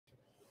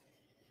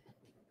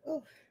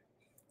Oh.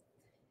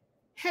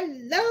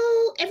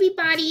 Hello,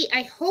 everybody.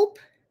 I hope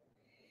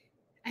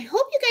you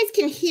guys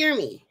can hear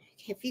me.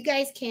 If you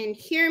guys can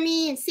hear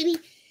me and see me,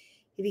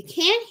 if you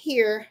can't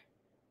hear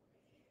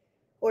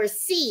or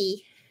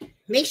see,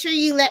 make sure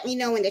you let me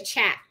know in the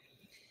chat,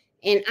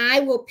 and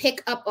I will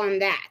pick up on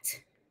that.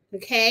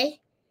 Okay?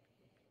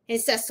 And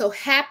so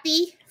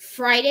happy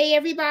Friday,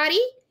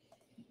 everybody.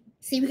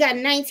 See, we got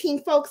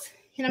 19 folks,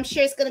 and I'm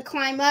sure it's going to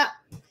climb up.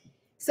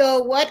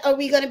 So what are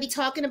we going to be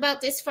talking about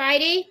this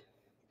Friday?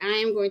 I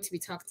am going to be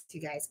talking to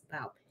you guys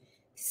about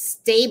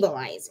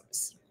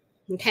stabilizers.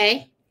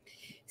 Okay?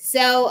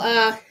 So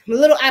I'm a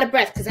little out of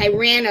breath because I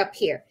ran up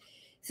here.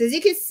 So as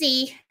you can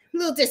see, I'm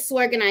a little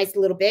disorganized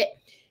a little bit.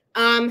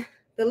 The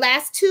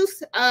last two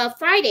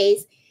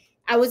Fridays,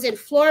 I was in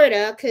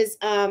Florida because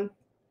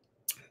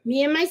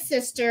me and my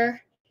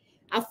sister,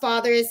 our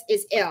father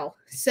is ill.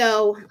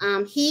 So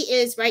he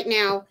is right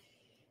now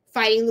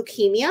fighting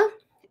leukemia,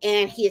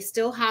 and he is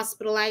still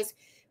hospitalized.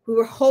 We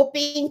were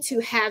hoping to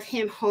have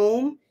him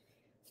home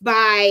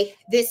by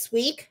this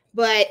week,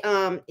 but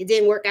it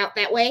didn't work out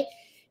that way.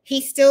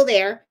 He's still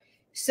there.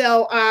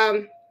 So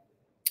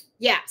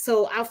yeah,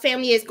 so our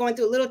family is going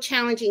through a little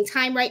challenging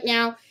time right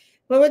now,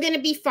 but we're going to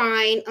be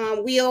fine.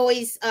 We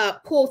always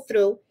pull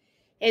through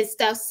and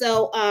stuff.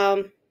 So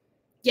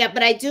yeah,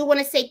 but I do want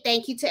to say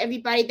thank you to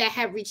everybody that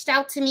have reached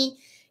out to me,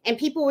 and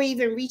people were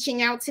even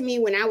reaching out to me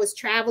when I was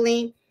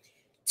traveling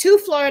to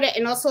Florida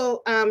and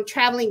also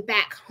traveling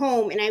back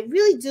home. And I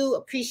really do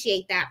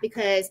appreciate that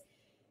because,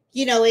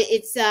 you know,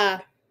 it's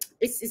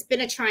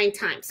been a trying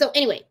time. So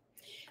anyway,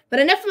 but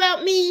enough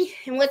about me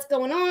and what's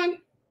going on.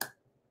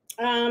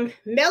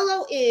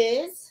 Mello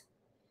is,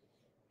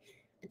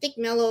 I think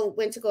Mello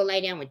went to go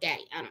lie down with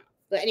Daddy. I don't know.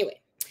 But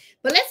anyway,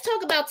 but let's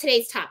talk about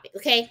today's topic,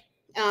 okay?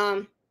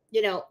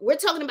 You know, we're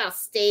talking about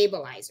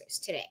stabilizers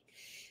today.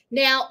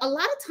 Now, a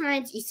lot of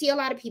times you see a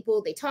lot of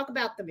people, they talk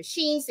about the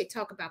machines, they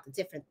talk about the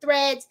different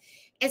threads,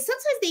 and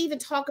sometimes they even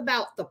talk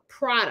about the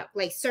product,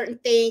 like certain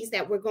things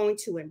that we're going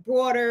to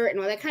embroider and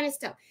all that kind of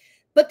stuff.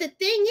 But the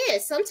thing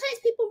is, sometimes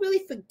people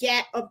really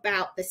forget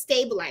about the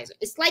stabilizer.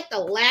 It's like the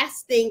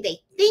last thing they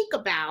think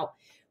about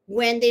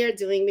when they're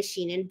doing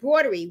machine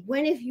embroidery.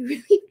 When if you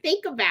really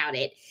think about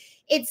it,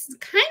 it's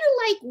kind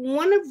of like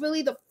one of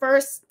really the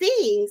first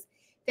things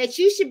that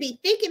you should be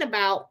thinking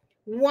about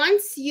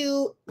once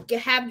you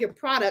have your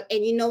product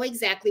and you know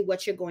exactly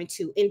what you're going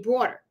to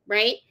embroider,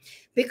 right?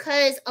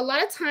 Because a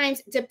lot of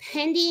times,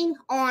 depending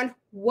on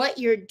what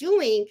you're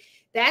doing,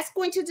 that's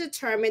going to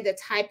determine the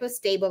type of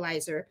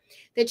stabilizer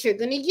that you're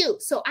going to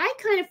use. So I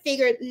kind of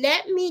figured,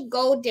 let me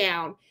go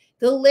down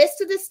the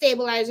list of the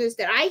stabilizers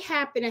that I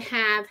happen to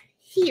have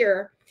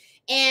here.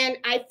 And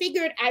I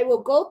figured I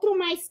will go through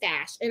my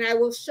stash and I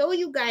will show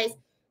you guys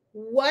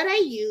what I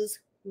use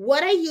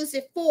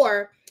it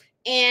for,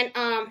 and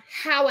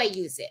how I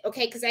use it,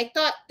 okay? Because I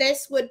thought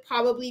this would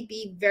probably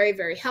be very,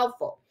 very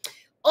helpful.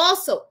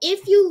 Also,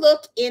 if you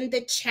look in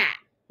the chat,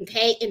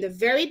 okay, in the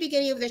very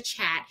beginning of the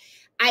chat,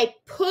 I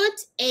put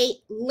a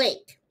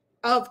link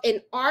of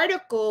an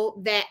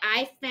article that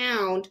I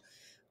found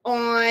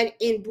on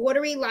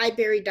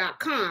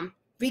embroiderylibrary.com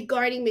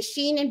regarding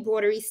machine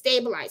embroidery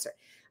stabilizer.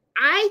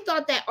 I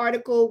thought that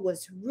article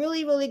was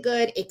really, really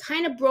good. It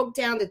kind of broke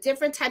down the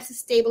different types of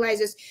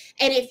stabilizers.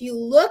 And if you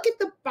look at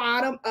the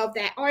bottom of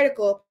that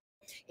article,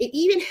 it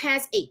even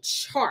has a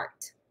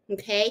chart,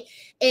 okay?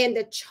 And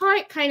the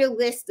chart kind of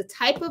lists the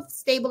type of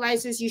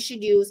stabilizers you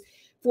should use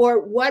for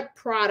what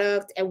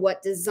product and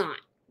what design,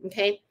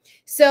 okay?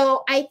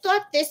 So I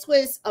thought this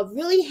was a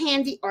really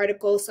handy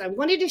article. So I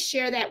wanted to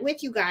share that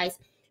with you guys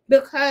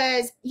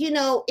because, you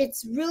know,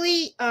 it's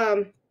really...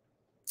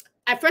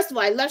 first of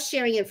all, I love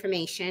sharing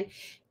information.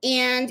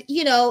 And,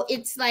 you know,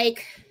 it's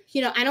like,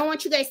 you know, I don't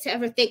want you guys to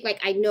ever think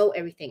like I know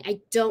everything. I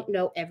don't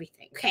know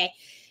everything, okay?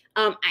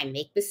 I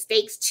make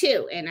mistakes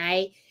too. And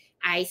I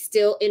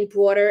still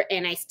embroider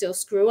and I still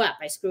screw up.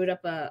 I screwed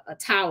up a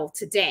towel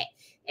today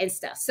and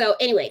stuff. So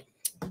anyway,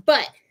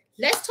 but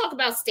let's talk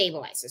about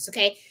stabilizers,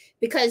 okay?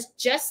 Because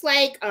just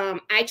like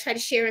I try to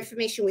share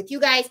information with you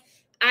guys,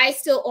 I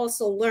still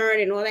also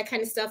learn and all that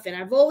kind of stuff. And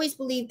I've always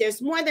believed there's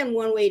more than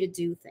one way to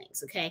do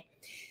things, okay?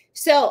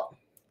 So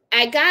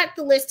I got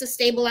the list of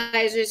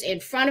stabilizers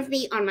in front of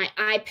me on my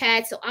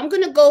iPad. So I'm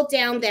going to go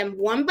down them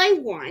one by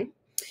one,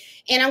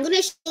 and I'm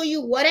going to show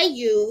you what I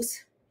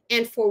use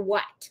and for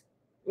what,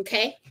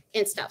 okay,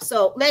 and stuff.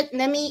 So let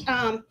me,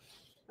 I'm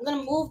going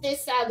to move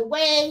this out of the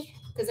way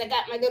because I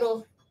got my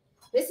little,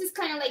 this is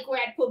kind of like where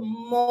I put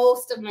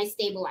most of my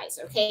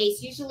stabilizer, okay?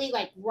 It's usually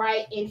like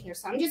right in here.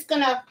 So I'm just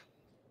going to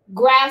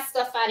grab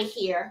stuff out of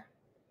here,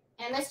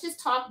 and let's just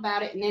talk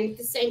about it. And then at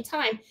the same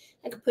time,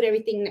 I can put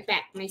everything in the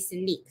back nice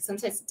and neat.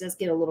 Sometimes it does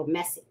get a little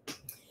messy.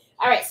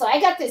 All right, so I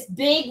got this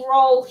big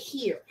roll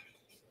here.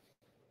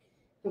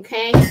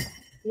 Okay,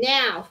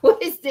 now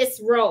what is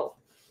this roll?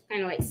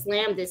 Kind of like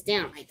slam this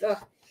down. Like, ugh.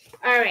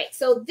 All right,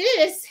 so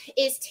this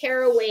is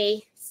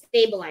tearaway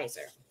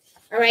stabilizer.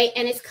 All right,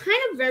 and it's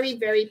kind of very,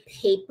 very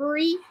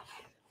papery.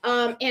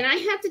 And I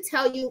have to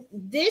tell you,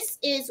 this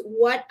is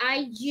what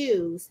I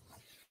use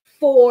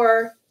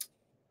for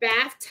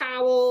bath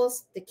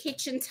towels, the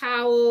kitchen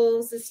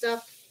towels and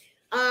stuff.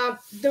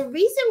 The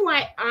reason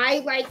why I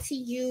like to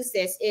use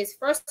this is,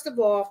 first of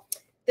all,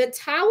 the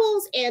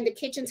towels and the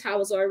kitchen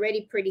towels are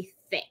already pretty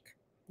thick.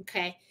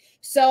 Okay.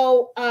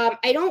 So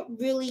I don't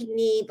really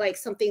need like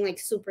something like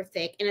super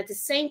thick. And at the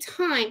same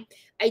time,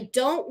 I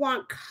don't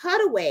want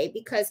cutaway,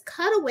 because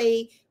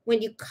cutaway,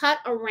 when you cut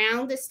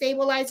around the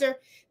stabilizer,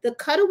 the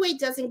cutaway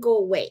doesn't go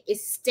away. It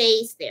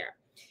stays there.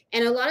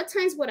 And a lot of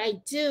times what I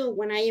do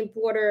when I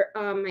embroider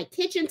my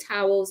kitchen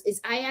towels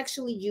is I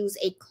actually use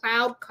a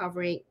cloud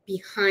covering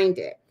behind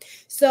it.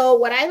 So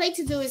what I like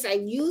to do is I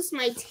use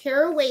my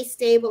tearaway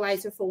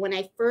stabilizer for when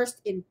I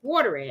first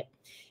embroider it.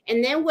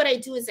 And then what I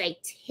do is I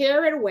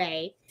tear it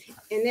away,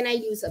 and then I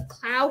use a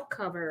cloud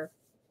cover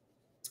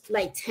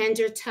like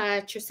Tender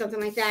Touch or something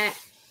like that.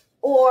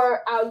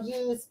 Or I'll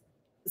use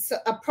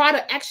a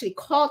product actually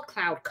called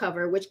Cloud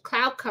Cover, which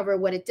Cloud Cover,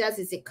 what it does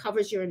is it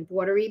covers your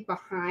embroidery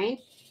behind.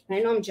 And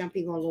I know I'm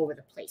jumping all over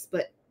the place,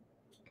 but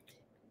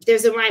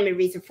there's a rhyme and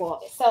reason for all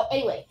this. So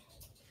anyway,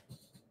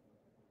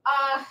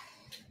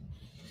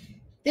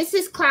 this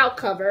is Cloud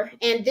Cover,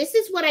 and this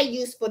is what I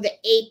use for the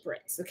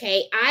aprons,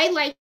 okay? I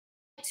like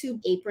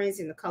 2 aprons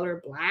in the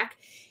color black,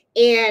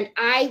 and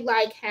I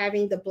like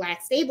having the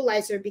black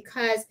stabilizer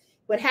because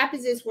what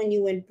happens is when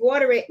you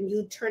embroider it and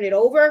you turn it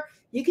over,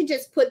 you can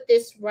just put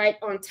this right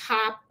on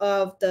top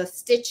of the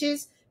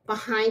stitches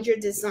behind your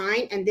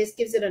design, and this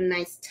gives it a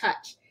nice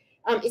touch.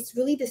 It's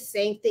really the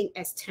same thing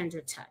as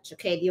Tender Touch,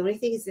 okay? The only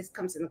thing is this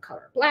comes in the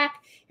color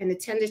black, and the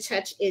Tender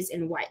Touch is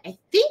in white. I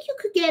think you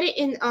could get it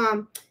in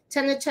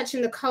Tender Touch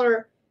in the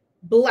color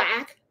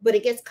black, but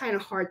it gets kind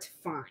of hard to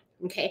find,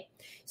 okay?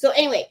 So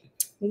anyway,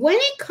 when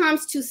it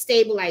comes to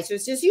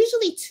stabilizers, there's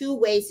usually 2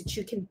 ways that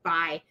you can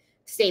buy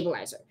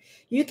stabilizer.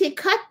 You can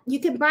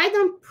buy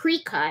them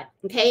pre-cut,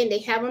 okay, and they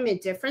have them in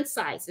different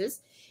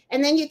sizes.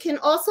 And then you can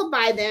also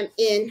buy them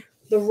in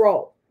the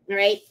roll, all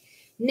right?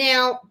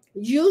 Now,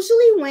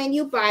 usually when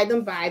you buy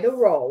them by the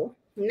roll,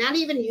 not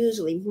even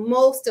usually,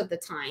 most of the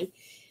time,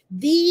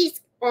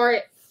 these are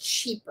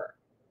cheaper,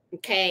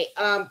 okay?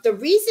 The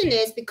reason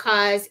is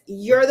because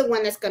you're the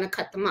one that's going to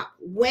cut them up.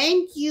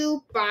 When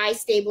you buy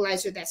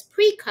stabilizer that's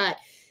pre-cut,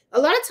 a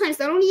lot of times,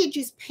 not only are you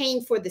just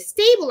paying for the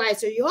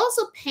stabilizer, you're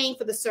also paying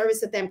for the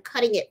service of them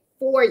cutting it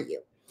for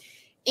you.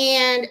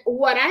 And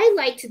what I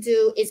like to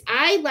do is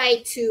I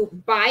like to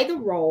buy the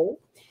roll.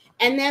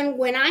 And then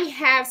when I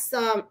have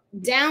some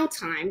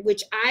downtime,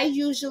 which I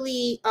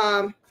usually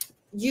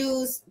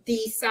use the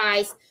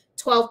size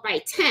 12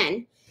 by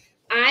 10,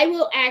 I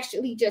will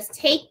actually just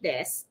take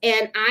this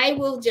and I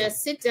will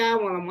just sit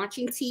down while I'm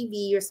watching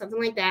TV or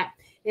something like that.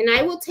 And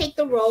I will take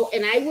the roll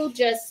and I will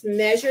just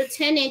measure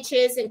 10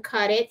 inches and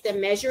cut it,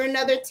 then measure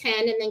another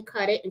 10 and then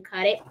cut it and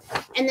cut it.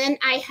 And then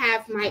I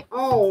have my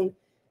own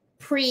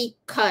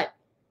pre-cut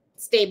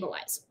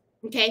stabilizer,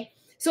 okay?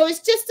 So it's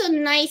just a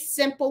nice,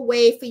 simple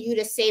way for you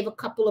to save a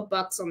couple of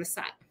bucks on the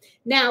side.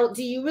 Now,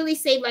 do you really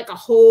save like a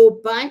whole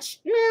bunch?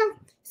 No,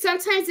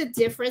 sometimes the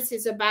difference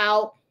is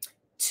about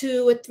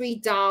 $2 or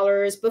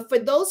 $3. But for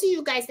those of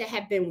you guys that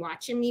have been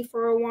watching me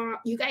for a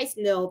while, you guys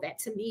know that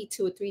to me,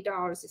 $2 or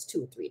 $3 is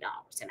 $2 or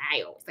 $3. And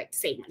I always like to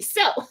save money.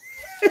 So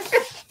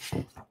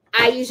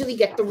I usually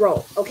get the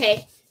roll,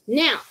 okay?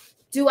 Now,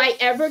 do I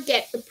ever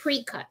get the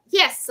pre-cut?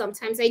 Yes,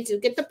 sometimes I do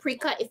get the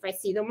pre-cut. If I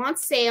see them on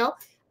sale,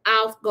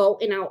 I'll go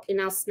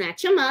and I'll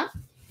snatch them up.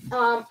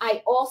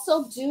 I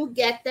also do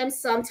get them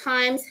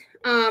sometimes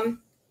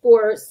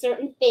for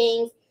certain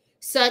things,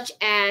 such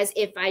as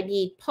if I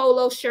need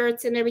polo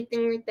shirts and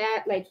everything like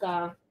that, like,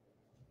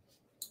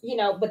 you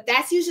know, but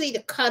that's usually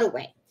the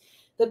cutaway.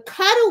 The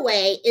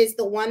cutaway is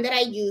the one that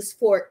I use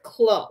for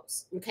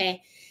clothes,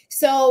 okay?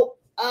 So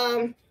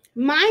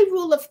my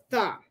rule of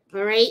thumb,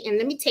 all right, and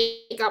let me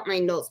take out my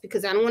notes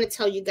because I don't want to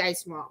tell you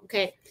guys wrong,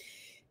 okay?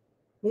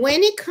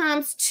 When it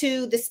comes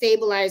to the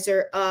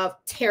stabilizer of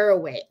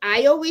tearaway,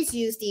 I always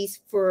use these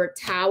for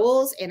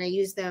towels and I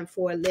use them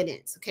for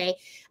linens, okay?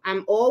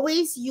 I'm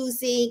always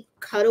using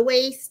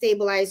cutaway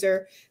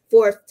stabilizer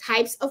for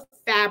types of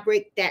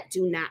fabric that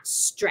do not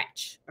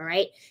stretch, all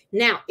right?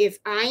 Now, if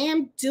I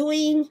am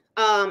doing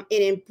an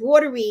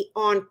embroidery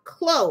on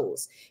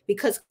clothes,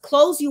 because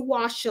clothes you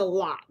wash a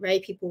lot,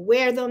 right? People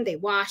wear them, they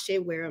wash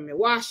it, wear them and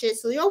wash it.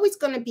 So you're always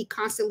going to be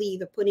constantly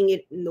either putting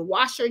it in the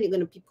washer and you're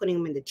going to be putting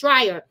them in the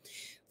dryer.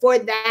 For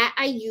that,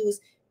 I use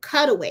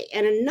cutaway.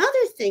 And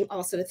another thing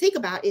also to think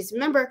about is,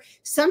 remember,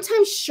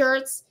 sometimes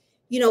shirts,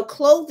 you know,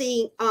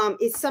 clothing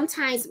is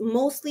sometimes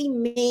mostly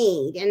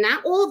made, and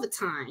not all the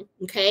time,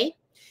 okay?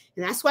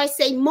 And that's why I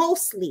say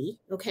mostly,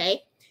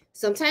 okay?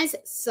 Sometimes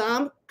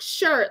some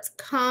shirts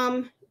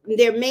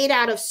they're made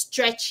out of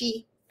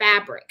stretchy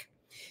fabric.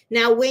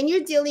 Now, when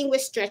you're dealing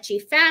with stretchy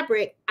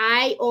fabric,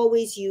 I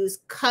always use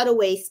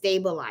cutaway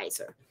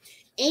stabilizer.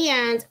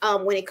 And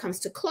when it comes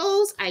to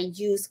clothes, I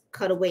use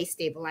cutaway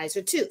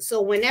stabilizer too.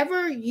 So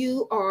whenever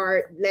you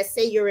are, let's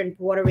say you're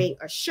embroidering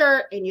a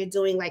shirt and you're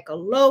doing like a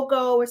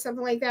logo or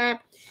something like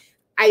that,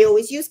 I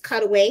always use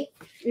cutaway.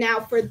 Now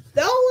for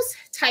those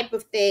type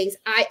of things,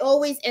 I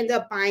always end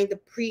up buying the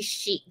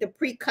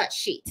pre-cut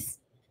sheets.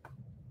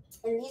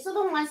 And these are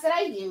the ones that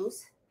I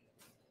use.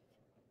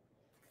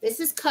 This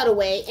is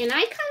Cutaway, and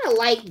I kind of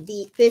like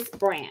this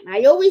brand.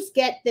 I always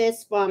get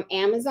this from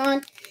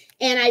Amazon,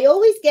 and I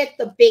always get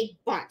the big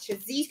bunch.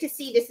 As you can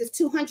see, this is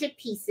 200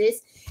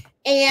 pieces.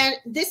 And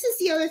this is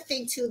the other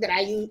thing, too, that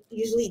I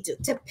usually do.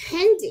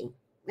 Depending,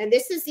 and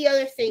this is the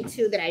other thing,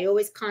 too, that I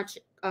always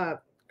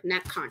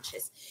not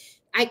conscious.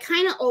 I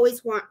kind of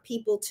always want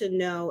people to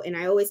know, and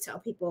I always tell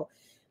people,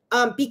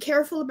 be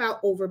careful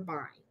about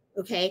overbuying,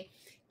 okay?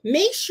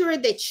 Make sure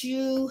that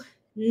you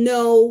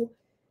know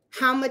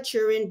how much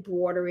you're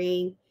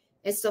embroidering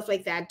and stuff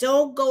like that.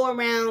 Don't go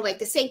around like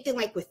the same thing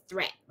like with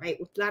thread, right?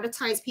 A lot of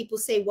times people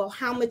say, well,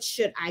 how much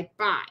should I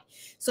buy?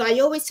 So I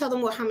always tell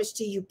them, well, how much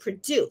do you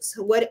produce?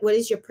 What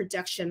is your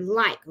production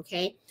like,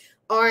 okay?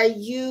 Are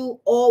you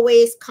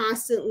always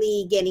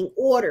constantly getting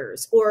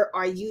orders, or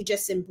are you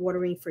just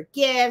embroidering for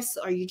gifts?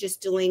 Are you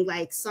just doing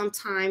like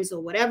sometimes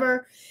or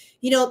whatever?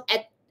 You know,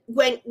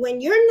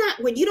 when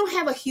you don't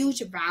have a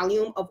huge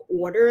volume of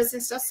orders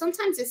and stuff,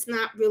 sometimes it's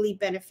not really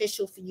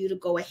beneficial for you to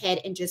go ahead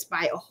and just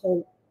buy a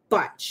whole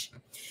bunch.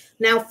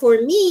 Now,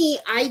 for me,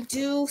 I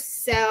do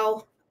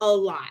sell a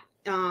lot.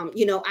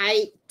 You know,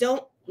 I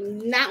don't,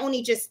 not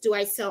only just do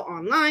I sell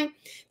online,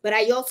 but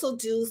I also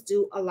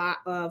do a lot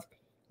of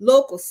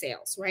local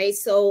sales, right?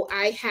 So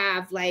I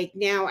have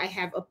now I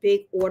have a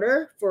big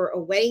order for a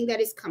wedding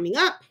that is coming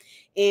up,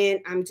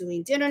 and I'm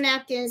doing dinner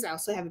napkins. I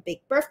also have a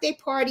big birthday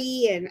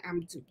party, and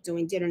I'm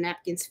doing dinner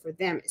napkins for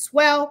them as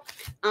well.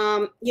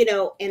 You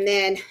know, and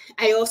then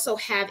I also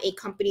have a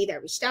company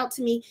that reached out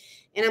to me,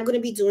 and I'm going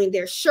to be doing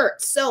their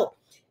shirts. So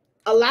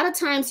a lot of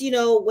times, you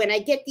know, when I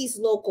get these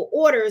local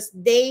orders,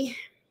 they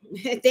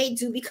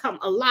do become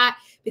a lot,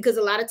 because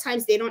a lot of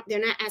times they're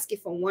not asking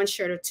for one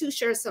shirt or two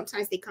shirts.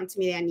 Sometimes they come to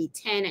me, I need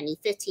 10, I need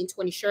 15,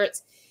 20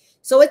 shirts.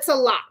 So it's a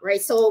lot,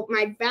 right? So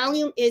my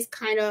volume is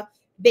kind of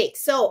big.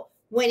 So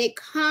when it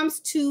comes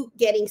to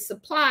getting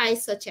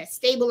supplies such as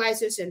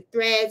stabilizers and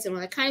threads and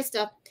all that kind of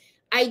stuff,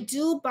 I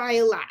do buy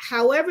a lot.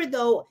 However,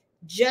 though,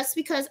 just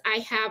because I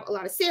have a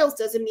lot of sales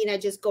doesn't mean I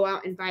just go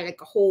out and buy like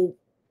a whole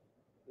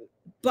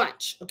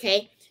bunch,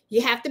 okay?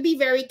 You have to be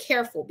very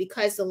careful,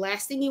 because the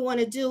last thing you want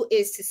to do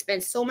is to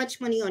spend so much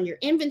money on your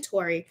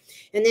inventory,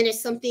 and then if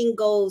something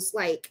goes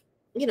like,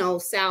 you know,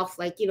 south,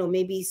 like, you know,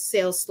 maybe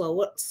sales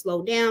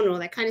slow down or all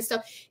that kind of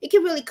stuff, it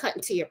can really cut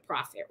into your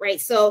profit,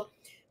 right? So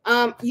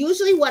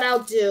usually what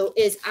I'll do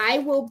is I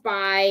will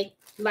buy,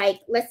 like,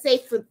 let's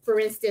say for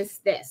instance,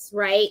 this,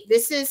 right?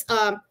 This is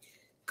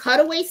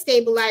Cutaway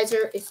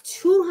stabilizer. Is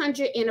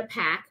 200 in a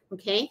pack,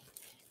 okay?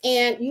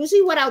 And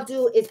usually what I'll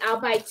do is I'll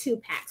buy 2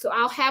 packs. So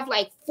I'll have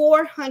like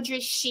 400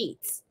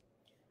 sheets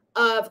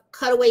of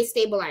Cutaway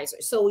stabilizer.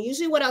 So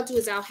usually what I'll do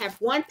is I'll have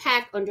 1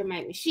 pack under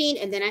my machine,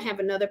 and then I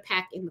have another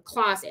pack in the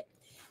closet.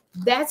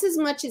 That's as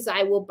much as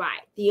I will buy.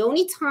 The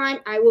only time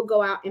I will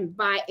go out and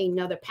buy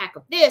another pack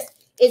of this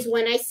is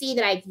when I see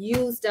that I've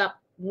used up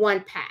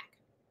 1 pack,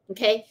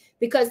 okay?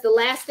 Because the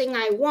last thing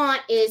I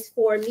want is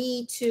for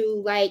me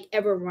to like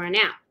ever run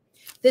out.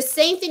 The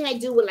same thing I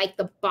do with like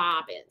the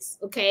bobbins,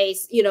 okay?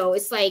 You know,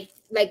 it's like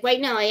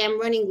right now I am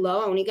running low.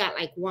 I only got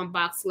like 1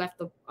 box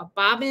left of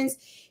bobbins.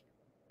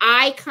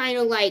 I kind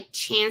of like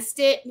chanced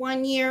it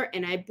one year,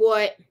 and I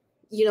bought,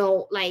 you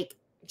know, like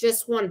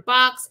just 1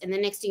 box. And the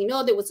next thing you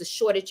know, there was a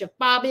shortage of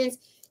bobbins,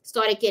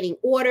 started getting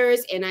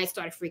orders, and I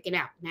started freaking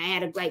out. And I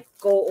had to like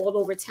go all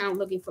over town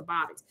looking for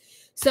bobbins.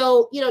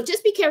 So, you know,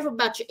 just be careful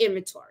about your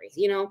inventory.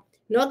 You know,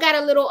 I got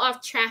a little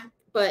off track,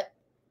 but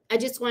I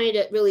just wanted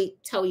to really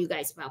tell you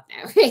guys about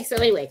that. Okay, so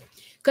anyway,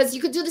 because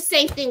you could do the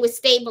same thing with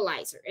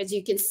stabilizer, as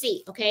you can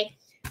see, okay?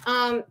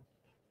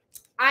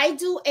 I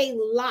do a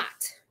lot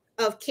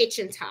of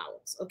kitchen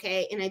towels,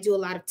 okay? And I do a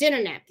lot of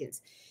dinner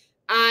napkins.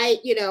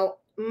 You know,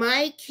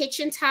 my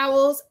kitchen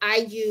towels,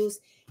 I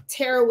use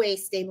tearaway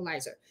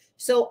stabilizer.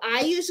 So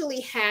I usually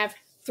have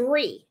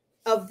 3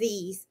 of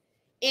these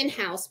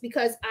in-house,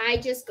 because I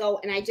just go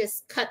and I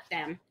just cut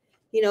them,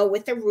 you know,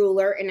 with a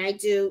ruler. And I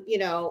do, you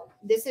know,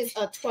 this is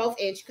a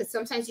 12-inch, because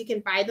sometimes you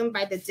can buy them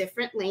by the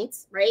different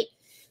lengths, right?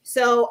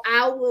 So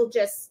I will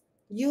just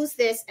use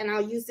this, and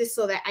I'll use this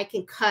so that I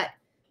can cut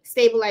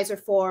stabilizer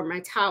for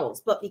my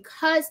towels. But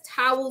because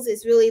towels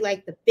is really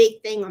like the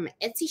big thing on my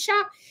Etsy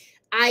shop,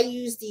 I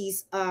use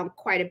these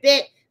quite a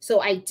bit. So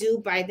I do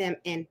buy them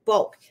in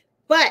bulk.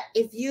 But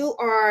if you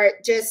are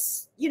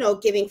just, you know,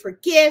 giving for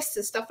gifts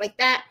and stuff like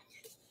that,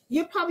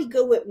 you're probably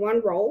good with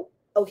 1 roll.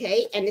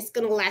 Okay, and it's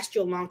going to last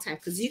you a long time,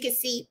 because you can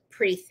see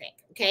pretty thick,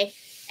 okay?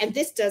 And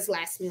this does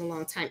last me a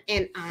long time,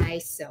 and I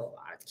sell a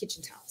lot of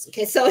kitchen towels,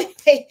 okay? So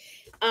anyway,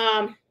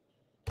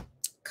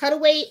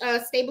 Cutaway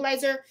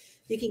stabilizer,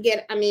 you can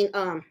get,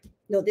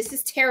 no, this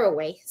is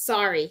tearaway.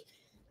 Sorry,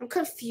 I'm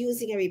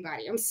confusing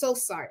everybody. I'm so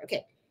sorry.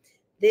 Okay,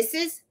 this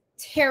is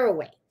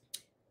tearaway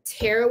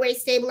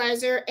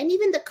stabilizer, and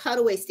even the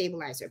Cutaway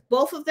stabilizer.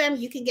 Both of them,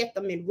 you can get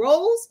them in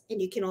rolls,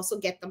 and you can also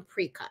get them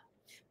pre-cut.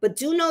 But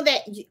do know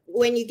that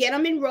when you get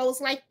them in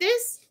rolls like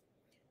this,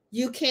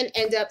 you can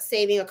end up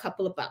saving a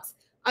couple of bucks.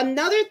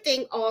 Another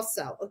thing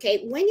also,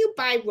 okay, when you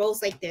buy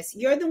rolls like this,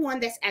 you're the one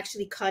that's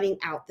actually cutting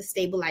out the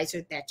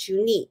stabilizer that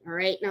you need, all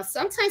right? Now,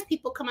 sometimes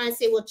people come on and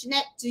say, well,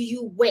 Jeanette, do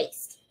you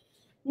waste?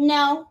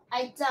 No,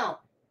 I don't.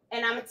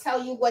 And I'm going to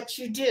tell you what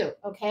you do,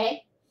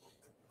 okay?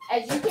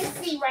 As you can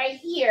see right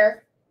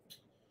here,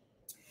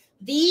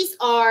 these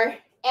are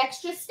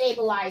extra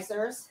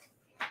stabilizers,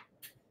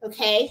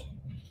 okay,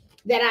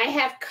 that I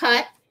have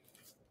cut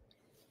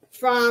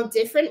from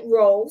different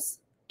rolls.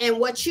 And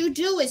what you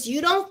do is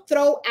you don't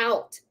throw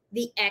out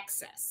the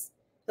excess,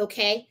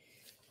 okay?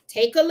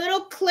 Take a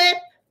little clip,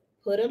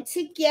 put them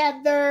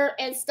together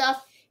and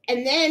stuff.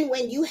 And then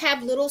when you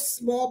have little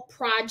small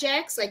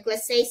projects, like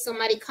let's say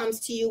somebody comes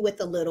to you with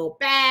a little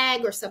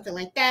bag or something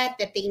like that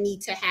that they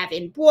need to have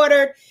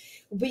embroidered,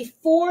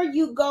 before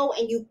you go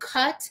and you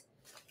cut,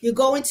 you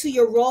go into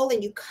your roll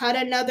and you cut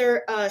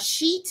another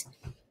sheet,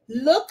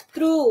 look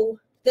through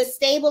the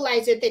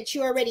stabilizer that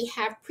you already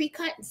have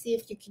pre-cut and see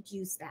if you could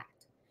use that.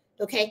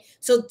 Okay,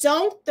 so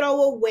don't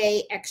throw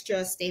away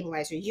extra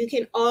stabilizer. You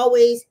can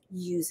always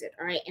use it.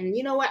 All right, and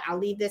you know what? I'll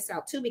leave this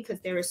out too because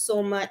there is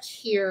so much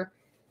here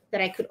that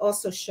I could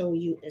also show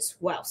you as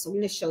well. So I'm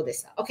going to show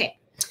this out. Okay,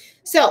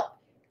 so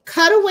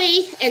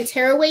cutaway and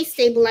tearaway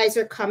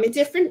stabilizer come in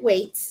different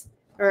weights.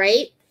 All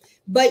right,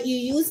 but you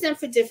use them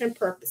for different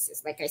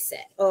purposes. Like I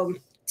said,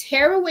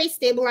 tearaway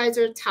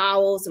stabilizer,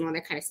 towels, and all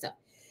that kind of stuff.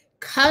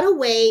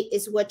 Cutaway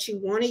is what you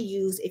want to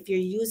use if you're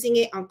using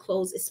it on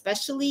clothes,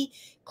 especially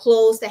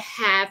clothes that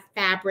have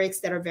fabrics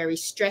that are very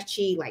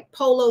stretchy, like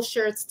polo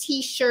shirts,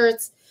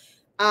 t-shirts.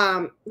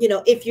 You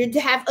know, if you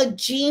have a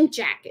jean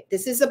jacket,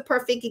 this is a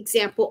perfect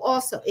example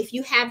also. If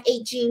you have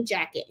a jean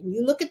jacket and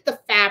you look at the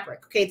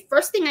fabric, okay, the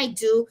first thing I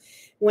do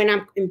when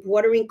I'm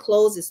embroidering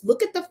clothes is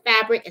look at the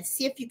fabric and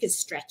see if you can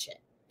stretch it.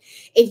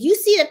 If you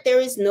see that there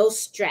is no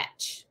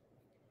stretch,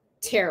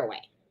 tear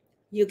away.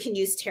 You can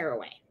use tear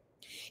away.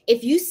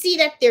 If you see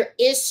that there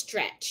is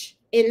stretch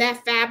in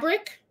that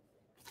fabric,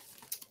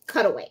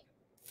 cut away.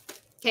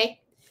 Okay,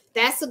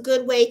 that's a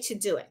good way to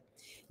do it.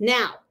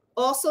 Now,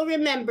 also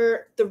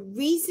remember the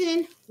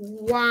reason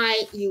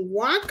why you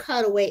want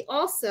cutaway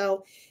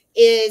also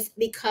is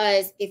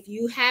because if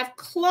you have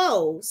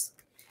clothes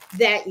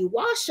that you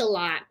wash a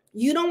lot,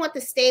 you don't want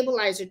the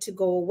stabilizer to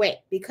go away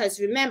because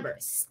remember,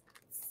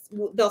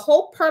 the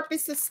whole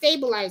purpose of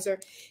stabilizer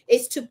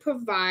is to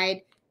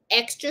provide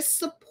extra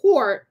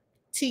support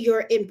to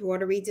your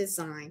embroidery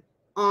design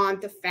on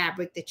the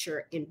fabric that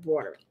you're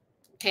embroidering.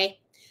 Okay,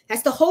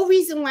 that's the whole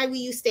reason why we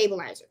use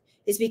stabilizer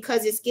is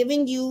because it's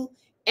giving you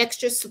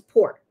extra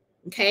support.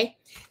 Okay,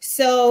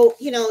 so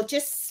you know,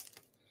 just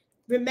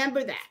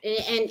remember that.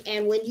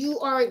 And when you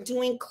are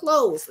doing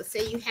clothes, let's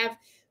say you have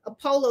a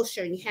polo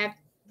shirt and you have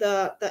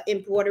the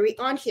embroidery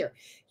on here,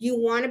 you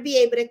want to be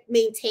able to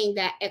maintain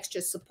that extra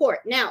support.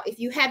 Now, if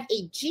you have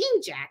a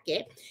jean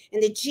jacket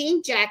and the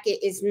jean jacket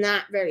is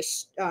not very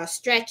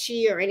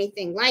stretchy or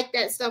anything like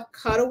that stuff,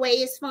 cutaway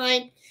is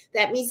fine.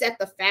 That means that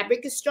the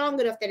fabric is strong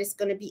enough that it's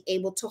going to be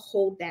able to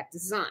hold that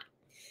design.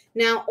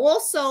 Now,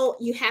 also,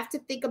 you have to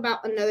think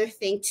about another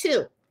thing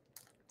too,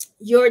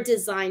 your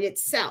design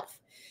itself.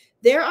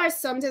 There are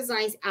some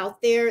designs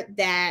out there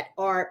that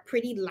are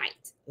pretty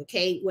light.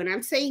 Okay, when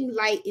I'm saying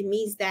light, it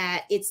means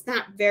that it's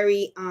not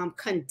very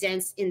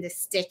condensed in the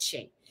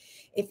stitching.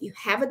 If you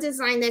have a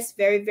design that's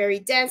very, very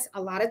dense,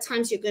 a lot of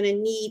times you're going to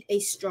need a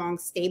strong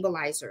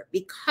stabilizer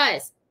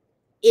because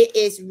it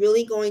is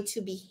really going to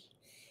be,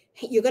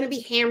 you're going to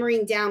be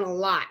hammering down a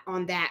lot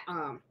on that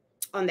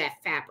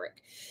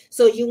fabric.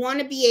 So you want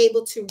to be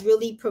able to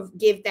really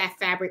give that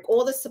fabric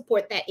all the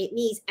support that it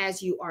needs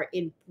as you are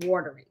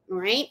embroidering. All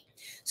right.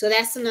 So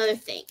that's another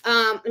thing.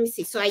 Let me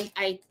see. So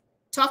I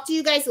talked to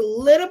you guys a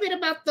little bit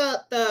about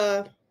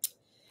the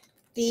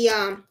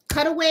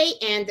cutaway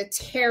and the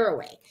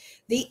tearaway.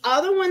 The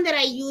other one that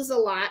I use a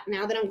lot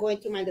now that I'm going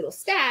through my little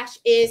stash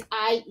is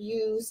I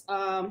use,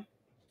 oh,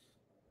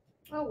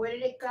 where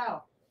did it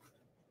go?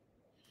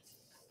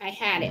 I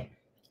had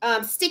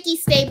it. Sticky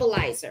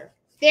stabilizer.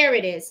 There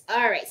it is.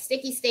 All right,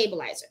 sticky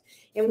stabilizer,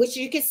 in which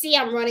you can see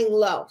I'm running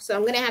low. So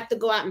I'm going to have to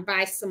go out and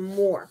buy some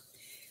more.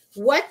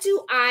 What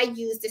do I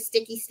use the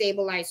sticky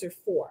stabilizer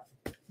for?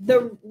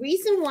 The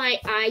reason why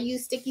I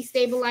use sticky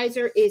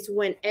stabilizer is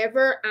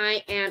whenever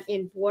I am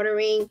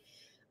embroidering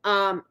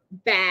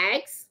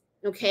bags,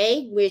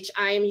 okay, which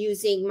I am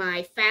using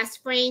my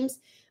fast frames,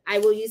 I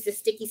will use the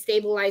sticky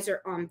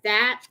stabilizer on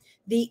that.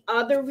 The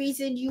other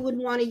reason you would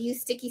want to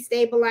use sticky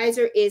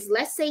stabilizer is,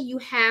 let's say you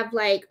have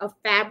like a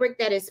fabric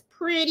that is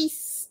pretty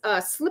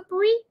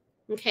slippery,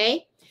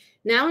 okay?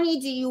 Not only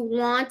do you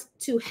want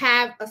to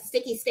have a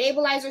sticky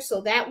stabilizer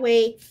so that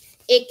way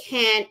it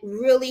can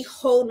really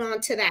hold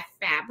on to that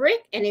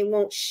fabric and it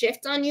won't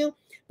shift on you,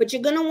 but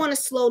you're going to want to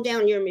slow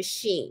down your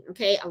machine,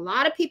 okay? A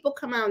lot of people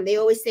come out and they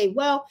always say,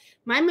 well,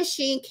 my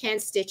machine can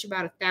stitch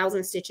about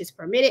 1,000 stitches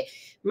per minute.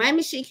 My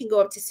machine can go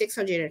up to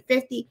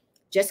 650.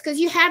 Just because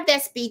you have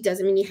that speed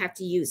doesn't mean you have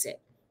to use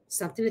it.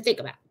 Something to think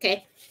about,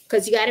 okay?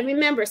 Because you got to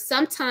remember,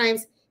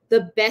 sometimes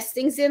the best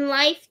things in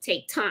life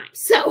take time.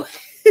 So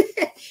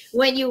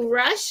when you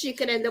rush, you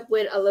can end up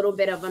with a little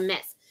bit of a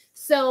mess.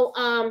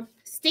 So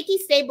sticky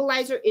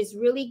stabilizer is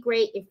really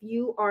great if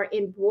you are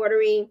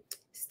embroidering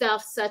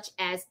stuff such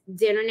as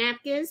dinner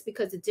napkins,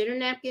 because the dinner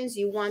napkins,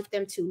 you want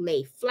them to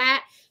lay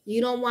flat. You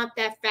don't want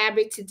that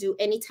fabric to do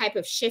any type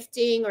of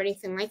shifting or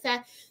anything like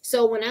that.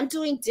 So when I'm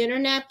doing dinner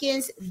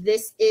napkins,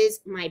 this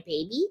is my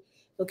baby.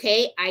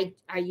 Okay, I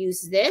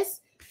use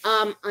this.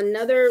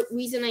 Another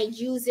reason I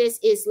use this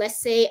is, let's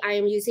say I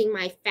am using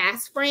my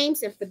fast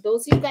frames. And for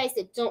those of you guys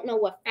that don't know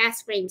what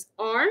fast frames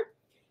are,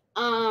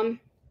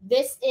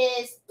 this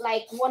is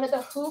like one of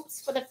the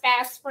hoops for the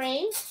fast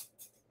frame.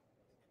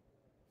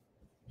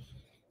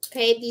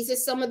 Okay, these are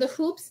some of the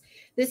hoops.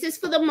 This is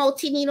for the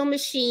multi-needle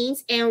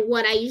machines. And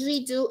what I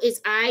usually do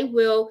is I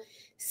will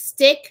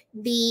stick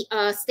the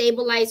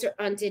stabilizer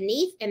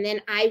underneath, and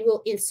then I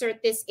will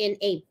insert this in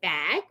a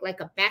bag,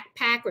 like a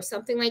backpack or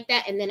something like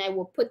that. And then I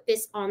will put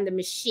this on the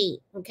machine.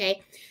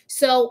 Okay,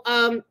 so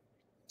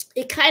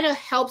it kind of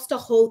helps to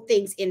hold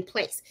things in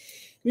place.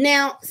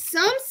 Now,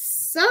 some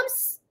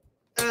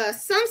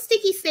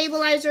sticky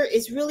stabilizer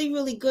is really,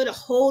 really good to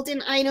hold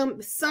an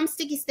item. Some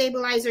sticky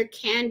stabilizer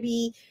can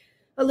be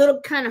a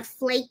little kind of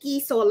flaky.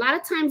 So a lot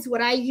of times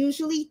what I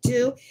usually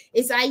do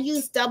is I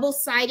use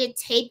double-sided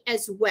tape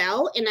as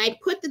well. And I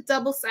put the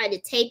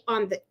double-sided tape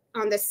on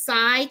the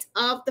sides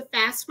of the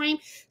fast frame.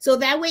 So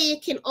that way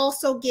it can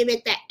also give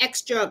it that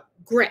extra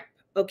grip,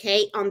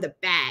 okay, on the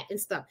bag and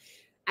stuff.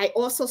 I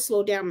also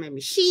slow down my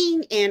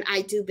machine, and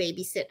I do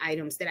babysit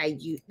items that I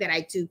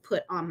do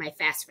put on my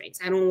fast frames.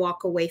 I don't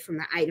walk away from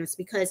the items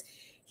because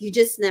you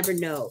just never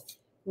know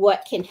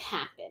what can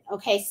happen.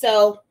 Okay,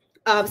 so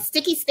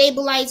sticky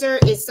stabilizer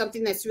is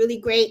something that's really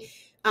great.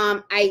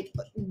 I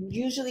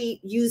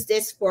usually use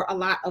this for a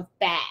lot of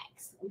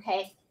bags.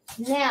 Okay,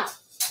 now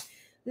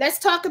let's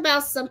talk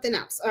about something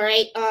else. All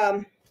right,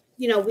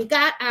 you know, we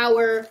got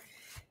our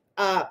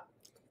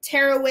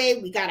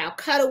tearaway, we got our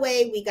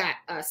cutaway, we got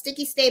a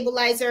sticky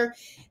stabilizer.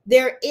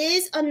 There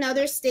is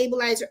another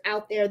stabilizer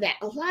out there that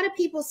a lot of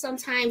people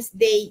sometimes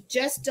they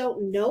just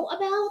don't know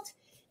about,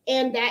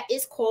 and that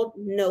is called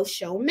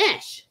no-show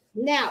mesh.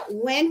 Now,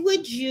 when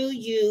would you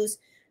use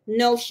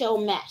no-show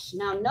mesh?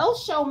 Now,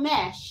 no-show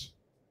mesh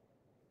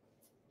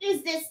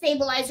is this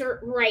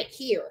stabilizer right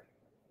here.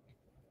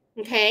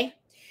 Okay.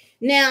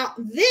 Now,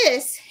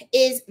 this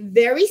is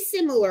very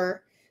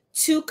similar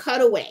to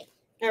cutaway.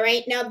 All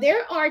right. Now,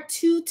 there are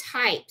two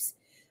types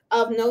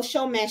of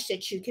no-show mesh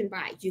that you can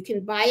buy. You can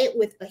buy it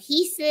with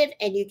adhesive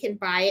and you can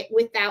buy it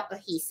without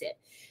adhesive.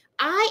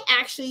 I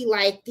actually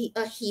like the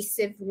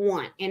adhesive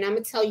one, and I'm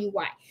going to tell you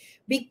why.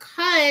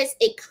 Because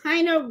it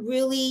kind of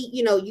really,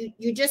 you know,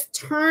 you just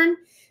turn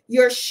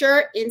your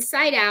shirt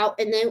inside out,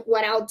 and then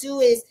what I'll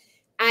do is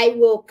I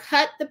will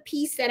cut the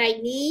piece that I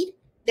need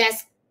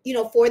that's, you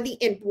know, for the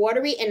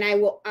embroidery, and I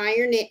will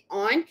iron it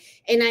on.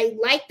 And I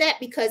like that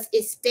because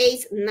it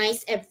stays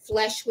nice and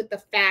flush with the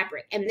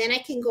fabric. And then I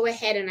can go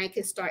ahead and I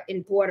can start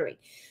embroidering.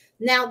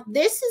 Now,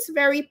 this is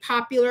very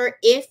popular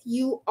if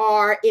you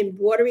are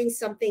embroidering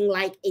something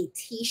like a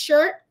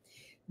t-shirt.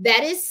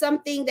 That is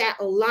something that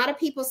a lot of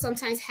people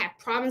sometimes have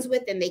problems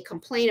with and they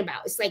complain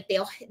about. It's like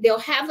they'll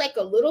have like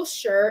a little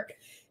shirt,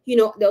 you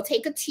know, they'll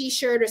take a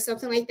t-shirt or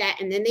something like that,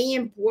 and then they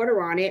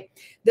embroider on it.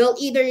 They'll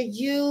either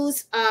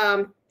use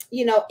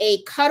you know,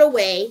 a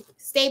cutaway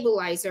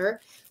stabilizer,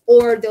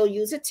 or they'll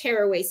use a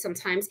tearaway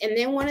sometimes. And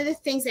then one of the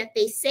things that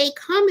they say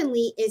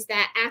commonly is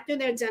that after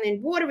they're done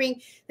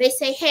embroidering, they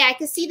say, hey, I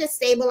can see the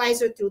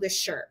stabilizer through the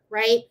shirt,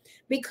 right?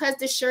 Because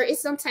the shirt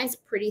is sometimes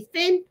pretty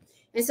thin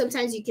and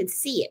sometimes you can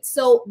see it.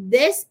 So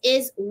this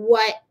is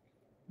what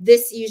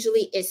this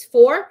usually is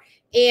for.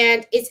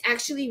 And it's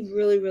actually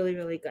really, really,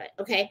 really good.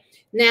 Okay.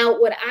 Now,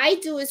 what I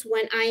do is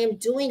when I am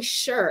doing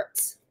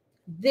shirts,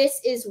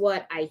 this is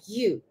what I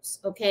use.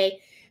 Okay.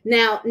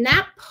 Now,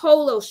 not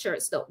polo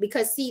shirts though,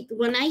 because see,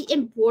 when I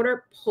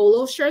embroider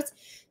polo shirts,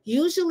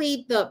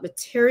 usually the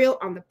material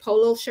on the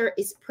polo shirt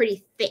is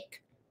pretty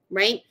thick,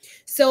 right?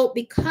 So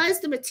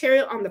because the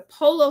material on the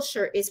polo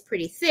shirt is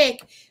pretty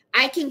thick,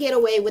 I can get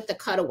away with the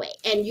cutaway,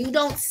 and you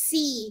don't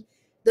see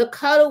the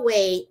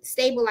cutaway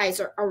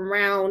stabilizer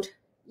around,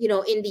 you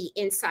know, in the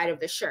inside of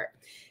the shirt.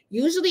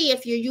 Usually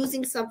if you're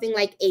using something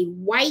like a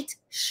white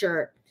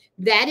shirt,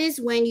 that is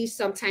when you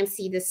sometimes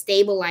see the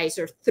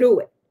stabilizer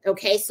through it.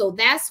 Okay, so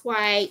that's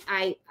why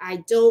I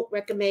don't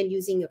recommend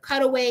using a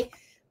cutaway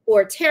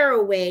or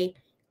tearaway.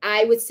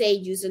 I would say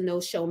use a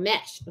no-show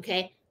mesh,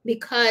 okay,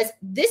 because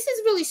this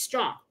is really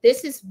strong.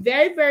 This is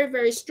very, very,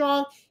 very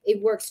strong.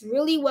 It works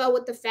really well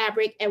with the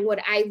fabric, and what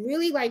I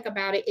really like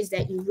about it is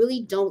that you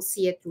really don't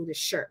see it through the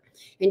shirt,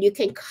 and you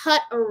can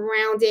cut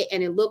around it,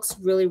 and it looks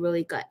really,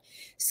 really good.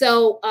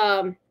 So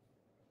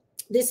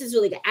this is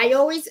really good. I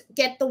always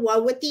get the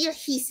one with the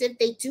adhesive.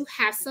 They do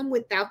have some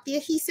without the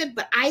adhesive,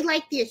 but I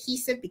like the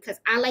adhesive because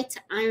I like to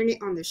iron it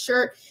on the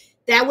shirt.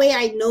 That way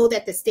I know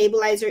that the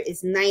stabilizer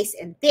is nice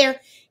and there.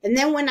 And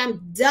then when I'm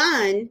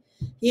done,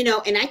 you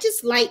know, and I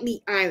just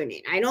lightly iron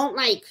it. I don't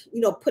like,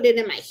 you know, put it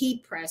in my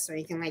heat press or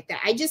anything like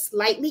that. I just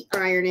lightly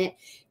iron it.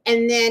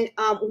 And then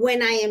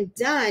when I am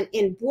done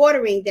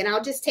embroidering, then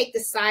I'll just take the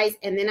sides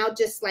and then I'll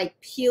just like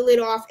peel it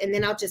off and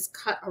then I'll just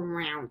cut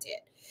around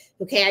it.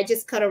 Okay, I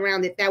just cut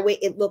around it. That way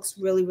it looks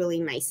really, really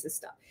nice and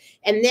stuff.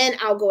 And then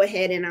I'll go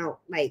ahead and I'll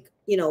like,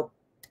 you know,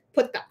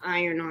 put the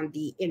iron on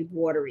the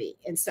embroidery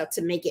and stuff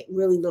to make it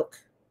really look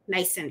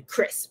nice and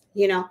crisp,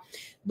 you know.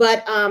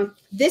 But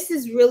this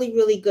is really,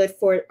 really good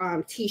for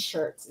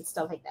t-shirts and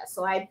stuff like that.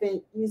 So I've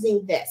been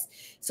using this.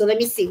 So let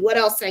me see what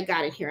else I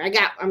got in here.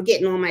 I'm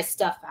getting all my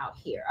stuff out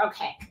here.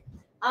 Okay.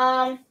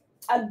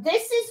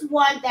 This is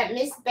one that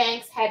Miss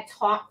Banks had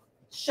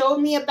showed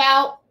me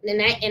about,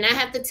 and I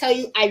have to tell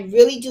you, I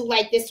really do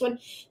like this one.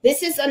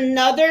 This is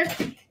another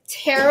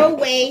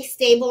tearaway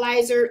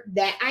stabilizer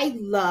that I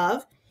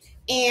love.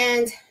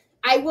 And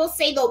I will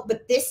say though,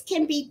 but this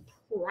can be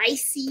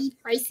pricey.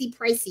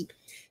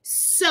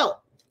 So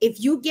if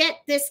you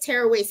get this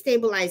tearaway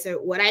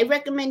stabilizer, what I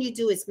recommend you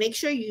do is make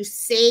sure you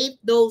save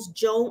those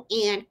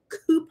Joann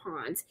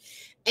coupons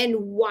and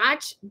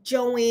watch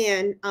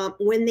Joann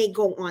when they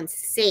go on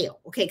sale.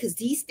 Okay, because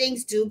these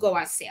things do go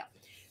on sale.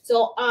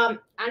 So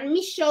let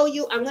me show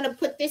you. I'm going to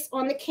put this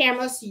on the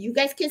camera so you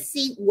guys can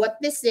see what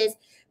this is.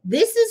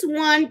 This is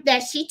one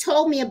that she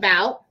told me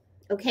about,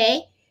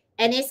 okay?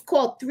 And it's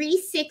called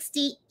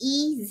 360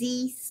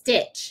 Easy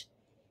Stitch.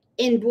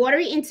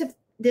 Embroidery into,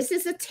 this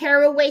is a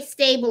tearaway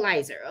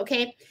stabilizer,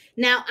 okay?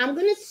 Now, I'm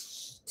going to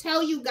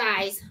tell you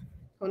guys,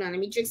 hold on, let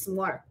me drink some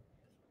water.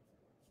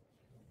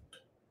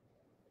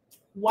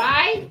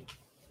 Why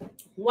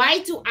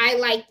do I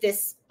like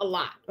this a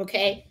lot,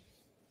 okay?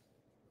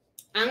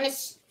 I'm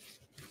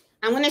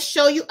going to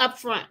show you up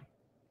front.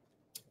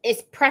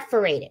 It's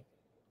perforated.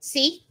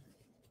 See?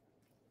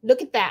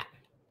 Look at that.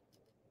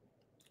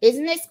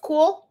 Isn't this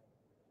cool?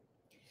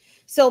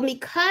 So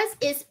because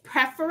it's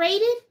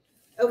perforated,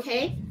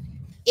 okay,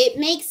 it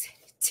makes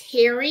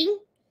tearing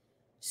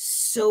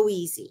so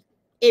easy.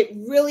 It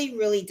really,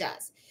 really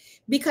does.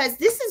 Because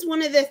this is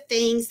one of the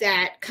things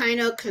that kind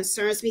of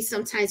concerns me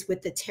sometimes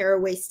with the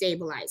tearaway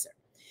stabilizer.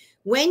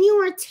 When you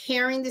are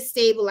tearing the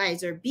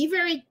stabilizer, be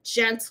very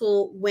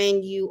gentle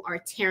when you are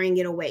tearing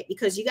it away,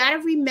 because you got to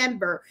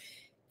remember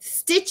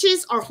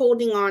stitches are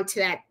holding on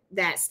to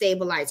that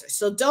stabilizer.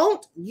 So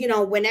don't, you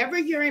know, whenever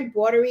you're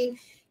embroidering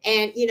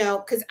and, you know,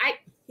 because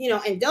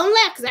and don't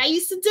laugh, because I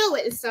used to do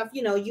it and stuff,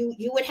 you know, you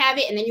would have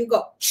it and then you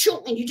go,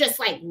 choo, and you just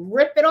like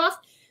rip it off.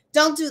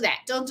 Don't do that.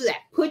 Don't do that.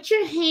 Put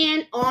your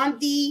hand on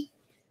the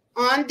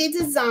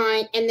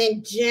design and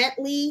then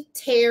gently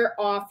tear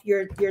off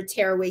your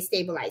tearaway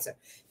stabilizer.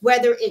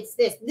 Whether it's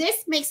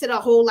this makes it a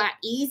whole lot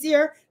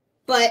easier,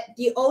 but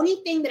the only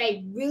thing that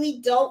I really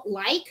don't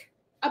like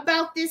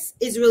about this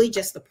is really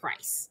just the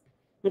price.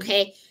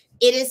 Okay,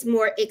 it is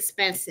more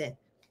expensive.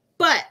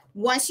 But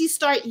once you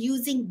start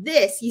using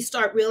this, you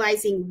start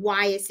realizing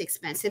why it's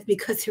expensive,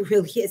 because it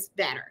really is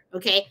better.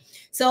 Okay,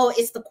 so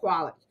it's the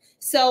quality.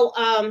 So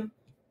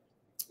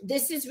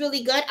this is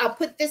really good. I'll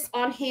put this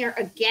on here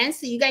again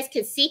so you guys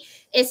can see.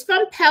 It's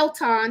from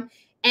Pelton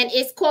and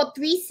it's called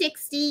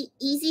 360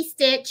 Easy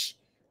Stitch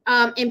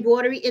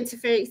Embroidery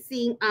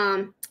Interfacing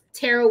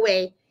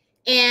Tearaway.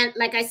 And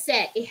like I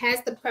said, it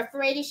has the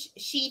perforated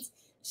sheets.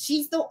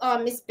 She's the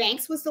Miss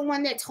Banks was the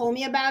one that told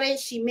me about it.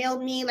 She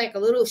mailed me like a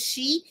little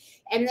sheet,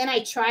 and then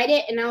I tried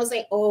it and I was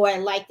like, oh, I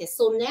like this.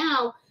 So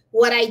now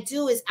what I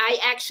do is I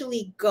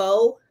actually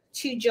go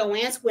to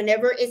Joann's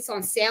whenever it's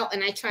on sale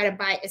and I try to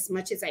buy as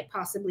much as I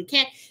possibly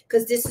can,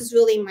 because this is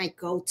really my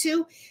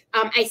go-to.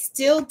 I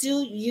still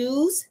do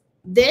use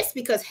this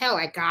because hell,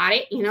 I got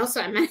it, you know,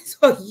 so I might as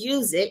well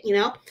use it, you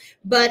know.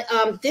 But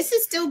this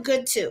is still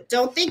good too.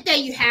 Don't think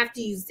that you have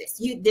to use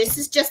this. This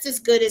is just as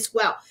good as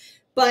well.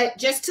 But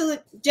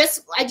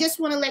I just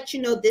want to let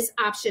you know this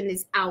option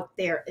is out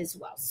there as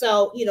well.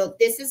 So, you know,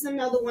 this is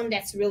another one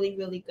that's really,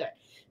 really good.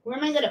 Where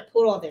am I going to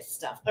put all this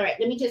stuff? All right,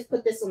 let me just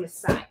put this on the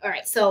side. All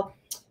right, so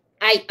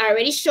I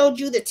already showed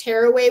you the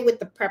tearaway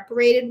with the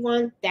perforated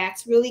one.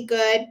 That's really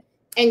good.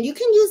 And you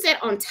can use that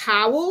on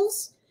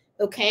towels,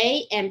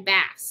 okay, and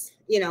baths.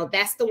 You know,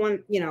 that's the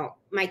one, you know,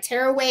 my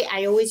tearaway,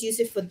 I always use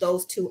it for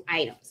those two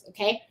items,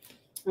 okay?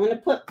 I'm going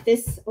to put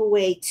this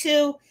away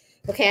too.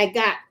 Okay, I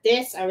got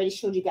this. I already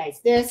showed you guys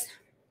this.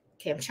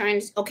 Okay, I'm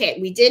trying to, okay,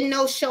 we did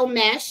no show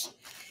mesh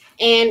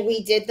and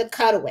we did the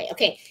cutaway.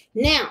 Okay,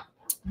 now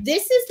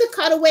this is the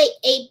cutaway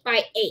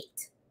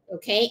 8x8.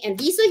 Okay, and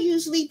these are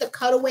usually the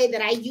cutaway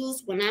that I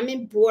use when I'm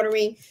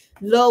embroidering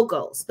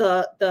logos,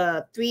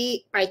 the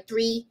 3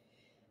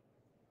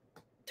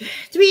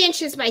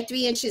 inches by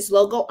 3 inches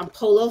logo on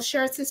polo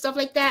shirts and stuff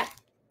like that.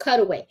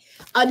 Cutaway.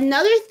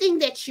 Another thing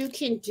that you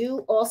can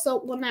do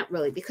also, well, not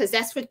really, because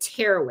that's for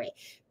tearaway.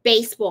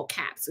 Baseball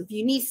caps. If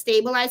you need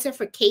stabilizer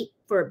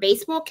for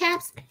baseball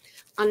caps,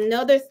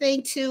 another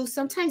thing too,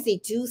 sometimes they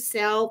do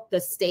sell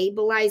the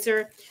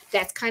stabilizer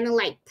that's kind of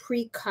like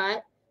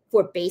pre-cut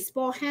for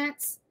baseball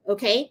hats,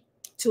 okay,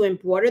 to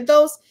embroider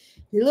those.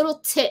 Little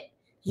tip,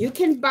 you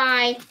can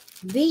buy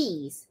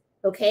these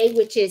okay,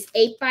 which is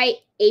 8 by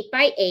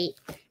 8.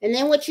 And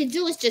then what you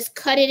do is just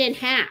cut it in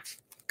half.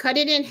 Cut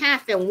it in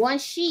half, and one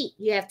sheet,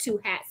 you have 2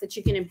 hats that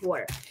you can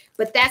embroider.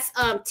 But that's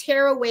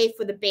tearaway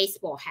for the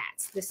baseball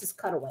hats. This is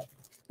cutaway.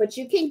 But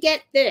you can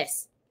get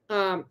this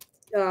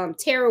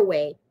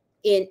tearaway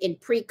in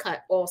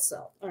pre-cut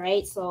also. All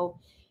right, so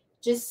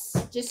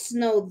just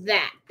know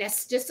that.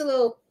 That's just a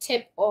little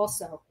tip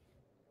also.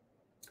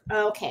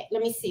 Okay,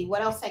 let me see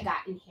what else I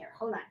got in here.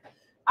 Hold on.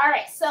 All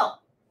right, so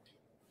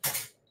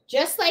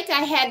just like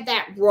I had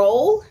that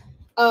roll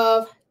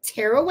of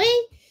tearaway,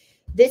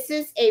 this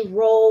is a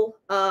roll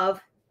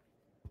of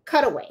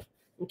cutaway,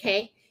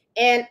 okay?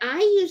 And I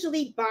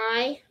usually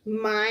buy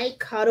my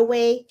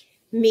cutaway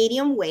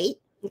medium weight,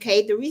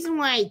 okay? The reason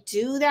why I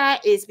do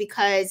that is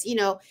because, you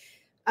know,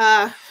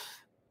 I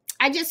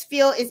just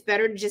feel it's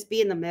better to just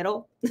be in the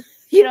middle.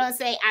 You know what I'm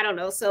saying? I don't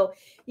know. So,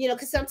 you know,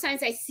 because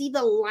sometimes I see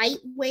the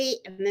lightweight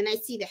and then I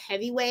see the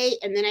heavyweight,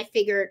 and then I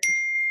figured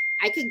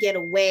I could get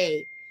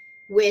away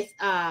with,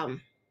 oh,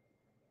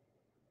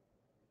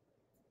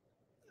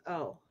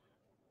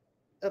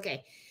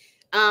 okay.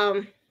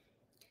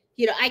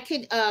 You know, I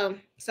could,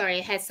 sorry,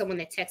 I had someone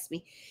that texted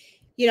me.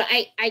 You know,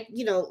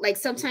 you know, like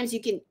sometimes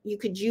you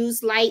could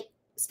use light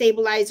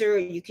stabilizer, or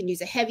you can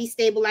use a heavy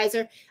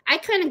stabilizer. I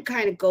kind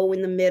of go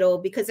in the middle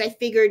because I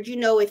figured, you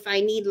know, if I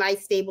need light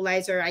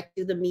stabilizer, I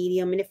do the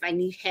medium, and if I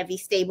need heavy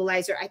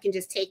stabilizer, I can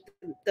just take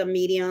the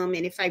medium,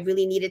 and if I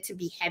really need it to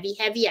be heavy,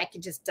 I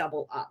can just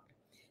double up.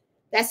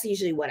 That's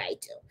usually what I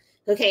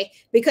do. Okay,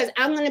 because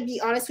I'm going to be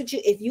honest with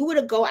you, if you were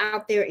to go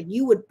out there and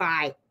you would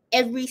buy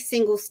every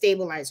single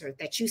stabilizer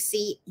that you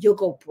see, you'll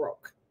go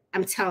broke.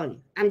 I'm telling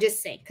you. I'm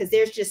just saying, because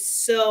there's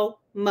just so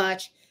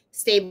much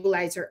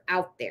stabilizer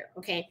out there.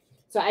 Okay,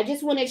 so I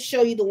just wanted to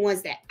show you the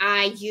ones that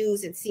I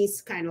use and seems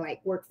to kind of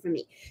like work for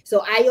me.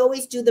 So I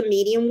always do the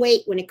medium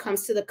weight when it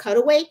comes to the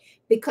cutaway,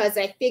 because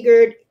I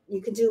figured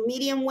you could do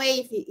medium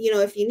weight. You know,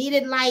 if you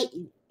needed light,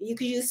 you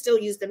could still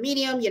use the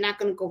medium. You're not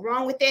going to go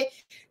wrong with it.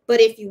 But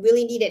if you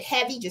really need it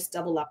heavy, just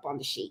double up on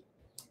the sheet,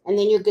 and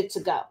then you're good to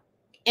go.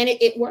 And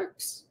it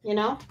works, you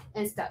know,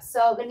 and stuff.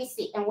 So let me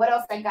see. And what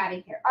else I got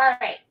in here? All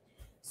right.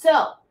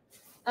 So,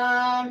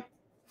 all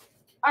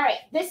right.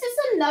 This is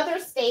another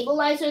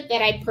stabilizer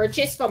that I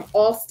purchased from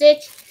All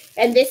Stitch.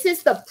 And this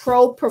is the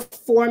Pro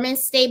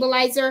Performance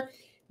Stabilizer.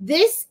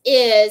 This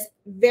is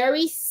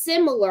very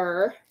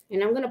similar.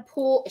 And I'm going to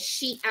pull a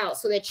sheet out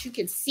so that you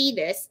can see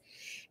this.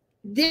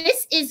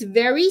 This is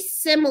very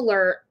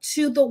similar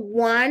to the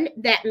one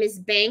that Miss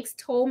Banks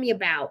told me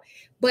about.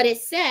 But it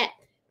said,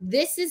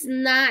 this is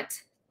not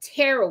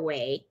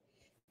tearaway,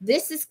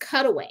 this is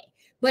cutaway.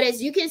 But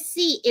as you can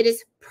see, it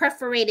is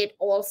perforated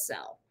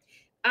also.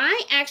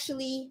 I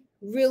actually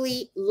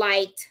really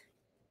liked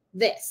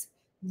this.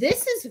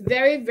 This is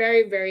very,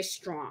 very, very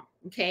strong,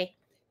 okay?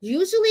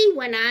 Usually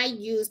when I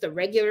use the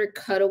regular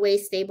cutaway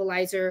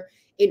stabilizer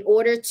in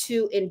order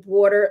to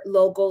embroider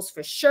logos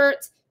for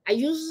shirts, I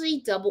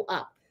usually double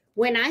up.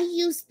 When I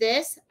use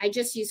this, I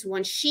just use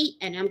one sheet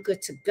and I'm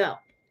good to go,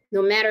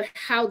 no matter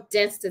how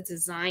dense the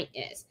design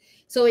is.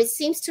 So it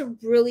seems to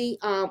really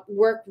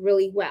work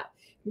really well.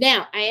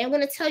 Now, I am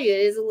going to tell you, it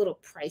is a little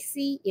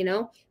pricey, you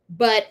know,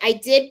 but I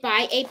did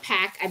buy a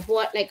pack. I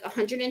bought like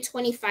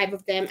 125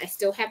 of them. I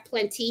still have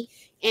plenty,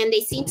 and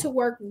they seem to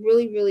work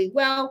really, really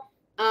well.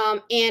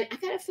 And I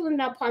got a feeling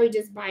I'll probably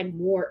just buy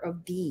more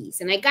of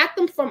these. And I got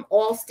them from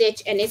All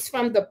Stitch, and it's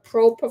from the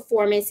Pro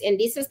Performance. And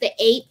this is the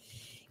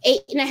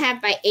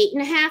 8.5 by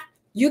 8.5.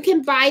 You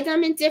can buy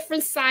them in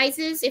different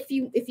sizes if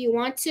you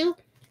want to.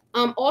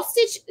 All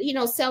Stitch, you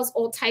know, sells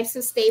all types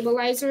of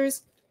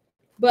stabilizers,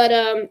 but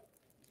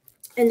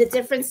and the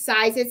different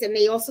sizes, and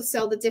they also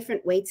sell the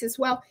different weights as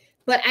well.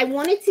 But I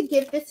wanted to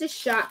give this a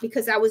shot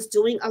because I was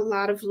doing a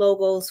lot of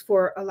logos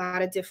for a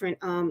lot of different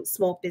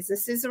small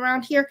businesses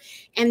around here,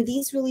 and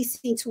these really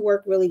seem to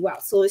work really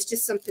well. So it's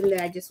just something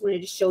that I just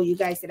wanted to show you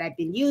guys that I've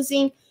been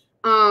using.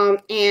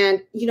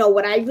 And you know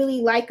what I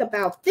really like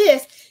about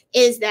this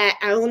is that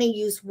I only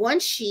use one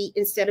sheet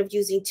instead of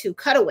using 2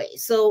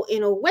 cutaways. So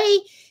in a way,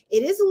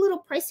 it is a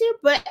little pricier,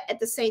 but at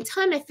the same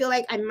time, I feel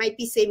like I might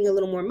be saving a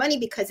little more money,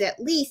 because at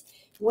least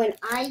when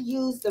I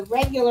use the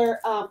regular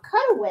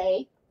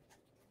cutaway,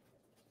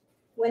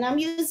 when I'm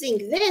using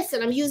this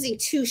and I'm using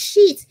 2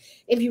 sheets,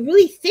 if you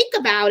really think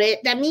about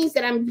it, that means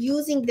that I'm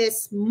using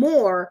this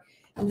more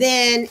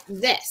than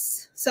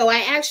this. So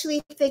I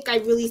actually think I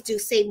really do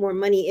save more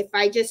money if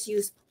I just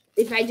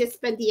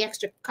spend the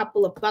extra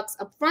couple of bucks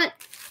up front.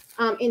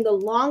 In the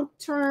long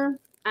term,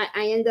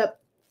 I end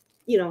up,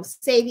 you know,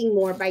 saving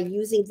more by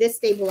using this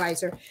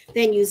stabilizer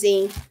than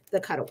using the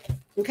cutaway.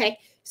 Okay.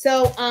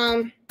 So,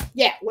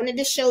 yeah, wanted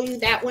to show you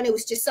that one. It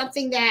was just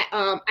something that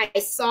I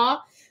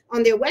saw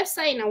on their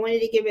website, and I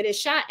wanted to give it a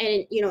shot,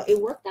 and you know, it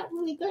worked out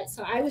really good.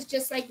 So I was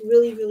just like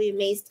really, really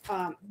amazed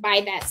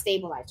by that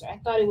stabilizer. I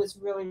thought it was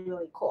really,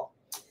 really cool.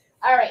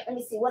 All right, let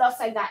me see what else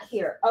I got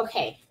here.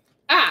 Okay.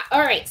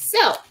 All right.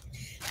 So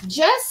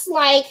just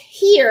like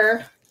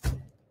here,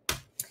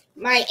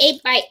 my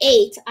 8 by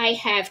 8, I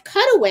have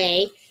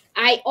cutaway.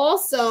 I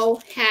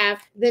also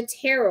have the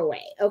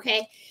tearaway.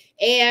 Okay.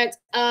 And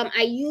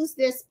I use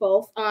this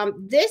both.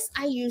 This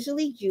I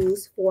usually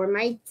use for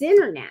my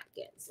dinner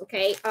napkins.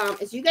 Okay.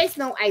 As you guys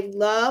know, I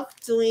love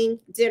doing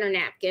dinner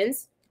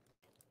napkins,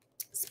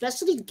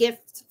 especially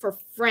gifts for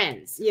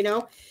friends, you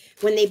know,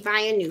 when they buy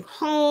a new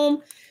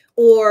home,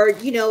 or,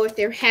 you know, if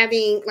they're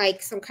having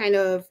like some kind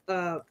of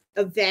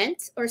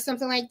event or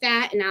something like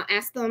that. And I'll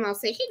ask them, I'll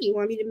say, hey, do you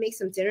want me to make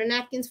some dinner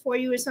napkins for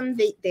you or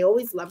something? They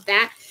always love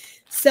that.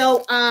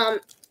 So,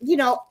 you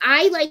know,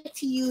 I like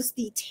to use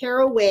the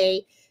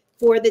tearaway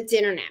for the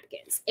dinner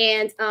napkins.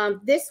 And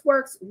this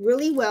works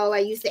really well. I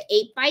use the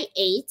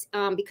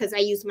 8x8 because I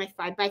use my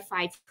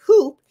 5x5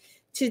 hoop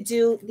to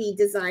do the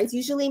designs.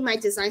 Usually my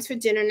designs for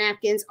dinner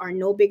napkins are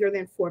no bigger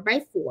than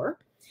 4x4.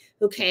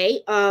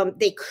 Okay.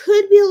 They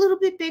could be a little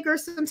bit bigger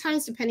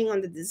sometimes depending on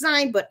the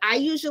design, but I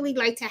usually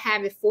like to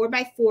have it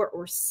 4x4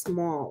 or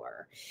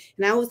smaller.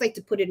 And I always like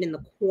to put it in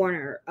the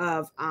corner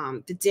of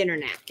the dinner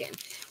napkin.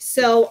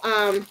 So,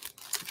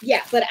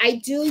 yeah, but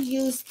I do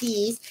use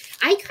these.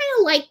 I kind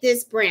of like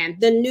this brand,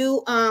 the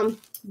new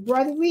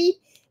Embroidery.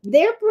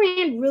 Their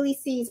brand really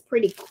seems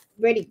pretty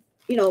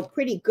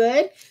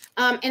good.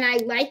 And I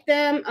like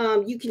them.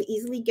 You can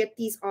easily get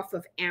these off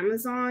of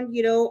Amazon,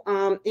 you know,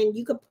 and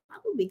you could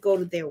probably go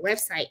to their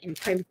website and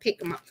kind of pick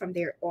them up from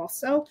there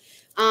also.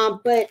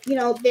 But you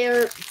know,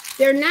 they're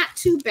not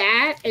too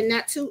bad and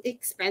not too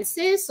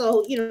expensive.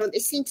 So, you know, they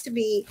seem to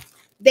be,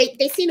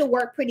 they seem to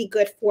work pretty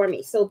good for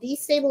me. So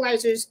these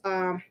stabilizers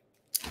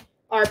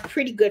are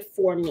pretty good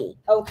for me.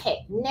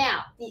 Okay,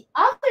 now the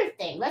other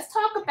thing, let's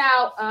talk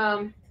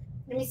about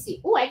let me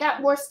see. Oh, I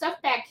got more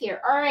stuff back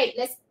here. All right,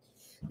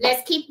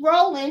 let's keep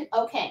rolling.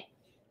 Okay,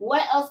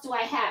 what else do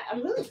I have?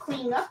 I'm really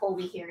cleaning up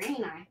over here,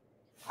 ain't I?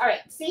 All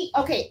right, see,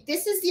 okay,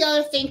 this is the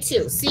other thing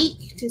too. See,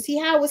 you can see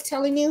how I was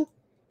telling you?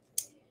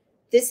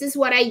 This is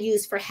what I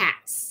use for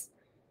hats.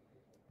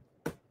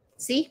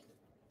 See?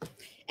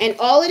 And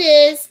all it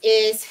is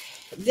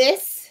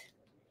this,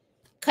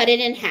 cut it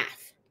in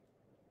half.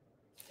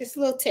 Just a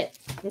little tip,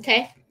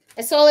 okay?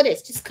 That's all it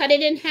is. Just cut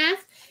it in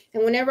half.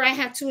 And whenever I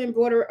have to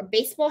embroider a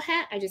baseball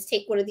hat, I just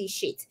take one of these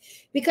sheets.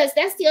 Because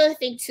that's the other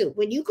thing too.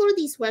 When you go to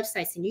these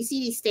websites and you see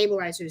these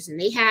stabilizers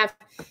and they have,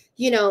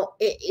 you know,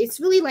 it's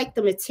really like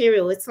the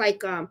material. It's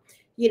like,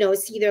 you know,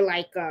 it's either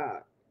like,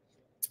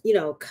 you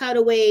know,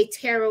 cutaway,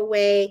 tear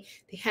away.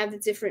 They have the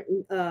different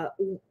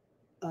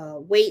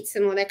weights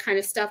and all that kind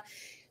of stuff.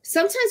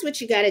 Sometimes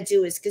what you got to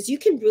do is, because you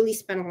can really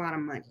spend a lot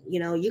of money, you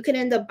know, you can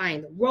end up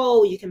buying the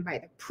roll, you can buy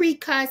the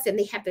pre-cuts, and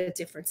they have the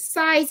different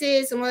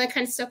sizes and all that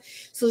kind of stuff.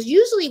 So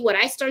usually what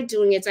I start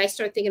doing is I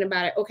start thinking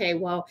about it. Okay,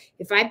 well,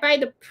 if I buy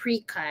the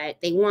pre-cut,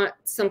 they want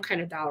some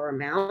kind of dollar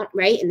amount,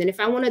 right? And then if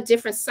I want a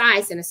different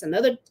size, then it's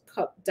another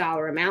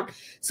dollar amount.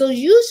 So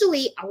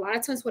usually a lot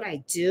of times what I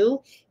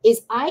do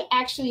is I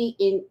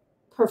actually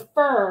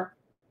prefer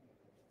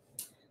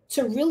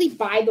to really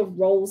buy the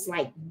rolls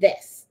like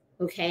this,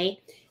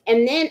 okay?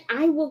 And then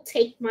I will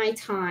take my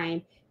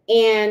time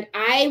and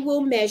I will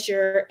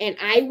measure and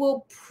I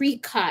will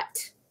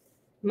pre-cut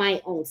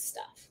my own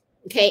stuff.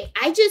 Okay.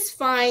 I just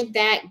find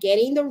that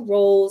getting the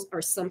rolls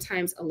are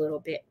sometimes a little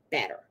bit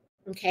better.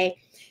 Okay.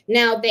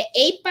 Now the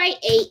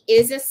 8x8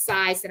 is a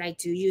size that I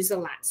do use a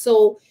lot.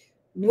 So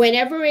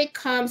whenever it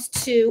comes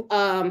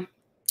to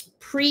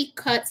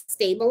pre-cut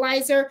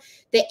stabilizer,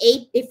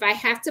 if I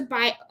have to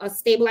buy a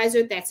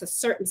stabilizer that's a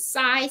certain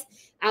size,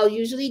 I'll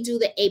usually do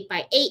the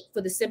 8x8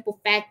 for the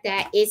simple fact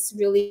that it's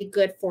really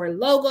good for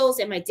logos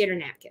and my dinner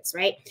napkins,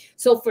 right?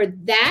 So for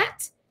that,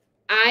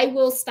 I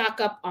will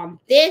stock up on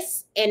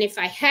this. And if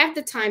I have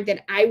the time, then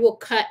I will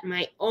cut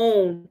my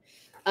own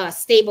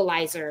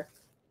stabilizer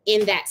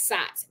in that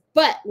size.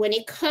 But when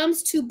it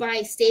comes to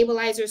buying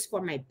stabilizers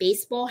for my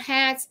baseball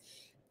hats,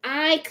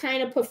 I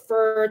kind of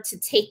prefer to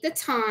take the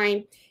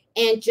time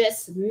and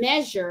just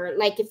measure.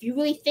 Like if you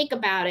really think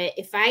about it,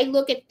 if I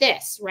look at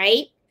this,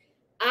 right,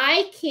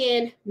 I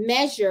can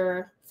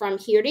measure from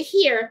here to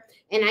here,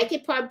 and I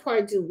could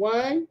probably do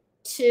 1,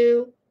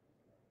 2,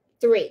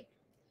 3.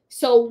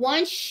 So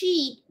one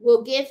sheet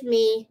will give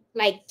me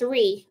like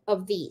 3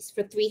 of these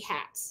for 3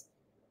 hats,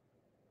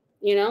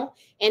 you know?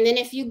 And then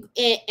if you,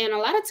 and a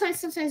lot of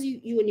times, sometimes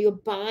when you're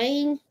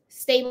buying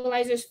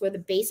stabilizers for the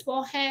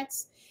baseball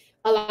hats,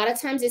 a lot of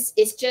times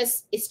it's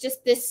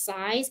just this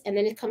size, and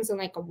then it comes in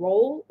like a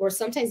roll, or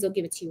sometimes they'll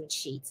give it to you in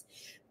sheets.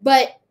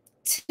 But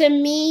to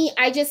me,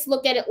 I just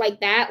look at it like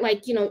that,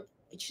 like, you know,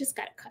 you just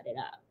got to cut it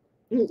up.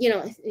 You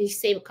know, you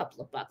save a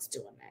couple of bucks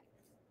doing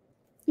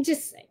that.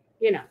 Just say,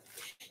 you know.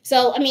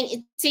 So, I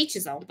mean, it's each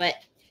his own, but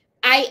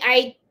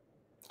I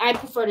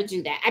prefer to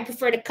do that. I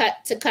prefer to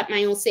cut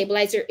my own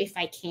stabilizer if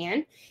I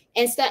can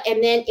and stuff.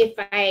 And then if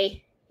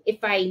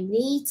I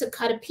need to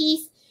cut a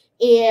piece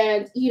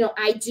and, you know,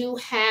 I do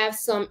have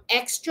some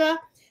extra,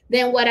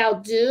 then what I'll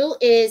do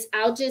is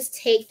I'll just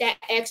take that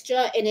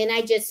extra and then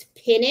I just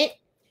pin it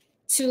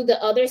to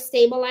the other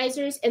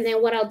stabilizers. And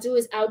then what I'll do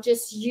is I'll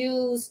just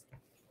use,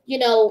 you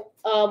know,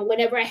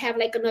 whenever I have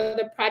like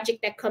another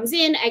project that comes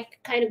in, I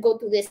kind of go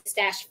through this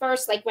stash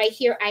first. Like right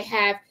here, I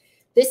have,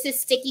 this is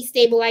sticky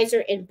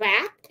stabilizer in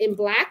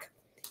black.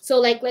 So So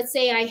like, let's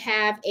say I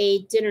have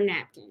a dinner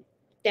napkin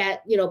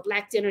that, you know,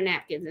 black dinner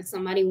napkins, and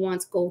somebody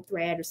wants gold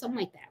thread or something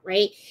like that,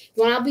 right?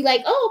 Well, I'll be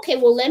like, oh, okay,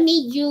 well, let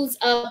me use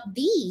up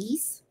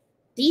these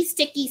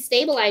sticky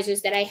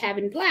stabilizers that I have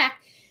in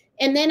black,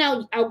 and then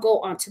I'll go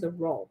onto the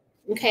roll,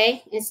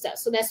 okay, and stuff.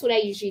 So that's what I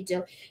usually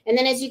do. And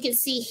then as you can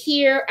see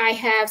here, I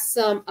have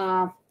some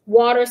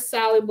water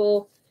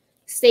soluble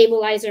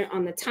stabilizer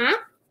on the top,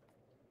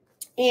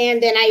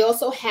 and then I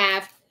also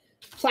have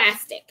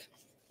plastic.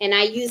 And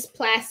I use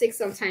plastic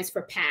sometimes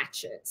for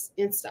patches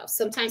and stuff.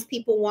 Sometimes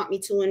people want me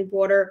to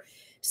embroider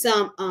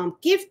some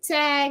gift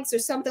tags or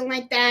something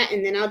like that,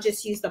 and then I'll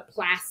just use the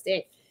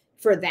plastic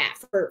for that,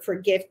 for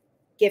gift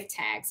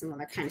tags and all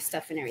that kind of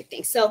stuff and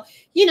everything. So,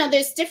 you know,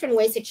 there's different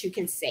ways that you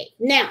can save.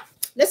 Now,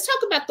 let's talk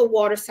about the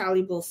water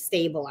soluble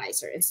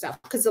stabilizer and stuff,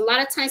 because a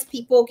lot of times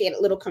people get a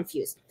little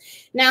confused.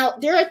 Now,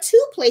 there are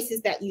two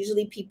places that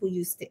usually people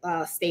use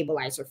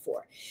stabilizer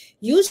for.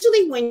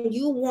 Usually when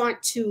you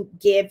want to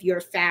give your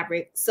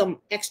fabric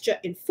some extra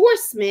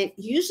enforcement,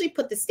 you usually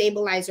put the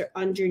stabilizer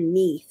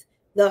underneath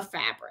the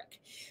fabric.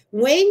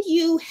 When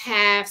you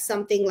have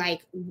something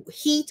like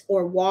heat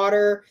or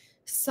water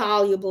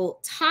soluble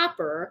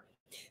topper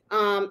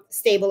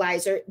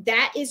stabilizer,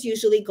 that is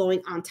usually going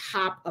on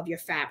top of your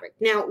fabric.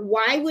 Now,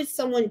 why would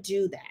someone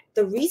do that?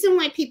 The reason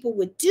why people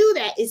would do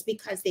that is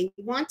because they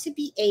want to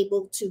be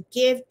able to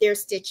give their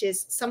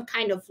stitches some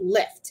kind of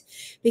lift,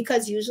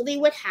 because usually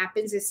what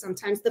happens is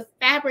sometimes the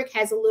fabric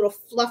has a little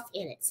fluff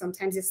in it.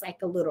 Sometimes it's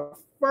like a little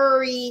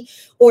furry,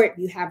 or if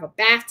you have a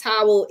bath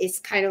towel, it's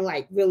kind of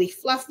like really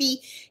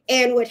fluffy.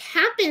 And what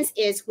happens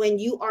is when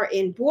you are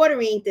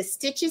embroidering, the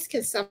stitches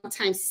can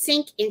sometimes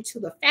sink into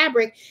the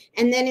fabric,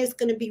 and then it's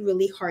going to be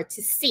really hard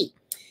to see.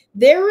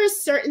 There are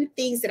certain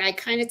things that I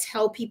kind of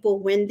tell people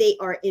when they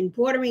are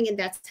embroidering in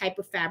that type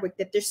of fabric,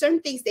 that there's certain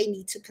things they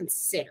need to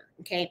consider,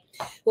 okay?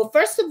 Well,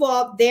 first of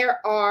all,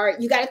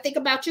 you got to think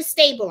about your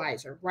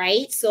stabilizer,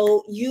 right?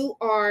 So you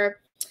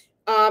are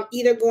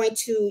either going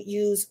to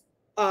use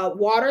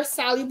water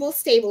soluble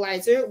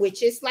stabilizer,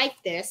 which is like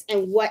this.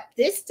 And what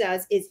this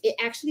does is it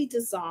actually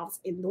dissolves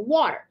in the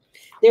water.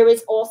 There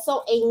is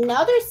also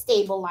another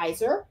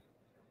stabilizer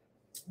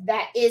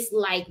that is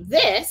like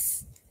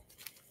this.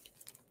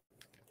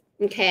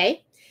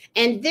 Okay,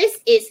 and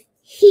this is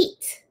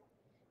heat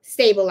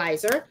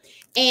stabilizer,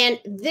 and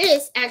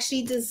this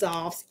actually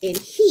dissolves in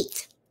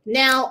heat.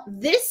 Now,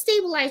 this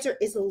stabilizer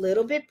is a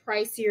little bit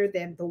pricier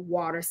than the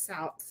water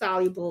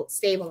soluble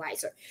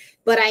stabilizer,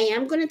 but I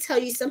am going to tell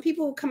you, some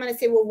people will come out and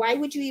say, well, why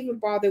would you even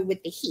bother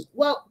with the heat?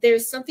 Well,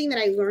 there's something that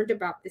I learned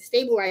about the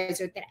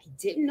stabilizer that I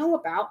didn't know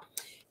about,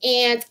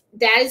 and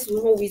that is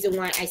the whole reason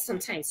why I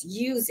sometimes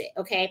use it,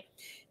 okay?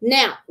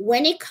 Now,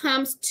 when it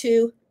comes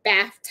to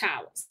bath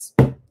towels,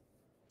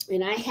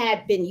 and I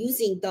had been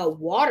using the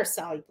water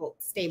soluble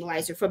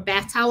stabilizer for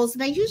bath towels,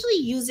 and I usually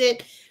use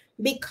it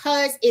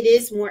because it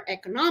is more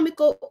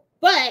economical,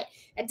 but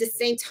at the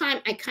same time,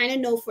 I kind of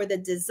know for the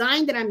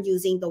design that I'm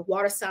using, the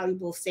water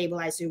soluble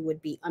stabilizer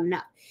would be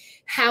enough.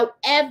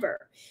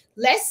 However,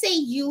 let's say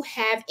you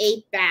have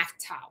a bath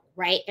towel,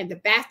 right? And the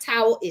bath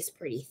towel is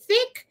pretty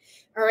thick,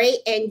 all right?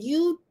 And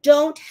you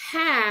don't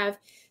have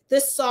the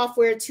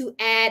software to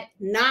add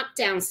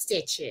knockdown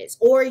stitches,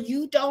 or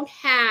you don't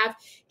have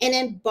an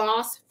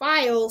embossed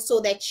file so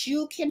that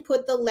you can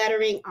put the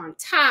lettering on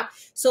top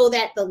so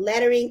that the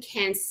lettering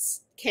can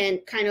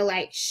kind of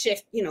like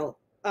shift, you know,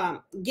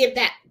 give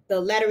the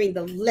lettering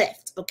the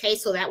lift, okay?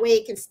 So that way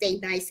it can stay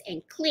nice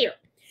and clear.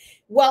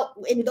 Well,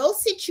 in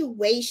those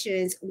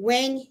situations,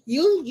 when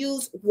you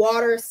use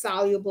water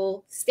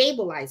soluble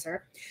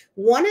stabilizer,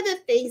 one of the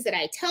things that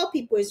I tell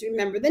people is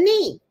remember the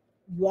name.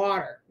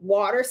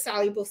 Water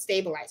soluble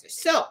stabilizer.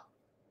 So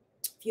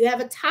if you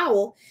have a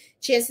towel,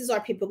 chances are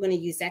people are going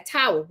to use that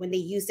towel. When they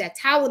use that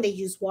towel, they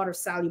use water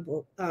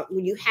soluble.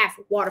 When you have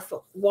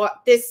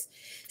this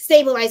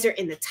stabilizer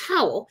in the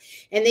towel,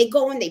 and they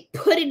go and they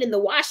put it in the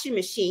washing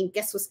machine,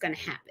 guess what's going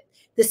to happen?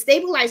 The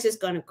stabilizer is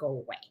going to go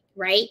away,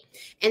 right?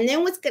 And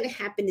then what's going to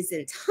happen is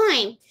in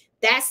time,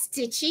 that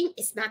stitching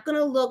is not going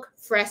to look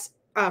fresh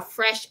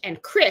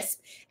and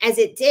crisp as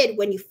it did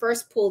when you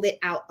first pulled it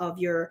out of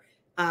your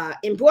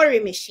embroidery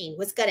machine.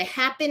 What's going to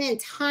happen in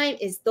time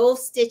is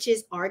those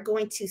stitches are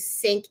going to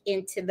sink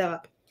into the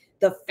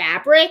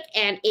fabric,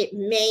 and it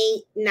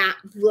may not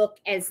look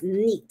as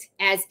neat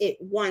as it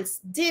once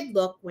did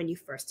look when you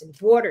first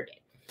embroidered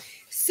it.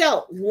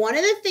 So one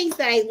of the things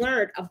that I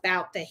learned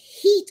about the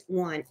heat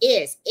one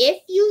is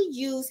if you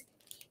use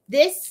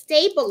this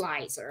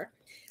stabilizer,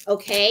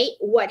 okay,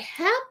 what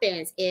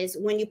happens is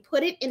when you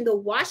put it in the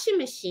washing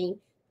machine,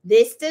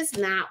 this does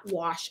not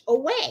wash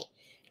away.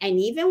 And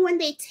even when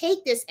they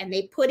take this and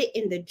they put it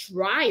in the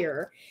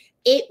dryer,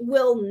 it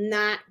will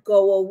not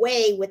go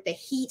away with the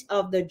heat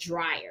of the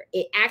dryer.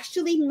 It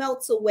actually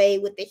melts away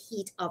with the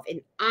heat of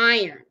an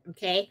iron,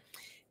 okay?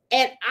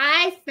 And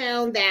I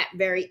found that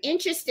very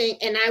interesting.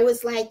 And I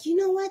was like, you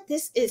know what?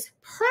 This is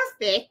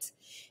perfect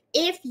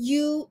if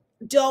you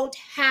don't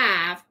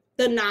have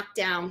the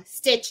knockdown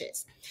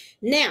stitches.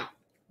 Now,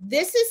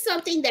 this is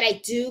something that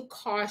I do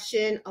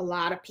caution a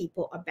lot of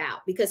people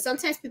about, because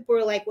sometimes people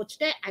are like, well,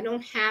 Jeanette, I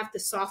don't have the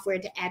software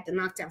to add the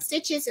knockdown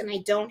stitches, and I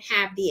don't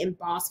have the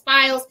embossed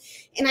files,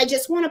 and I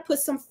just want to put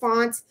some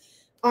fonts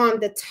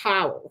on the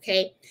towel,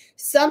 okay?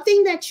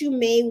 Something that you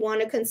may want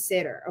to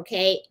consider,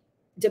 okay?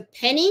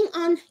 Depending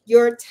on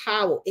your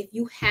towel, if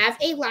you have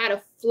a lot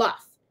of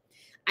fluff,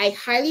 I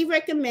highly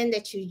recommend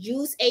that you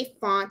use a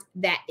font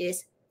that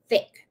is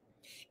thick.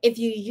 If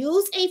you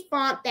use a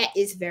font that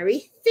is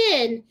very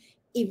thin,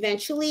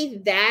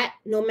 eventually that,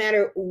 no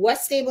matter what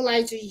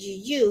stabilizer you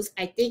use,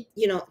 I think,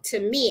 you know, to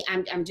me,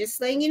 I'm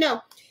just letting you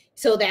know,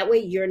 so that way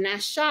you're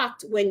not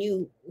shocked when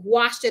you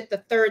washed it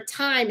the third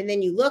time and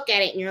then you look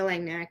at it and you're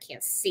like, nah, I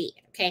can't see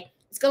it, okay?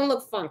 It's going to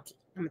look funky.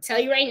 I'm going to tell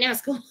you right now,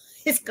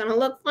 it's going to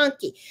look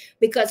funky,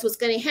 because what's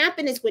going to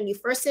happen is when you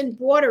first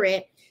embroider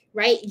it,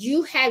 right,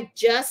 you have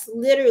just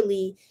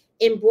literally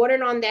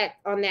embroidered on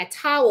that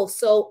towel,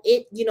 so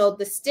it, you know,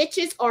 the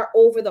stitches are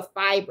over the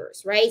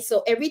fibers, right?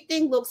 So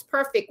everything looks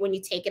perfect when you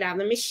take it out of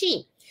the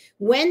machine.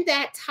 When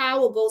that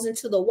towel goes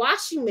into the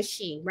washing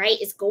machine, right,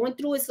 it's going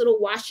through its little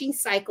washing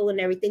cycle and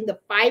everything, the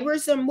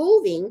fibers are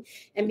moving,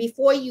 and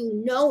before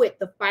you know it,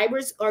 the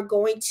fibers are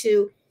going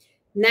to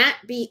not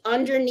be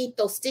underneath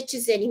those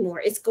stitches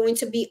anymore. It's going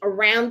to be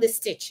around the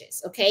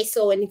stitches, okay?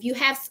 So, and if you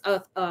have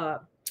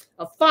a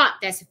font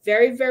that's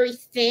very, very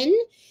thin,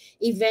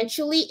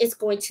 eventually it's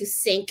going to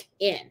sink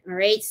in, all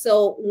right?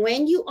 So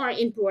when you are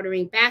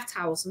embroidering bath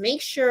towels,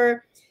 make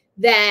sure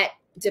that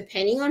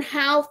depending on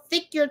how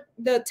thick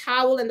the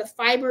towel and the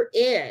fiber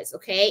is,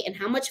 okay, and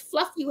how much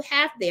fluff you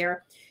have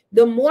there,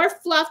 the more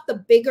fluff, the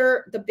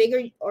bigger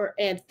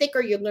and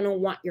thicker you're going to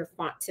want your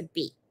font to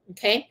be,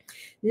 okay?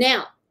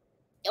 Now,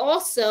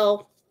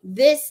 also,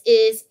 this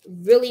is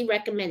really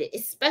recommended,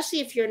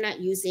 especially if you're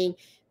not using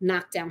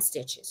knockdown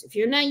stitches. If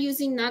you're not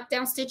using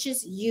knockdown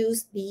stitches,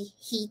 use the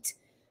heat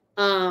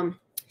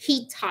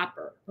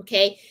topper,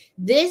 okay?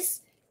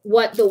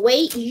 The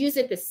way you use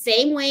it, the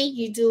same way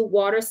you do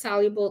water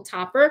soluble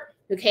topper,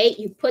 okay?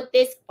 You put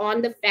this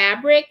on the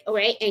fabric, all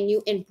right, and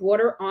you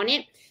embroider on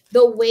it.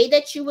 The way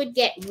that you would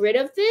get rid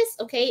of this,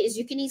 okay, is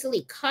you can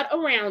easily cut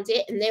around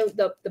it, and then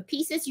the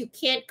pieces you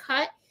can't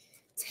cut,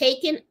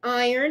 take an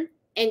iron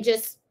and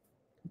just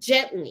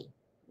gently,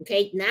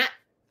 okay, not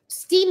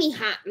steamy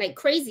hot like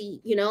crazy,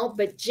 you know,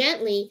 but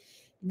gently,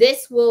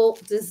 this will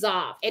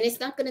dissolve, and it's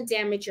not going to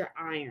damage your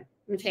iron,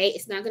 okay?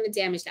 It's not going to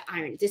damage the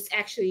iron. This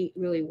actually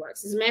really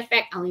works. As a matter of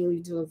fact, I'll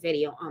even do a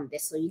video on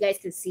this so you guys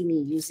can see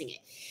me using it,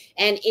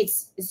 and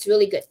it's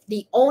really good.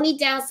 The only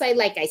downside,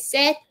 like I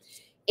said,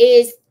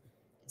 is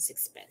it's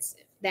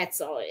expensive. That's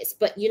all it is.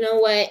 But you know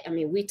what? I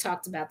mean, we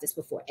talked about this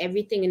before.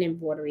 Everything in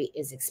embroidery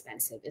is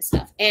expensive and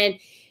stuff, and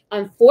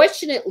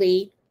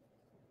unfortunately,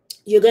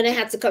 you're going to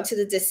have to come to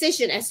the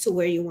decision as to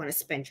where you want to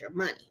spend your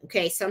money.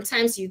 Okay.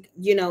 Sometimes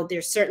you know,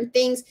 there's certain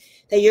things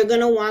that you're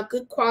going to want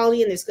good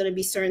quality, and there's going to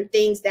be certain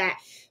things that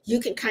you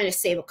can kind of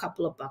save a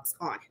couple of bucks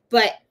on.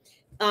 But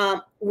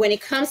when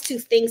it comes to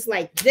things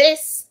like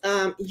this,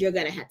 you're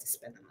going to have to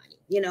spend the money,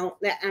 you know,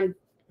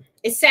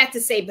 it's sad to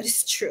say, but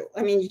it's true.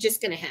 I mean, you're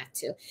just going to have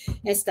to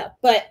and stuff.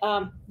 But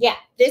yeah,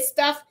 this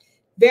stuff,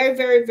 very,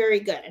 very, very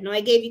good. I know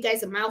I gave you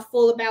guys a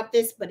mouthful about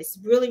this, but it's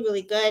really,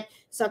 really good.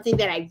 Something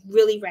that I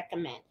really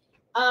recommend.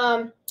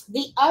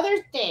 The other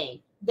thing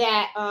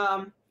that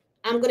I'm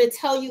going to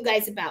tell you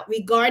guys about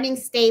regarding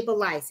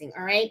stabilizing,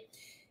 all right?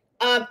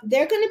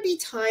 There are going to be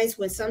times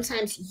when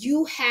sometimes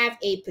you have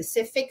a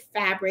specific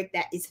fabric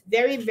that is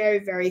very, very,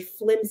 very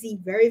flimsy,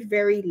 very,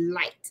 very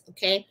light,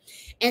 okay?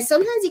 And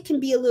sometimes it can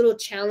be a little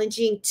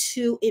challenging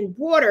to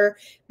embroider,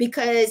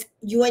 because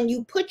when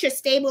you put your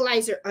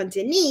stabilizer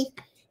underneath,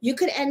 you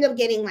could end up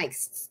getting like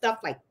stuff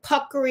like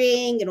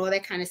puckering and all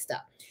that kind of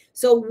stuff.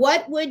 So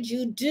what would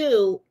you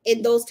do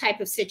in those type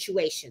of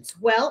situations?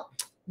 Well,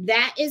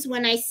 that is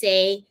when I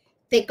say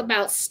think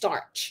about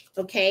starch,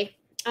 okay?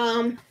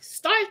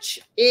 Starch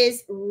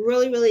is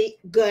really, really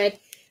good,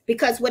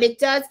 because what it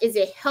does is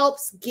it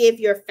helps give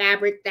your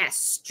fabric that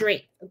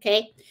strength,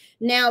 okay?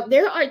 Now,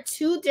 there are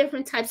two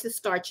different types of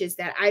starches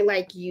that I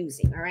like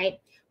using, all right?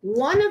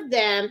 One of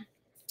them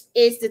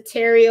is the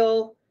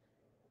Terrio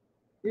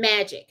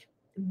Magic.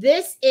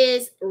 This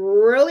is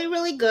really,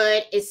 really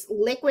good. It's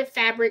liquid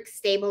fabric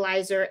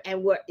stabilizer.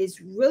 And what is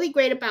really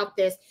great about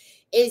this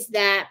is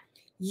that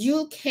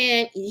you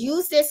can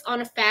use this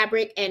on a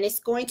fabric, and it's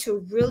going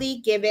to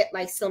really give it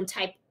like some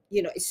type,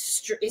 you know,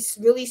 it's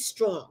really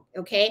strong,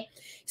 okay?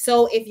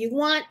 So if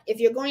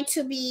you're going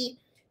to be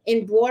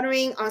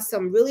embroidering on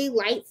some really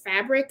light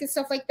fabric and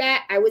stuff like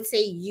that, I would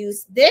say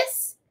use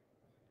this.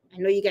 I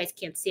know you guys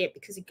can't see it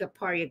because it got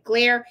part of your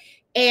glare.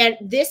 And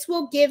this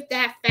will give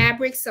that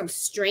fabric some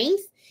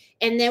strength.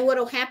 And then what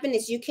will happen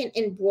is you can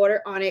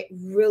embroider on it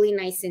really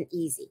nice and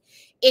easy.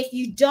 If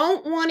you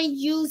don't want to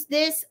use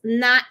this,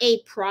 not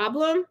a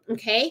problem,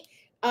 okay?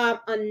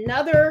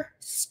 Another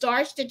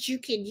starch that you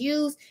can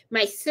use,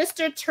 my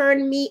sister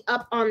turned me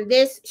up on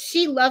this.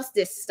 She loves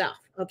this stuff,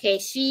 okay?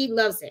 She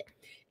loves it.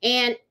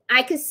 And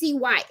I can see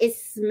why. It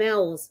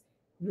smells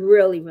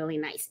Really, really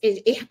nice.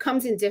 It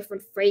comes in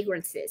different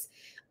fragrances.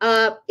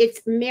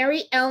 It's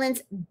Mary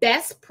Ellen's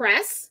Best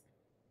Press.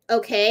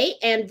 Okay,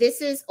 and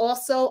this is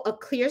also a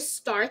clear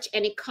starch,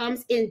 and it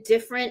comes in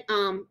different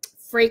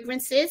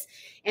fragrances.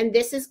 And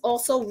this is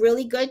also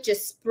really good.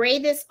 Just spray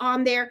this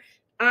on there,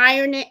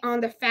 iron it on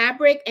the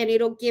fabric, and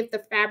it'll give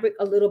the fabric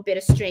a little bit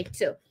of strength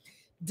too.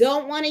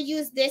 Don't want to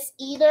use this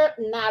either,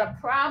 not a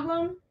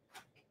problem.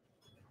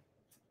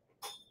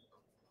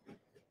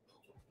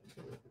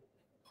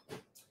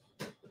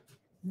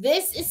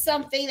 This is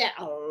something that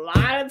a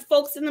lot of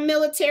folks in the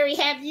military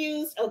have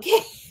used.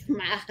 Okay,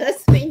 my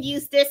husband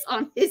used this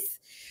on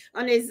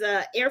his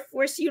Air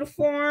Force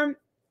uniform.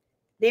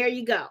 There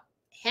you go.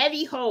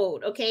 Heavy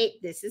hold. Okay,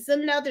 this is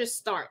another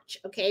starch.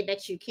 Okay,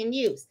 that you can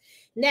use.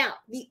 Now,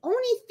 the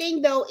only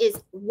thing though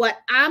is what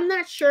I'm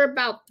not sure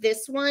about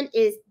this one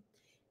is,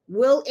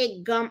 will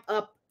it gum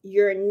up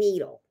your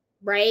needle?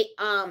 Right?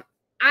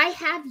 I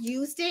have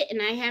used it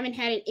and I haven't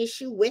had an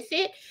issue with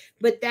it,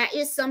 but that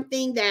is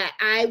something that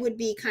I would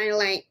be kind of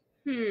like,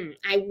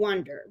 I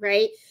wonder,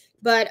 right?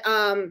 But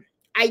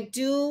I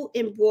do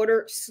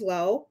embroider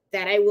slow,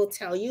 that I will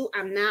tell you.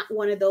 I'm not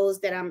one of those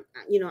that I'm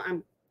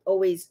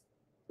always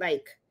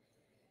like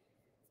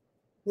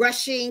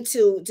rushing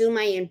to do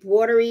my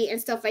embroidery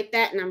and stuff like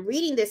that. And I'm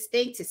reading this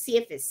thing to see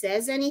if it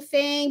says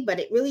anything, but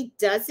it really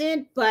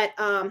doesn't. But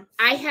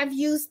I have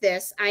used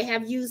this.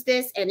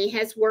 And it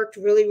has worked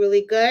really,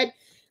 really good.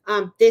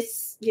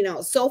 This,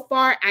 so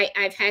far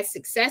I've had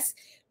success,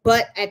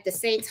 but at the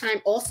same time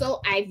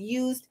also I've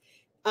used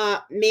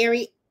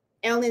Mary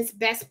Ellen's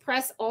Best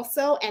Press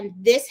also, and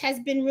this has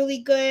been really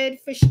good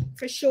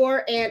for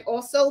sure, and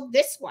also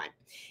this one.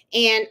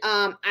 And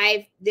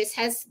this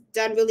has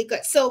done really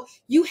good. So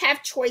you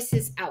have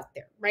choices out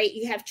there, right?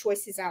 You have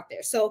choices out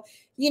there. So,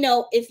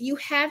 if you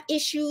have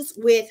issues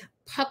with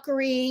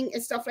puckering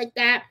and stuff like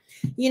that,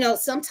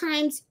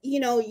 sometimes,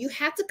 you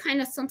have to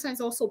kind of sometimes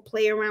also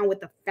play around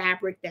with the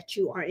fabric that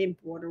you are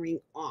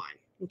embroidering on.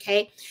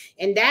 Okay.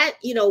 And that,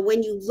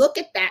 when you look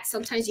at that,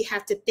 sometimes you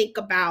have to think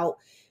about,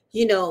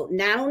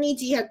 not only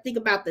do you have to think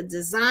about the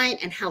design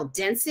and how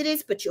dense it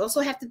is, but you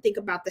also have to think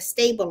about the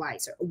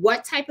stabilizer.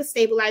 What type of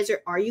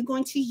stabilizer are you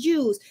going to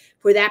use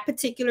for that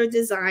particular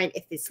design?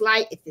 If it's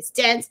light, if it's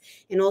dense,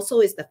 and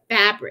also is the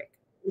fabric.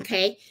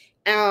 Okay.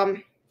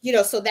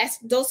 So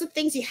those are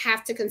things you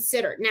have to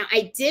consider. Now,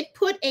 I did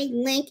put a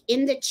link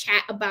in the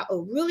chat about a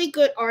really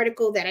good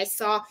article that I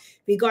saw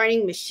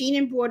regarding machine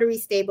embroidery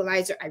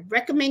stabilizer. I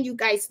recommend you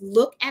guys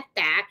look at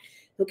that.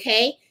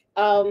 Okay.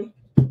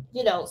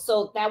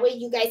 So that way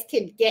you guys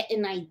can get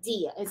an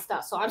idea and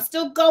stuff. So I'm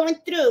still going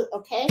through.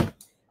 Okay.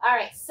 All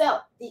right. So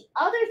the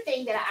other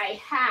thing that I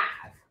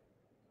have.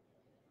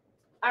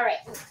 All right.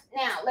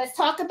 Now let's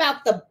talk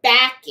about the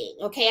backing.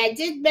 Okay. I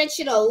did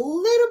mention a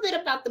little bit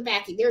about the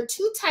backing. There are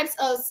two types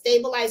of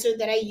stabilizer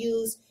that I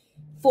use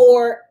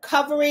for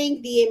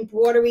covering the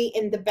embroidery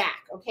in the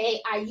back.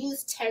 Okay. I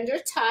use Tender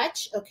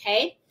Touch.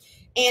 Okay.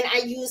 And I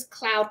use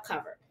Cloud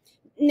Cover.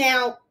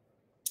 Now,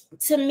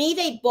 to me,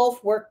 they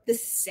both work the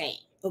same.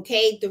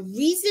 Okay, the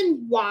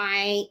reason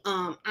why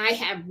I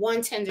have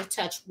one Tender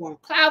Touch, one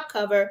Cloud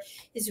Cover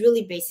is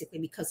really basically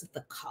because of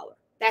the color.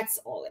 That's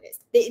all it is.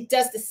 It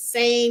does the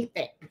same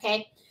thing.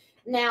 Okay,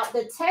 now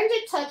the Tender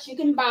Touch you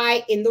can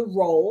buy in the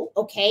roll.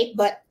 Okay,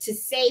 but to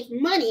save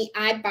money,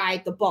 I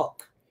buy the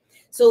bulk.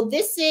 So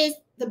this is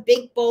the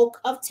big bulk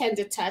of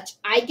Tender Touch.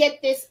 I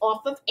get this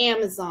off of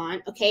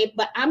Amazon. Okay,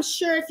 but I'm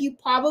sure if you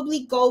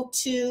probably go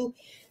to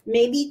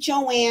maybe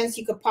Joann's,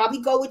 you could probably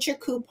go with your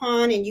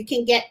coupon and you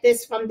can get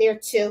this from there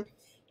too.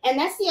 And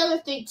that's the other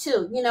thing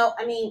too.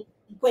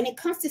 When it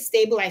comes to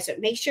stabilizer,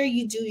 make sure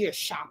you do your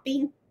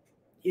shopping.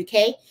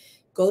 Okay.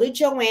 Go to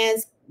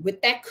Joann's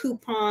with that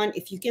coupon.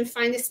 If you can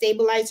find the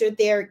stabilizer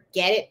there,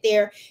 get it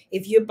there.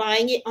 If you're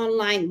buying it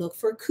online, look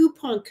for a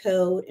coupon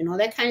code and all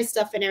that kind of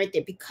stuff and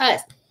everything, because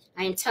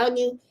I am telling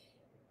you,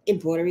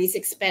 embroidery is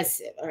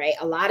expensive. All right.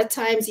 A lot of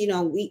times,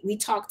 we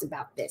talked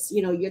about this.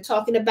 You're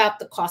talking about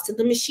the cost of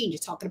the machine. You're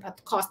talking about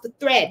the cost of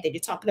thread. Then you're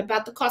talking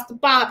about the cost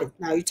of bobbins.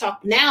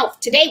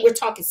 Today we're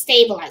talking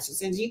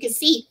stabilizers. And as you can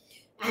see,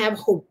 I have a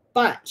whole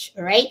bunch.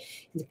 All right.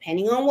 And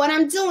depending on what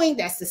I'm doing,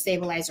 that's the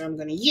stabilizer I'm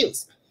going to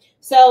use.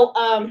 So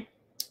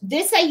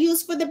this I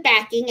use for the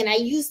backing, and I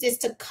use this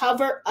to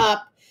cover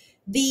up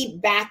the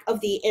back of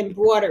the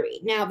embroidery.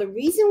 Now, the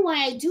reason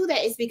why I do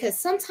that is because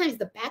sometimes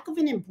the back of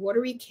an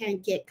embroidery can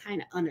get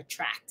kind of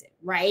unattractive,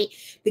 right?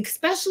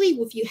 Especially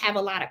if you have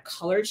a lot of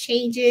color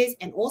changes,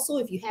 and also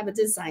if you have a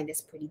design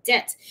that's pretty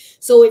dense.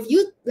 So if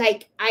you,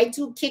 I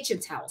do kitchen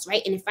towels,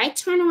 right? And if I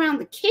turn around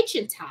the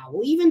kitchen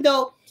towel, even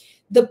though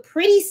the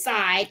pretty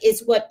side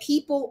is what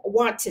people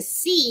want to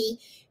see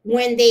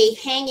when they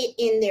hang it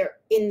in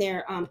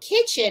their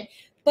kitchen,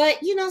 but,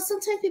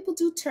 sometimes people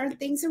do turn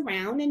things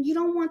around and you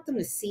don't want them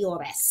to see all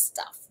that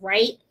stuff,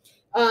 right?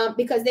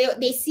 Because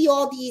they see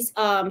all these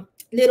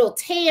little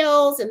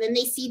tails, and then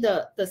they see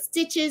the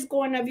stitches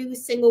going every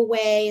single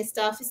way and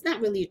stuff. It's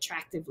not really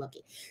attractive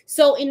looking.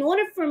 So in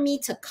order for me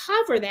to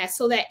cover that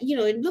so that,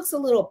 it looks a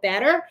little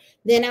better,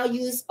 then I'll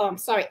use,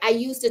 I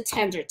use the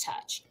Tender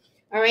Touch.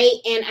 All right,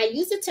 and I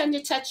use a Tender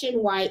Touch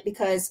in white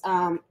because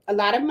a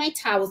lot of my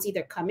towels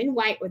either come in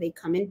white or they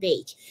come in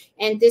beige,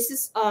 and this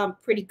is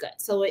pretty good.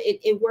 So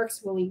it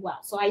works really well.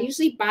 So I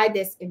usually buy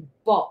this in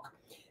bulk.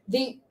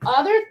 The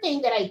other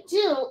thing that I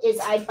do is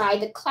I buy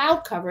the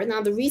cloud cover.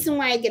 Now, the reason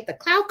why I get the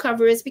cloud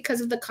cover is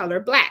because of the color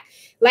black.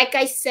 Like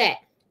I said,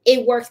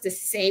 it works the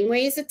same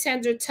way as a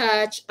Tender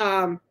Touch.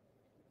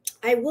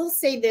 I will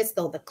say this,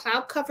 though. The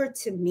cloud cover,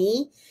 to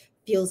me,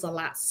 feels a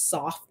lot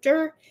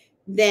softer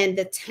than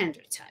the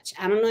Tender Touch.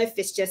 I don't know if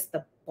it's just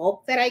the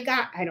bulk that I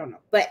got. I don't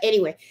know. But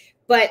anyway,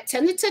 but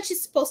Tender Touch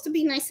is supposed to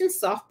be nice and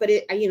soft, but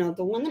it, you know,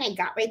 the one that I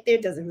got right there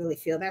doesn't really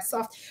feel that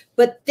soft.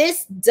 But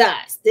this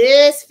does.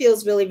 This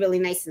feels really, really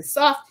nice and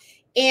soft.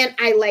 And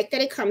I like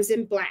that it comes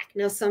in black.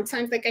 Now,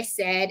 sometimes, like I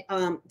said,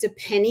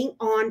 depending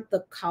on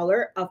the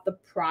color of the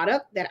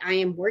product that I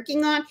am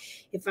working on,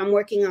 if I'm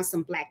working on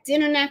some black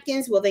dinner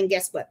napkins, well, then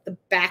guess what? The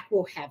back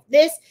will have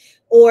this.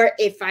 Or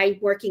if I'm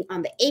working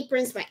on the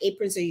aprons, my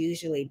aprons are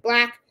usually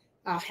black,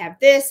 I'll have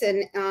this.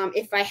 And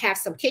if I have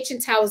some kitchen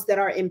towels that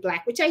are in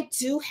black, which I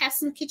do have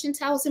some kitchen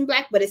towels in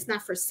black, but it's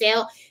not for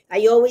sale.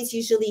 I always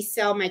usually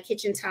sell my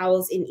kitchen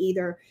towels in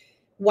either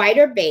white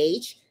or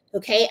beige.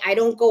 Okay, I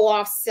don't go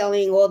off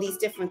selling all these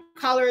different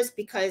colors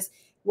because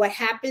what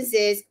happens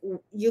is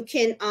you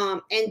can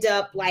end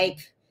up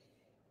like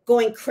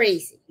going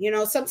crazy. You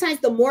know, sometimes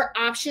the more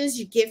options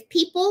you give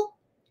people,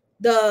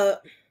 the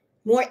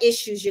more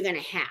issues you're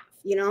going to have,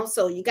 you know,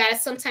 so you got to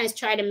sometimes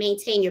try to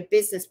maintain your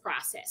business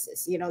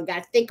processes. You know, you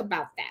got to think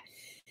about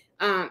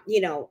that,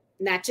 you know,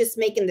 not just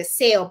making the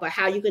sale, but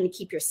how you're going to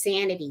keep your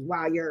sanity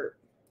while you're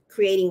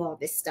creating all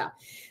this stuff.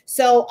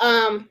 So,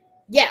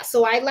 yeah,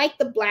 so I like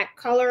the black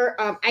color.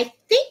 I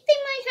think they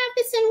might have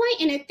this in white.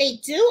 And if they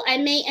do, I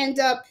may end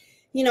up,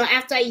 you know,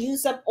 after I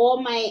use up all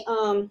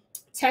my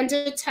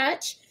Tender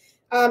Touch,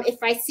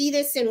 if I see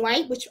this in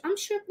white, which I'm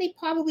sure they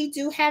probably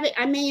do have it,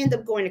 I may end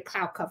up going to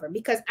cloud cover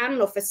because I don't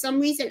know, for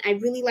some reason, I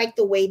really like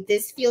the way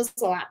this feels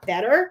a lot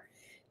better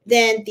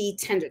than the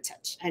Tender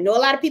Touch. I know a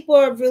lot of people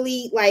are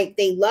really like,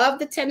 they love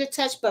the Tender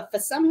Touch, but for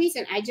some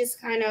reason, I just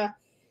kind of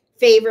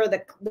favor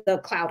the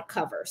cloud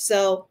cover.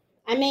 So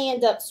I may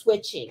end up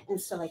switching and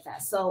stuff like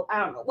that. So I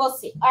don't know. We'll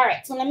see. All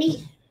right. So let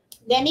me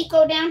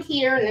go down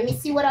here and let me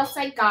see what else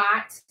I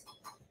got.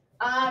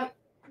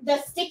 The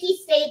sticky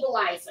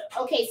stabilizer.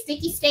 Okay,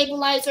 sticky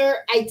stabilizer.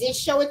 I did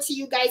show it to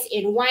you guys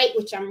in white,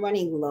 which I'm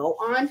running low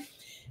on.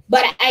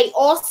 But I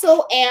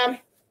also am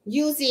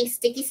using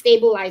sticky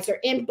stabilizer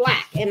in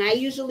black. And I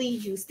usually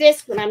use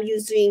this when I'm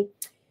using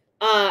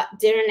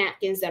dinner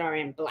napkins that are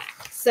in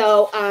black.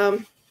 So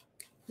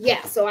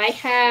yeah, so I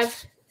have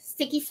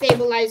sticky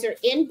stabilizer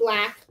in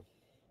black,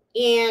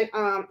 and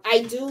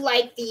I do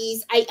like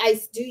these. I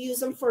do use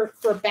them for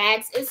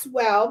bags as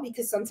well,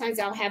 because sometimes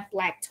I'll have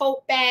black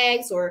tote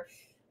bags or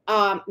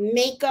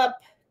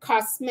makeup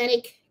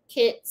cosmetic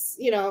kits,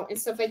 you know, and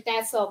stuff like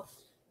that. So,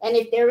 and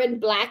if they're in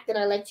black, then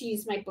I like to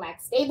use my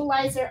black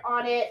stabilizer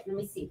on it. Let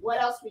me see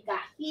what else we got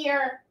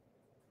here.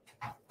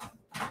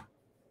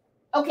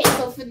 Okay,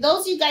 so for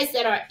those of you guys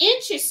that are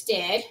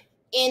interested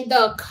in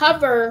the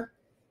cover,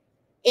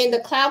 in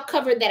the cloud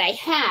cover that I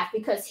have,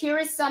 because here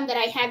is some that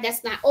I have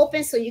that's not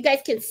open, so you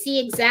guys can see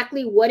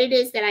exactly what it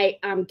is that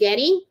I'm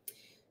getting.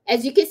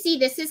 As you can see,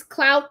 this is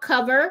cloud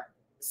cover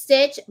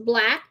stitch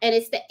black, and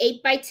it's the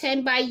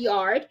 8x10 by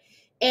yard,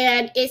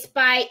 and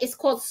it's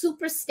called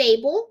Super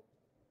Stable.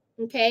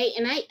 Okay,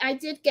 and I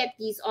did get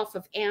these off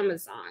of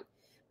Amazon,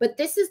 but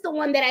this is the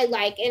one that I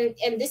like,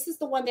 and this is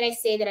the one that I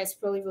say that is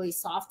really, really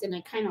soft, and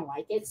I kind of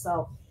like it.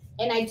 So,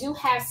 and I do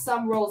have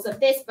some rolls of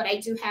this, but I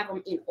do have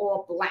them in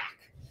all black.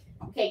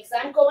 Okay, so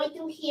I'm going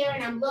through here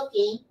and I'm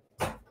looking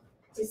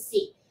to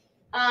see.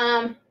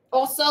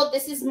 Also,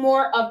 this is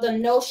more of the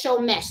no-show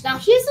mesh. Now,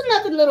 here's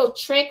another little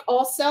trick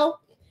also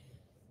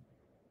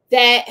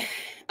that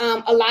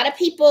a lot of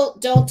people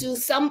don't do.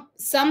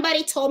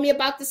 Somebody told me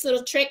about this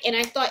little trick, and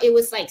I thought it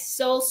was like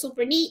so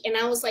super neat. And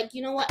I was like,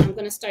 you know what? I'm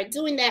going to start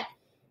doing that,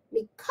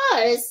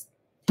 because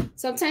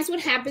sometimes what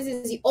happens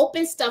is you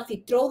open stuff,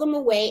 you throw them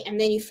away, and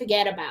then you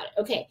forget about it.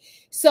 Okay,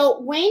 so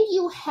when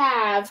you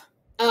have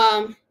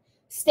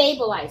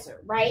stabilizer,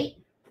 right?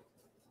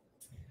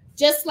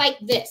 Just like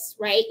this,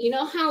 right? You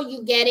know how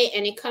you get it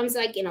and it comes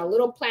like in a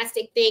little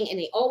plastic thing, and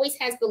it always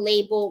has the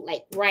label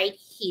like right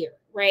here,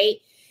 right?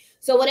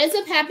 So what ends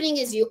up happening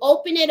is you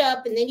open it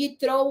up and then you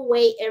throw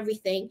away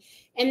everything.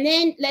 And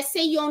then let's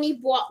say you only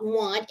bought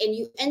one and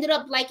you ended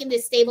up liking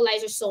this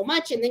stabilizer so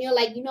much, and then you're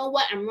like, you know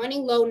what? I'm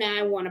running low now.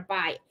 I want to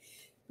buy it.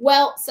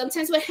 Well,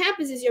 sometimes what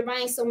happens is you're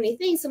buying so many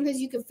things, sometimes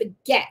you can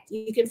forget.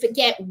 You can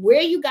forget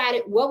where you got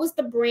it, what was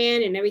the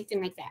brand, and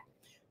everything like that.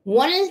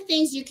 One of the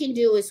things you can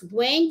do is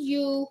when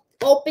you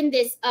open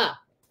this up,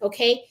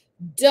 okay,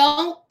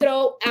 don't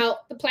throw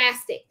out the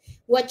plastic.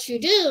 What you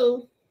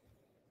do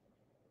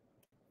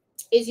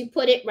is you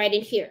put it right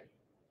in here.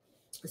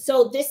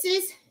 So this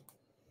is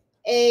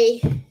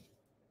a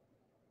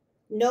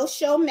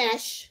no-show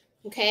mesh,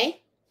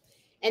 okay?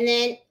 And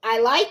then I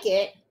like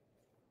it.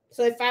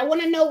 So if I want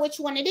to know which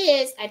one it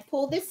is, I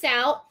pull this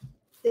out.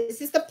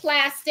 This is the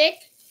plastic.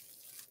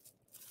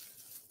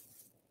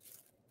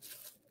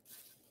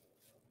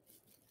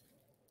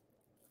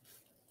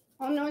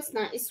 Oh, no, it's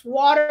not. It's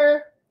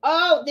water.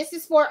 Oh, this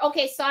is for,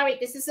 okay, sorry.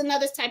 This is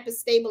another type of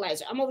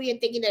stabilizer. I'm over here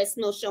thinking that it's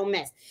no show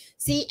mess.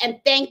 See, and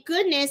thank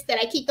goodness that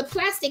I keep the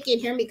plastic in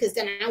here because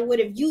then I would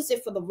have used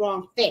it for the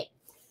wrong thing.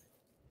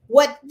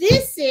 What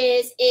this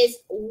is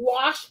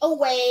wash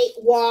away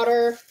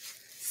water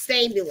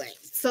stabilizer.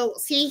 So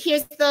see,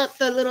 here's the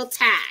little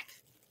tag.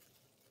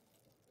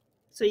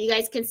 So you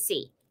guys can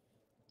see.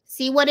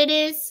 See what it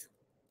is?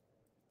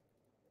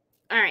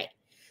 All right.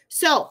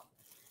 So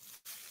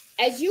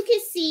as you can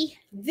see,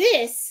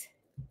 this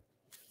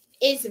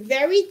is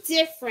very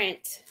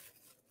different.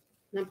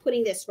 And I'm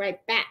putting this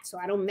right back so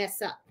I don't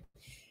mess up.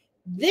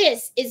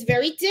 This is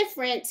very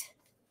different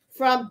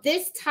from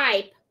this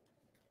type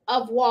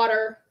of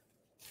water.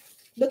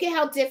 Look at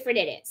how different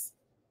it is.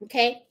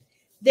 Okay.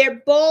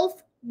 They're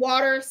both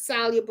water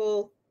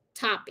soluble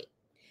topping.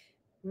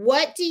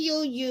 What do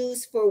you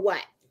use for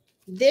what?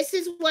 This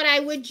is what I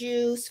would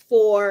use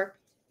for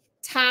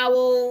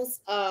towels,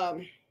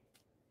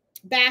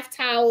 bath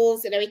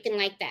towels, and everything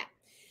like that.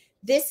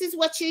 This is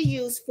what you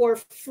use for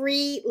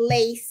free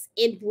lace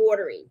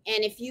embroidery.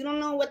 And if you don't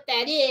know what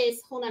that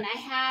is, hold on. I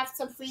have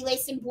some free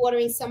lace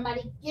embroidery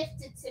somebody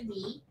gifted to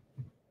me.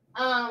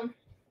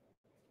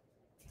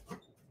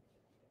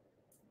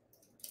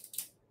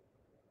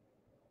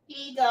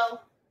 Here you go.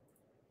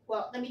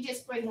 Well, let me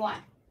just bring one.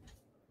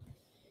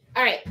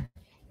 All right.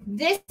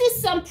 This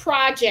is some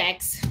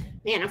projects.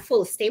 Man, I'm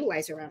full of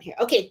stabilizer around here.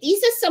 Okay,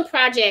 these are some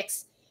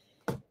projects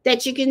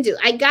that you can do.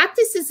 I got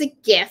this as a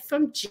gift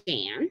from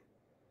Jan.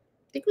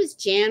 I think it was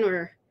Jan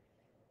or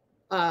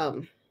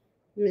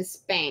Miss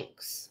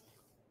Banks.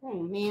 Oh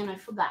man, I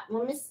forgot.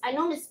 Well,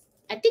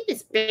 I think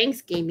Miss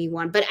Banks gave me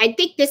one, but I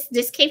think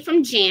this came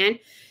from Jan.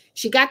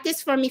 She got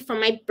this for me for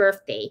my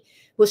birthday.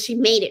 Well, she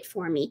made it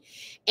for me.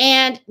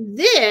 And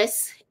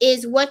this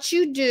is what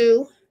you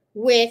do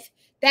with,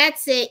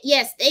 that's it.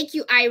 Yes, thank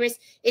you, Iris.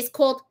 It's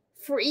called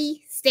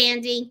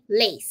freestanding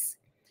lace.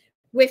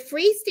 With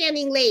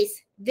freestanding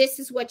lace, this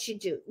is what you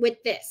do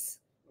with this.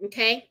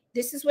 Okay,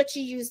 this is what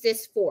you use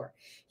this for.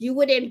 You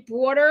would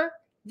embroider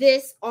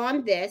this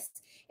on this,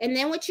 and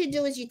then what you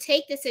do is you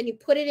take this and you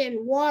put it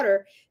in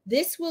water.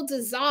 This will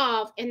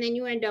dissolve, and then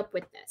you end up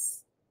with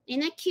this.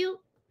 Isn't that cute?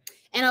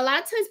 And a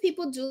lot of times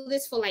people do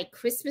this for like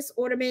Christmas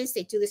ornaments.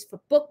 They do this for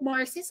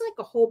bookmarks. It's like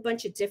a whole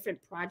bunch of different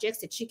projects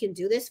that you can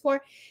do this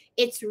for.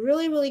 It's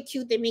really, really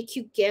cute. They make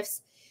cute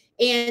gifts,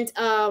 and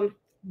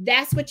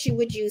that's what you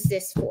would use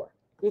this for.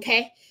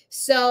 Okay,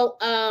 so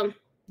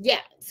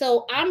yeah,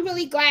 so I'm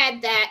really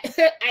glad that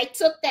I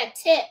took that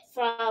tip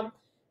from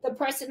the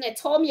person that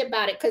told me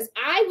about it, because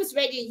I was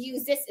ready to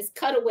use this as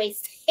cutaway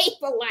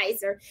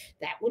stabilizer.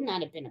 That would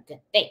not have been a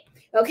good thing.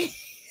 Okay,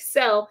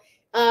 so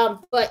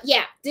but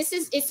yeah,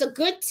 it's a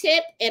good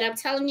tip, and I'm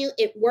telling you,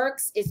 it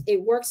works.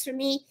 It works for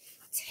me.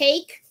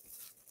 Take,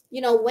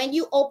 when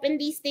you open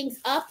these things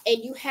up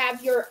and you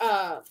have your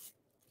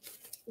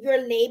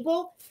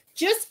label,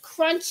 just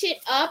crunch it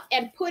up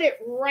and put it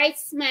right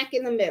smack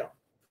in the middle.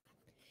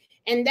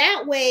 And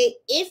that way,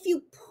 if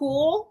you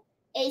pull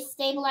a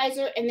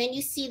stabilizer and then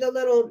you see the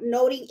little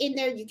noting in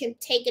there, you can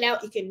take it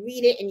out, you can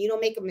read it, and you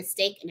don't make a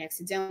mistake and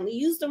accidentally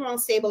use the wrong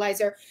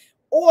stabilizer.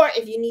 Or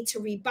if you need to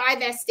rebuy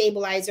that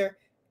stabilizer,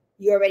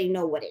 you already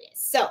know what it is.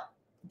 So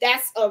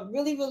that's a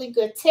really, really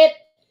good tip,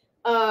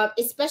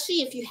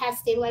 especially if you have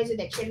stabilizer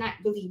that you're not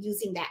really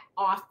using that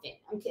often,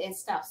 okay, and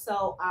stuff.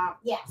 So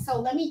yeah,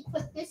 so let me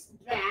put this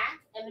back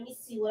and let me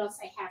see what else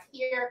I have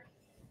here.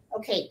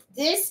 Okay,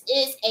 this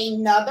is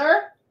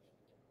another.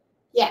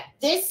 Yeah,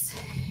 this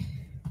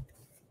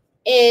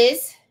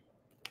is,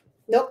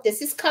 nope,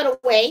 this is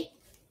cutaway.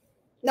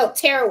 No,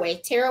 tear away,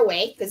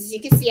 because as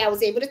you can see, I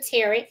was able to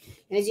tear it.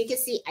 And as you can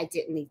see, I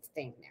didn't leave the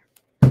thing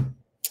there.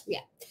 Yeah.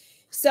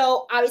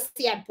 So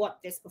obviously I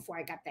bought this before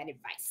I got that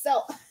advice.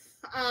 So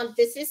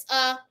this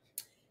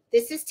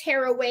is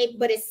tear away,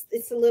 but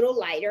it's a little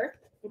lighter.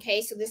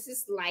 Okay, so this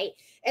is light.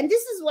 And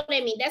this is what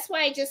I mean. That's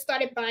why I just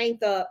started buying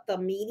the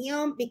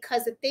medium,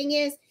 because the thing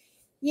is,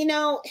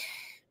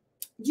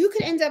 you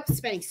could end up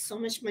spending so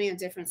much money on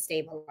different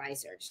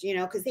stabilizers,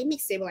 because they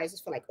make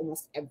stabilizers for like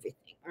almost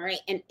everything. All right.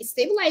 And a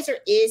stabilizer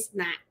is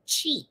not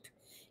cheap.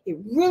 It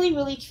really,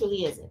 really,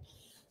 truly isn't.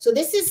 So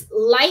this is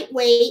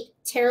lightweight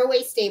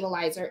tearaway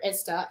stabilizer and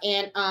stuff.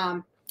 And,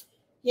 I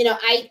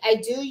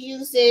do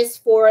use this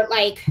for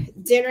like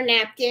dinner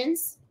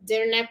napkins.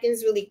 Dinner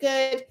napkins really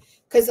good,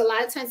 because a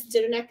lot of times the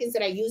dinner napkins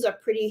that I use are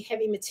pretty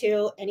heavy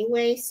material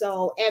anyway.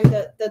 So, and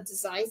the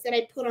designs that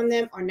I put on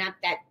them are not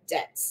that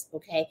dense.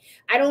 Okay.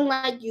 I don't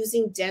like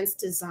using dense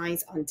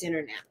designs on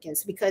dinner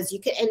napkins because you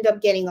could end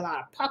up getting a lot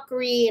of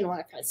puckery and all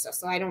that kind of stuff.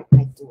 So I don't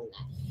like doing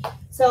that.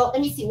 So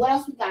let me see what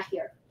else we got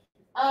here.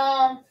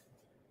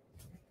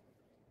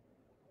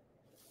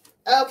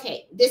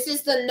 Okay. This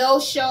is the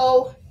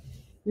no-show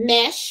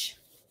mesh.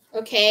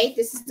 Okay,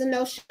 this is the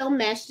no-show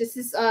mesh. This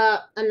is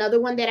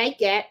another one that I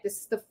get. This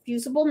is the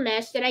fusible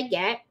mesh that I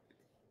get.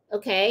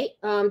 Okay,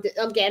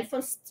 again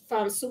from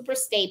Super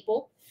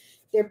Staple.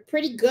 They're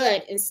pretty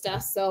good and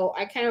stuff. So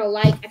I kind of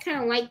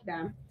like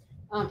them,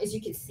 as you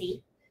can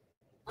see.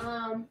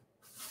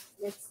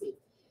 Let's see.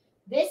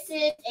 This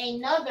is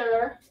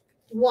another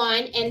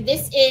one, and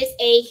this is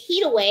a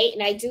heat away,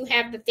 and I do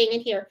have the thing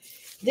in here.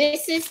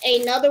 This is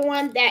another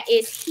one that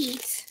is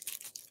heat,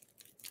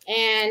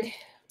 and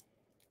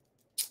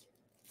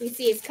you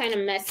see it's kind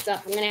of messed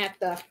up. I'm gonna have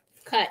to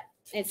cut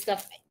and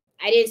stuff.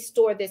 I didn't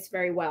store this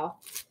very well.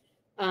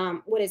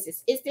 What is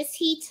this? Is this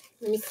heat?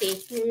 Let me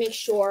see. Let me make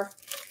sure.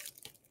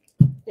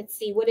 Let's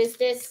see. What is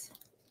this?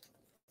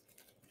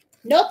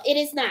 Nope, it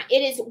is not.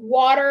 It is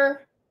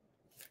water.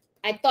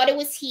 I thought it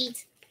was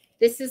heat.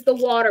 This is the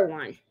water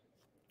one.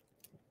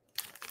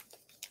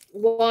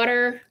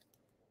 Water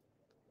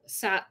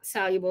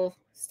soluble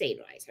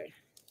stabilizer.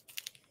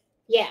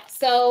 Yeah,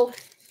 so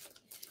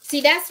see,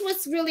 that's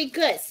what's really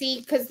good. See,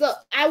 because look,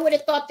 I would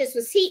have thought this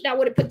was heat and I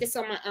would have put this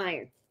on my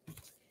iron.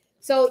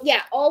 So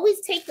yeah,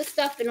 always take the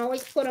stuff and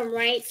always put them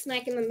right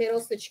smack in the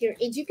middle so that you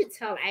can, as you can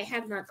tell, I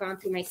have not gone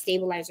through my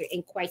stabilizer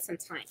in quite some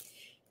time.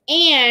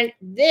 And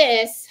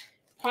this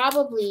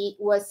probably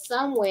was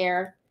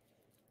somewhere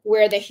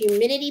where the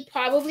humidity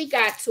probably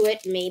got to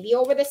it, maybe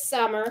over the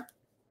summer.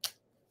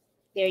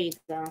 There you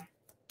go.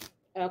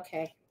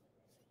 Okay.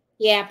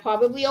 Yeah,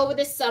 probably over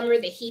the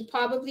summer, the heat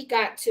probably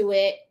got to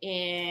it.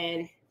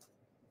 And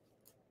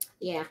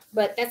yeah,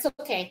 but that's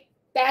okay.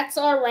 That's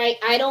all right.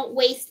 I don't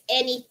waste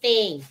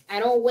anything. I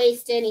don't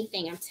waste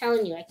anything. I'm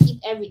telling you, I keep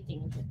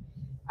everything.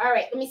 All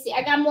right, let me see.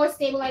 I got more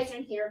stabilizer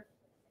in here.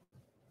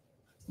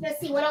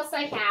 Let's see what else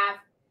I have.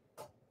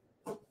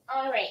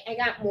 All right, I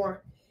got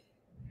more.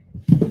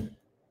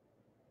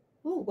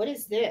 Oh, what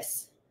is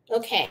this?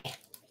 Okay.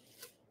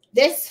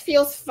 This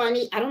feels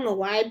funny. I don't know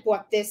why I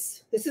bought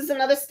this. This is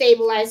another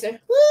stabilizer.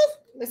 Woo!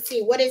 Let's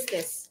see. What is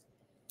this?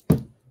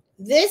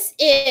 This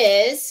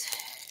is,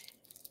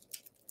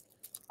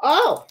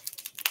 oh,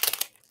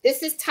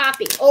 this is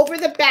topping over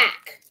the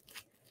back.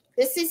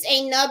 This is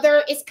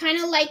another, it's kind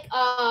of like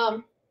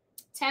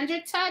Tender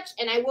Touch,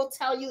 and I will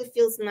tell you it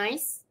feels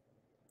nice.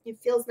 It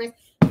feels nice.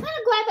 I'm kind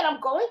of glad that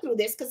I'm going through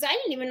this because I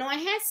didn't even know I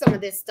had some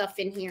of this stuff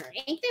in here.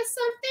 Ain't that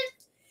something?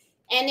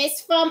 And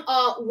it's from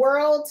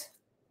World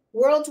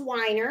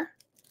Winer.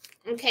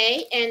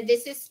 Okay, and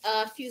this is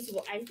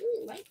fusible. I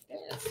really like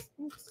this.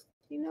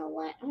 You know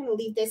what? I'm gonna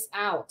leave this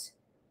out.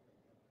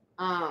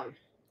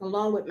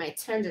 Along with my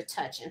Tender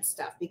Touch and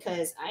stuff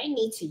because I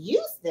need to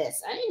use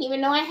this. I didn't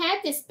even know I had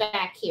this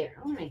back here.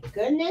 Oh my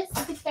goodness,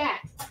 look at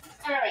that.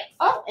 All right.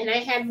 Oh, and I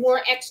have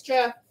more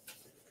extra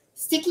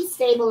sticky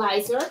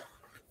stabilizer.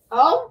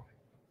 Oh.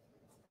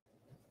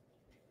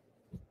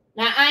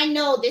 Now I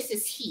know this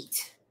is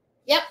heat.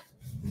 Yep.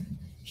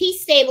 Heat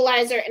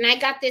stabilizer, and I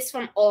got this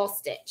from All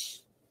Stitch.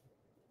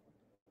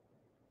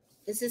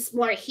 This is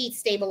more heat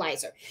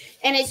stabilizer.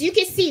 And as you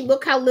can see,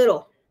 look how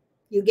little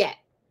you get.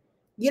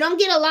 You don't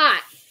get a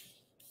lot.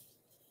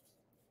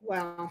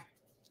 Well,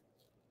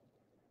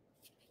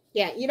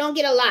 yeah, you don't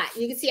get a lot.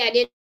 You can see I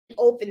didn't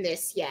open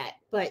this yet,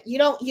 but you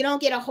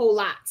don't get a whole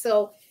lot.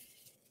 So,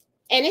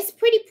 and it's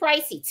pretty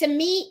pricey. To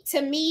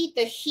me,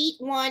 the heat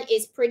one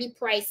is pretty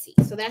pricey.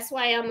 So that's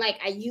why I'm like,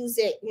 I use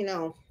it, you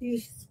know,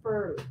 use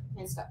spur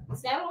and stuff.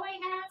 Is that all I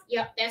have?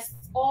 Yep, that's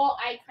all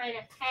I kind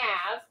of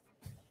have.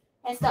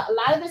 And so a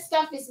lot of the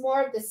stuff is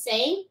more of the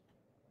same.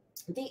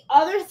 The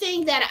other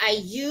thing that I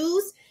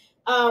use,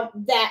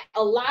 that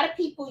a lot of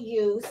people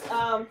use,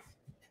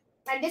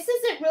 and this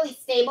isn't really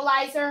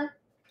stabilizer.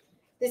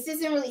 This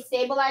isn't really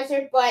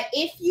stabilizer, but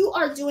if you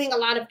are doing a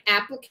lot of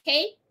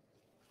applique,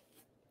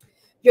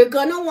 you're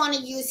going to want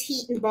to use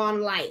Heat and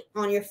Bond Light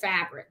on your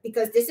fabric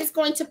because this is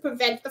going to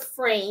prevent the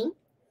fraying.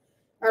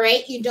 All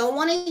right. You don't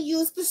want to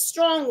use the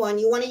strong one.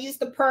 You want to use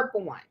the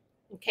purple one.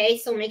 Okay.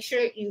 So make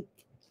sure you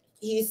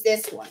use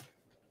this one.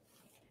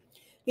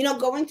 You know,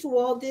 going through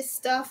all this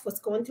stuff, what's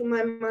going through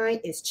my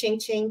mind is ching,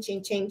 ching,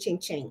 ching, ching, ching,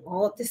 ching.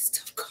 All this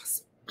stuff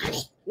costs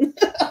money.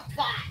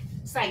 God.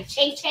 It's like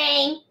ching,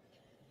 ching,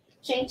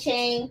 ching,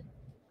 ching.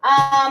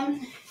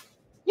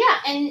 Yeah,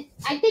 and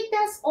I think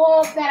that's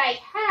all that I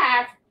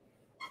have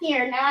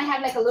here. Now I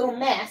have like a little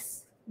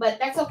mess, but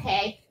that's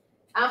okay.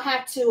 I'll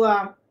have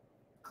to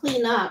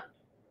clean up.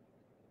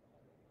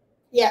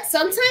 Yeah,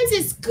 sometimes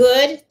it's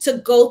good to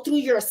go through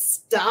your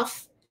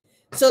stuff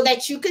so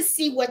that you can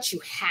see what you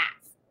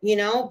have, you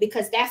know,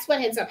 because that's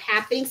what ends up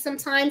happening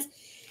sometimes.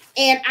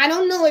 And I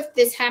don't know if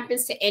this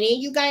happens to any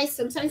of you guys.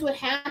 Sometimes what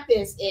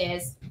happens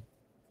is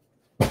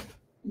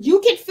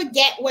you can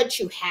forget what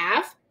you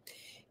have.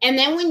 And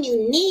then when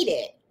you need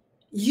it,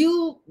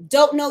 you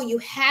don't know you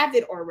have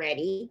it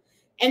already.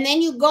 And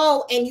then you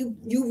go and you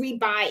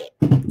rebuy it.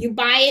 You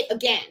buy it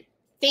again,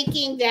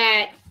 thinking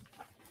that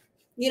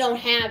you don't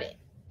have it.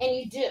 And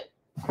you do.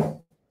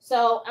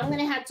 So I'm going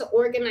to have to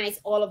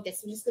organize all of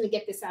this. I'm just going to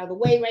get this out of the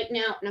way right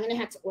now. And I'm going to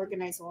have to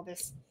organize all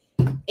this.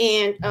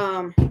 And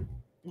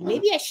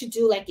maybe I should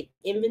do like an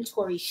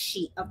inventory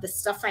sheet of the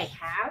stuff I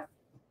have.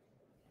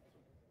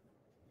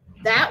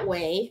 That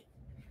way.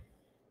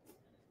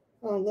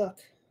 Oh, look.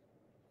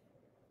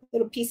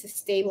 Little piece of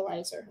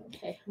stabilizer.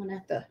 Okay, I'm gonna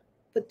have to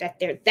put that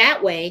there.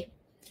 That way,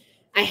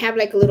 I have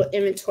like a little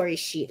inventory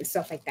sheet and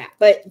stuff like that.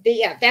 But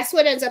yeah, that's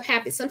what ends up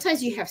happening.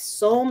 Sometimes you have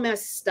so much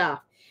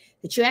stuff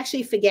that you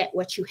actually forget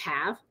what you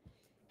have.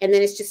 and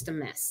then it's just a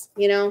mess,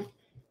 you know?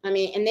 I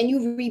mean, and then you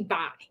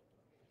rebuy.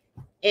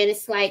 And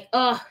it's like,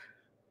 oh,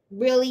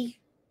 really?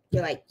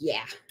 You're like,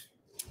 yeah.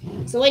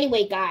 So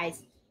anyway,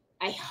 guys,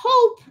 I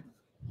hope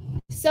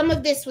some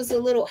of this was a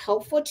little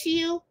helpful to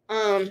you.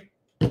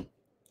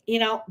 You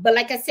know, but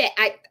like I said,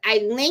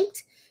 I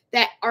linked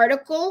that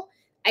article.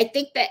 I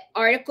think that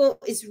article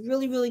is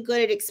really, really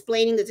good at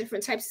explaining the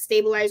different types of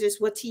stabilizers,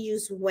 what to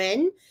use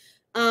when.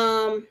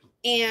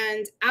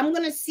 And I'm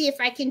going to see if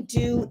I can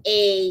do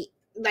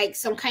like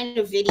some kind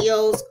of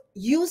videos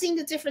using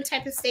the different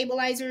type of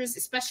stabilizers,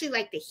 especially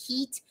like the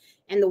heat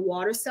and the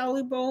water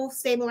soluble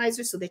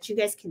stabilizer, so that you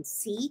guys can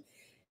see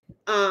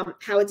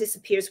how it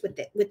disappears with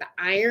the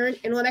iron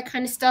and all that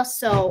kind of stuff.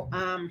 So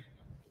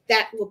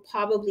that will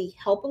probably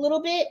help a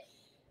little bit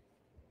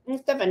and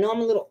stuff. I know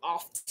I'm a little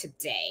off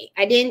today.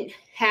 I didn't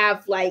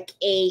have like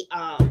a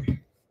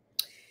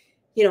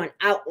you know, an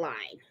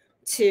outline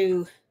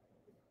to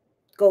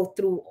go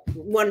through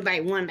one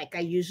by one like I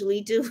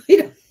usually do.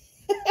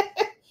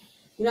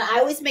 You know, I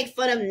always make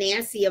fun of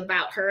Nancy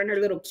about her and her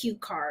little cue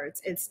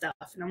cards and stuff.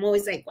 And I'm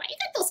always like, why you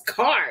got those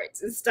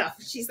cards and stuff?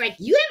 She's like,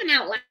 you have an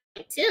outline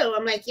too.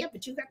 I'm like, yeah,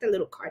 but you got the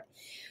little card.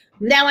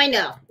 Now I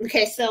know.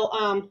 Okay,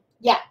 so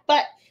yeah,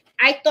 but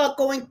I thought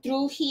going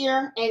through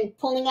here and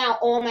pulling out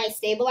all my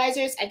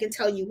stabilizers, I can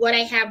tell you what I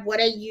have,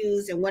 what I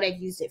use, and what I've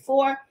used it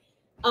for.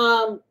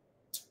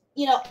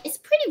 You know, it's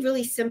pretty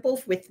really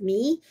simple with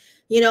me,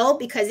 you know,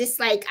 because it's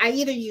like I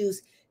either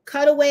use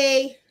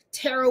cutaway,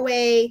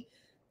 tearaway,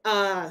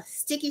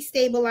 sticky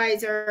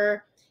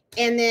stabilizer,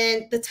 and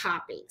then the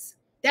toppings.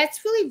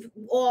 That's really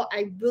all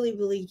I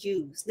really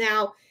use.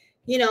 Now,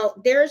 you know,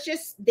 there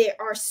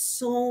are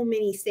so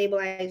many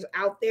stabilizers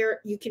out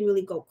there. You can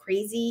really go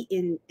crazy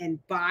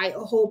and buy a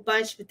whole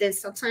bunch. But then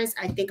sometimes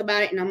I think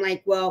about it and I'm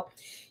like, well,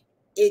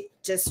 it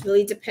just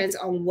really depends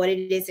on what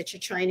it is that you're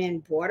trying to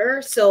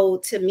embroider. So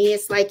to me,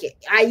 it's like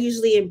I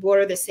usually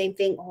embroider the same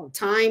thing all the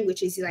time,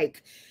 which is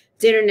like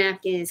dinner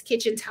napkins,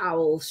 kitchen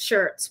towels,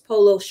 shirts,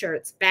 polo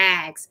shirts,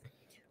 bags.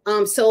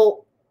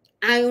 So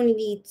I only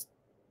need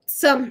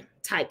some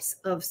types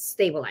of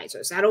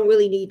stabilizers. I don't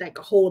really need like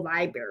a whole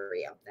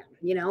library of them,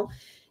 you know,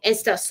 and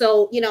stuff.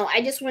 So, you know,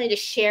 I just wanted to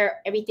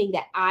share everything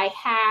that I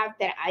have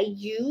that I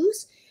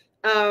use.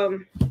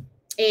 And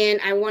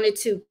I wanted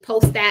to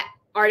post that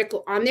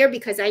article on there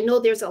because I know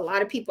there's a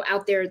lot of people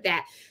out there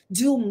that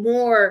do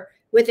more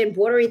with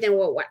embroidery than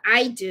what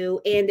I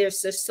do. And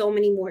there's just so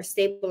many more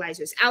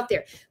stabilizers out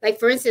there. Like,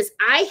 for instance,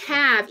 I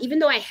have, even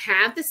though I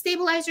have the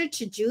stabilizer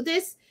to do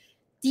these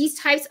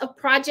types of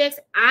projects,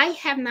 I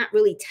have not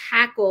really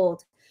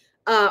tackled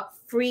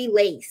free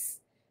lace,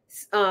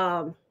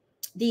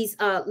 these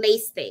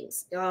lace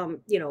things,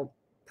 you know,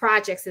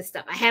 projects and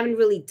stuff. I haven't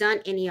really done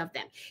any of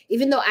them,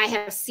 even though I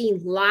have seen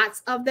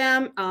lots of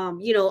them.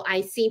 You know,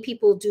 I've seen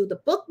people do the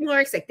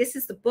bookmarks, like this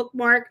is the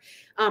bookmark.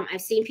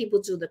 I've seen people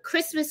do the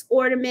Christmas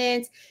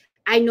ornaments.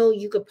 I know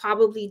you could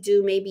probably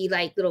do maybe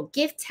like little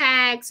gift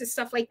tags and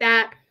stuff like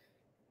that.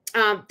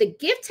 The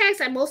gift tags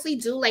I mostly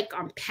do like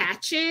on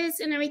patches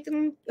and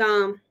everything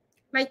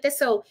like this.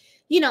 So,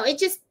 you know, it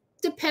just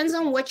depends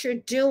on what you're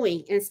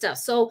doing and stuff.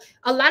 So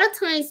a lot of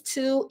times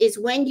too is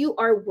when you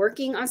are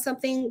working on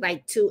something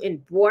like to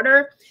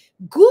embroider,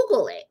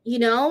 Google it, you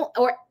know,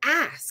 or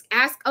ask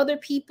other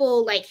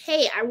people like,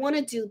 hey, I want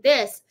to do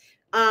this.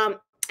 And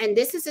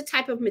this is the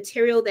type of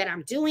material that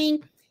I'm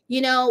doing. You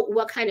know,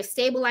 what kind of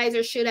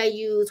stabilizer should I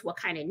use? What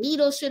kind of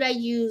needle should I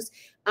use?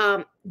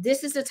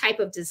 This is the type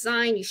of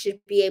design. You should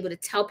be able to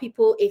tell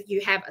people if you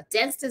have a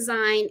dense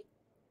design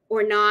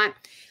or not.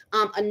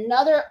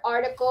 Another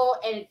article,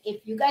 and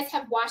if you guys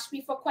have watched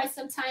me for quite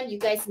some time, you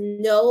guys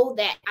know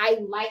that I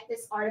like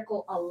this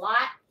article a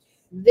lot.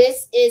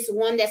 This is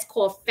one that's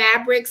called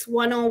Fabrics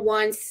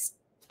 101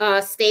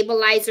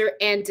 Stabilizer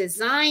and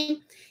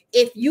Design.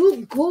 If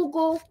you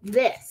Google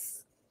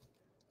this,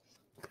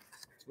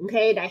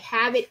 okay, I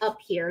have it up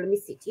here. Let me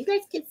see. Do you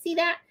guys can see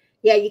that?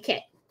 Yeah, you can.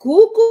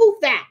 Google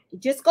that.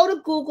 Just go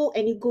to Google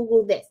and you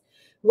Google this.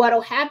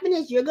 What'll happen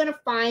is you're going to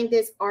find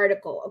this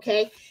article,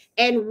 okay?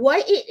 And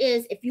what it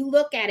is, if you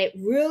look at it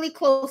really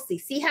closely,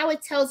 see how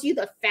it tells you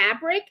the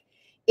fabric?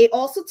 It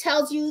also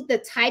tells you the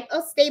type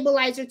of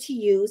stabilizer to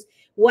use.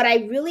 What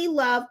I really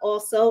love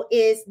also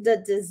is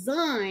the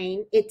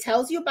design. It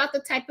tells you about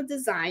the type of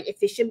design,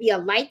 if it should be a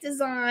light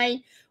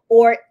design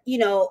or, you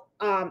know,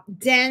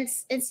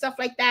 dense and stuff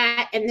like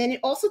that. And then it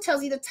also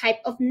tells you the type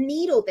of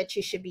needle that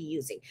you should be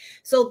using.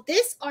 So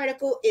this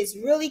article is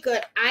really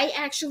good. I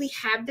actually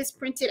have this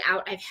printed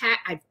out.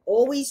 I've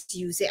always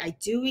used it. I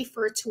do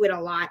refer to it a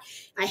lot.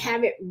 I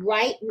have it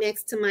right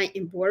next to my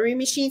embroidery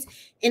machines.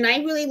 And I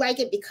really like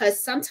it because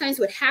sometimes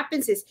what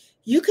happens is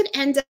you could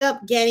end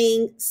up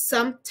getting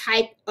some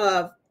type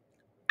of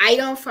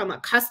item from a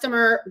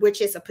customer,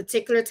 which is a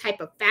particular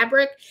type of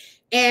fabric.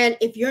 And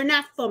if you're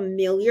not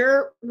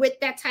familiar with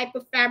that type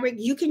of fabric,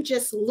 you can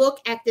just look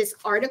at this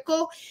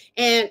article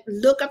and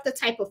look up the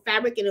type of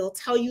fabric and it'll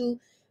tell you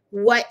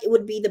what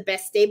would be the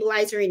best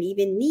stabilizer and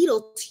even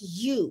needle to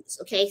use.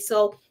 Okay,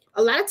 so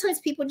A lot of times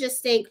people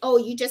just think, oh,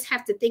 you just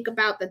have to think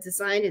about the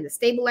design and the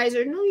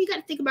stabilizer. No, you got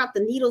to think about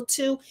the needle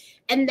too.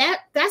 And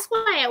that's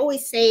why I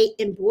always say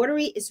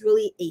embroidery is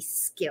really a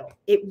skill.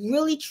 It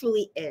really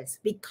truly is,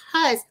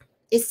 because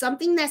it's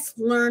something that's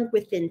learned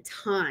within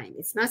time.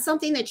 It's not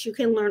something that you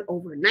can learn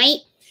overnight.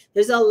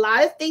 There's a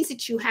lot of things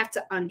that you have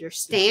to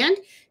understand,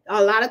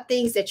 a lot of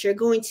things that you're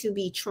going to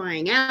be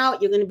trying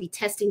out. You're going to be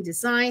testing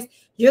designs.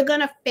 You're going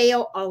to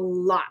fail a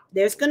lot.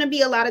 There's going to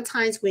be a lot of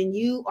times when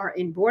you are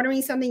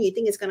embroidering something, you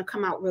think it's going to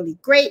come out really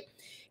great.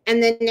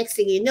 And then next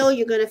thing you know,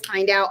 you're going to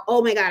find out,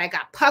 oh my God, I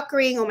got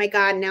puckering. Oh my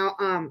God,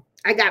 now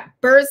I got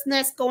bird's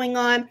nest going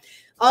on.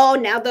 Oh,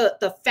 now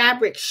the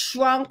fabric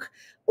shrunk,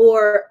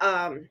 or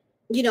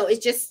you know,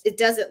 it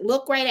doesn't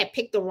look right. I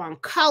picked the wrong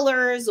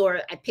colors,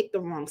 or I picked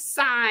the wrong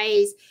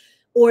size,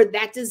 or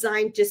that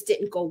design just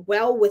didn't go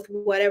well with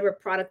whatever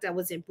product I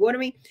was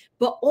embroidering.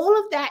 But all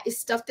of that is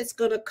stuff that's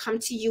going to come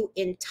to you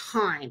in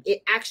time.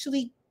 It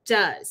actually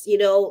does. You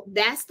know,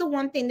 that's the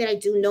one thing that I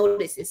do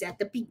notice is at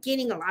the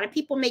beginning, a lot of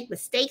people make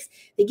mistakes.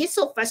 They get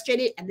so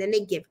frustrated and then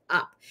they give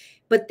up.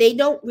 But they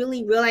don't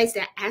really realize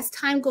that as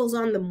time goes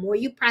on, the more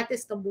you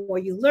practice, the more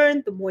you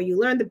learn,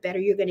 the better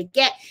you're going to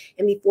get.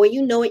 And before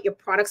you know it, your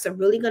products are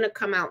really going to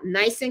come out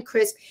nice and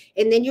crisp.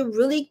 And then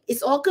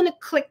it's all going to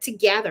click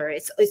together.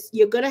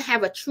 You're going to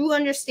have a true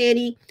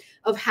understanding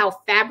of how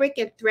fabric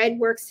and thread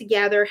works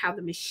together, how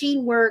the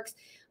machine works,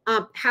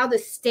 how the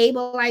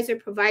stabilizer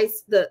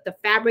provides the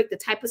fabric, the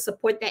type of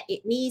support that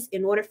it needs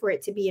in order for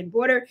it to be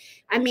embroidered.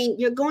 I mean,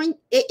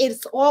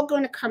 it's all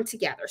going to come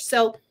together.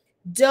 So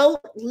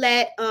don't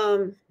let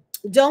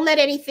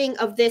anything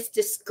of this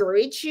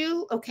discourage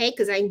you, okay?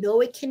 Because I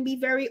know it can be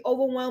very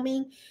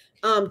overwhelming.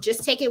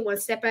 Just take it one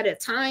step at a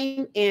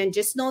time, and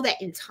just know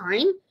that in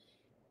time,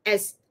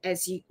 as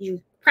you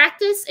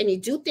practice and you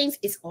do things,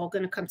 it's all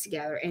gonna come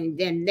together. And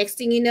then next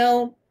thing you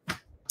know,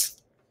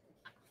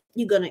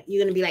 you're gonna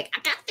be like, I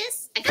got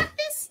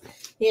this,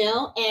 you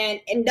know, and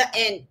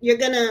you're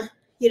gonna,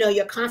 you know,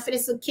 your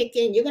confidence will kick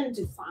in. You're gonna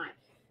do fine.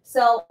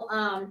 So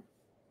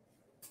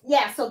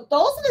yeah, so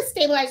those are the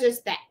stabilizers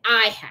that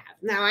I have.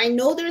 Now, I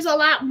know there's a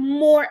lot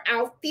more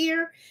out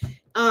there,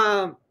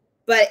 but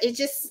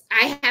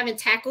I haven't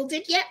tackled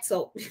it yet.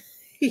 So,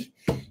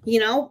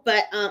 you know,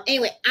 but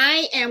anyway,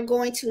 I am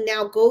going to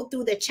now go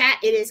through the chat.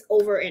 It is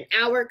over an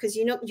hour because,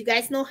 you know, you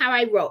guys know how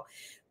I roll.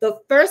 The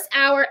first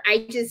hour,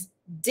 I just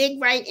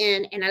dig right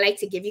in, and I like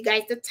to give you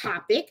guys the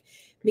topic,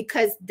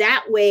 because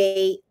that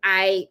way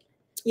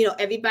you know,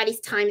 everybody's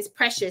time is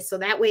precious. So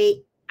that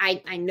way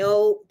I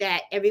know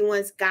that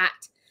everyone's got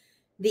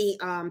the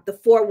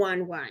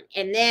 411.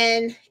 And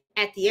then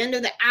at the end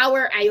of the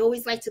hour, I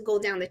always like to go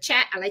down the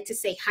chat. I like to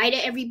say hi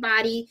to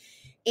everybody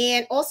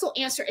and also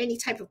answer any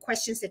type of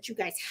questions that you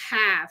guys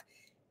have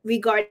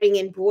regarding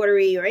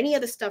embroidery or any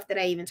other stuff that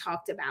I even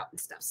talked about and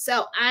stuff.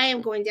 So I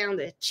am going down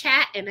the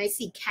chat, and I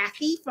see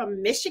Kathy from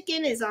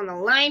Michigan is on the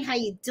line. How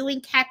you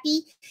doing,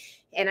 Kathy?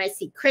 And I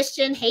see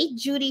Christian. Hey,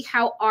 Judy,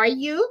 how are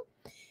you?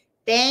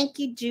 Thank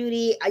you,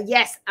 Judy.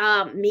 Yes,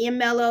 me and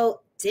Mello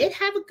did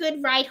have a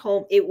good ride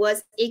home. It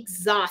was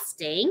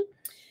exhausting.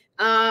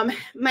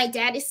 My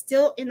dad is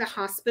still in the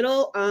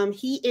hospital.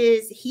 He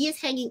is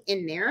hanging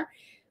in there.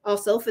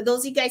 Also, for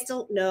those of you guys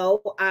don't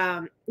know,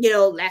 you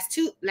know, last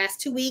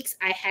two weeks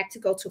I had to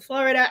go to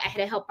Florida. I had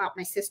to help out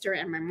my sister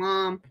and my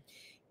mom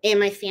and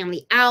my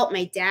family out.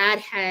 My dad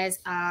has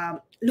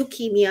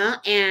leukemia,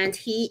 and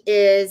he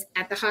is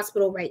at the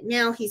hospital right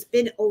now. He's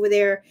been over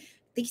there.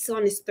 I think he's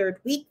on his 3rd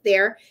week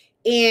there.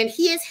 And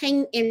he is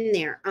hanging in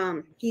there.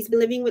 He's been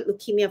living with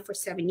leukemia for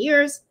 7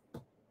 years.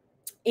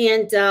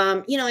 And,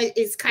 you know,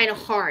 it's kind of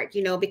hard,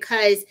 you know,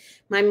 because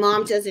my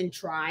mom doesn't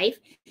drive.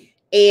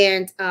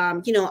 And,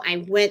 you know,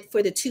 I went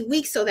for the 2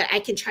 weeks so that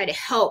I can try to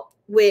help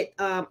with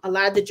a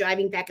lot of the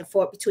driving back and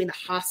forth between the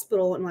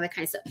hospital and all that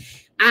kind of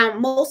stuff.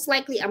 Most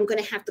likely I'm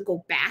going to have to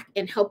go back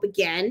and help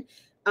again.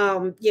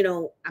 You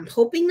know, I'm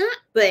hoping not.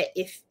 But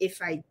if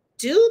I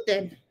do,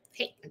 then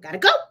hey, I gotta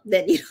go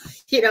then,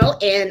 you know,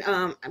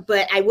 and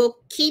but I will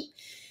keep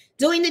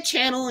doing the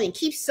channel and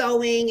keep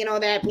sewing and all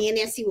that. Me and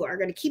Nancy are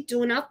going to keep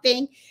doing our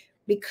thing,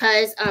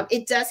 because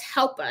it does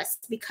help us,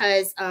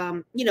 because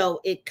you know,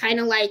 it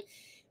kind of like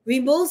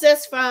removes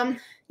us from,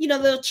 you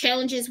know, the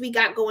challenges we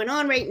got going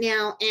on right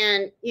now.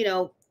 And, you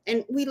know,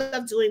 and we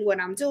love doing what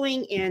I'm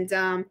doing,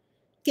 and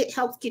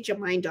helps get your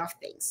mind off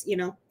things, you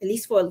know, at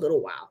least for a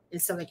little while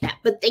and stuff like that.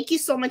 But thank you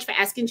so much for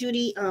asking,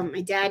 Judy.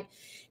 My dad,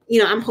 you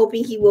know, I'm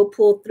hoping he will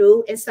pull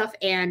through and stuff,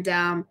 and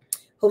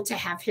hope to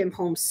have him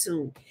home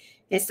soon.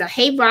 And so,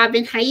 hey,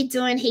 Robin, how you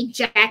doing? Hey,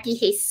 Jackie.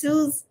 Hey,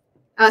 Suze,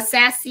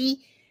 Sassy.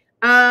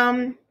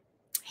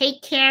 Hey,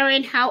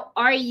 Karen, how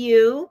are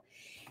you?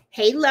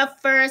 Hey, Love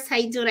First, how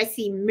you doing? I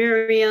see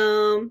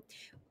Miriam.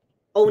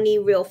 Oni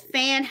Real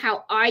Fan,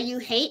 how are you?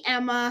 Hey,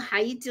 Emma, how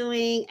you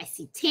doing? I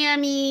see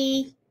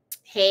Tammy.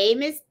 Hey,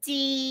 Miss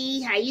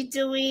D, how you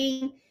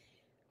doing?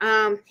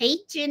 Hey,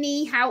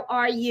 Jenny, how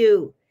are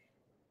you?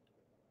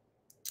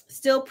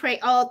 Still pray.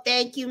 Oh,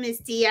 thank you, Miss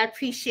D. I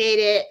appreciate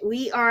it.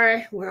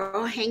 We're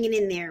all hanging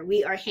in there.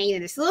 We are hanging in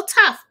there. It's a little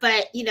tough,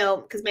 but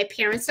because my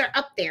parents are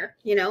up there,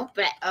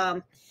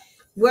 but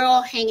we're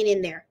all hanging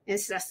in there. And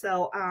so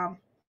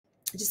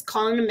just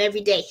calling them every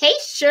day. Hey,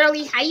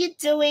 Shirley, how you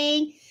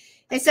doing?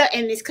 And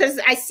it's because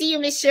I see you,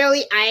 Miss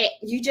Shirley.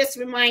 You just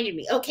reminded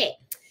me. Okay.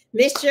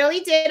 Miss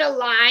Shirley did a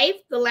live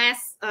the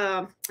last,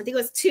 I think it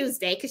was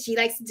Tuesday, because she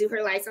likes to do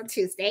her lives on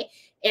Tuesday.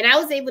 And I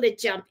was able to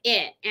jump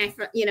in, and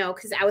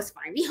because I was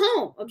finally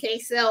home. Okay,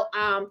 so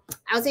I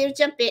was able to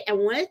jump in, and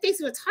one of the things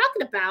we were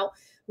talking about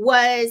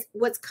was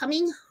what's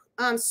coming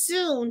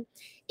soon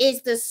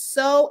is the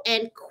Sew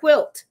and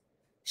Quilt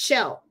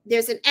show.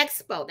 There's an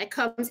expo that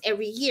comes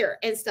every year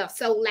and stuff.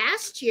 So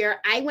last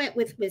year I went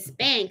with Miss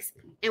Banks,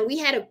 and we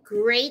had a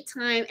great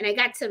time, and I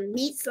got to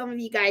meet some of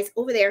you guys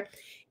over there.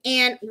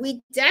 And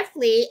we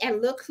definitely,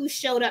 and look who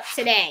showed up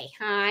today.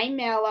 Hi,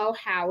 Mello.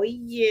 How are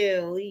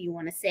you? You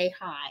want to say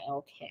hi?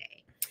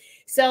 Okay.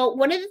 So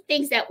one of the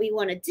things that we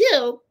want to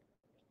do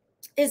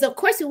is, of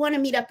course, we want to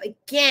meet up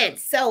again.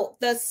 So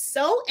the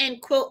Sew and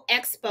Quilt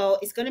Expo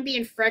is going to be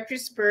in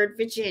Fredericksburg,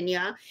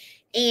 Virginia.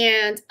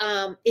 And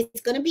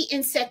it's going to be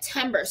in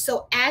September.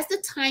 So as the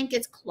time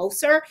gets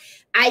closer,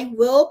 I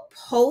will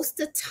post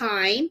the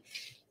time.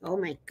 Oh,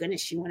 my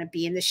goodness. You want to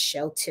be in the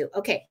show, too.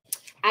 Okay.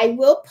 I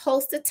will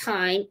post a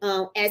time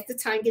as the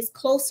time gets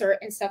closer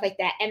and stuff like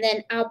that. And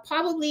then I'll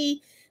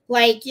probably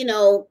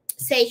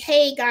say,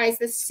 hey, guys,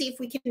 let's see if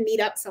we can meet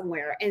up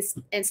somewhere and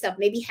stuff.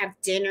 Maybe have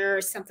dinner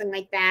or something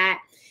like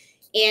that.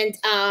 And,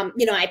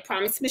 I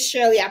promised Miss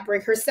Shirley I'll bring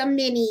her some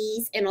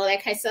minis and all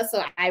that kind of stuff.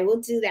 So I will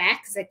do that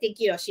because I think,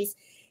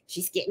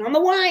 she's getting on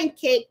the wine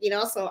kick,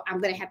 so I'm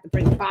going to have to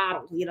bring a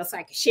bottle, so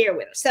I can share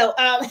with her. So,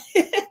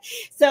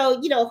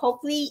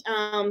 hopefully,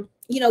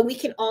 we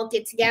can all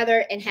get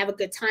together and have a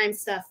good time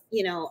stuff,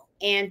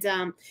 and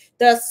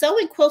the Sew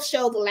and Quilt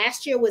show the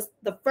last year was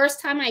the first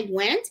time I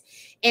went.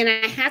 And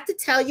I have to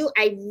tell you,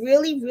 I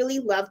really, really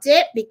loved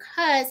it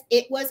because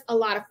it was a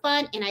lot of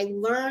fun and I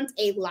learned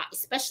a lot,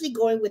 especially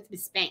going with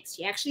Miss Banks.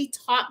 She actually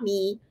taught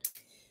me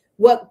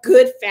what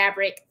good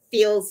fabric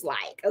feels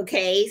like.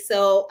 Okay.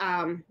 So,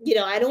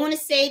 I don't want to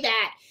say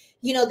that,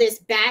 there's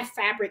bad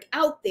fabric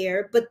out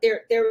there, but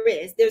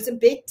there's a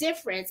big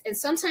difference. And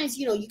sometimes,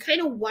 you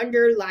kind of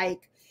wonder,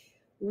 like,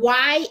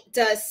 why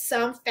does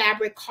some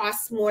fabric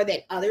cost more than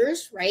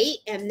others? Right.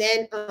 And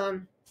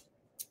then,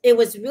 it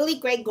was really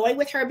great going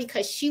with her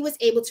because she was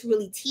able to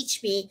really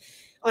teach me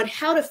on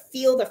how to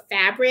feel the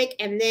fabric.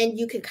 And then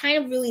you can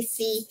kind of really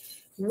see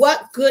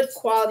what good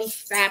quality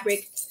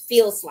fabric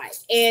feels like.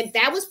 And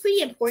that was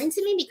pretty important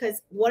to me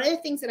because one of the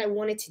things that I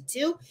wanted to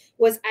do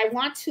was I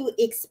want to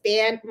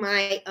expand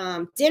my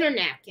dinner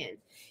napkin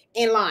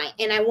in line.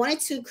 And I wanted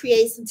to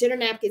create some dinner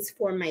napkins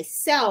for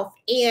myself.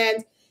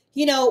 And,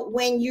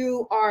 when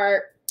you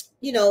are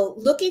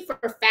looking for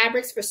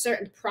fabrics for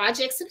certain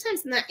projects,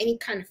 sometimes not any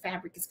kind of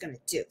fabric is going to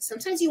do.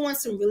 Sometimes you want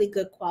some really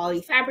good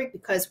quality fabric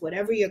because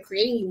whatever you're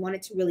creating, you want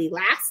it to really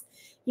last.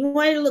 You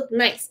want it to look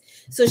nice.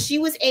 So she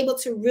was able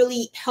to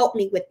really help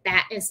me with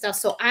that and stuff.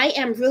 So I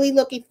am really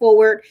looking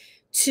forward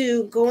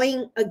to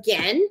going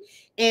again.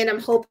 And I'm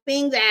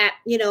hoping that,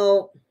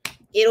 it'll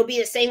be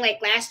the same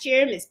like last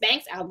year. Miss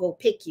Banks, I'll go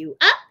pick you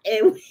up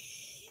and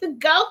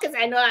go because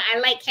I know I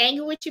like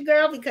hanging with you,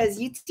 girl, because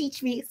you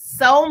teach me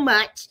so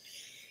much.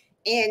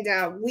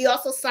 And we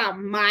also saw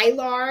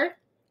Mylar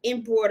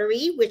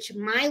embroidery, which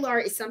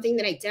Mylar is something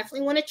that I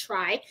definitely want to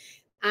try.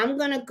 I'm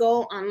going to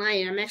go online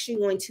and I'm actually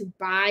going to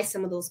buy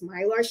some of those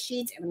Mylar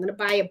sheets and I'm going to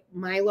buy a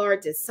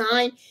Mylar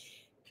design.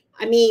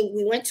 I mean,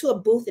 we went to a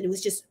booth and it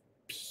was just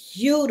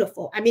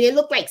beautiful. I mean, it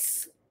looked like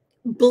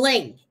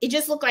bling. It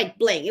just looked like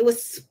bling. It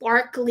was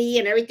sparkly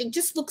and everything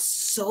just looked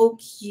so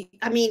cute.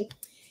 I mean,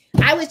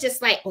 I was just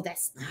like, oh,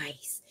 that's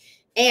nice.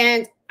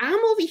 And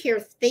I'm over here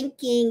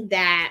thinking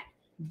that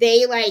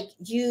they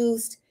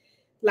used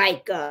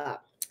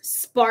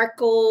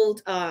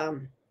sparkled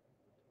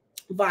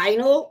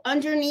vinyl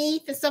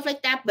underneath and stuff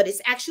like that, but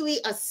it's actually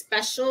a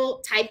special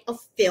type of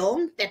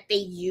film that they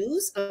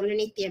use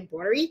underneath the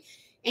embroidery,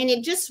 and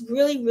it just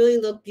really, really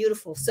looked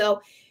beautiful.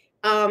 So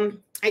I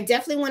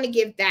definitely want to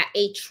give that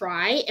a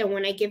try, and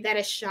when I give that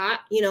a shot,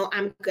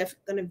 I'm going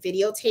to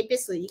videotape it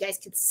so you guys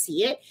can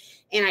see it,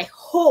 and I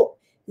hope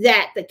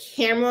that the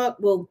camera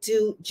will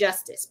do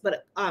justice,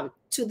 but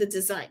to the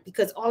design,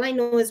 because all I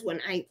know is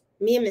when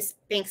me and Miss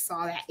Banks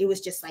saw that, it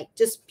was just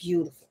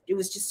beautiful. It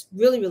was just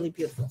really, really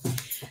beautiful.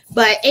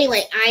 But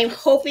anyway, I'm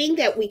hoping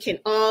that we can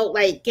all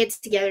get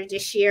together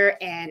this year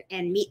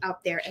and meet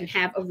up there and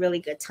have a really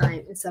good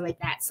time and stuff like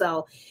that.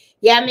 So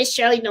yeah, Miss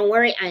Shirley, don't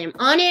worry, I am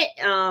on it.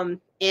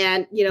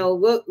 And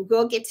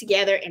we'll get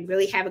together and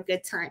really have a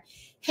good time.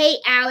 Hey,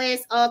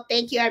 Alice. Oh,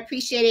 thank you. I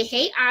appreciate it.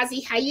 Hey,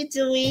 Ozzy, how you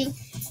doing?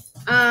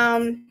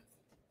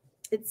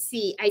 Let's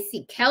see. I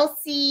see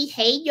Kelsey.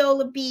 Hey,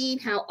 Yola Bean.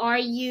 How are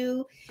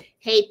you?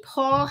 Hey,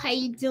 Paul. How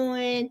you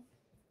doing?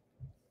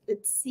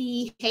 Let's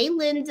see. Hey,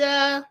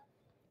 Linda.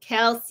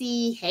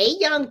 Kelsey. Hey,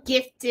 Young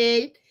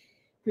Gifted.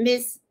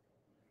 Miss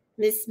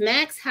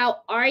Max.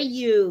 How are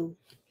you?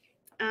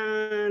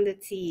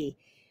 Let's see.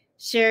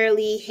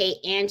 Shirley, hey,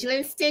 Angela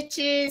and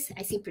Stitches.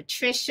 I see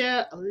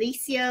Patricia,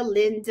 Alicia,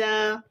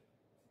 Linda.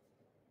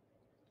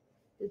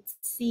 Let's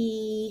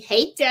see.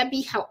 Hey,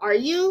 Debbie, how are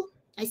you?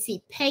 I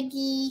see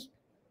Peggy.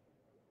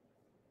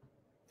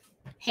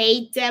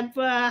 Hey,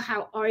 Deborah,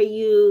 how are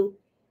you?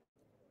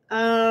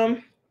 Oh,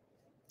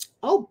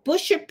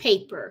 Busher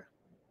paper.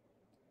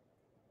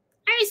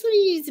 I just want to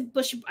use a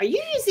Busher. Are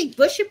you using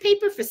Busher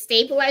paper for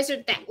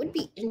stabilizer? That would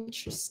be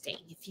interesting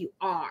if you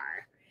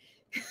are.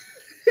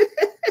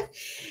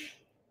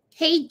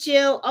 Hey,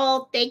 Jill.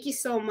 Oh, thank you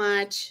so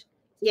much.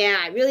 Yeah,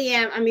 I really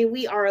am. I mean,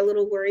 we are a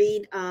little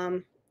worried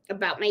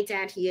about my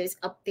dad. He is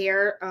up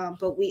there,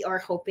 but we are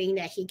hoping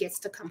that he gets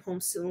to come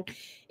home soon.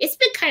 It's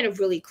been kind of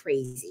really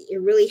crazy. It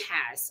really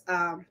has.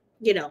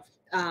 You know,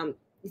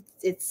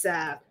 it's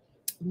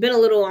been a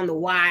little on the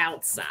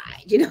wild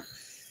side, you know.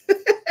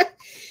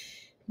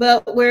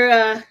 But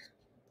we're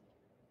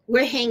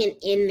hanging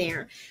in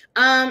there.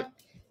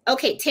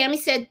 Okay, Tammy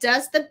said,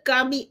 does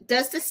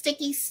the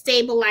sticky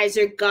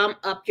stabilizer gum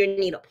up your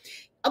needle?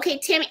 Okay,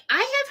 Tammy, I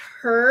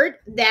have heard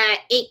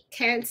that it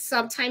can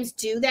sometimes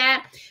do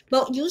that,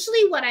 but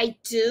usually what I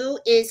do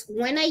is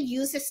when I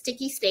use a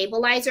sticky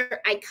stabilizer,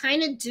 I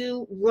kind of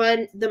do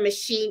run the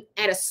machine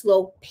at a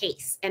slow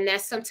pace, and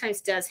that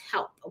sometimes does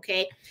help,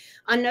 okay?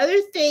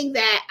 Another thing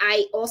that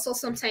I also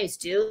sometimes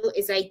do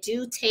is I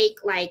do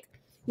take, like,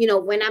 you know,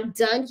 when I'm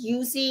done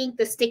using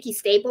the sticky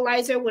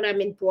stabilizer, when I'm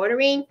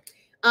embroidering,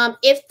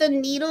 if the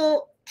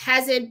needle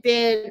hasn't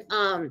been,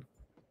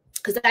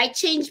 because I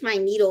change my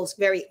needles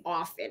very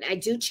often. I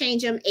do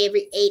change them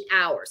every 8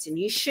 hours, and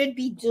you should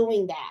be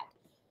doing that.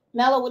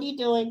 Mello, what are you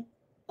doing?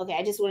 Okay,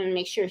 I just wanted to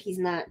make sure he's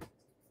not,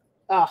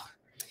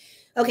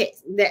 okay,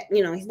 that,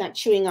 you know, he's not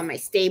chewing on my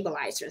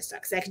stabilizer and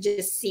stuff, because I could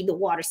just see the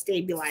water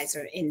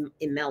stabilizer in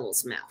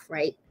Mello's mouth,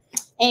 right?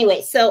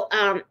 Anyway, so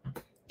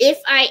if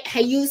I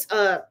use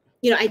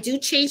you know, I do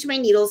change my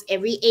needles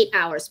every 8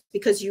 hours,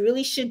 because you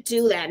really should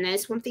do that. And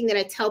that's one thing that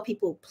I tell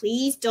people,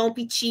 please don't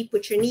be cheap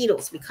with your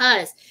needles,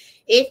 because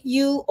if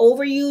you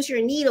overuse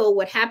your needle,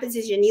 what happens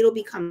is your needle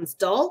becomes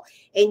dull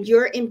and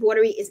your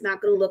embroidery is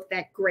not going to look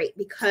that great,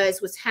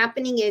 because what's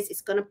happening is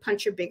it's going to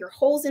punch your bigger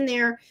holes in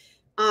there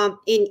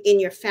in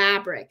your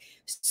fabric.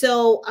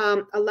 So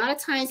a lot of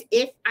times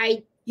if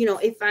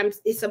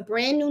it's a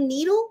brand new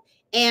needle,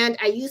 and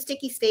I use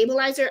sticky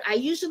stabilizer, I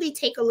usually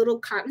take a little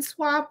cotton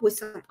swab with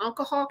some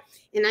alcohol,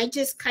 and I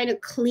just kind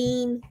of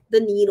clean the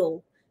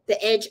needle,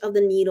 the edge of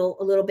the needle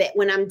a little bit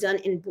when I'm done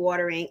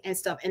embroidering and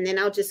stuff. And then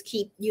I'll just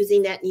keep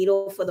using that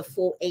needle for the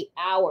full 8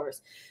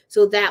 hours.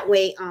 So that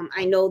way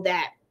I know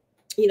that,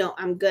 you know,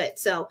 I'm good.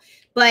 So,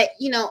 but,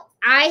 you know,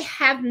 I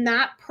have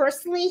not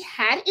personally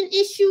had an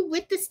issue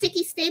with the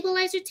sticky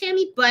stabilizer,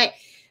 Tammy, but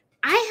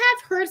I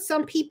have heard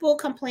some people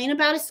complain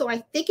about it, so I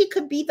think it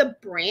could be the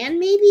brand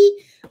maybe.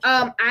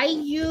 I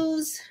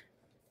use,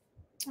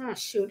 oh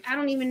shoot, I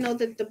don't even know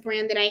the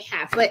brand that I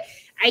have, but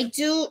I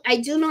do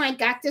know I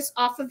got this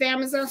off of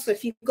Amazon. So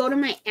if you go to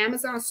my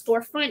Amazon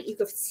storefront, you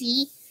can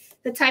see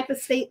the type of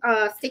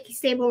sticky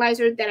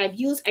stabilizer that I've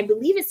used. I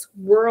believe it's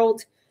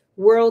World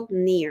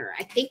Near.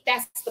 I think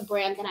that's the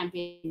brand that I've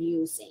been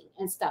using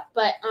and stuff.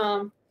 But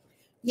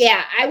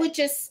yeah, I would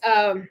just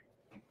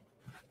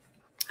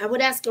I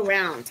would ask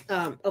around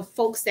of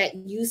folks that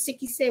use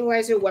sticky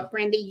stabilizer, what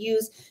brand they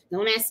use.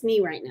 Don't ask me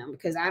right now,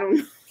 because I don't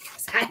know.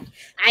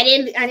 I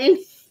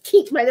didn't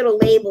keep my little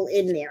label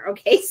in there.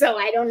 Okay, so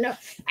I don't know.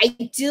 I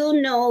do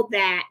know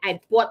that I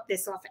bought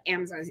this off of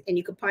Amazon, and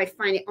you could probably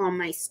find it on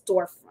my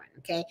storefront.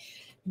 Okay,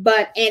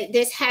 and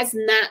this has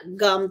not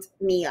gummed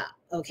me up.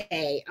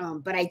 Okay,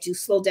 but I do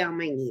slow down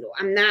my needle.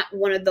 I'm not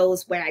one of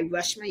those where I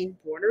rush my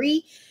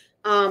embroidery.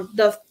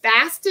 The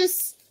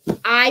fastest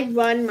I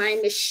run my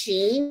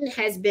machine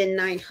has been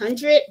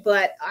 900,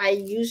 but I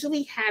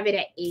usually have it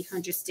at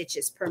 800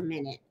 stitches per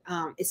minute,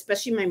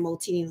 especially my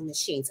multi-needle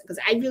machines, because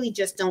I really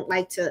just don't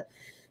like to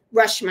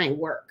rush my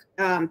work.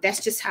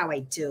 That's just how I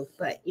do.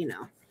 But, you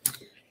know,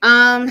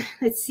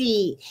 let's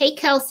see. Hey,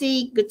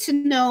 Kelsey, good to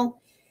know.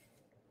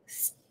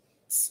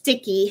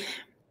 Sticky.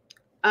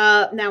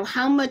 Now,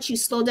 how much you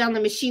slow down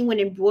the machine when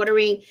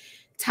embroidering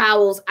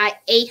towels?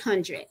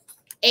 800.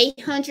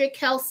 800,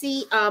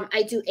 Kelsey.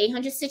 I do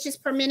 800 stitches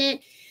per minute.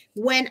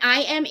 When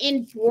I am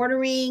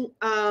embroidering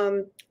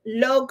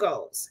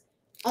logos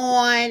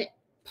on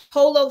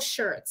polo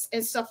shirts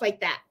and stuff like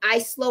that, I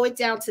slow it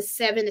down to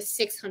 700 to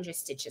 600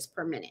 stitches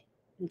per minute.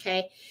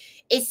 Okay,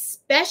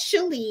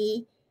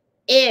 especially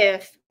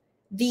if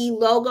the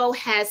logo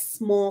has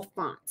small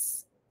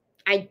fonts.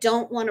 I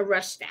don't want to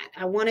rush that.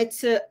 I want it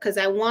to, because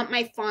I want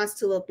my fonts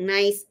to look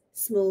nice,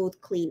 smooth,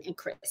 clean, and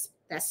crisp.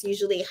 That's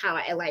usually how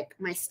I like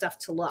my stuff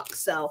to look.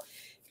 So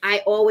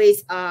I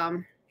always,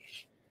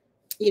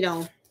 you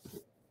know,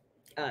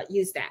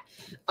 use that.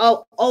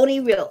 Oh, Oni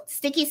Real.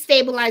 Sticky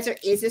stabilizer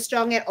isn't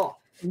strong at all.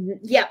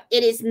 Yep,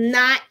 it is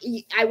not.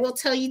 I will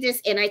tell you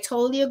this, and I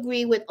totally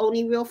agree with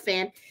Oni Real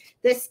fan.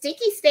 The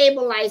sticky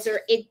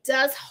stabilizer, it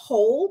does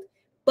hold,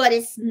 but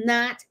it's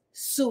not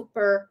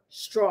super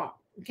strong.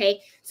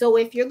 Okay, so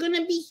if you're going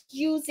to be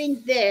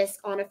using this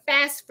on a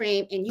fast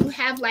frame and you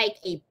have like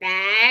a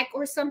bag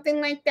or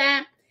something like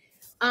that,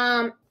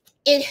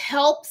 it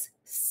helps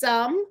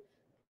some,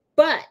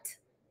 but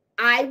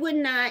I would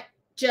not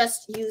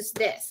just use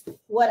this.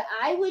 What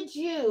I would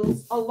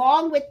use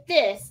along with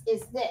this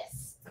is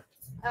this.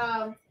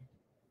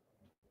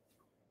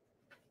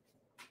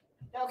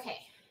 Okay,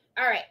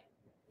 all right.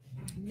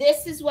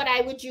 This is what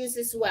I would use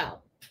as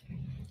well. I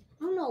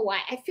don't know why.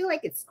 I feel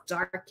like it's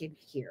dark in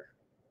here.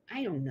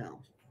 I don't know.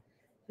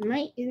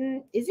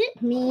 Is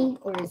it me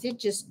or is it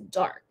just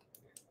dark?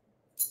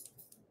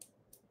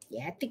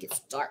 Yeah, I think it's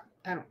dark.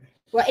 I don't know.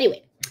 Well,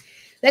 anyway,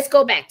 let's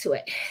go back to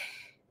it.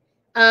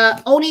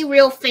 Only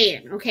Real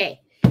Fan.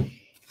 Okay.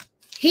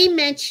 He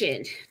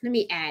mentioned, let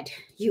me add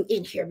you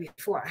in here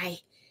before I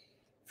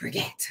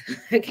forget.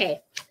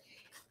 Okay.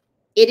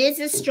 It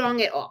isn't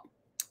strong at all.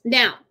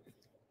 Now,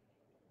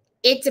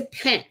 it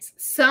depends.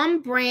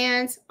 Some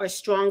brands are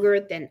stronger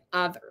than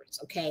others,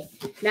 okay?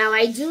 Now,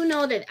 I do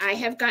know that I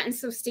have gotten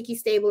some sticky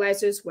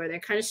stabilizers where they're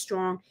kind of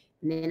strong,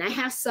 and then I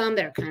have some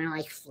that are kind of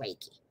like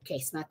flaky. Okay,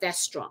 it's not that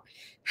strong.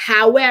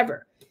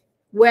 However,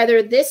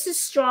 whether this is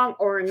strong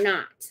or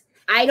not,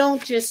 I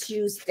don't just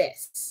use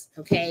this,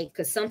 okay?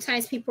 Because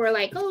sometimes people are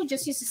like, oh,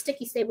 just use a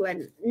sticky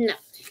stabilizer. No,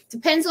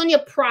 depends on your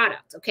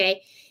product,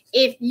 okay?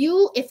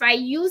 If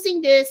I'm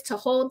using this to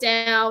hold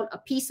down a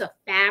piece of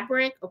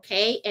fabric,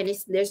 okay, and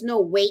there's no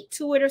weight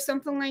to it or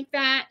something like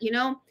that, you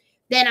know,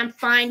 then I'm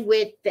fine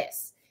with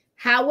this.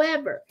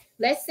 However,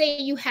 let's say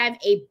you have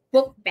a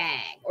book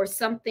bag or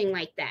something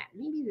like that.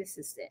 Maybe this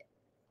is it.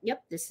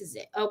 Yep, this is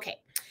it. Okay.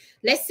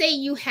 Let's say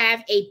you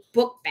have a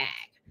book bag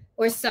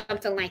or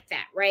something like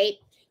that, right?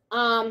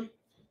 And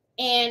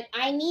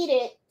I need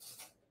it.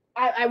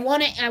 I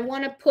want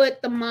to put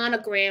the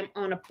monogram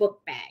on a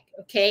book bag,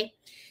 okay?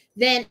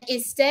 Then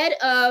instead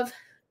of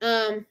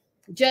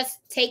just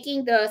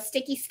taking the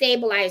sticky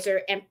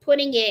stabilizer and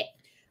putting it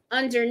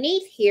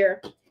underneath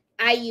here,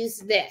 I use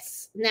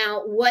this.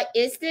 Now, what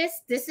is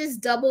this? This is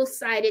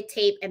double-sided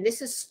tape, and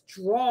this is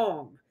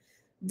strong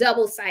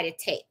double-sided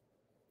tape.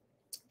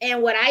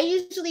 And what I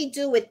usually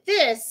do with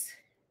this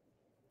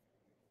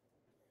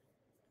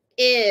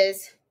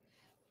is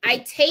I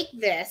take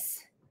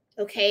this,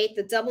 okay,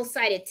 the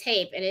double-sided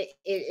tape, and it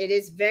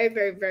is very,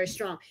 very, very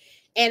strong.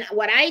 And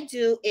what I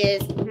do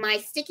is my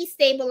sticky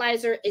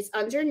stabilizer is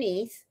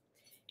underneath,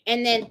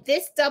 and then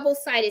this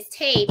double-sided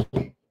tape,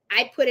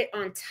 I put it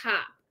on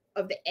top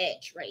of the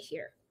edge right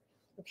here,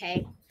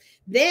 okay?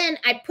 Then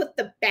I put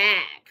the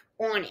bag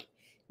on it.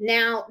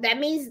 Now, that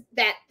means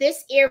that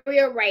this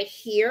area right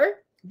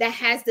here that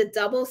has the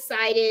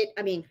double-sided,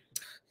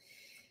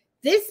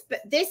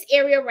 this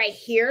area right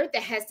here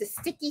that has the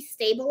sticky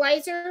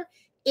stabilizer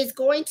is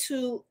going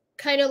to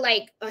kind of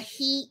like a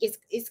heat,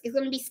 it's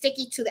going to be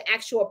sticky to the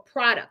actual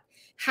product.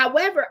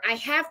 However, I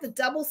have the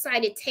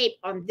double-sided tape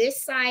on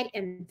this side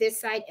and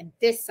this side and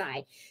this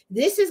side.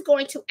 This is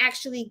going to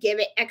actually give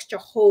it extra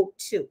hold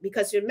too,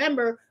 because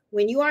remember,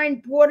 when you are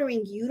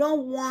embroidering, you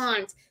don't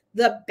want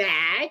the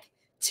bag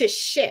to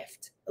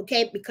shift,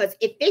 okay? Because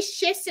if it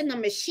shifts in the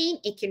machine,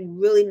 it can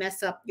really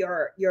mess up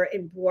your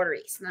embroidery.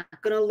 It's not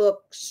going to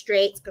look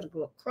straight. It's going to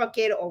look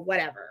crooked or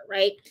whatever,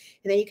 right?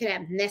 And then you can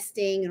have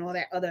nesting and all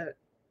that other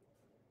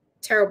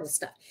terrible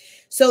stuff.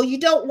 So you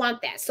don't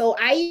want that. So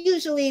I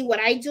usually,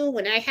 what I do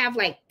when I have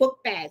like book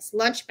bags,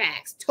 lunch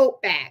bags,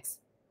 tote bags,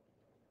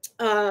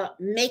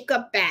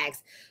 makeup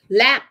bags,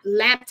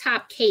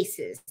 laptop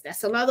cases,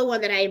 that's another one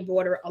that I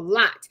embroider a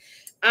lot.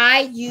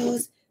 I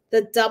use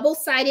the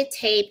double-sided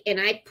tape, and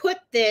I put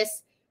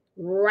this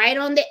right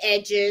on the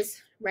edges,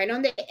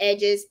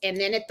 and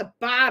then at the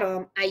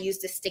bottom, I use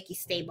the sticky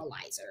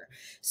stabilizer.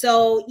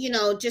 So, you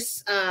know,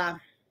 just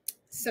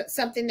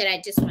something that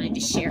I just wanted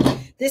to share.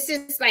 This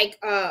is like,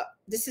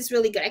 this is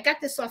really good. I got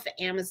this off of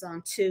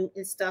Amazon too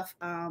and stuff.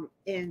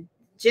 And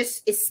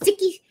just, it's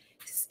sticky.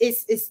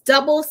 It's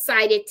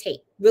double-sided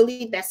tape.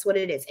 Really, that's what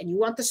it is. And you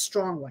want the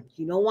strong one.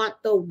 You don't want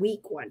the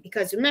weak one,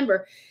 because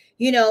remember,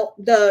 you know,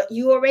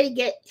 you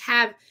already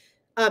have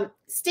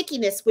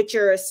stickiness with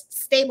your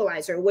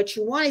stabilizer. What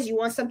you want is you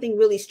want something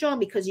really strong,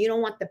 because you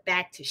don't want the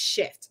bag to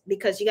shift,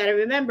 because you got to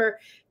remember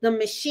the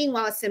machine,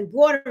 while it's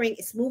embroidering,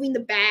 it's moving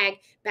the bag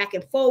back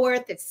and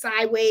forth, it's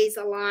sideways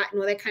a lot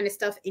and all that kind of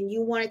stuff, and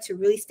you want it to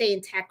really stay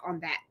intact on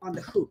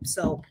the hoop.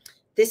 So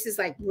this is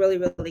like really,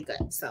 really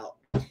good. So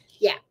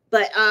yeah,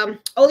 but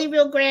only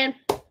real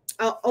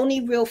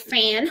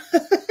fan.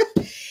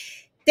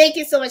 Thank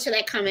you so much for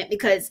that comment,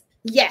 because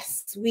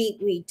yes,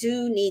 we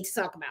do need to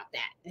talk about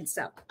that and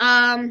stuff.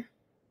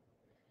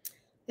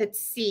 Let's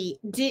see.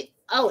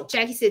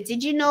 Jackie said,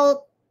 did you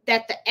know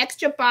that the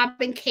extra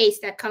bobbin case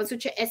that comes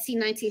with your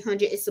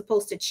SC1900 is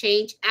supposed to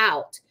change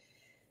out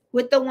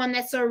with the one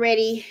that's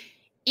already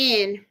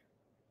in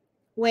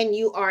when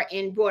you are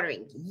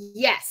embroidering?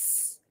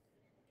 Yes.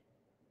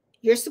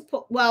 You're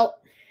supposed, well,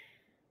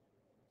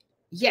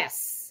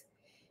 yes.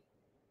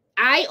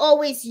 I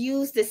always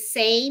use the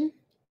same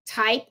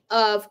type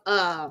of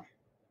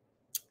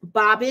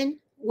bobbin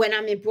when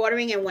I'm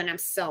embroidering and when I'm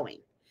sewing.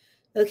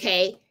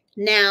 Okay.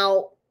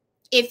 Now,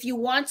 if you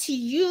want to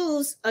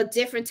use a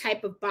different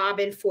type of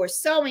bobbin for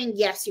sewing,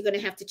 yes, you're going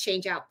to have to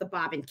change out the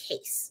bobbin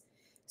case.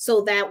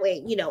 So that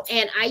way, you know,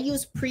 and I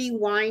use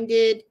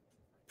pre-wounded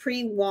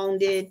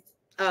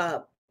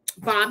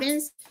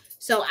bobbins.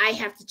 So I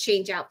have to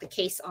change out the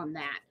case on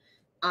that.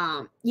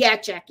 Yeah,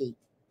 Jackie.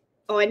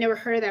 Oh, I never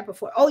heard of that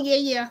before. Oh,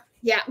 yeah.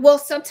 Well,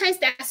 sometimes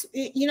that's,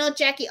 you know,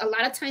 Jackie, a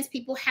lot of times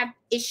people have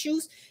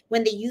issues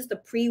when they use the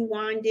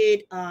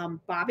pre-wounded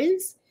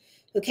bobbins.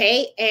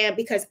 Okay. And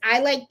because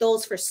I like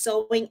those for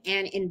sewing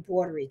and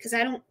embroidery, because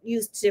I don't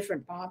use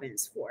different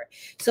bobbins for it.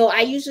 So I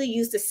usually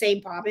use the same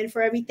bobbin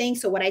for everything.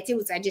 So what I did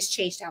was I just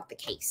changed out the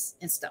case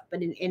and stuff,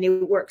 and it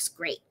works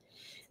great.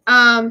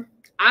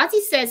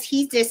 Ozzy says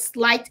he doesn't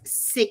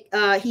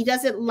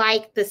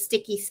like the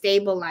sticky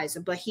stabilizer,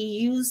 but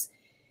he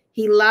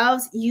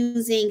loves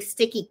using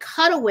sticky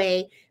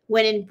cutaway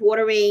when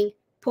embroidering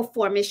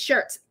performance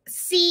shirts.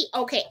 See,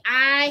 okay,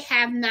 I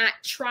have not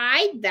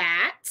tried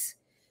that.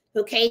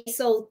 Okay,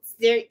 so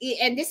there,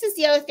 and this is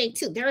the other thing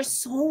too. There are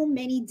so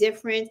many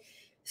different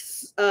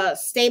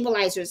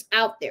stabilizers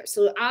out there.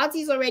 So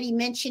Ozzy's already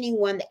mentioning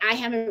one that I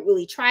haven't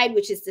really tried,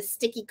 which is the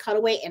sticky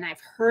cutaway, and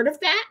I've heard of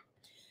that.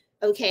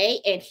 Okay,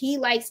 and he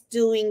likes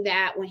doing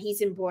that when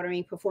he's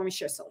embroidering performance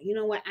shirts. So you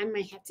know what? I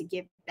might have to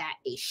give that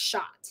a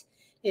shot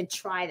and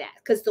try that,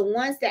 because the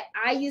ones that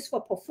I use for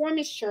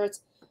performance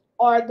shirts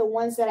are the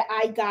ones that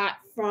I got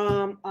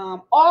from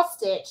All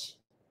Stitch,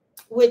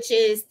 which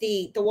is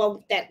the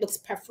one that looks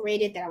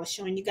perforated that I was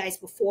showing you guys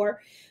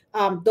before.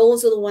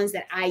 Those are the ones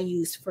that I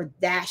use for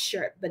that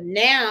shirt. But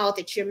now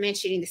that you're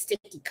mentioning the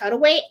sticky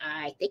cutaway,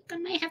 I think I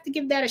might have to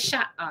give that a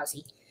shot,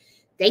 Ozzy.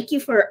 Thank you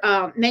for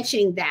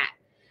mentioning that.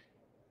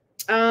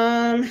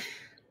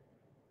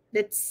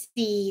 Let's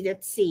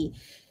see.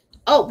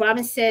 Oh,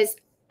 Robin says,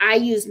 I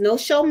use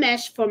no-show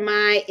mesh for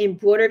my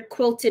embroidered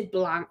quilted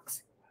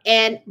blocks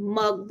and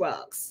mug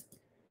rugs.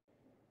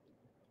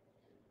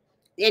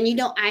 And you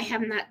know, I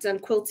have not done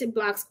quilted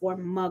blocks or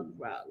mug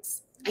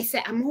rugs. I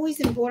said, I'm always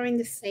embroidering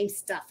the same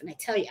stuff. And I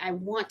tell you, I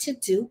want to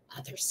do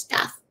other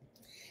stuff,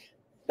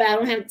 but I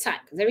don't have time,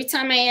 because every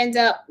time I end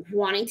up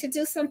wanting to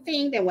do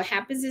something, then what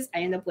happens is I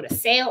end up with a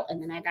sale,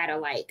 and then I got to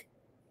like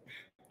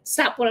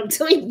stop what I'm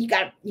doing. You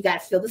got to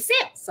fill the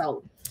sale.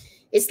 So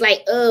it's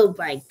like, oh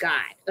my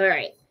God. All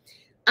right.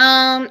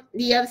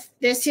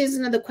 Here's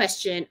another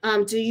question.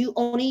 Do you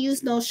only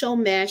use no-show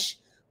mesh,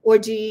 or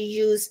do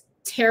you use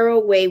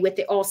tearaway with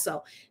it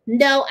also?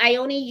 No, I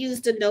only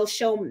use the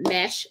no-show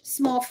mesh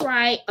small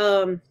fry.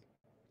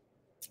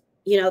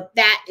 You know,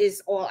 that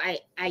is all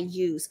I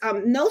use.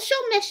 No-show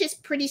mesh is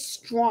pretty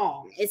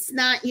strong. It's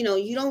not, you know,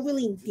 you don't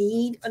really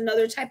need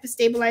another type of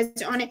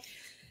stabilizer on it,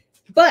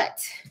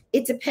 but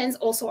it depends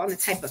also on the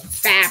type of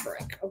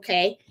fabric,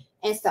 okay,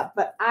 and stuff.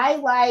 But I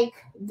like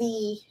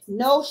the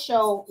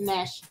no-show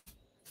mesh.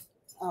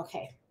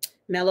 Okay,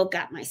 Mello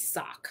got my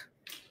sock.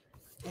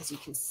 As you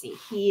can see,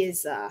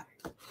 he's a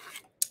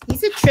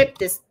trip,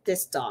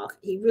 this dog.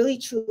 He really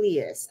truly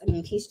is. I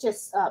mean, he's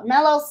just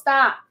Mello,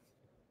 stop.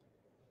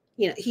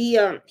 You know,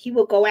 he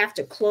will go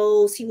after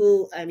clothes. He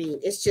will, I mean,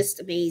 it's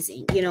just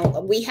amazing. You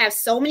know, we have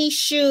so many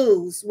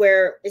shoes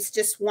where it's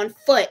just one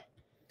foot,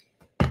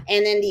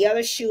 and then the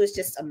other shoe is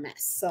just a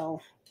mess.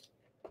 So,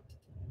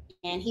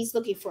 and he's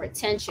looking for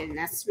attention.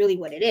 That's really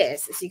what it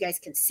is, as you guys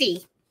can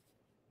see.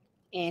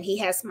 And he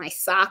has my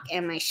sock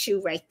and my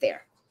shoe right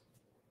there.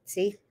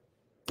 See?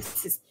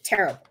 This is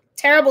terrible.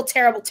 Terrible,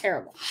 terrible,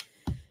 terrible.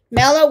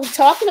 Mello, we're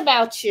talking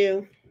about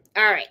you.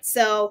 All right.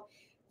 So,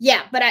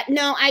 yeah. But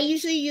I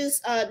usually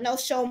use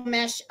no-show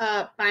mesh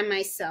by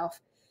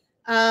myself.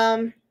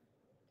 Let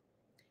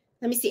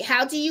me see.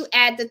 How do you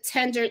add the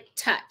tender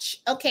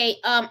touch? Okay.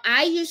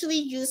 I usually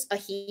use a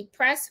heat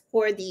press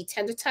for the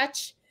tender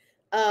touch.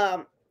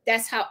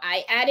 That's how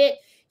I add it.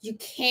 You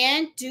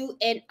can do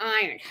an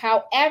iron.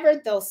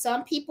 However, though,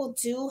 some people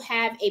do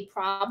have a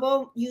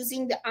problem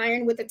using the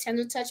iron with a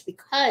tender touch,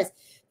 because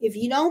if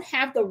you don't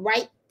have the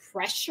right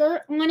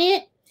pressure on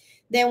it,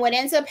 then what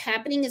ends up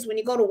happening is when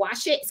you go to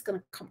wash it, it's going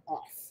to come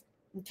off.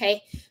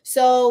 Okay.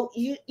 So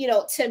you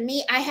know, to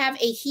me, I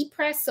have a heat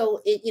press.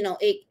 So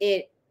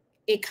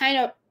it kind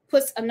of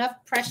puts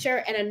enough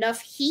pressure and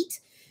enough heat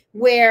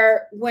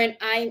where when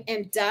I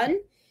am done,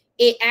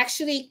 it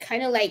actually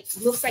kind of like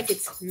looks like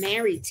it's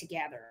married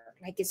together.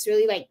 Like it's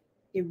really like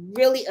it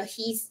really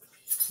adheres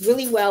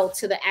really well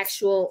to the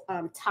actual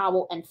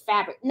towel and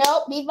fabric.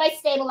 No, leave my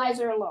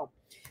stabilizer alone.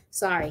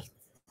 Sorry,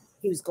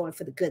 he was going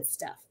for the good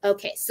stuff.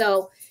 Okay,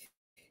 so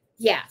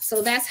yeah,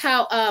 so that's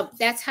how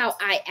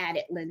I add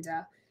it,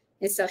 Linda.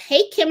 And so,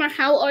 hey, Kimmer,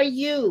 how are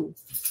you?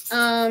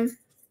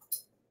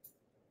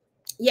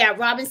 Yeah,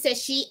 Robin says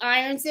she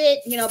irons it,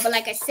 you know, but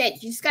like I said,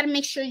 you just got to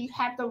make sure you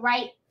have the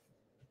right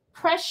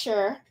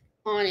pressure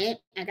on it.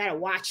 I got to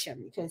watch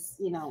him because,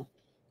 you know,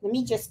 let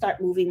me just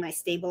start moving my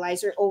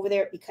stabilizer over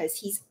there because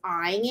he's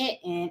eyeing it.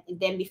 And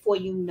then before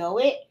you know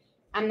it,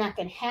 I'm not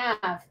going to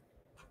have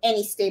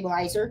any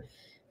stabilizer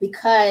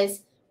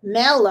because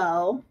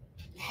Mello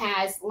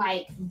has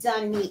like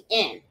done me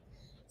in.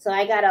 So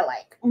I got to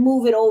like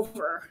move it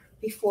over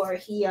before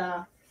he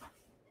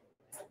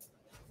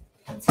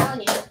I'm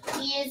telling you,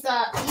 he's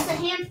a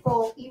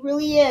handful. He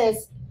really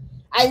is.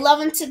 I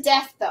love him to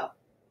death, though.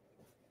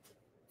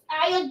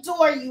 I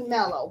adore you,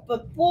 Mello,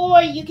 but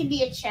boy, you can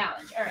be a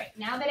challenge. All right,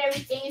 now that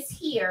everything is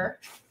here,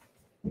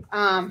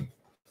 I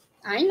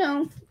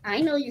know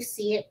you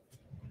see it.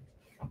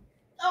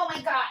 Oh my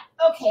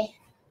God. Okay,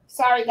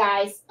 sorry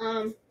guys.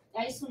 I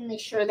just want to make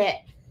sure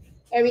that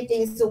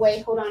everything's away.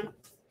 Hold on.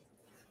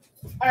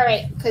 All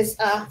right, because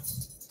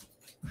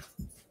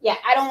yeah,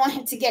 I don't want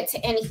him to get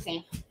to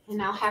anything, and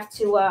I'll have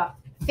to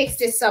fix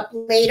this up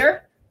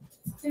later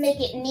to make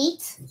it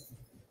neat,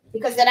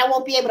 because then I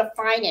won't be able to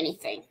find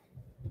anything.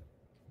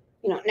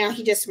 You know, now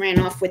he just ran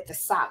off with the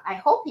sock. I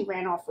hope he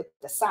ran off with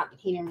the sock and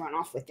he didn't run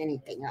off with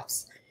anything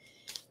else,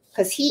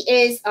 because he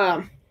is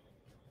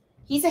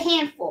he's a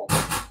handful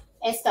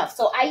and stuff.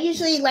 So I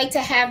usually like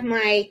to have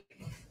my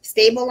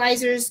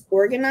stabilizers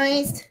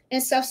organized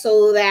and stuff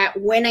so that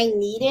when I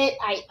need it,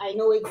 I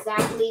know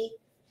exactly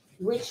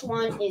which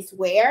one is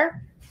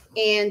where.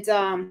 And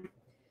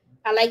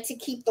I like to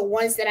keep the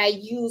ones that I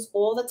use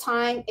all the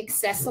time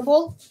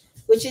accessible,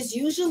 which is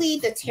usually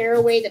the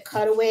tearaway, the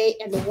cutaway,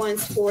 and the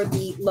ones for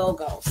the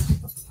logos.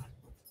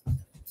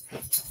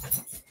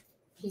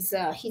 He's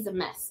a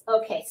mess.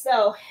 Okay,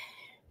 so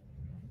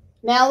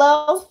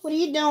Mello, what are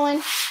you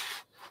doing?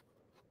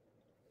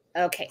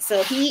 Okay,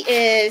 so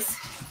he's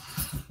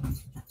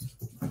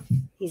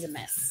a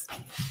mess.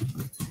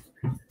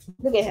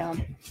 Look at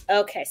him.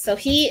 Okay, so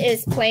he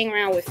is playing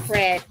around with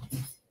Fred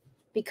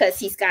because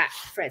he's got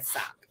Fred's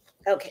sock.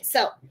 Okay,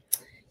 so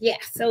yeah,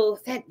 so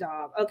that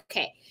dog.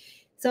 Okay.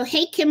 So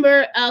hey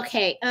Kimber,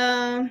 okay.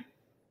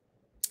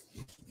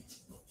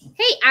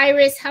 Hey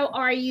Iris, how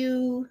are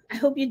you? I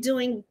hope you're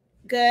doing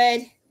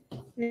good,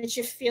 that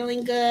you're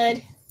feeling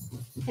good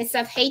and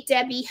stuff. Hey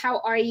Debbie,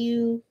 how are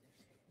you?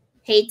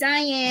 Hey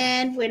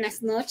Diane,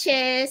 buenas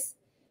noches.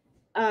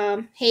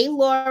 Hey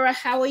Laura,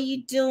 how are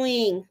you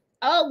doing?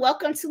 Oh,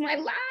 welcome to my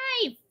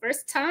live.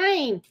 First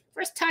timer.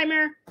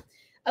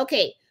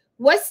 Okay,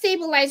 what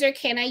stabilizer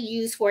can I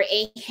use for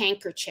a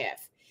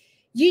handkerchief?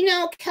 You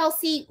know,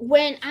 Kelsey,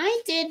 when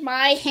I did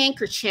my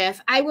handkerchief,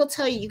 I will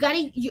tell you,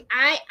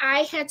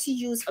 I had to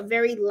use a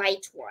very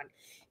light one.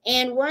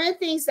 And one of the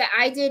things that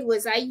I did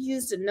was I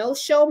used a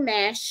no-show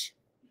mesh,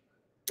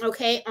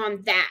 okay,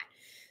 on that.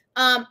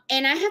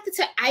 And I have to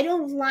tell you, I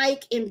don't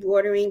like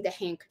embroidering the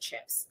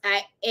handkerchiefs.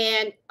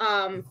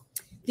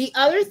 The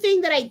other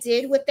thing that I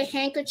did with the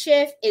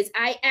handkerchief is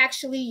I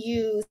actually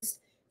used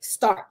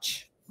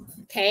starch,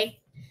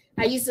 okay?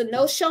 I used a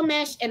no-show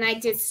mesh and I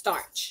did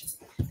starch.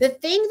 The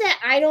thing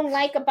that I don't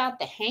like about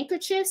the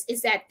handkerchiefs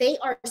is that they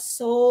are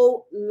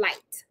so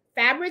light.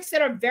 Fabrics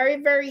that are very,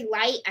 very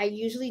light, I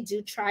usually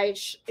do try,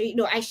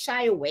 I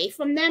shy away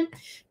from them,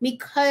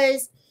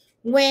 because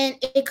when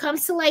it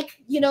comes to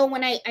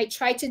when I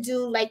try to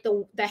do like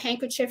the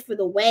handkerchief for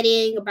the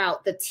wedding,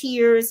 about the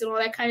tears and all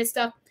that kind of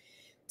stuff,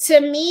 to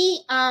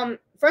me,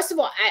 first of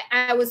all,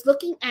 I was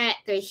looking at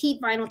the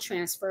heat vinyl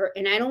transfer,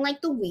 and I don't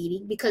like the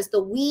weeding, because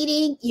the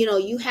weeding,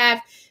 you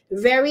have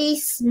very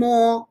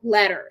small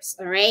letters,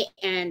 all right?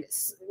 And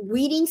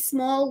weeding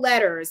small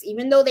letters,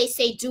 even though they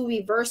say do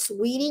reverse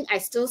weeding, I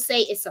still say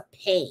it's a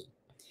pain.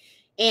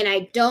 And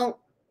I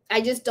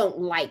just don't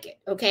like it,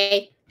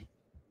 okay?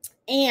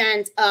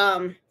 And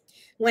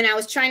when I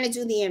was trying to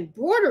do the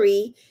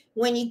embroidery,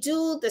 when you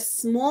do the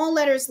small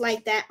letters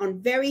like that on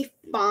very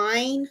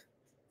fine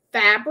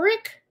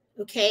fabric,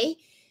 okay,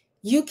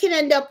 you can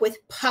end up with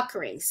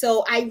puckering.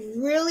 So I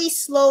really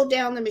slowed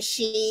down the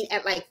machine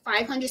at like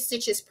 500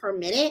 stitches per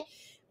minute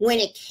when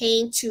it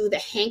came to the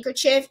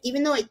handkerchief,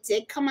 even though it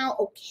did come out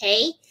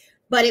okay,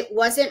 but it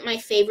wasn't my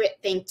favorite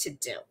thing to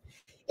do.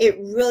 It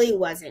really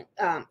wasn't,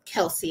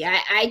 Kelsey.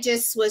 I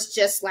just was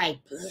just like,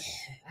 ugh,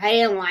 I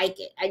didn't like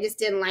it. I just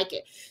didn't like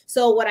it.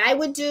 So what I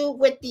would do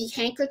with the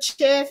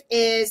handkerchief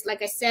is,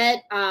 like I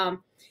said,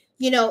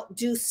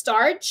 do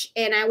starch,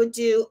 and I would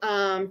do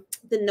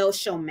the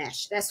no-show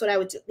mesh. That's what I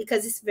would do,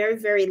 because it's very,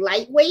 very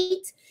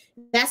lightweight.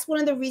 That's one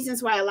of the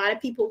reasons why a lot of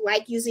people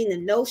like using the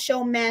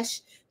no-show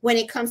mesh when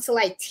it comes to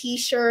like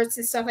t-shirts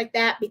and stuff like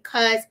that,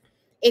 because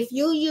if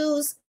you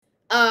use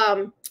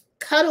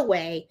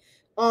cutaway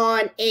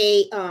on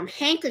a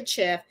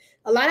handkerchief,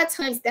 a lot of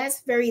times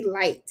that's very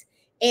light,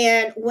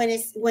 and when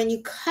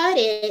you cut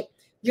it,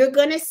 you're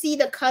gonna see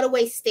the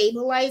cutaway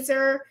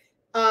stabilizer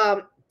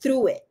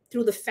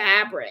through the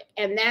fabric.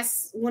 And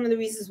that's one of the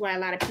reasons why a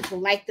lot of people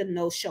like the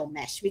no-show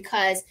mesh,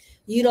 because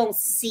you don't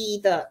see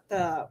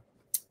the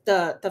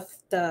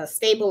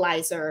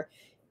stabilizer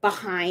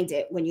behind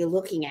it when you're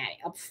looking at it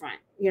up front.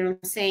 You know what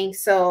I'm saying?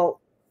 So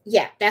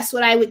yeah, that's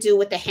what I would do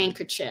with the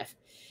handkerchief.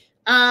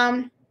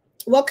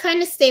 What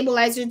kind of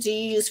stabilizer do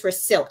you use for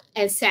silk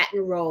and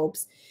satin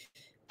robes?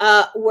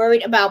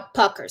 Worried about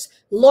puckers.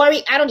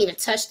 Lori, I don't even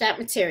touch that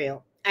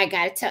material.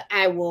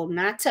 I will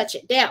not touch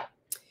it. Now,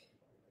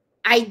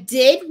 I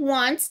did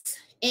once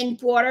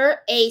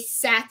embroider a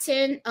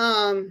satin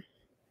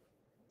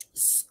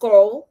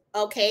scroll.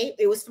 Okay,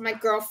 it was for my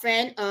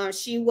girlfriend.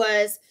 She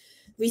was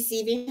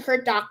receiving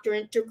her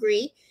doctorate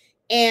degree,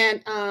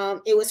 And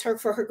it was her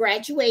for her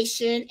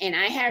graduation, and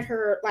I had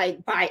her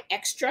like buy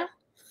extra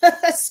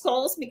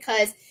skulls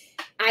because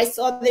I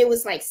saw that it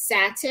was like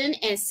satin,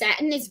 and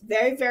satin is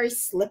very, very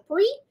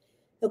slippery.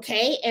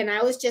 Okay. And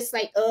I was just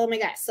like, oh my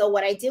God. So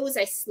what I did was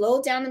I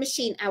slowed down the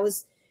machine. It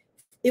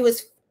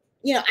was,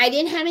 you know, I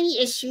didn't have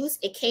any issues.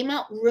 It came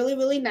out really,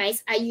 really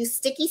nice. I used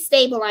sticky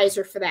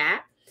stabilizer for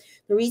that.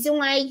 The reason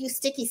why I use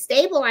sticky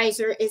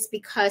stabilizer is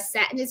because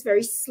satin is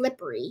very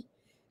slippery.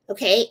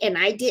 Okay. And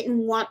I didn't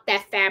want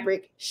that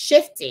fabric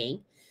shifting.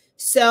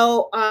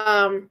 So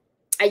I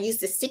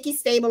used the sticky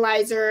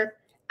stabilizer.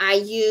 I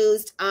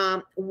used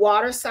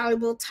water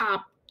soluble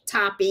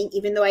topping,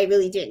 even though I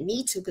really didn't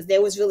need to, because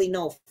there was really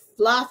no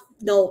fluff,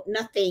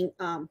 nothing,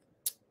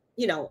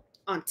 you know,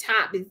 on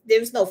top. There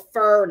was no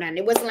fur, and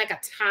it wasn't like a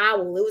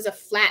towel. It was a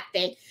flat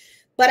thing.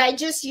 But I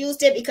just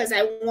used it because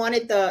I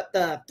wanted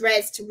the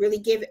threads to really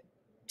give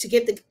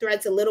the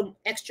threads a little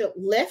extra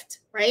lift,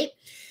 right?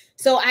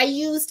 So I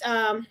used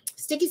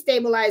sticky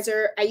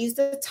stabilizer. I used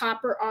the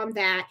topper on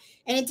that,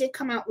 and it did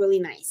come out really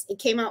nice. It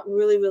came out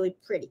really, really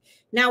pretty.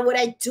 Now, would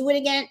I do it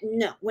again?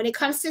 No. When it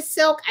comes to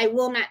silk, I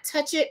will not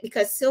touch it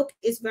because silk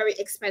is very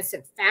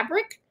expensive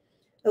fabric.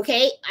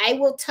 Okay, I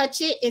will touch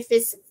it if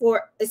it's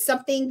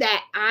something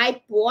that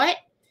I bought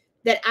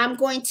that I'm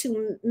going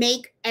to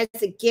make as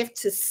a gift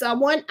to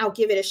someone. I'll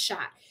give it a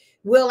shot.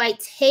 Will I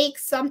take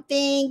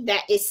something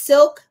that is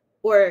silk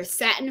or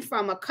satin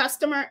from a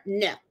customer?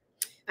 No,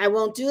 I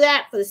won't do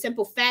that for the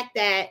simple fact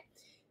that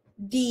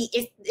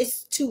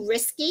it's too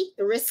risky.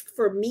 The risk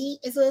for me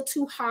is a little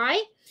too high.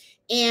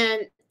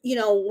 And you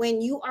know,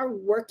 when you are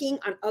working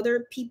on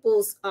other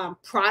people's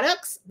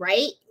products,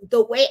 right?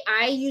 The way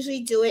I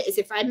usually do it is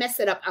if I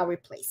mess it up, I'll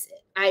replace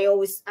it.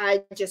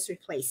 I just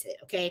replace it.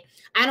 Okay.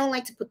 I don't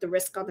like to put the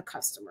risk on the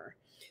customer.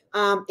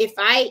 If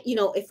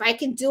I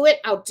can do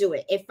it, I'll do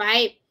it.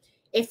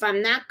 If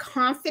I'm not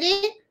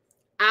confident,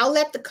 I'll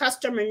let the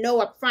customer know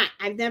up front.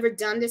 I've never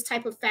done this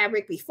type of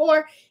fabric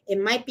before.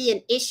 It might be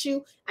an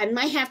issue. I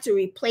might have to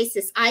replace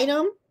this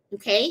item.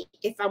 Okay.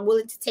 If I'm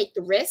willing to take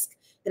the risk,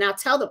 then I'll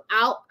tell them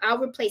I'll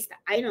replace the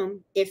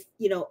item if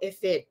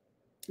it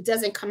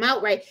doesn't come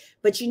out right.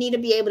 But you need to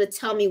be able to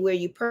tell me where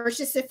you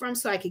purchased it from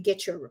so I could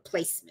get your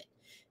replacement.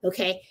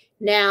 Okay.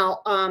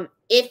 Now,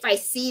 if I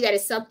see that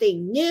it's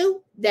something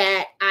new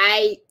and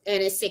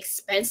it's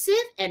expensive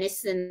and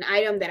it's an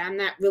item that I'm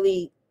not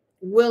really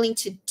willing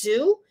to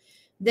do,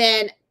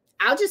 then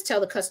I'll just tell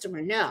the customer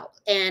no.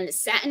 And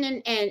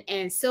satin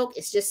and silk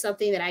is just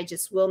something that I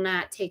just will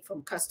not take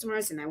from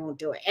customers, and I won't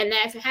do it. And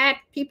I've had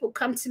people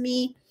come to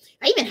me.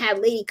 I even had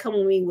a lady come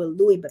to me with a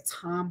Louis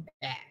Vuitton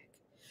bag,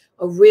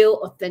 a real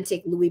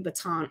authentic Louis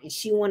Vuitton, and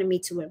she wanted me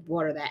to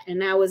embroider that.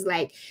 And I was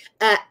like,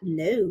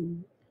 no,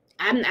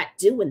 I'm not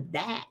doing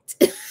that.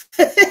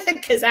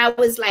 Because I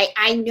was like,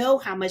 I know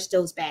how much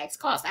those bags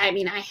cost. I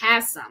mean, I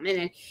have some,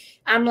 and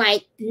I'm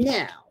like,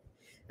 no.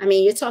 I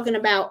mean, you're talking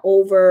about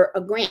over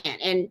 $1,000,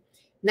 and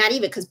not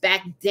even, because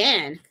back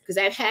then, because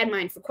I've had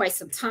mine for quite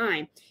some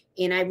time,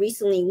 and I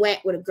recently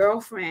went with a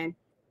girlfriend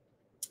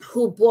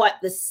who bought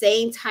the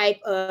same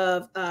type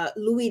of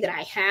Louis that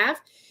I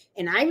have.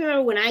 And I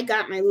remember when I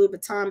got my Louis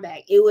Vuitton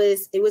bag, it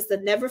was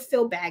the never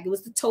fill bag. It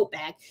was the tote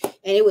bag, and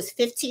it was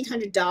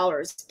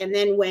 $1,500. And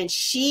then when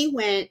she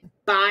went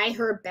buy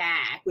her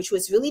bag, which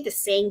was really the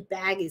same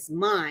bag as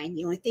mine,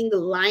 the only thing, the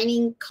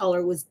lining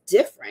color was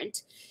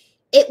different.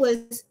 It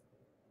was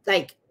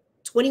like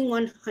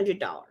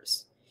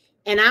 $2,100.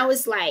 And I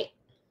was like,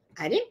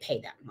 I didn't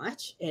pay that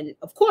much. And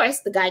of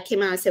course, the guy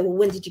came out and said, well,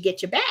 when did you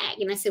get your bag?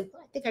 And I said,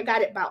 well, I think I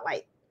got it about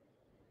like,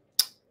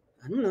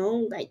 I don't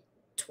know, like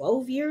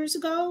 12 years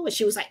ago. And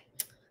she was like,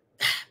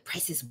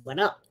 prices went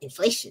up,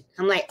 inflation.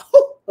 I'm like,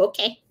 oh,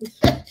 okay.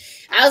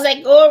 I was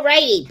like, all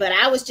righty. But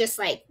I was just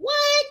like,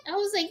 what? I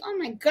was like, oh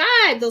my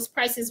God, those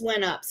prices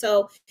went up.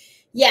 So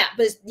yeah,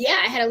 but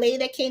yeah, I had a lady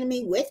that came to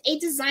me with a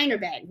designer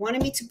bag,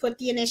 wanted me to put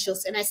the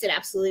initials. And I said,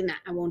 absolutely not.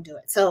 I won't do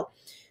it. So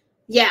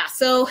yeah.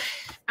 So,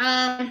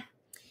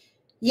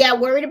 yeah,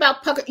 worried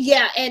about pucker.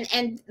 Yeah.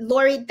 And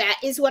Lori, that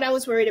is what I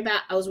was worried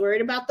about. I was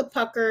worried about the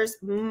puckers.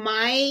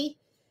 My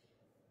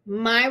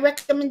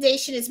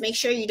recommendation is make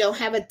sure you don't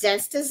have a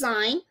dense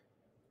design.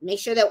 Make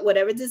sure that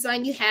whatever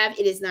design you have,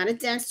 it is not a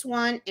dense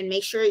one, and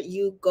make sure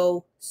you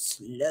go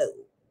slow.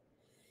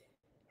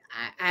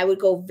 I would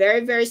go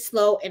very, very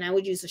slow, and I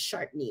would use a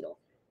sharp needle.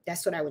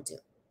 That's what I would do.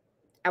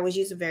 I would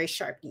use a very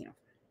sharp needle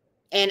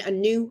and a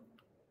new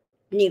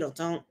needle.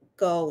 Don't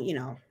go,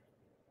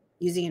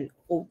 using an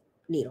old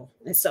needle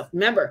and stuff.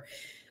 Remember,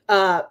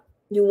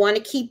 you want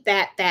to keep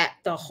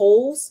the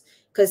holes,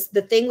 because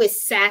the thing with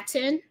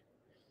satin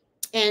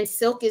and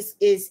silk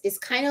is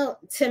kind of,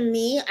 to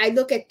me, I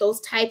look at those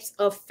types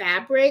of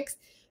fabrics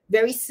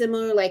very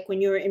similar, like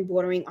when you're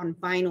embroidering on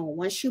vinyl.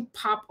 Once you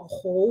pop a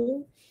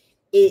hole,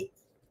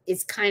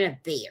 it's kind of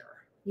there.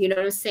 You know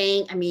what I'm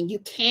saying? I mean, you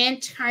can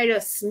try to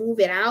smooth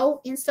it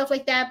out and stuff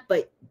like that,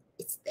 but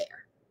it's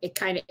there. It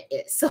kind of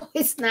is. So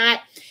it's not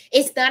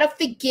a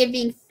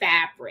forgiving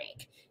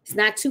fabric. It's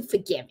not too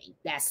forgiving.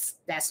 That's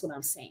what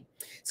I'm saying.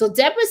 So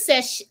Deborah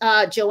says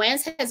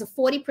Joann's has a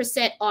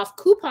 40% off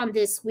coupon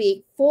this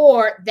week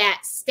for that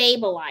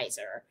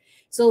stabilizer.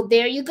 So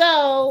there you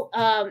go.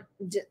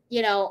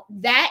 You know,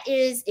 that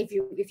is, if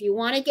you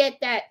want to get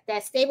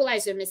that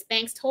stabilizer Miss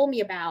Banks told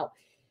me about,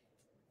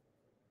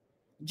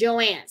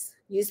 Joann's,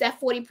 use that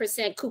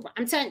 40% coupon.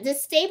 I'm telling you,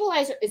 this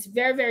stabilizer is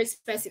very, very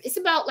expensive. It's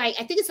about like,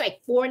 I think it's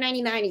like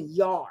 $4.99 a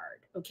yard.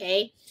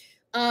 Okay.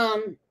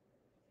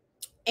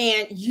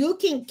 And you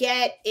can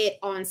get it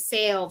on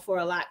sale for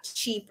a lot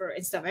cheaper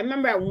and stuff. I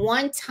remember at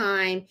one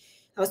time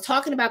I was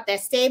talking about that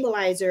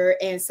stabilizer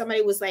and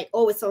somebody was like,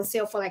 oh, it's on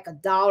sale for like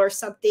 $1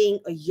 something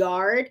a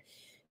yard.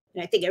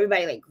 And I think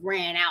everybody like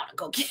ran out and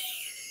go get it.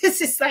 It's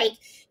just like,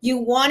 you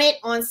want it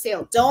on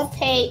sale. Don't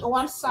pay. Oh,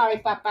 I'm sorry,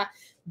 Papa.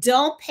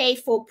 Don't pay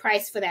full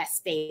price for that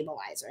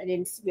stabilizer. I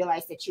didn't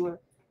realize that you were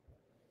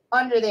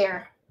under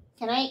there.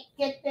 Can I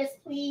get this,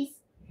 please?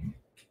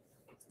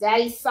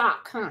 Daddy's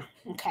sock, huh?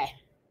 Okay.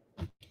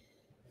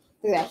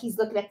 Look at that. He's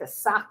looking at the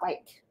sock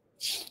like,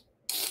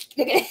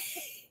 look at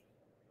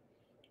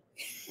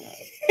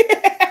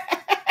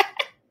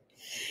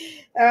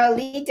it.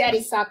 Leave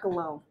Daddy's sock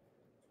alone.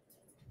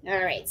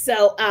 All right.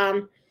 So,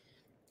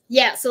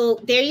 yeah, so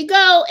there you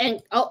go.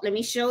 And oh, let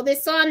me show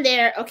this on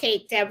there.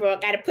 Okay, Deborah,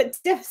 got to put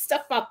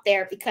stuff up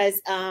there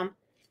because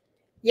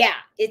yeah,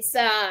 it's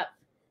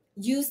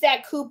use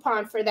that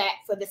coupon for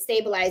the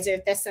stabilizer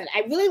if that's not.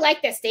 I really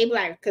like that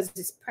stabilizer because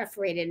it's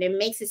perforated and it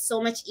makes it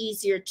so much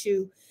easier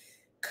to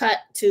cut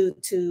to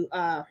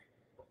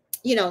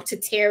you know, to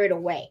tear it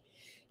away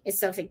and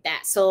stuff like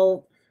that.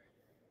 So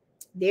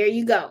there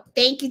you go.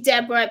 Thank you,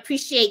 Deborah. I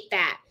appreciate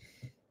that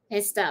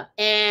and stuff.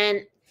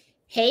 And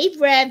hey,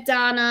 Rev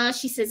Donna,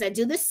 she says, I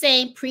do the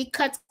same.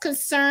 Pre-cuts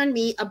concern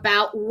me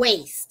about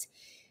waste.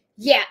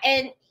 Yeah,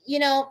 and, you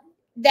know,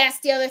 that's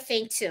the other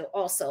thing, too,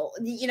 also.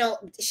 You know,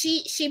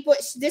 she put,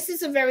 this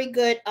is a very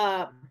good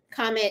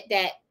comment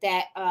that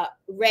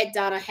Red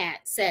Donna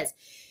says.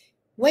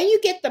 When you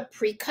get the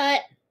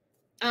pre-cut,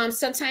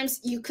 sometimes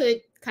you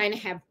could kind of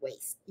have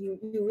waste. You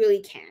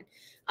really can.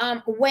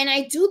 When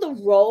I do the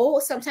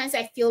roll, sometimes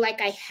I feel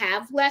like I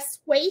have less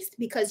waste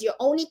because you're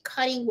only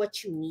cutting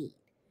what you need.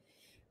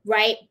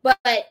 Right. But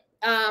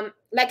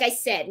like I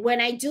said,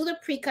 when I do the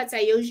pre-cuts, I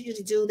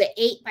usually do the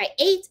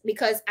 8x8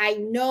 because I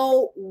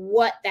know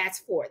what that's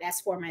for. That's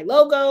for my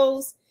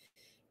logos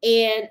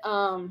and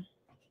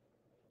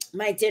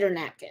my dinner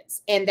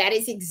napkins. And that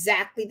is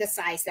exactly the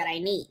size that I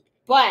need.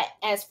 But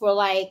as for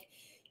like,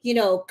 you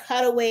know,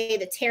 cut away,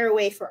 the tear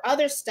away for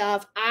other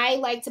stuff, I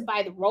like to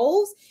buy the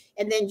rolls.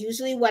 And then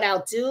usually what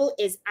I'll do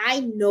is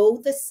I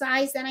know the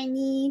size that I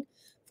need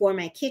for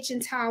my kitchen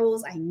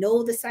towels. I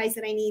know the size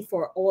that I need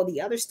for all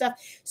the other stuff.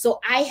 So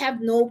I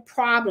have no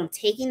problem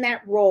taking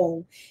that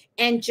roll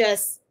and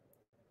just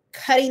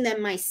cutting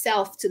them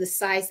myself to the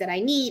size that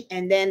I need.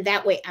 And then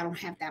that way I don't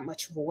have that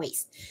much of a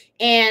waste.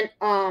 And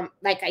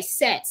like I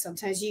said,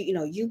 sometimes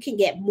you can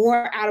get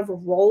more out of a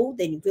roll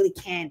than you really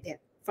can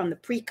from the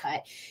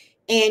pre-cut.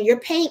 And you're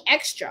paying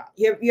extra.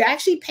 You're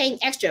actually paying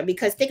extra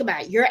because think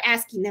about it. You're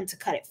asking them to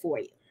cut it for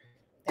you.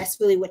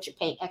 That's really what you're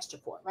paying extra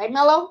for. Right,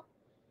 Mello?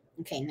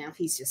 Okay, now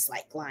he's just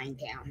like lying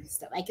down and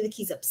stuff. I think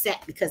he's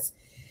upset because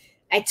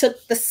I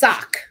took the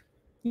sock.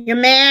 You're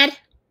mad?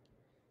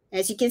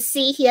 As you can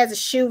see, he has a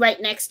shoe right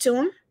next to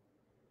him.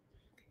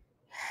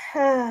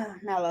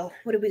 Mello,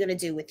 what are we going to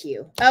do with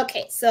you?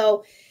 Okay,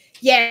 so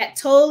yeah,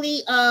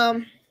 totally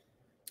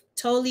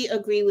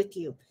agree with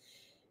you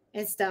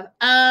and stuff.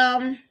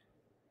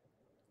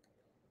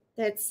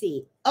 Let's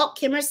see. Oh,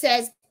 Kimmer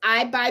says,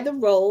 I buy the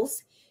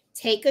rolls.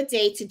 Take a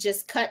day to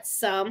just cut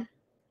some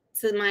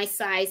to my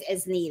size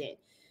as needed.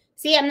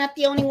 See, I'm not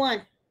the only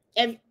one.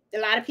 A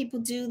lot of people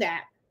do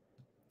that.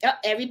 Oh,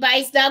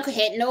 everybody's now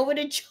heading over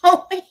to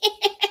Joanne.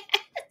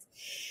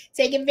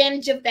 Take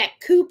advantage of that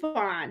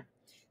coupon.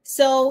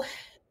 So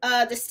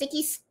the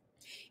stickies,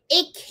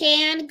 it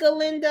can,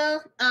 Galinda.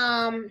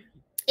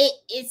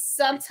 It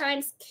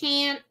sometimes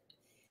can.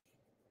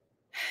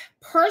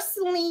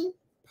 Personally,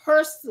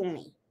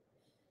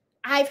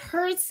 I've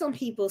heard some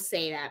people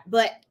say that,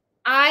 but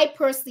I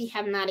personally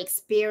have not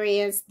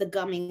experienced the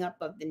gumming up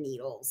of the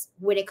needles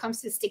when it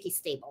comes to sticky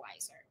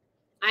stabilizer.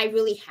 I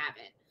really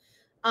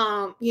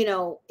haven't. You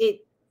know,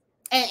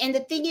 and the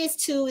thing is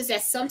too, is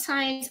that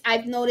sometimes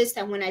I've noticed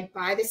that when I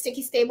buy the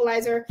sticky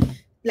stabilizer,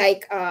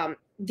 like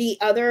the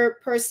other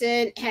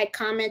person had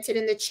commented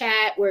in the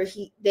chat where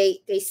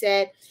they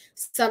said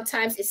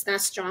sometimes it's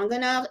not strong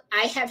enough.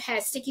 I have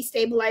had sticky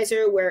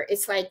stabilizer where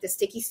it's like the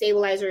sticky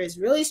stabilizer is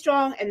really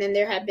strong. And then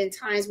there have been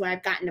times where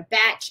I've gotten a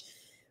batch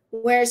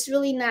where it's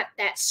really not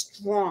that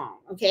strong.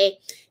 Okay.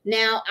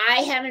 Now I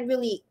haven't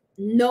really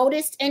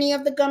noticed any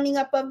of the gumming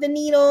up of the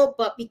needle,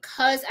 but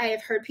because I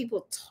have heard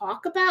people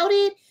talk about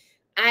it,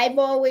 I've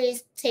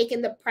always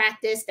taken the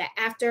practice that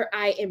after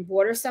I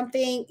embroider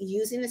something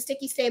using the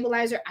sticky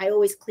stabilizer, I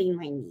always clean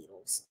my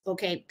needles.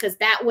 Okay. Because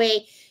that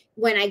way,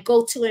 when I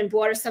go to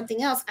embroider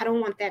something else, I don't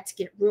want that to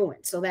get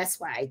ruined. So that's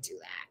why I do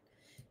that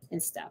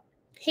and stuff.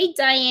 Hey,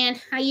 Diane,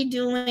 how you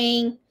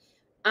doing?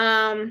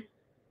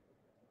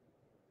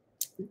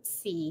 let's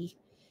see.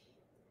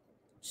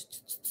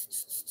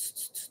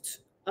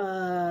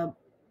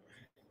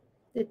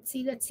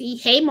 Let's see.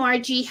 Hey,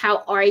 Margie,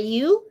 how are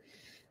you?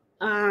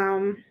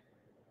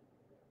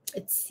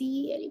 Let's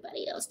see,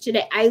 anybody else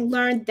today? I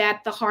learned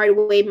that the hard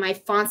way. My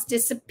fonts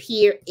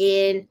disappear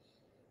in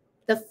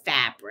the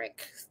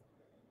fabric,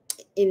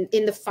 in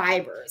the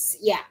fibers.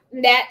 Yeah,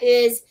 that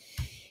is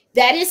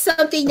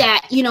something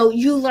that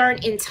you learn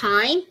in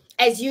time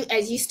as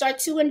you start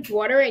to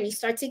embroider and you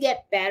start to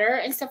get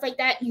better and stuff like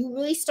that. You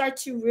really start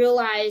to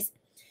realize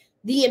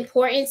the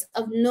importance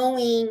of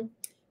knowing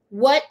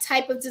what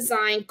type of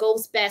design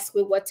goes best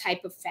with what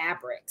type of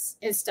fabrics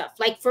and stuff.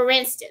 Like, for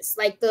instance,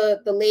 like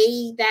the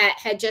lady that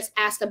had just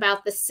asked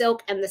about the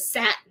silk and the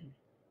satin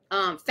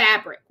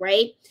fabric,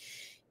 right?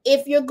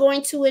 If you're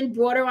going to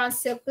embroider on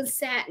silk and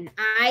satin,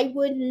 I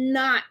would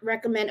not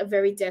recommend a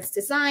very dense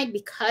design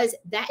because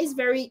that is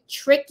very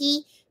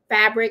tricky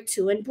fabric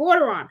to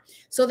embroider on.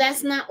 So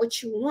that's not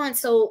what you want.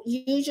 So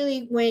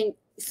usually when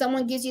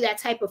someone gives you that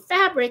type of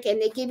fabric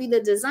and they give you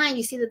the design,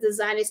 you see the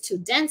design is too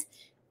dense,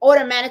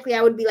 automatically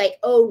I would be like,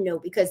 oh no,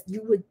 because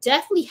you would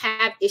definitely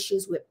have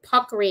issues with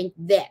puckering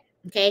then.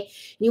 Okay,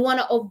 you want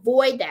to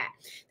avoid that.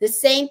 The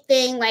same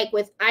thing like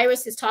with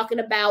Iris is talking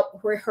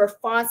about where her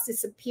fonts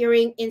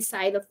disappearing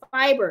inside the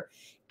fiber.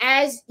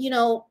 As you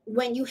know,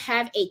 when you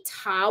have a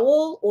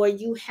towel or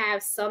you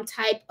have some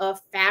type of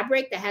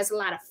fabric that has a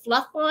lot of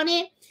fluff on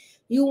it,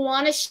 you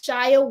want to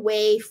shy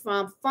away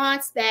from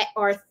fonts that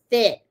are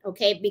thin,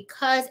 okay?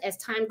 Because as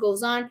time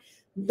goes on,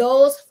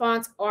 those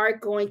fonts are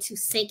going to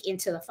sink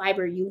into the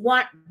fiber. You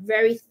want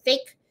very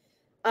thick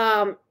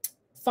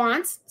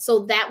fonts,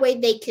 so that way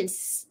they can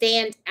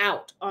stand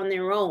out on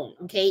their own,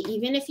 okay?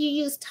 Even if you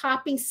use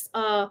topper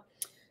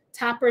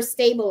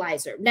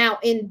stabilizer. Now,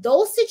 in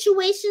those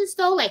situations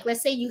though, like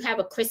let's say you have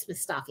a Christmas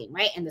stocking,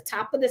 right? And the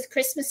top of this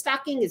Christmas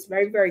stocking is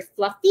very, very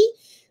fluffy,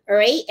 all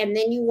right? And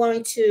then you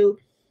want to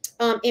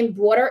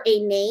embroider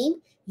a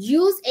name,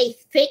 use a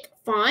thick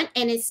font,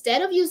 and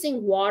instead of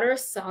using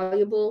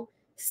water-soluble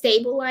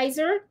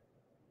stabilizer,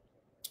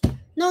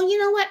 no, you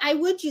know what? I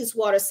would use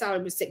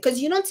water-soluble because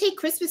you don't take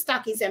Christmas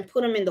stockings and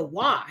put them in the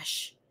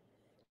wash.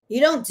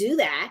 You don't do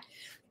that.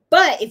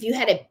 But if you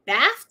had a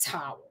bath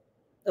towel,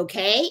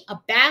 okay, a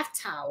bath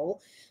towel,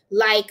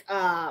 like,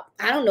 I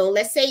don't know,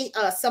 let's say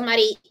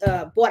somebody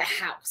bought a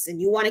house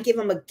and you want to give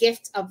them a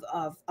gift of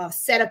a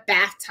set of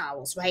bath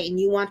towels, right? And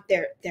you want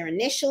their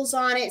initials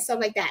on it, stuff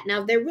like that.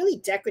 Now, they're really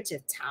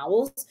decorative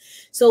towels.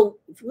 So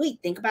if you really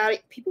think about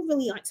it, people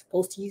really aren't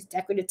supposed to use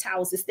decorative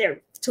towels. It's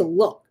there to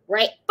look,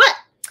 right? But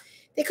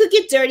they could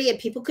get dirty and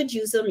people could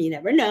use them. You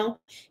never know.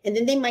 And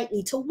then they might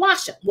need to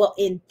wash them. Well,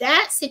 in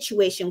that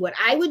situation, what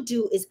I would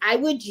do is I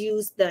would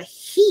use the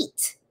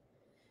heat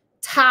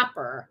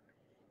topper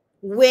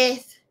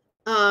with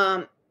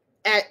on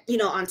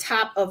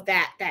top of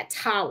that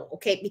towel,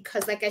 okay?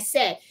 Because like I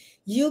said,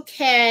 you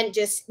can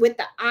just with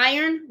the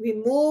iron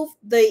remove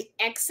the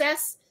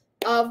excess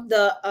of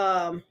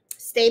the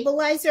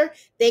stabilizer.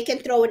 They can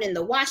throw it in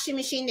the washing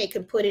machine, they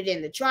can put it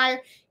in the dryer,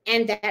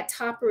 and that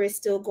topper is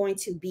still going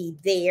to be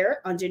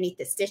there underneath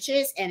the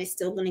stitches, and it's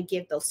still going to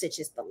give those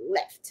stitches the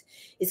lift.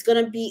 It's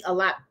going to be a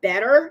lot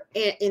better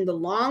in the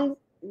long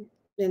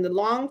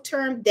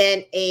term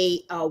than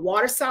a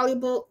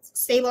water-soluble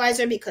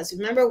stabilizer, because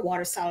remember,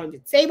 water-soluble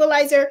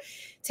stabilizer,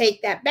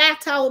 take that bath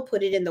towel,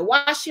 put it in the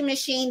washing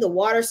machine, the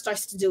water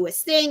starts to do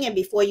its thing, and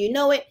before you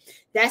know it,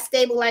 that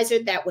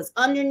stabilizer that was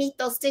underneath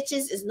those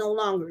stitches is no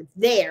longer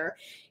there.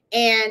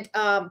 And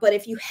but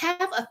if you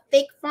have a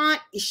thick font,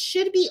 it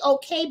should be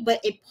okay, but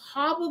it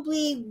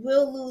probably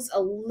will lose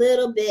a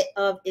little bit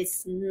of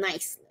its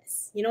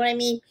niceness. You know what I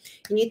mean?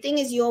 And your thing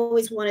is, you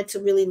always want it to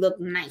really look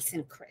nice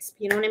and crisp.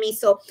 You know what I mean?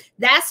 So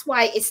that's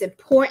why it's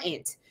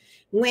important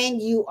when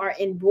you are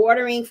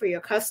embroidering for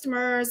your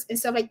customers and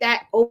stuff like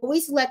that,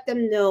 always let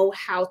them know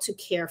how to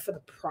care for the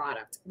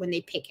product when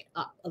they pick it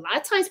up. A lot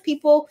of times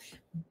people,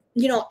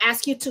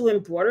 ask you to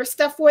embroider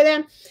stuff for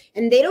them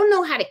and they don't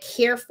know how to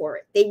care for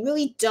it. They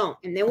really don't.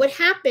 And then what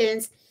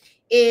happens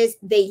is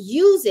they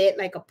use it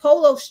like a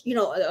polo,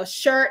 a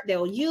shirt,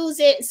 they'll use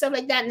it and stuff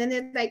like that. And then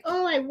they're like,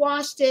 oh, I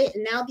washed it,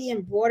 and now the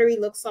embroidery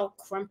looks all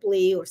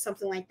crumply or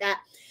something like that,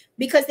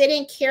 because they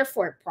didn't care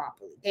for it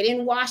properly. They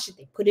didn't wash it.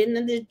 They put it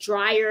in the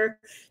dryer.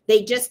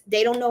 They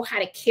don't know how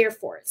to care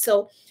for it.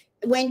 So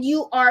when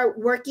you are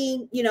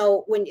working,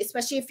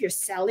 especially if you're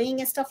selling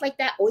and stuff like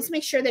that, always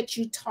make sure that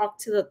you talk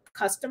to the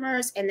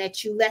customers and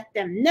that you let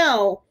them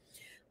know,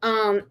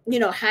 how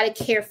to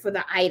care for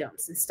the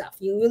items and stuff.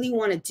 You really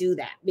want to do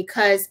that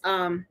because,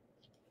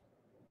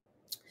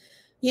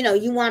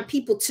 you want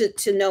people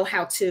to know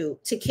how to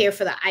care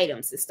for the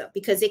items and stuff,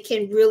 because it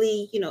can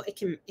really,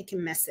 it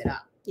can mess it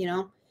up,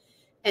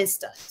 and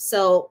stuff.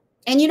 So,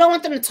 and you don't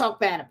want them to talk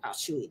bad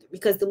about you either,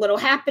 because what'll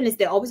happen is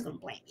they're always going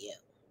to blame you.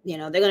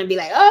 They're going to be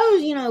like, oh,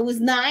 it was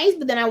nice,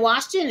 but then I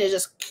washed it and it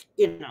just,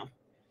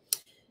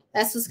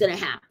 that's what's going to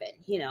happen,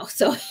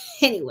 So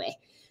anyway,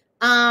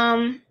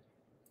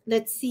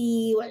 let's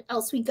see what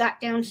else we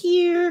got down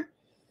here.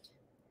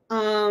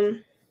 Let's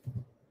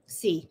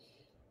see.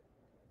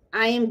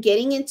 I am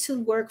getting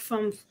into work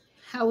from,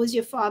 how was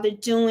your father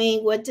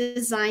doing? What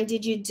design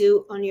did you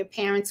do on your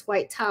parents'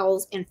 white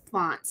towels and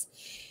fonts?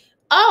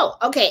 Oh,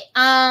 okay.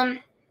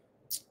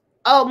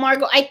 Oh,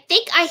 Margot, I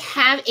think I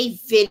have a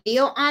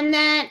video on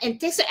that.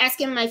 And thanks for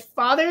asking. My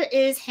father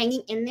is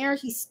hanging in there.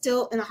 He's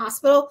still in the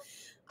hospital.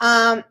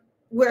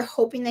 We're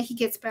hoping that he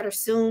gets better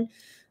soon.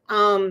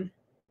 You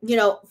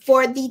know,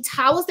 for the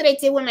towels that I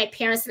did with my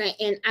parents,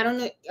 and I don't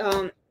know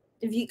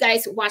if you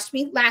guys watched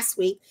me last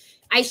week,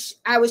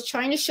 I was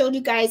trying to show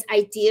you guys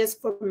ideas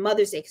for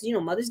Mother's Day, because you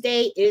know Mother's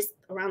Day is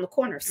around the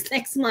corner. It's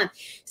next month.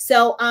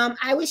 So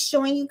I was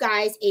showing you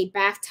guys a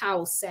bath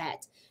towel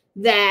set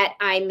that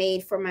I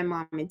made for my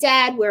mom and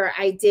dad, where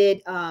I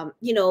did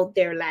you know,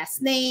 their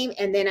last name,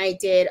 and then I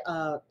did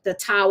the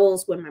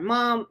towels with my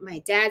mom, my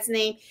dad's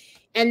name,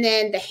 and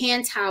then the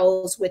hand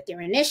towels with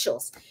their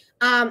initials.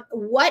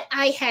 What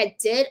I had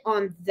did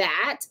on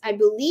that, I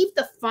believe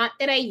the font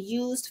that I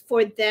used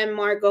for them,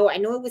 Margot, I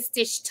know it was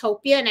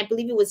Stitchtopia, and I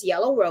believe it was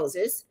Yellow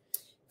Roses,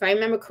 if I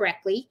remember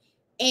correctly.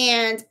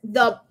 And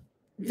the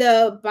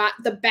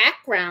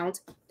background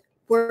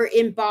were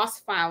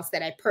embossed files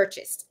that I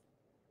purchased.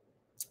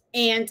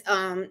 And,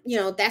 you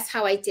know, that's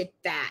how I did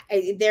that.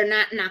 They're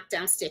not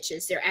knockdown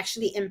stitches. They're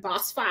actually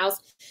embossed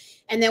files.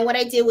 And then what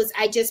I did was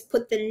I just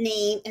put the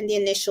name and the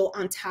initial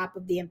on top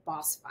of the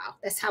embossed file.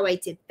 That's how I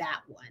did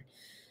that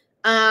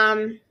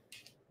one.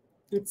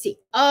 Let's see.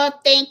 Oh,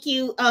 thank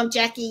you,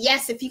 Jackie.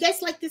 Yes, if you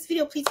guys like this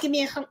video, please give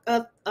me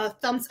a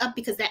thumbs up,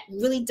 because that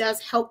really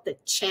does help the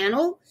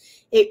channel.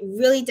 It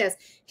really does.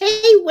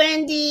 Hey,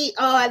 Wendy.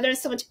 Oh, I learned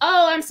so much.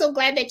 Oh, I'm so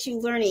glad that you're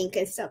learning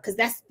and stuff, because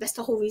that's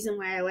the whole reason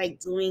why I like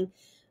doing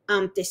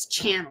this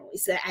channel,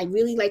 is that I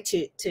really like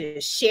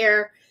to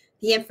share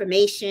the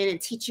information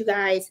and teach you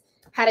guys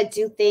how to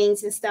do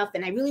things and stuff.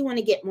 And I really want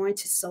to get more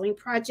into sewing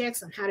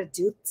projects on how to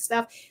do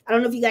stuff. I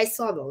don't know if you guys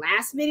saw the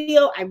last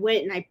video. I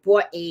went and I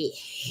bought a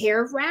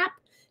hair wrap,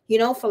 you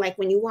know, for like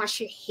when you wash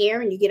your hair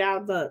and you get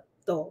out of the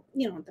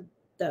you know,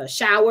 the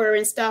shower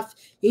and stuff.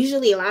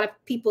 Usually a lot of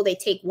people, they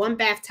take one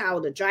bath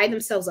towel to dry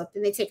themselves up,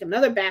 then they take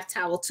another bath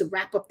towel to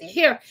wrap up their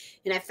hair.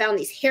 And I found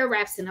these hair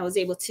wraps, and I was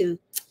able to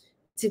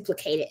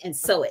duplicate it and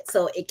sew it.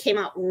 So it came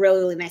out really,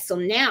 really nice. So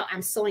now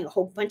I'm sewing a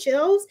whole bunch of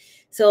those.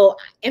 So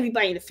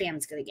everybody in the family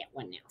is going to get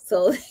one now.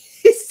 So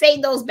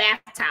save those bath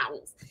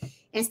towels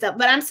and stuff.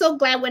 But I'm so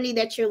glad, Wendy,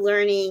 that you're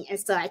learning and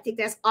stuff. I think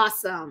that's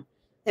awesome.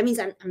 That means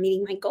I'm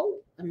meeting my goal.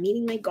 I'm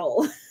meeting my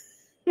goal.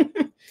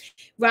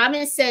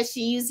 Robin says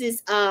she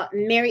uses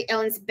Mary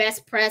Ellen's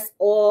Best Press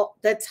all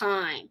the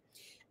time.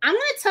 I'm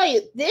going to tell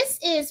you, this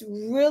is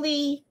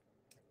really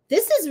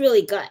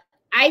good.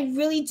 I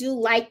really do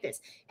like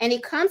this. And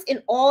it comes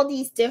in all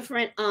these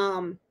different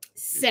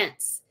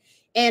scents.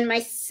 And my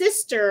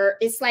sister,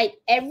 it's like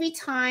every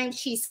time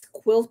she's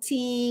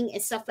quilting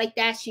and stuff like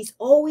that, she's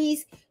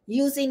always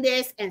using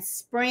this and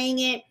spraying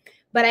it.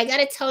 But I got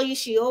to tell you,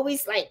 she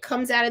always like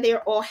comes out of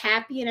there all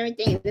happy and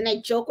everything. And then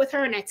I joke with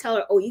her and I tell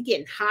her, oh, you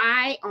getting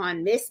high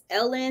on Miss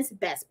Ellen's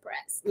Best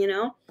Press, you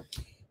know,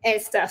 and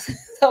stuff.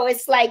 So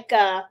it's like,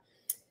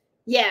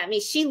 yeah, I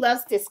mean, she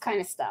loves this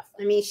kind of stuff.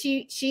 I mean,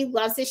 she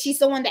loves it. She's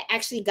the one that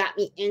actually got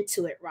me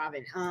into it,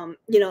 Robin.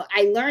 You know,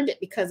 I learned it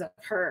because of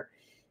her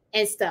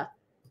and stuff.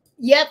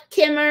 Yep,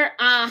 Kimmer.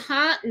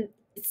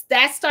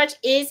 That starch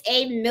is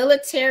a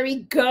military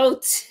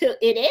go-to.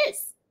 It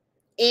is.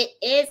 It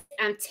is.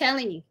 I'm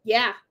telling you.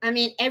 Yeah. I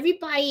mean,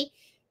 everybody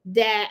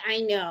that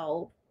I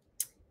know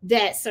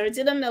that serves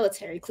in the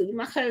military, including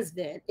my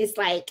husband, is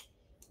like,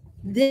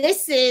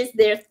 this is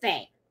their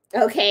thing.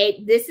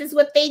 Okay. This is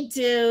what they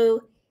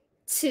do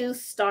to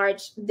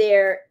starch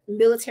their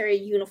military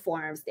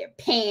uniforms, their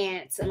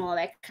pants, and all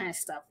that kind of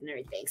stuff and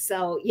everything.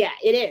 So yeah,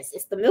 it is.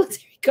 It's the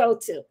military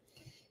go-to.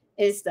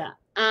 It's the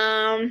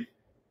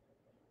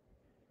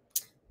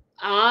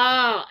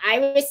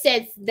Iris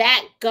says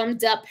that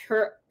gummed up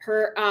her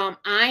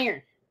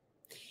iron.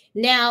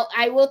 Now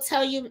I will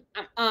tell you,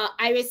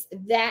 Iris,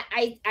 that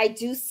I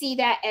do see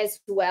that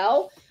as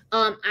well.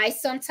 I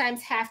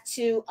sometimes have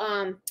to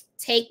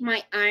take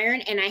my iron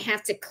and I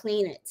have to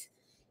clean it.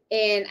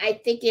 And I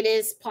think it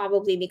is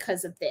probably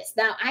because of this.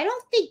 Now, I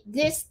don't think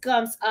this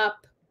gums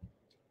up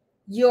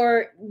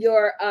your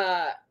needle.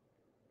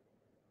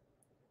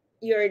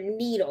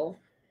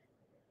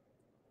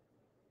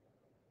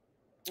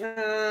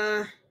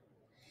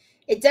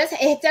 It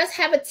does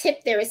have a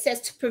tip there. It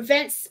says to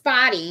prevent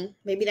spotting.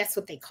 Maybe that's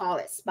what they call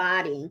it,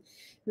 spotting.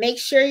 Make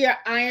sure your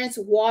iron's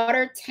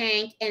water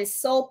tank and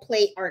sole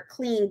plate are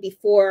clean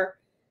before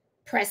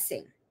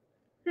pressing.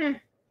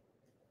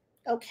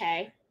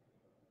 Okay.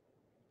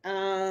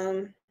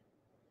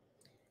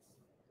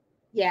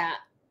 Yeah,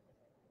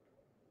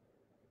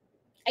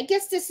 I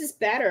guess this is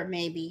better.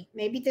 Maybe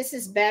this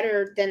is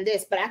better than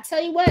this, but I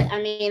tell you what,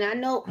 I mean, I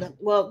know,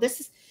 well,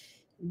 this is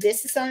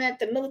something that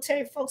the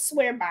military folks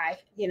swear by,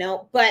 you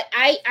know, but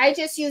I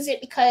just use it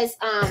because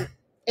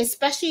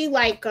especially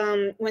like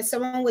when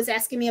someone was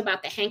asking me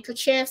about the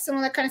handkerchiefs and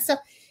all that kind of stuff,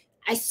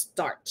 I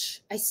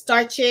starch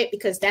it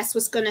because that's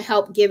what's going to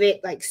help give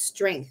it like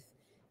strength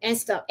and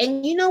stuff.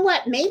 And you know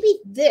what? Maybe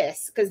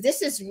this, because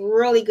this is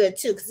really good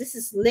too, because this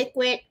is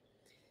liquid.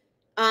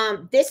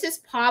 This is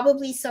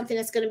probably something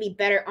that's going to be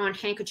better on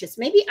handkerchiefs.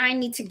 Maybe I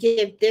need to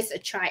give this a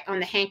try on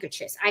the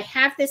handkerchiefs. I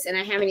have this and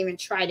I haven't even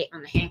tried it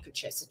on the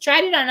handkerchiefs. I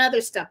tried it on other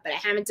stuff, but I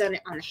haven't done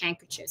it on the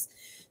handkerchiefs.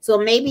 So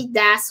maybe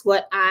that's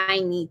what I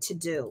need to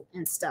do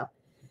and stuff.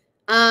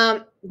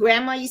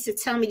 Grandma used to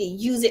tell me to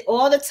use it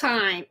all the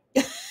time.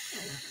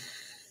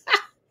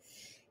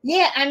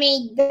 Yeah, I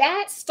mean,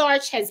 that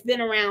starch has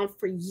been around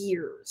for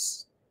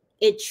years.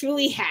 It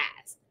truly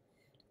has.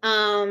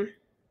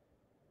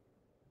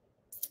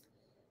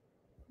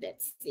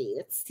 Let's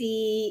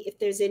see if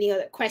there's any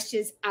other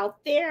questions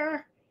out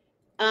there.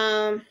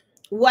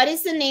 What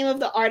is the name of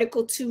the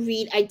article to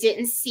read? I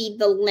didn't see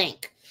the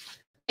link.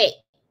 Okay,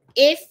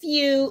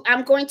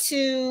 I'm going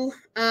to,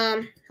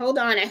 hold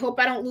on. I hope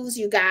I don't lose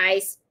you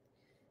guys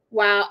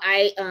while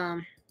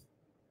all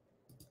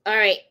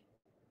right.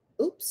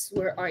 Oops,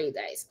 where are you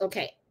guys?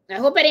 Okay, I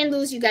hope I didn't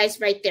lose you guys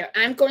right there.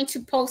 I'm going to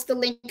post the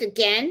link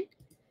again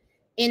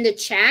in the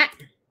chat.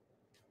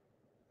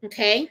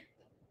 Okay.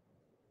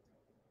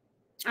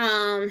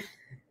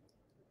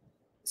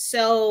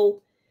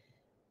 So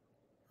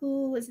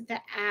who was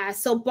that?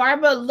 So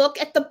Barbara, look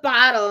at the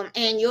bottom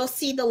and you'll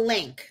see the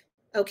link.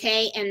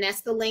 Okay, and that's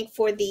the link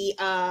for the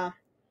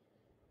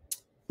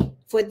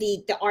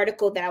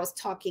article that I was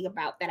talking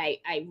about that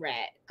I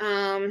read.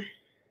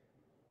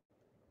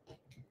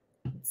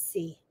 Let's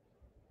see.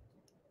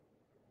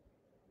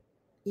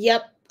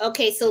 Yep.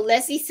 Okay, so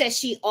Leslie says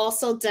she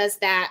also does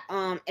that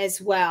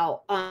as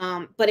well.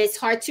 But it's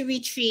hard to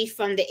retrieve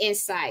from the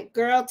inside.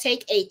 Girl,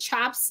 take a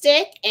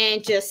chopstick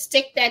and just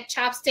stick that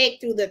chopstick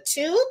through the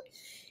tube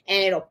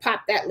and it'll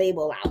pop that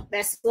label out.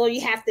 That's all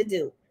you have to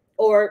do.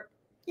 Or,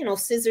 you know,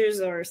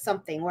 scissors or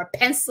something, or a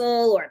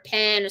pencil or a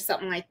pen or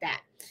something like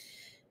that.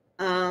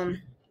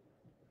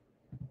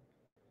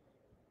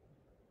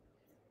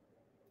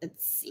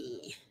 Let's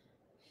see.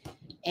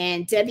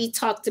 And Debbie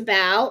talked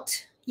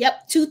about,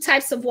 yep, 2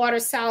 types of water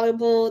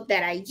soluble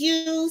that I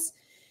use.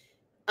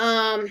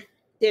 I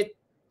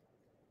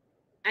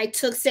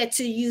said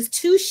to use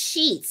 2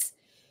 sheets,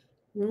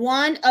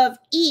 1 of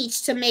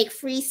each to make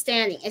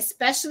freestanding,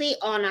 especially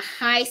on a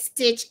high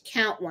stitch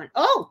count one.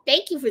 Oh,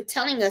 thank you for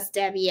telling us,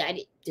 Debbie.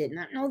 I did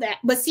not know that.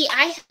 But see,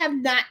 I have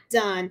not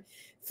done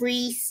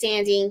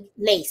freestanding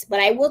lace, but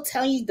I will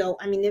tell you though,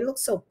 I mean, it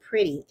looks so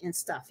pretty and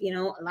stuff. You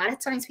know, a lot of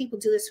times people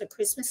do this for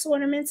Christmas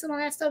ornaments and all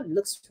that stuff. It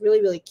looks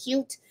really, really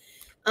cute.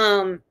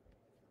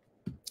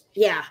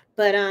 Yeah,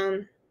 but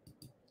I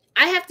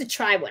have to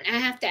try one. I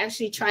have to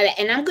actually try that,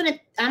 and I'm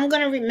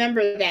gonna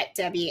remember that,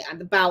 Debbie,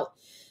 about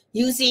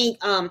using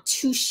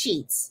 2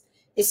 sheets,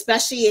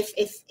 especially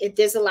if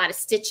there's a lot of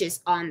stitches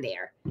on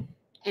there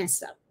and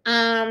stuff.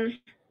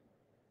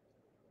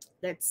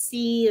 Let's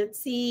see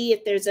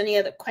if there's any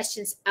other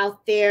questions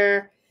out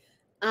there.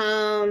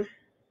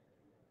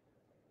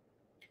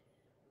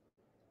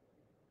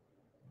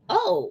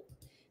 Oh,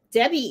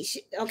 Debbie,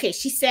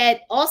 she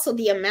said also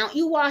the amount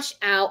you wash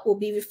out will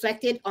be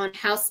reflected on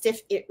how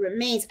stiff it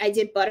remains. I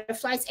did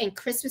butterflies and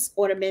Christmas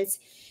ornaments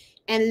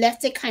and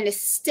left it kind of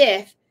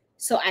stiff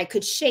so I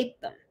could shape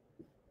them.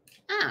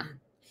 You know,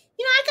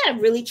 I got to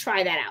really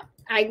try that out.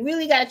 I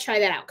really got to try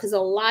that out because a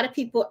lot of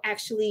people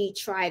actually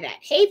try that.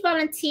 Hey,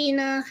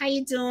 Valentina, how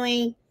you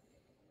doing?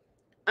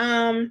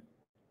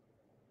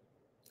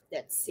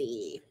 Let's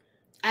see.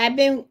 I've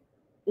been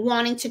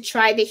wanting to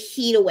try the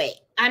heat away.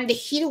 The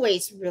heat away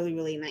is really,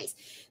 really nice.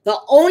 The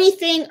only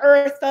thing,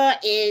 Eartha,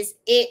 is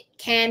it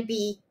can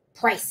be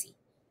pricey.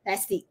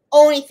 That's the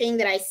only thing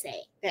that I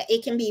say, that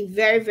it can be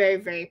very, very,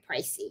 very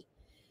pricey.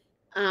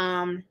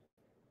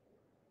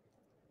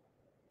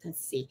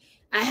 Let's see.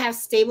 I have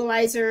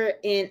stabilizer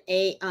in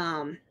a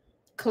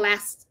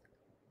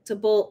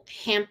collapsible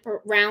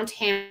hamper, round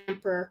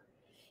hamper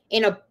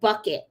in a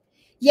bucket.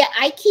 Yeah,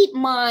 I keep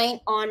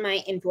mine on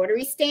my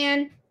embroidery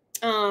stand.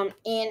 And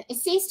it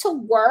seems to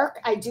work.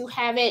 I do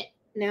have it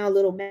now a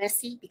little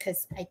messy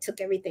because I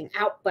took everything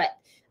out, but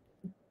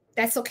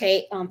that's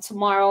okay.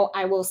 Tomorrow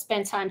I will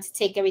spend time to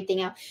take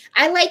everything out.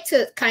 I like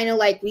to kind of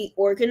like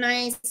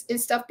reorganize and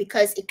stuff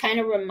because it kind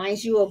of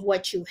reminds you of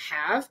what you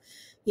have,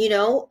 you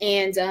know,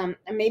 and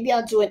maybe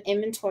I'll do an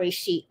inventory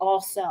sheet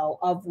also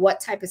of what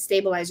type of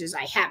stabilizers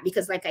I have,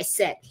 because like I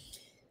said,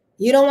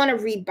 you don't want to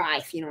rebuy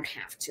if you don't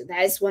have to.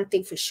 That is one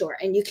thing for sure.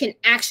 And you can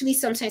actually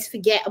sometimes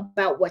forget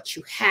about what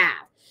you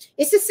have.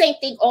 It's the same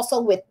thing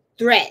also with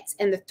threads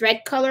and the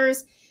thread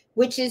colors,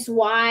 which is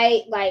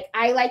why like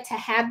I like to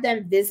have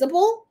them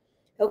visible.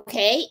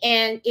 Okay.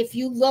 And if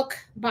you look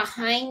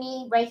behind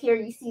me right here,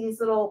 you see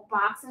these little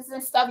boxes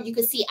and stuff. You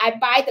can see I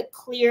buy the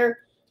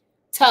clear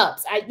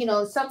tubs. You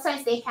know,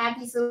 sometimes they have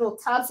these little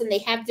tubs and they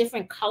have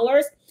different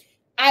colors.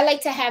 I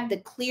like to have the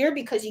clear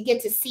because you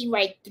get to see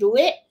right through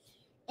it.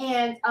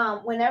 And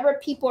whenever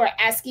people are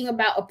asking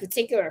about a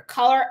particular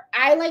color,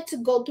 I like to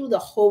go through the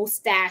whole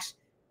stash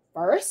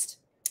first.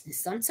 And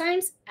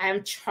sometimes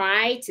I'm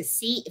trying to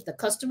see if the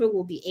customer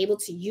will be able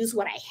to use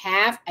what I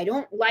have. I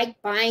don't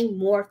like buying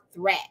more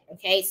thread,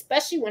 okay?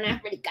 Especially when I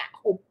already got a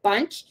whole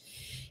bunch.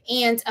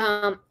 And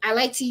I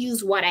like to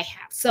use what I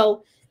have.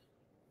 So,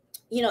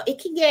 you know, it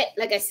can get,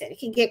 like I said, it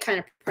can get kind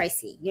of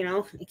pricey, you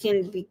know,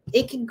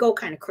 it can go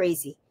kind of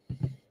crazy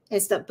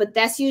and stuff, but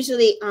that's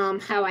usually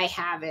how I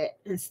have it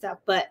and stuff.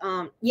 But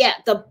yeah,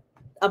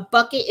 a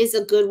bucket is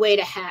a good way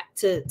to have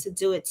to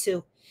do it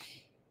too.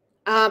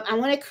 I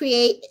want to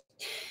create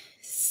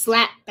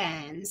slap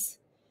bands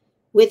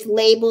with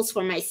labels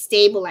for my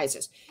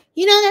stabilizers.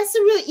 You know, that's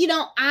a really, you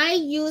know, I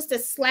use the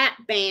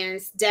slap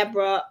bands, Debbie,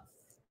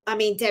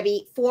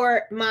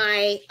 for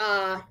my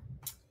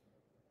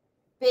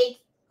big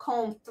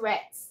comb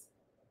threads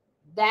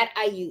that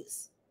I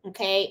use.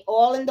 Okay,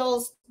 all in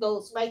those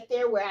right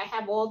there where I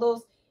have all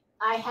those,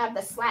 I have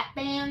the slap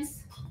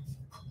bands.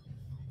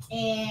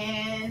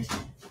 And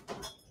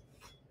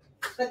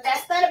but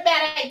that's not a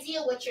bad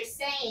idea what you're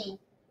saying,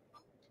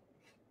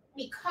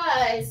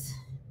 because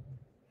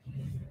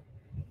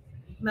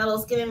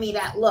Melo's giving me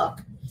that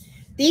look.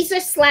 These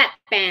are slap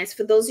bands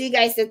for those of you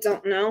guys that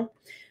don't know.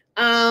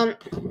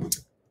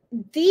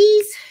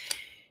 These,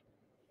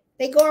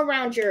 they go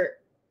around your,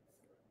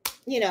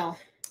 you know,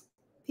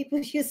 people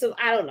use them,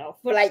 I don't know,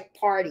 for like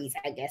parties,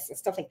 I guess, and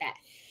stuff like that.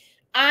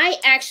 I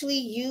actually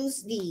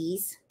use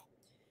these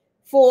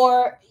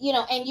for, you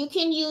know, and you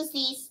can use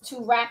these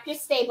to wrap your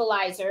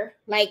stabilizer.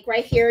 Like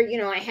right here, you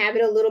know, I have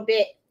it a little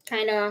bit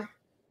kind of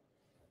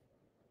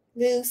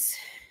loose.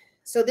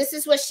 So this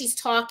is what she's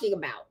talking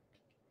about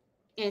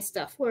and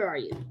stuff. Where are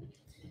you?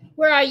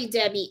 Where are you,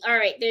 Debbie? All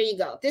right, there you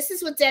go. This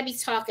is what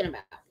Debbie's talking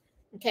about.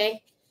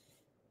 Okay.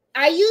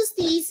 I use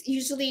these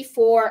usually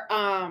for,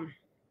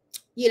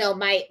 you know,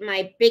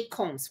 my big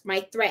combs,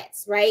 my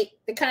threads, right?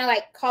 They're kind of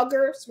like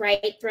huggers,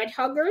 right? Thread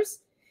huggers.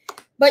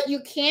 But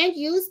you can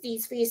use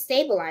these for your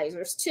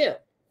stabilizers too.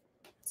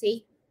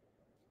 See?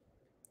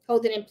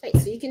 Hold it in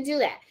place. So you can do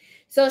that.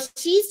 So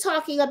she's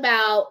talking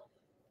about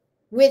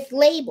with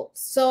labels.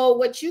 So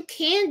what you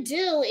can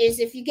do is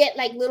if you get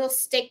like little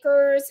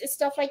stickers and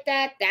stuff like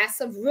that,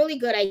 that's a really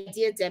good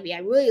idea, Debbie. I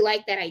really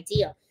like that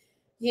idea.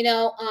 You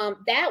know,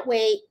 that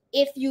way,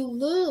 if you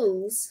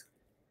lose,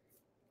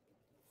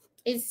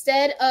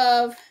 instead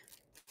of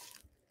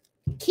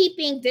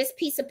keeping this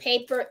piece of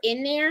paper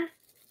in there,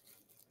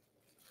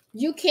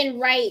 you can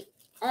write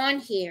on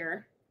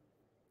here,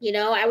 you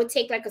know, I would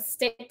take like a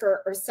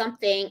sticker or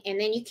something,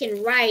 and then you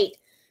can write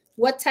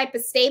what type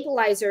of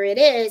stabilizer it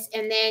is,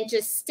 and then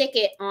just stick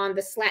it on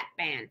the slap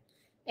band.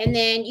 And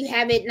then you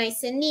have it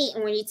nice and neat.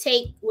 And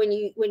when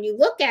you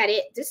look at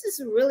it, this is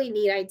a really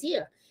neat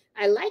idea.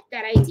 I like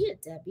that idea,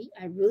 Debbie.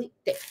 I really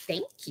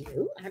thank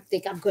you. I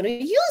think I'm going to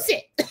use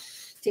it. I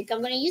think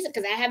I'm going to use it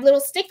because I have little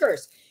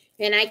stickers,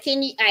 and I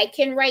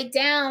can write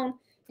down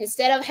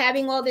instead of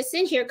having all this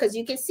in here, because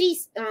you can see,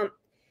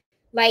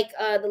 like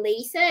the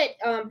lady said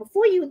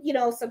before, you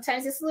know,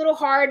 sometimes it's a little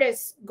hard to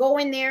go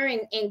in there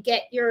and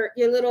get your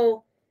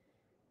little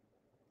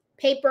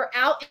paper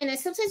out, and then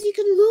sometimes you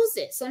can lose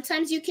it.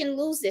 Sometimes you can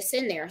lose this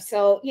in there.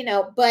 So, you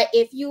know, but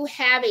if you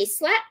have a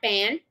slap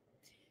band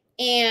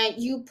and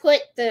you put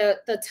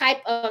the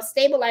type of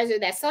stabilizer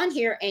that's on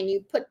here and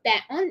you put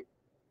that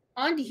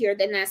onto here,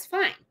 then that's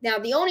fine. Now,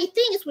 the only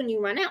thing is when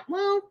you run out,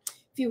 well,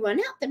 if you run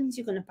out, that means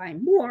you're going to buy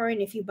more.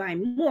 And if you buy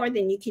more,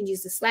 then you can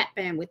use the slap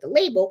band with the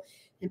label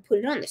and put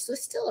it on there. So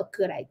it's still a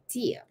good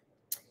idea.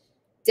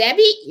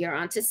 Debbie, you're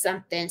onto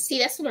something. See,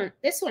 that's what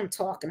I'm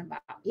talking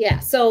about. Yeah.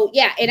 So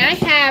yeah, and I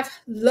have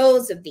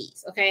loads of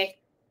these. Okay.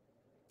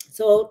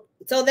 So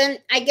then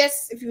I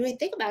guess if you really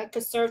think about it, it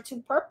could serve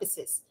two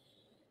purposes.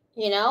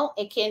 You know,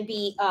 it can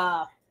be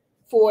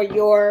for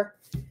your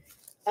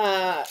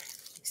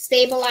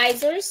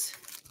stabilizers.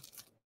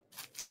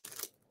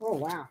 Oh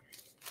wow,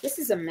 this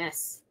is a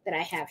mess that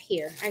I have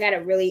here. I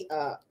gotta really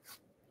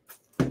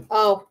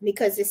oh,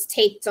 because it's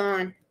taped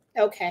on.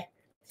 Okay.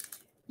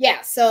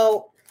 Yeah,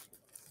 so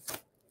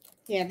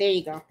yeah, there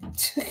you go.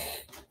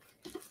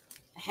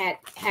 I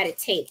had it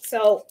taped.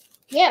 So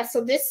yeah,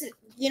 so this,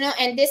 you know,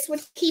 and this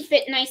would keep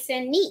it nice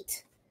and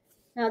neat.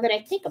 Now that I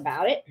think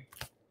about it.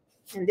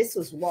 And this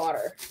was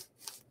water.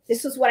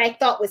 This was what I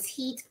thought was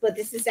heat, but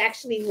this is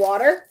actually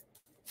water.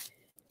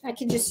 I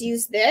can just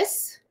use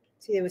this.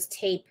 See, there was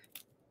tape.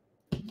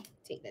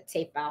 Take that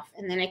tape off.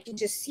 And then I can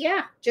just,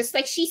 yeah, just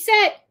like she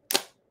said.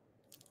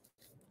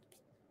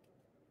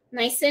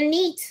 Nice and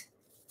neat.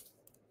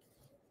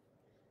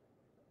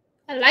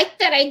 I like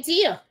that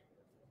idea.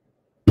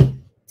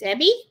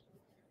 Debbie?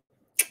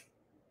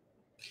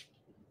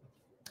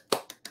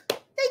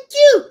 Thank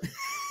you.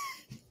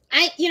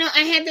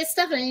 I had this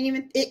stuff and I didn't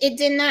even, it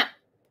did not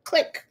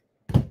click.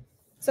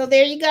 So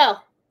there you go.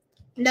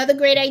 Another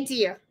great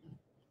idea.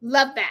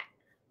 Love that.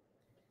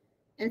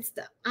 And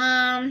stuff.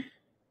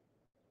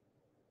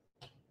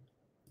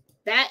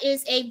 That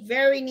is a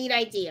very neat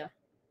idea.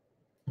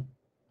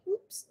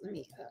 Oops, let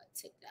me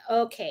take that.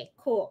 Okay,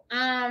 cool.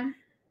 And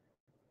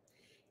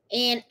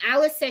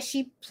Alice says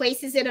she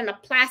places it in a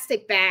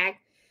plastic bag.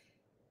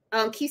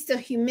 Keeps the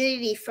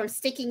humidity from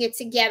sticking it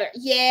together.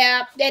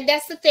 Yeah,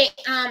 that's the thing.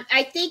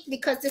 I think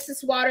because this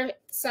is water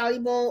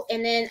soluble,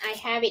 and then I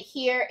have it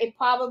here, it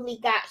probably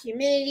got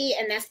humidity,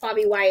 and that's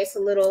probably why it's a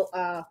little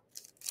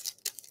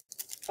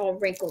all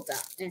wrinkled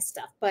up and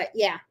stuff. But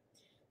yeah,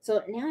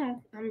 so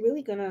now I'm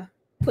really gonna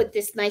put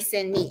this nice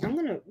and neat. I'm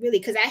gonna really,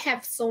 because I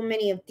have so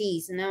many of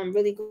these, and now I'm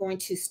really going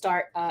to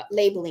start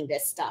labeling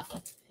this stuff.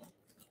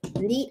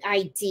 Neat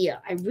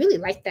idea. I really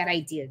like that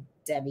idea,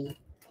 Debbie.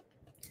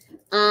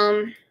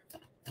 And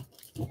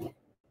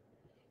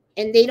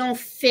they don't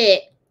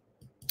fit.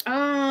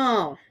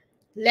 Oh,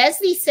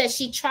 Leslie says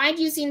she tried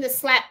using the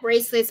slap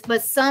bracelets,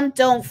 but some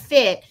don't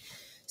fit.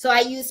 So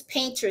I use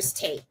painter's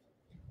tape.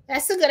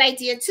 That's a good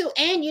idea too.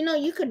 And you know,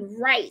 you could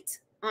write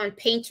on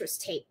painter's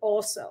tape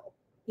also,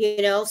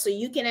 you know, so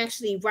you can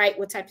actually write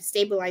what type of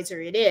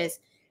stabilizer it is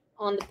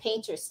on the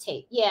painter's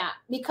tape. Yeah,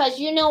 because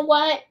you know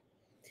what?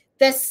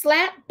 The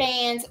slap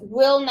bands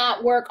will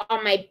not work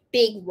on my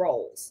big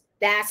rolls.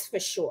 That's for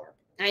sure.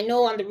 I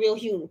know on the Real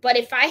Human. But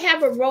if I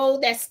have a roll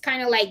that's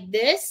kind of like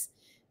this,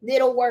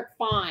 it'll work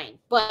fine.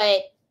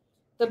 But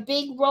the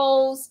big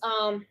rolls,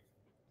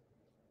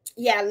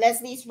 yeah,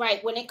 Leslie's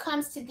right. When it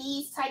comes to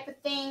these type of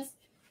things,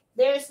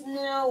 there's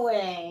no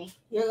way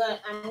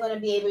I'm gonna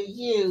be able to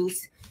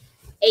use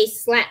a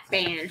slap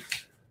band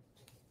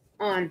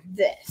on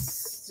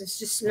this. There's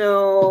just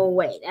no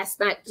way. That's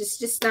not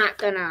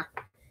gonna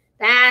happen.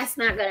 That's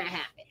not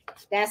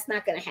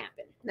gonna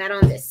happen. Not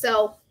on this.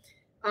 So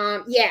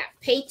yeah,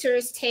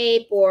 painter's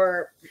tape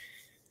or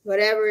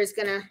whatever is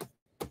gonna,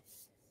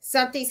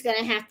 something's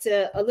gonna have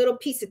to, a little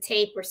piece of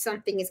tape or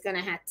something is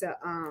gonna have to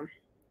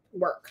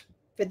work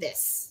for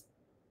this.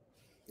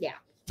 Yeah.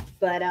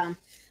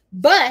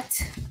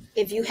 But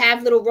if you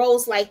have little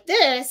rolls like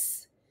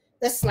this,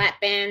 the slap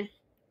band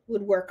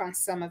would work on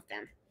some of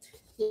them.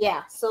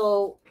 Yeah,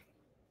 so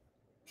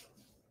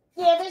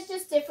yeah, there's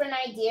just different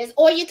ideas.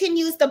 Or you can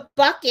use the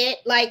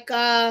bucket like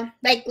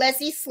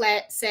Leslie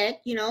said,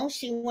 you know,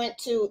 she went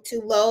to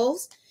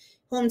Lowe's,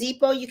 Home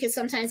Depot. You can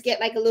sometimes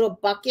get like a little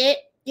bucket,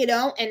 you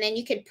know, and then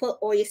you can put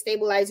all your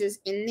stabilizers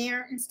in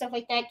there and stuff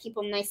like that. Keep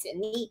them nice and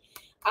neat.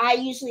 I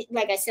usually,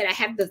 like I said, I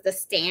have the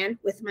stand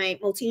with my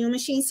multi-needle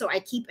machine, so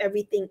I keep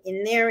everything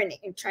in there and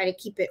try to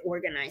keep it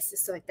organized and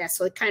stuff like that.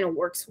 So it kind of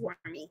works for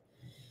me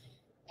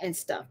and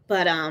stuff.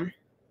 But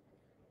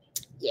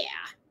yeah.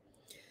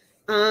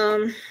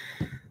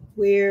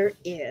 Where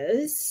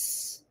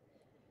is?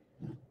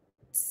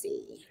 Let's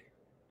see.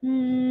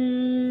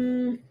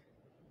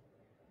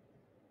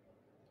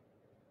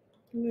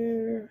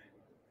 Where?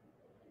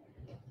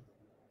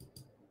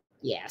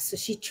 Yeah. So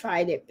she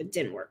tried it, but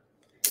didn't work.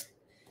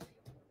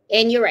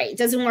 And you're right, it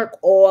doesn't work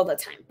all the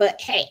time. But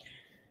hey,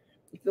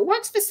 if it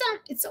works for some,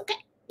 it's okay.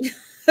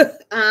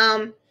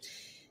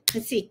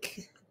 Let's see.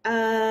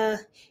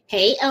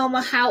 Hey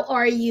Elma, how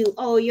are you?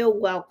 Oh, you're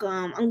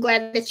welcome. I'm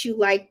glad that you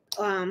like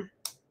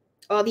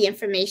all the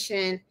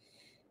information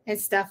and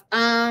stuff.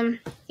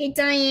 Hey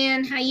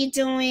Diane, how you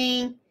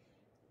doing?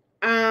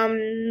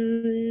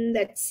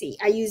 Let's see.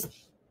 I use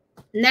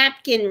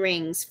napkin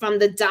rings from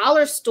the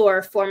dollar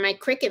store for my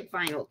Cricut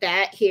vinyl.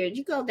 That, here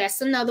you go. That's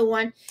another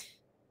one.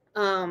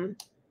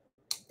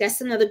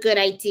 That's another good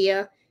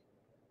idea.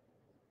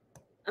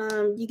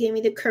 You gave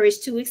me the courage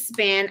to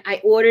expand. I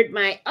ordered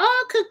my,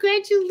 oh,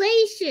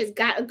 congratulations.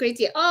 Got a great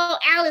deal. Oh,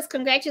 Alice,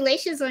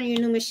 congratulations on your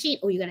new machine.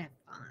 Oh, you're gonna have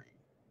fun.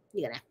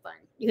 You're gonna have fun.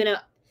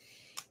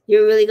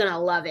 You're really gonna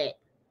love it.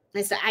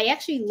 And so I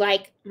actually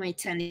like my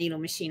 10 needle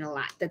machine a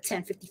lot, the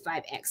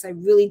 1055X. I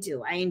really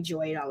do. I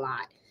enjoy it a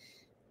lot.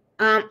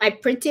 I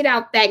printed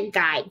out that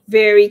guide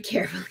very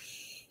carefully.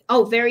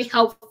 Oh, very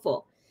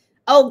helpful.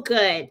 Oh,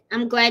 good.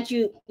 I'm glad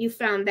you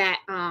found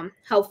that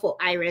helpful,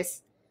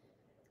 Iris.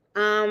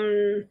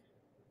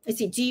 Let's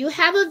see. Do you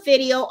have a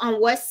video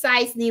on what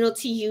size needle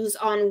to use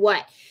on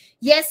what?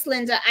 Yes,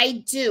 Linda,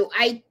 I do.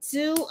 I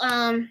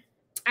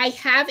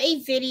have a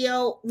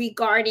video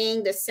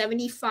regarding the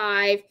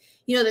 75,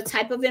 you know, the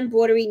type of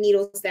embroidery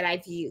needles that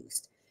I've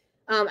used.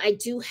 I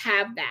do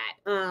have that.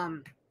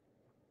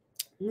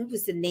 What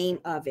was the name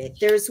of it?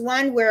 There's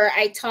one where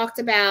I talked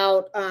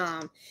about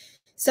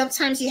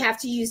sometimes you have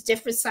to use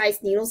different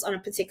size needles on a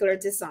particular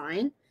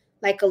design,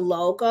 like a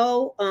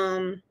logo.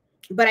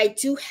 But I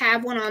do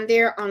have one on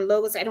there on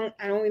logos. I don't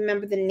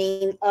remember the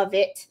name of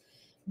it,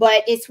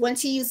 but it's when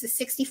to use the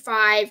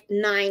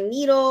 65-9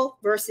 needle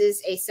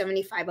versus a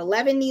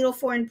 75-11 needle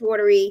for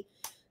embroidery.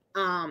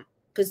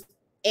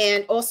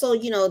 And also,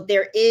 you know,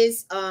 there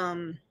is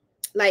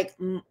like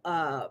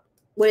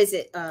what is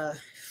it?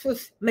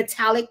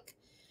 Metallic.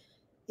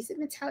 Is it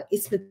metallic?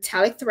 It's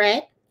metallic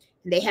thread.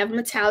 They have a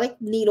metallic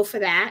needle for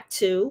that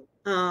too.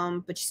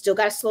 But you still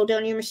got to slow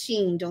down your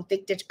machine. Don't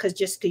think that because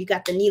you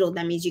got the needle,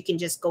 that means you can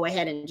just go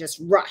ahead and just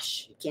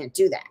rush. You can't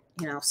do that,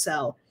 you know.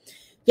 So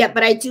yeah,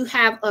 but I do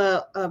have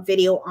a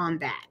video on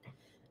that.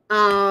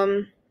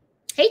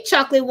 Hey,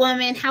 Chocolate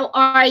Woman, how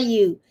are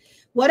you?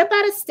 What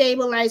about a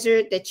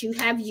stabilizer that you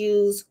have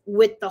used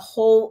with the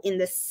hole in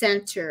the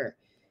center?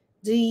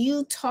 Do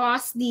you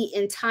toss the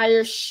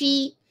entire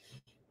sheet?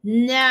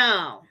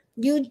 No,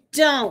 you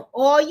don't.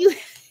 All you,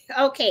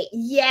 okay,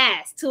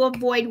 yes, to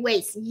avoid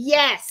waste.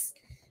 Yes.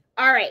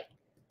 All right.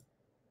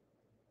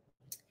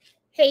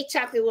 Hey,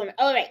 Chocolate Woman.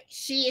 All right,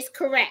 she is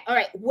correct. All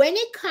right, when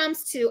it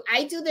comes to,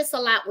 I do this a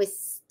lot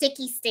with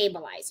sticky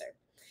stabilizer.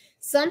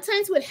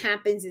 Sometimes what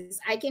happens is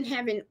I can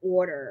have an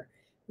order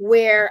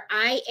where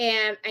I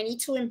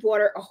need to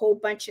embroider a whole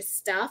bunch of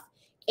stuff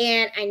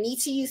and I need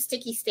to use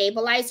sticky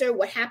stabilizer.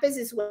 What happens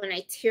is when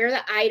I tear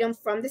the item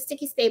from the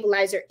sticky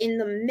stabilizer, in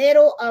the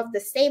middle of the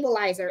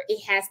stabilizer,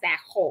 it has that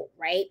hole,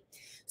 right?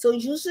 So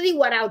usually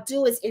what I'll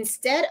do is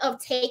instead of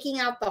taking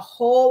out the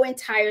whole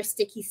entire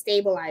sticky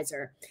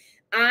stabilizer,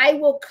 I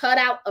will cut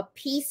out a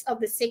piece of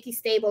the sticky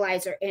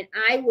stabilizer and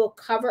I will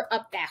cover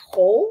up that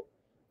hole,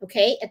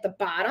 okay, at the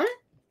bottom.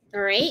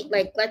 All right,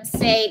 like let's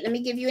say, let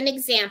me give you an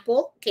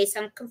example in case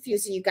I'm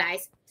confusing you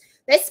guys.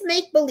 Let's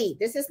make believe.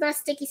 This is not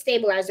sticky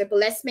stabilizer, but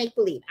let's make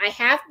believe. I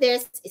have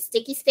this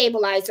sticky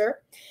stabilizer,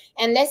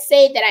 and let's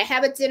say that I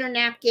have a dinner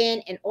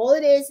napkin, and all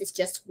it is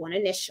just one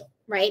initial,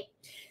 right?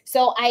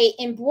 So I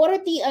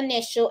embroidered the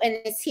initial, and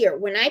it's here.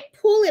 When I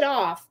pull it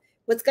off,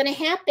 what's going to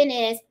happen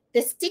is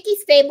the sticky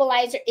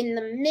stabilizer in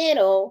the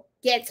middle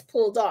gets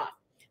pulled off,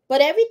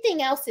 but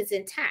everything else is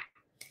intact.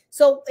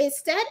 So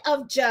instead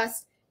of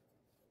just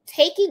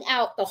taking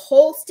out the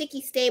whole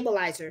sticky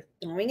stabilizer,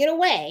 throwing it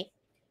away,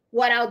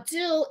 what I'll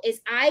do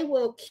is I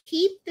will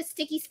keep the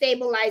sticky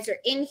stabilizer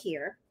in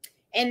here,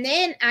 and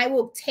then I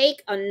will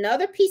take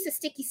another piece of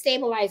sticky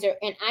stabilizer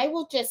and I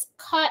will just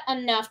cut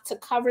enough to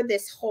cover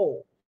this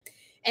hole.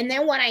 And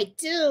then what I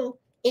do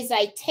is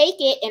I take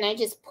it and I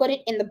just put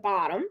it in the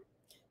bottom.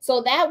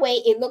 So that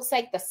way it looks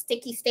like the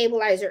sticky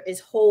stabilizer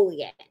is whole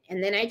yet.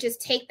 And then I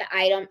just take the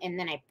item and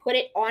then I put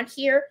it on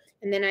here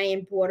and then I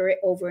embroider it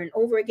over and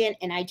over again.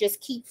 And I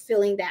just keep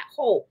filling that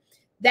hole.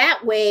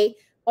 That way,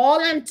 all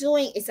I'm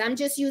doing is I'm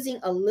just using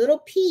a little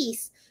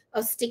piece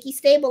of sticky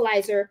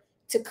stabilizer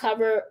to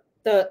cover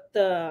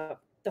the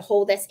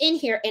hole that's in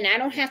here. And I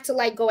don't have to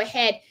like go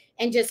ahead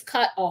and just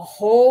cut a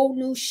whole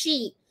new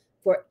sheet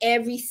for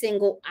every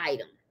single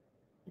item.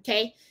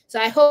 Okay. So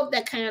I hope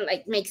that kind of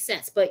like makes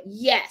sense. But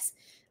yes,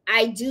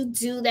 I do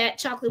that,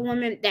 Chocolate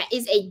Woman. That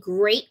is a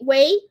great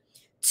way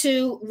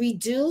to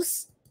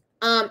reduce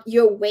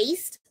your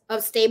waste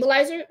of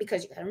stabilizer,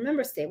 because you got to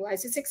remember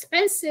stabilizer is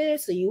expensive.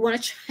 So you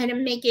want to try to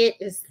make it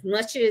as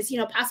much as,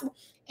 possible.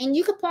 And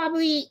you could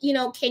probably,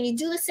 can you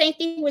do the same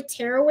thing with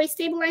tearaway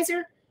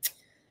stabilizer?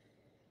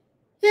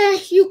 Yeah,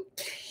 you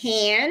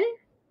can.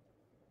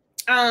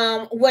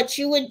 What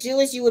you would do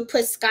is you would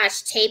put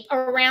Scotch tape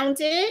around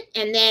it.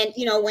 And then,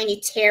 when you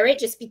tear it,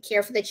 just be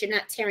careful that you're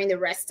not tearing the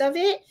rest of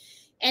it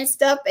and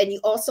stuff. And you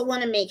also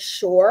want to make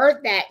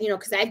sure that,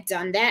 because I've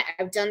done that.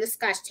 I've done the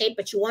Scotch tape,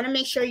 but you want to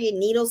make sure your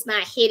needle's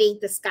not hitting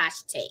the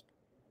Scotch tape.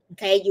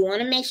 Okay. You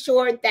want to make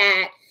sure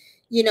that,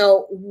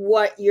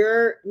 what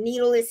your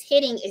needle is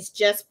hitting is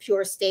just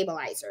pure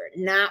stabilizer,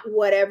 not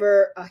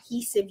whatever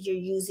adhesive you're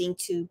using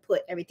to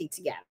put everything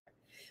together.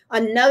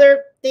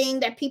 Another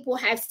thing that people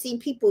have seen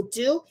people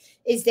do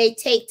is they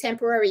take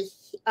temporary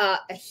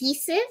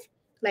adhesive,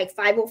 like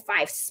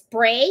 505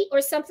 spray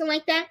or something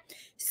like that,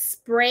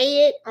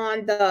 spray it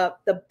on the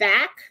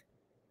back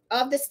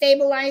of the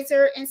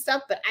stabilizer and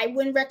stuff. But I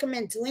wouldn't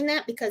recommend doing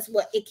that because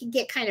it can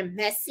get kind of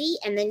messy,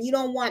 and then you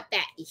don't want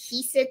that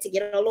adhesive to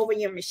get all over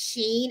your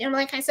machine and all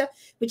that kind of stuff,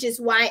 which is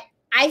why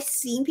I've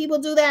seen people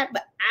do that,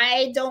 but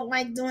I don't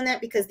like doing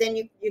that because then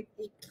you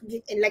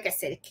and like I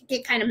said, it can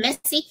get kind of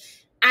messy.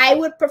 I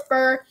would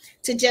prefer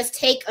to just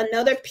take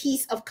another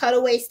piece of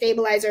cutaway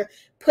stabilizer,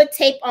 put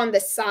tape on the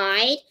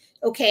side,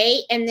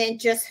 okay, and then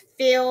just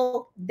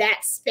fill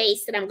that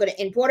space that I'm going to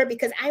embroider,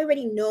 because I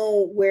already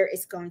know where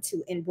it's going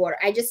to embroider.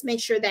 I just make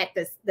sure that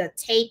the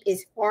tape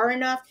is far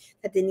enough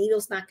that the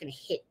needle's not going to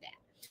hit that.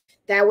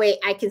 That way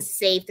I can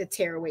save the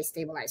tearaway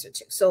stabilizer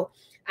too. So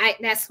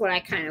that's what I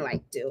kind of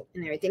like do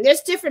and everything.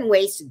 There's different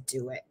ways to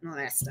do it and all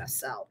that stuff.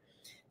 So,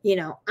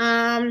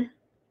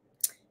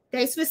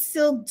 thanks for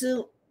still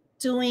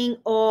doing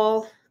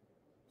all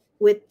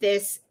with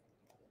this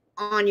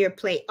on your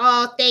plate.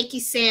 Oh, thank you,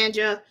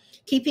 Sandra.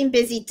 Keeping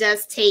busy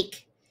does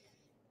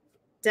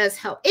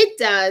help. It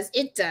does,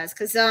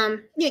 because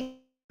you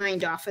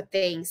mind off of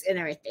things and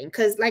everything.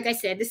 Because like I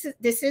said,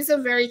 this is a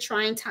very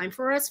trying time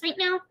for us right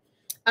now.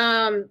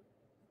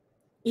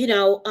 Yeah,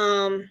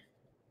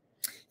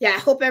 I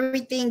hope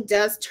everything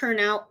does turn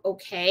out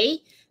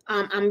okay.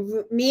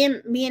 Me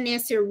and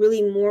Nancy are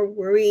really more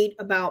worried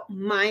about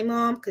my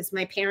mom, because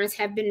my parents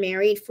have been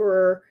married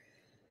for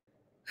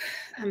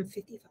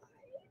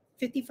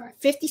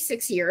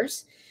 56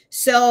 years.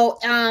 So,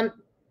 when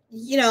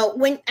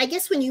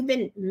you've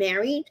been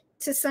married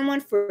to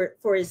someone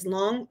for as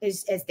long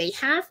as they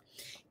have,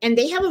 and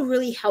they have a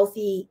really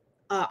healthy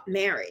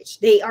marriage,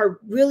 they are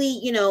really,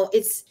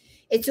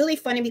 it's really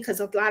funny because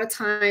a lot of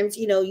times,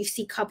 you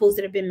see couples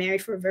that have been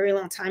married for a very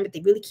long time, but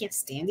they really can't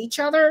stand each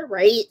other,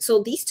 right?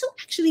 So these two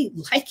actually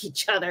like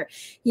each other,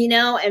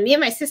 and me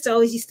and my sister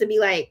always used to be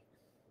like,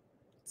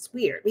 it's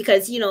weird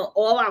because,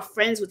 all our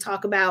friends would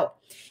talk about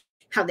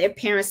how their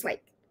parents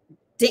like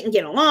didn't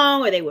get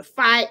along or they would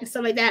fight and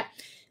stuff like that.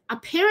 Our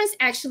parents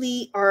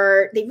actually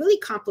they really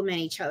complement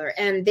each other,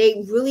 and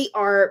they really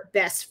are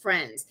best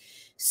friends.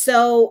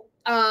 So,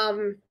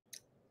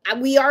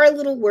 we are a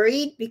little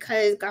worried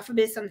because God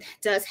forbid something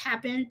does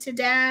happen to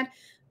Dad.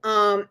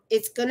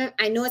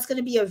 I know it's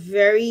gonna be a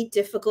very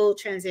difficult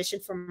transition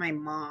for my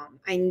mom.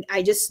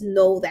 I just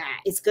know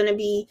that it's gonna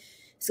be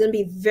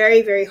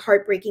very, very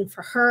heartbreaking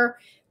for her.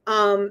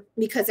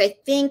 Because I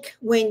think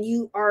when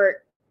you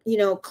are,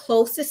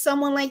 close to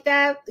someone like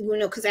that,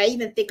 because I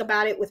even think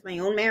about it with my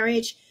own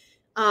marriage,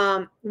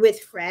 with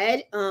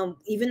Fred,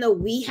 even though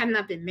we have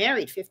not been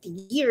married 50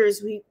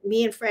 years,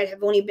 me and Fred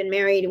have only been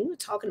married, and we were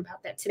talking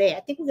about that today. I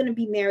think we're gonna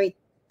be married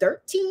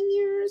 13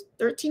 years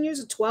or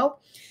 12.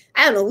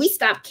 I don't know. We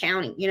stopped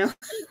counting,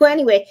 well,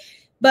 anyway,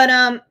 but,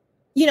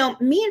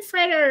 me and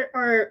Fred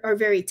are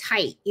very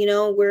tight,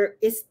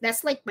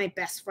 that's like my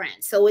best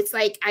friend. So it's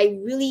like, I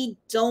really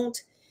don't,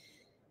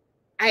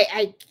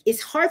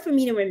 it's hard for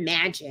me to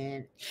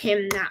imagine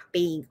him not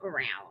being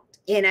around.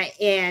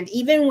 And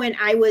even when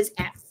I was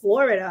at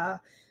Florida,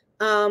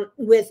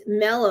 with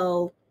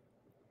Mello,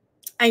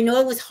 I know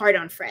it was hard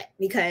on Fred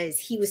because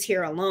he was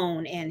here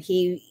alone, and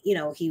he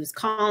was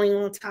calling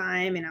all the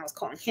time, and I was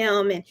calling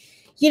him, and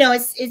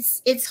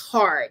it's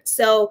hard.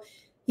 So,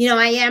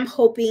 I am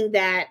hoping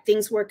that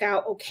things work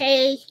out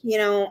okay.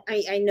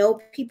 I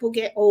know people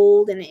get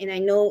old, and I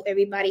know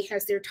everybody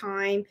has their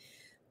time.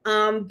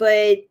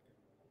 But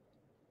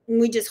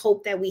we just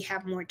hope that we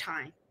have more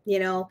time,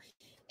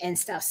 and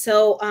stuff.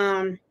 So,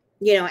 and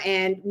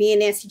me and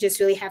Nancy just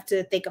really have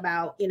to think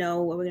about,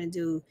 what we're gonna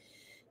do,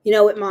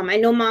 with mom. I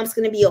know mom's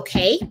gonna be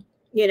okay,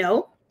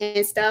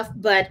 and stuff,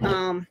 but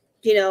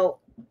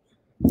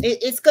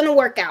it's gonna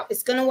work out.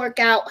 It's gonna work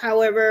out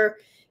however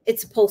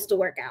it's supposed to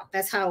work out.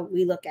 That's how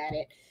we look at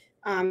it.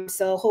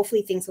 So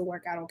hopefully things will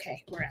work out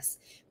okay for us.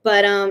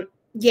 But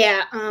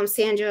yeah,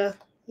 Sandra,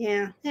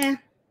 yeah,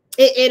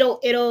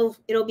 it'll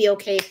be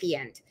okay at the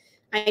end.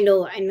 I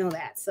know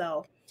that.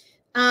 So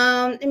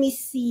let me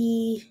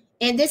see.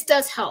 And this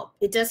does help.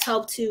 It does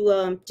help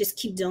to just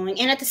keep doing.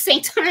 And at the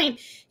same time,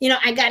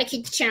 I got to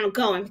keep the channel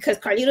going because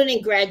Carlito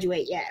didn't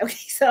graduate yet. Okay,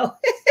 so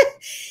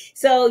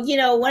so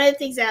one of the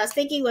things that I was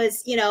thinking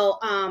was,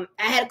 I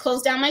had to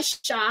close down my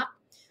shop.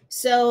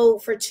 So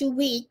for 2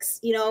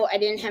 weeks, I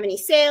didn't have any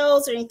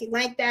sales or anything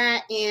like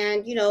that.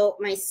 And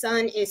my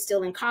son is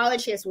still in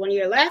college. He has 1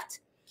 year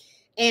left.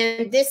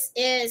 And this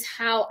is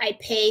how I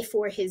pay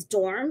for his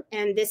dorm.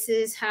 And this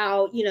is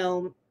how,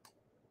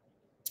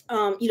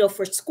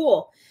 for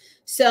school.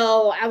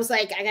 So I was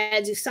like, I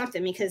gotta do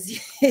something because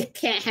you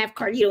can't have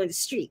Carlito in the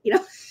street,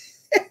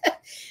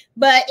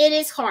 But it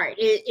is hard.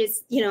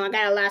 It's I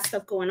got a lot of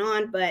stuff going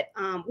on, but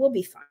we'll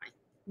be fine.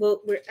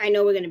 I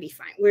know we're gonna be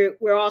fine.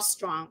 We're all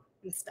strong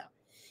and stuff.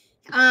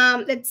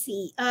 Let's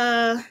see.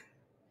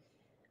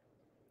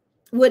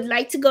 Would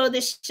like to go to the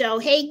show.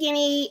 Hey,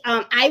 Guinea.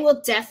 I will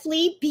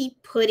definitely be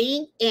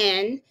putting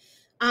in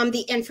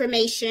the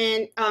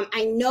information.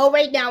 I know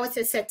right now it's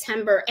in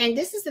September, and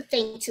this is the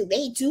thing too.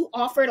 They do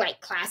offer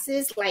like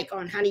classes like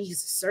on how to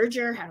use a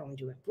serger, how to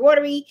do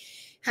embroidery,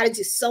 how to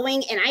do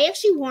sewing. And I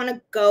actually want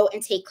to go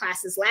and take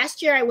classes.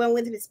 Last year I went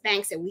with Miss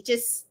Banks, and we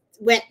just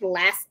went the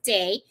last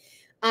day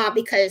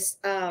because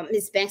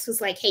Miss Banks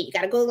was like, hey, you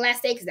got to go the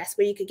last day because that's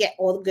where you could get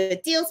all the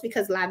good deals,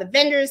 because a lot of the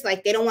vendors,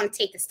 like, they don't want to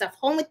take the stuff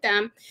home with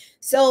them.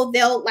 So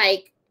they'll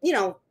like,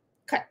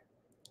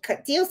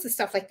 cut deals and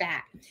stuff like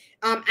that.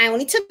 I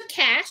only took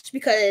cash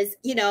because,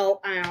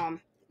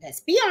 let's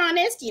be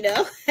honest,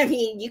 I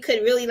mean, you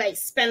could really like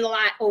spend a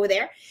lot over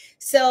there.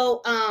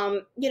 So,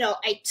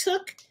 I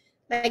took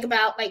like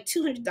about like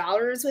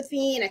 $200 with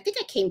me, and I think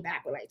I came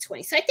back with like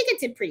 20. So I think I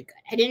did pretty good.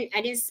 I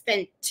didn't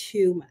spend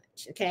too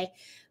much. Okay.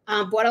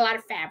 Bought a lot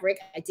of fabric.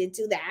 I did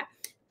do that.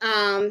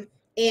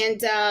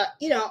 And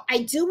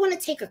I do want to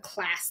take a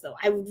class though.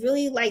 I would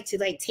really like to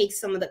like take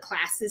some of the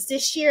classes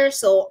this year.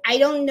 So I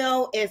don't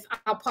know if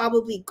I'll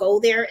probably go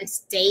there and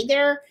stay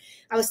there.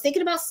 I was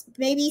thinking about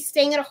maybe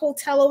staying at a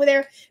hotel over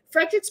there.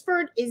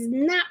 Fredericksburg is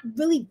not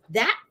really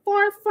that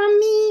far from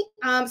me.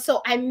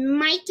 So I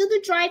might do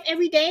the drive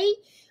every day.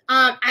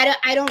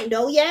 I don't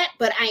know yet,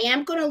 but I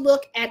am going to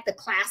look at the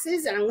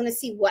classes, and I'm going to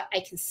see what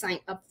I can sign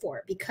up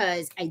for,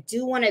 because I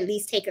do want to at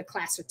least take a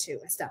class or two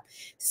and stuff.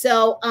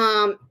 So,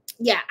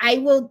 yeah, I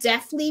will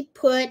definitely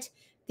put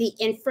the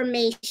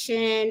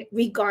information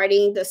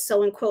regarding the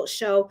Sew and Quilt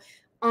Show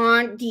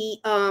on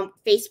the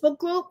Facebook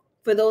group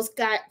for those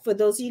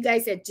of you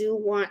guys that do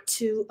want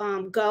to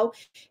go.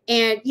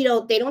 And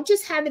they don't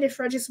just have it in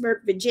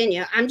Fredericksburg,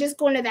 Virginia. I'm just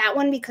going to that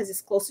one because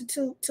it's closer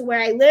to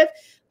where I live.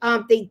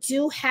 They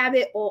do have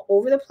it all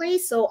over the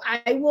place. So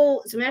I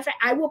will, as a matter of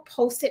fact, I will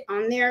post it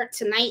on there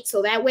tonight.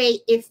 So that way,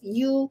 if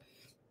you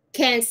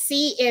can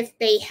see if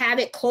they have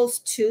it close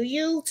to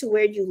you, to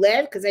where you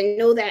live, because I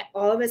know that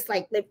all of us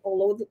like live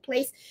all over the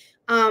place.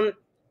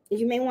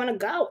 You may want to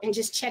go and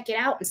just check it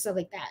out and stuff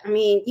like that. I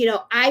mean,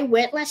 I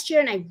went last year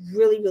and I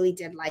really, really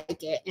did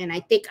like it. And I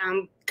think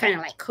I'm kind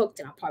of like hooked,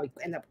 and I'll probably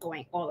end up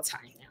going all the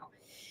time now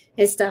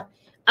and stuff.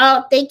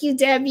 Oh, thank you,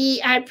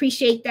 Debbie. I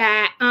appreciate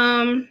that.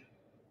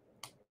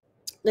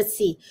 Let's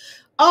see.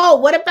 Oh,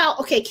 what about,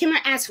 okay, Kimmer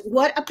asked,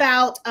 what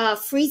about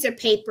freezer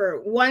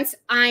paper? Once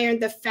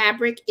ironed, the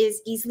fabric is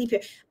easily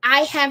peeled. I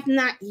have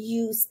not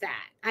used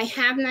that. I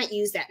have not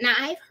used that. Now,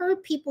 I've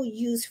heard people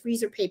use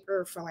freezer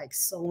paper for like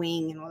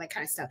sewing and all that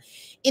kind of stuff.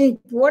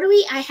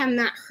 Embroidery, I have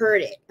not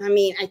heard it. I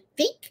mean, I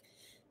think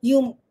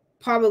you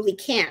probably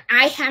can.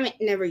 I haven't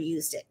never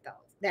used it though.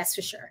 That's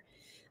for sure.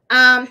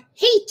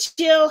 Hey,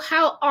 Jill,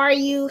 how are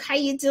you? How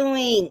you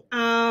doing?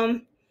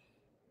 I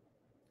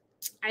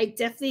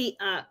definitely,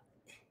 oh,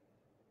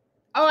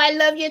 I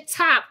love your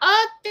top.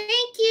 Oh,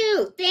 thank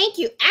you. Thank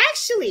you.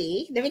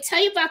 Actually, let me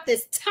tell you about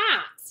this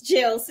top,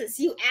 Jill, since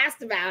you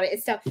asked about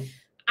it. So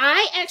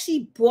I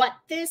actually bought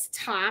this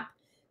top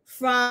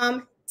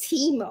from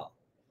Timo.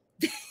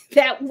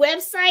 That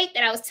website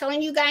that I was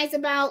telling you guys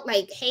about,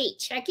 like, hey,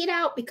 check it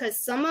out, because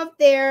some of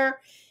their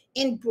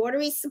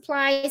embroidery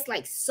supplies,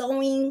 like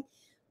sewing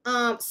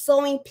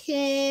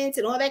pins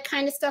and all that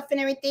kind of stuff and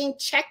everything,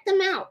 check them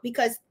out,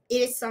 because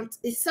it's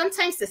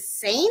sometimes the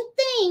same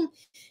thing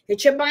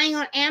that you're buying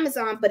on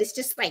Amazon, but it's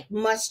just like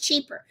much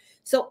cheaper.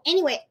 So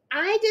anyway,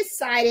 I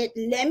decided,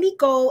 let me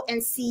go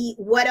and see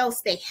what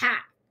else they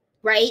have,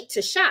 right,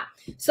 to shop.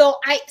 So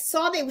I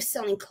saw they were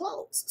selling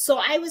clothes. So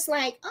I was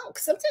like, oh,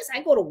 sometimes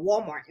I go to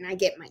Walmart and I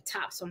get my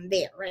tops from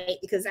there, right?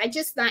 Because I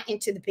just not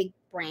into the big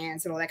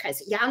brands and all that kind of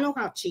stuff. Y'all know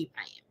how cheap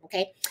I am,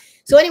 okay?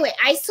 So anyway,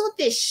 I saw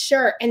this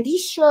shirt, and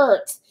these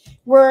shirts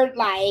were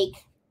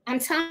like, I'm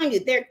telling you,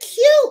 they're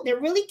cute.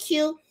 They're really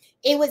cute.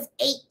 It was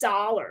 $8.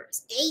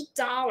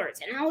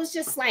 And I was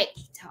just like,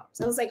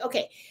 $8. I was like,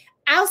 okay,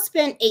 I'll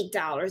spend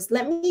 $8.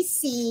 Let me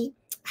see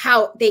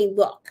how they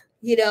look.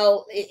 You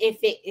know,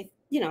 if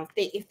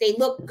they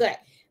look good.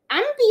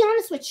 I'm gonna be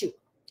honest with you.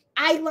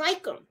 I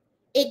like them.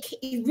 It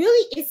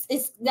really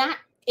it's not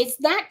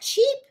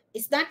cheap.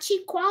 It's not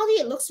cheap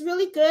quality. It looks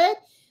really good.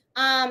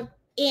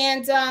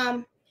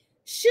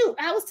 Shoot,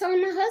 I was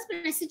telling my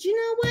husband, I said, you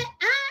know what?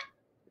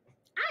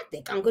 I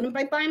think I'm going to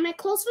be buying my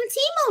clothes from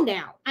Timo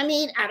now. I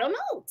mean, I don't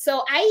know.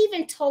 So I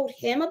even told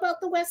him about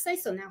the website.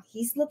 So now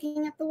he's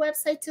looking at the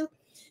website too,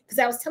 because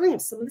I was telling him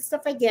some of the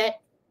stuff I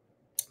get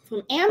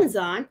from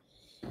Amazon,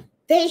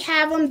 they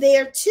have them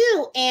there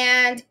too.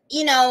 And,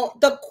 you know,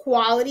 the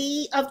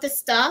quality of the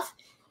stuff,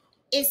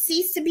 it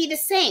seems to be the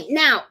same.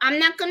 Now, I'm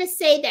not going to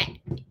say that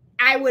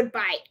I would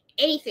buy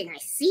anything I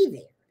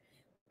see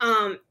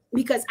there.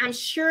 Because I'm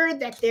sure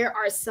that there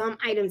are some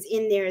items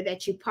in there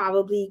that you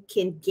probably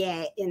can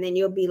get, and then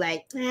you'll be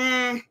like,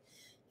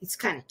 it's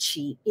kind of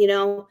cheap, you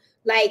know?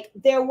 Like,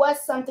 there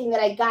was something that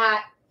I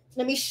got.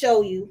 Let me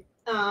show you.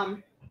 I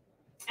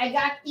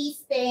got these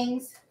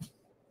things.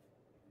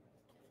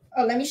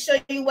 Oh, let me show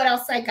you what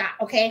else I got,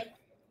 okay?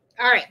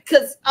 All right,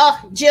 because,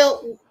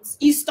 Jill,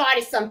 you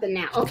started something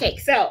now. Okay,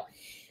 so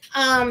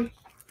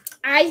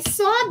I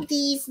saw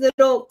these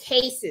little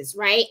cases,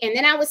 right? And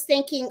then I was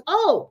thinking,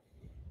 oh,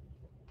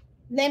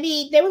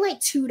 they were like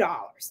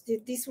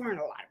 $2. These weren't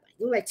a lot of money.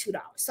 They were like $2.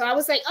 So I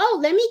was like, oh,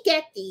 let me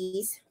get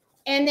these.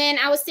 And then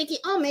I was thinking,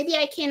 oh, maybe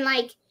I can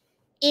like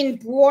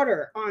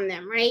embroider on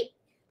them, right?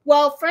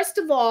 Well, first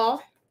of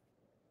all,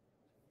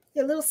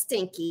 they're a little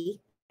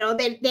stinky. You know,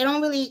 they don't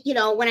really, you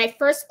know, when I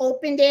first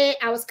opened it,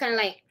 I was kind of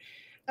like,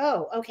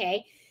 oh,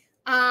 okay.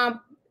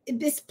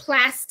 This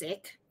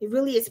plastic, it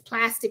really is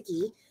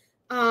plasticky.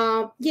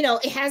 You know,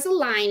 it has a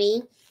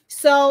lining.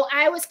 So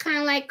I was kind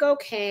of like,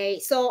 okay.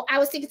 So I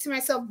was thinking to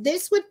myself,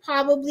 this would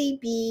probably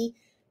be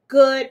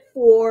good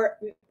for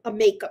a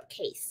makeup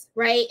case,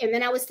 right? And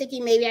then I was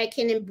thinking maybe I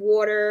can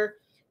embroider,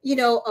 you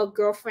know, a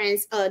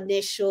girlfriend's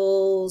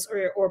initials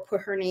or put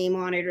her name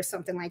on it or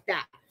something like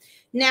that.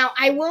 Now,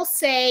 I will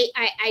say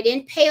I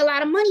didn't pay a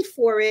lot of money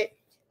for it.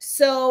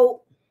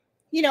 So,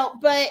 you know,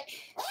 but,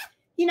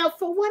 you know,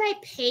 for what I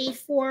paid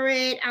for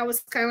it, I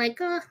was kind of like,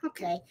 oh,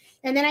 okay.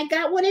 And then I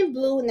got one in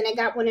blue and then I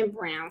got one in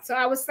brown. So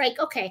I was like,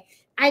 okay,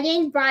 I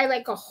didn't buy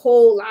like a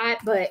whole lot,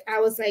 but I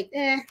was like,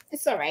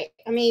 it's all right.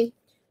 I mean,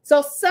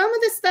 so some of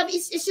the stuff,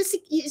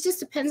 it just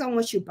depends on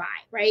what you buy,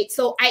 right?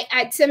 So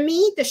I to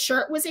me, the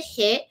shirt was a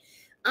hit.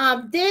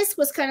 This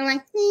was kind of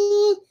like,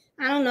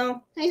 I don't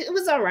know. It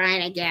was all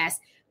right, I guess.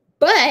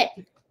 But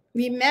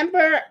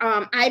remember,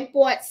 I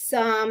bought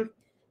some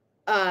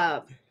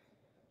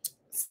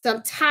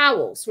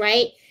towels,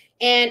 right?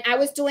 And I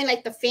was doing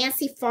like the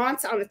fancy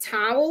fonts on the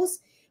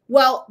towels.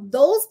 Well,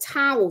 those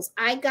towels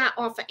I got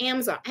off of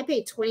Amazon. I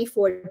paid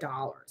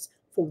 $24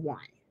 for one.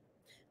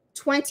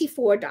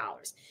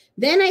 $24.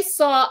 Then I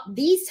saw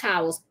these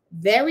towels,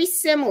 very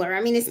similar.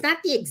 I mean, it's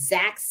not the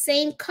exact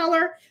same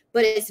color,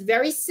 but it's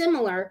very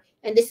similar.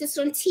 And this is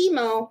from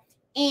Timo.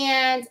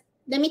 And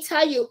let me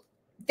tell you,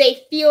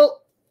 they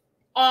feel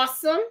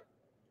awesome,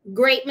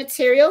 great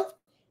material.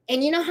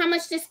 And you know how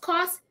much this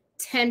costs?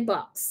 $10.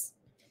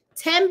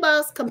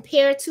 $10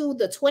 compared to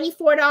the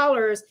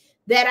 $24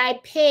 that I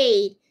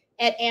paid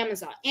at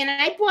Amazon. And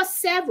I bought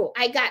several.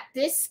 I got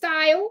this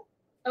style,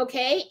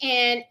 okay,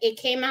 and it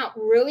came out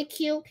really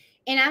cute.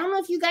 And I don't know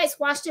if you guys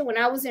watched it when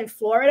I was in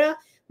Florida.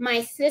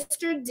 My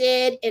sister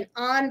did an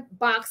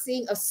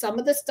unboxing of some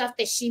of the stuff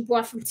that she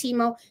bought from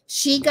Timo.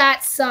 She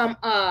got some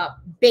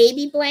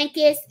baby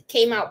blankets.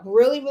 Came out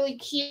really, really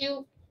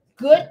cute.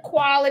 Good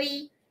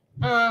quality.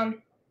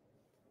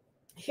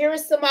 Here are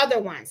some other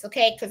ones,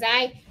 okay?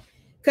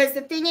 Because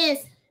the thing is,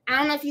 I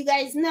don't know if you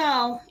guys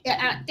know.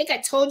 I think I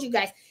told you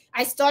guys.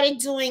 I started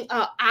doing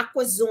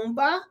aqua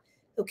Zumba.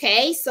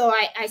 Okay, so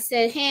I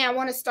said, hey, I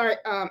want to start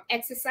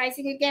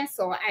exercising again.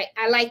 So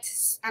I like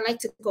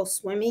to go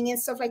swimming and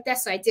stuff like that.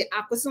 So I did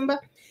aqua Zumba.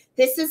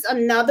 This is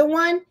another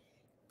one,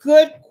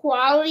 good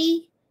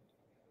quality.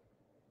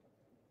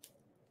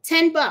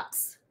 $10,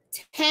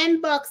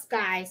 $10,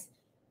 guys.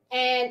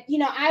 And you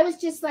know, I was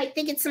just like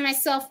thinking to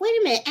myself, wait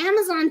a minute,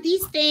 Amazon,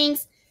 these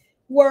things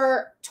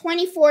were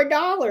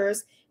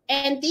 $24,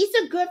 and these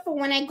are good for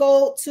when I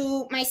go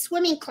to my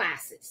swimming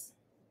classes,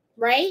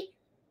 right?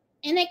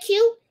 Isn't that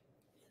cute?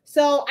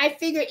 So I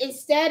figured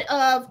instead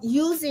of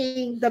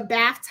using the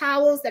bath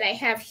towels that I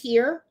have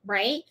here,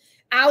 right,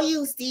 I'll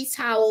use these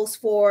towels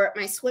for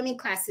my swimming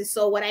classes.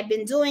 So what I've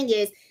been doing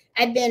is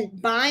I've been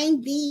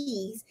buying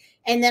these,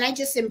 and then I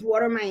just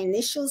embroider my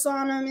initials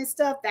on them and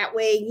stuff. That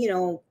way, you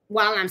know,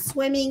 while I'm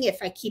swimming, if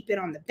I keep it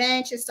on the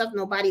bench and stuff,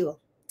 nobody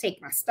will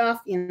take my stuff,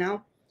 you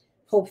know,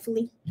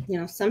 hopefully. You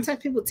know, sometimes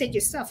people take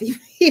your stuff, even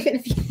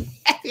if you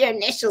have your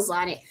initials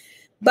on it.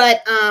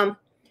 But,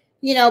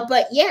 you know,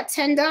 but yeah,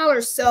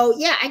 $10. So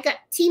yeah, I got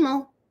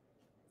Timo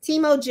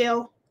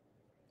Jill.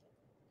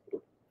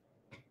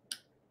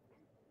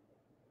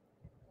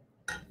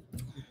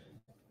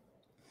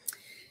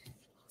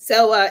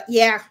 So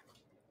yeah.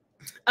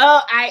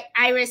 Oh,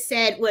 Iris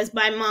said, was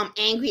my mom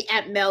angry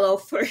at Mello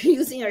for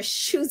using her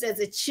shoes as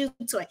a chew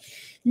toy?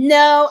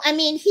 No, I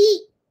mean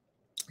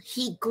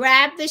he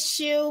grabbed the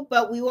shoe,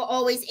 but we were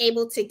always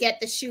able to get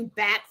the shoe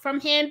back from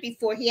him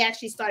before he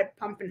actually started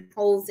pumping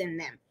holes in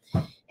them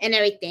and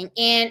everything.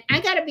 And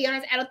I gotta be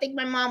honest, I don't think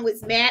my mom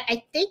was mad.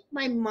 I think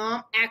my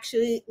mom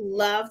actually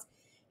loved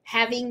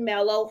having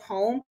Mello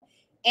home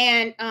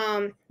and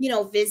you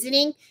know,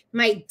 visiting.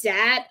 My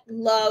dad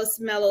loves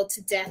Mello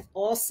to death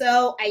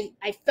also.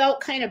 I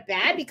felt kind of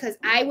bad because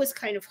I was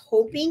kind of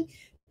hoping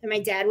that my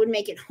dad would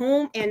make it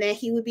home and that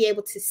he would be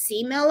able to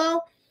see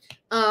Mello,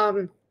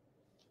 but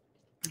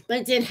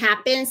it didn't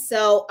happen.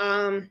 So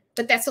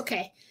but that's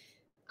okay.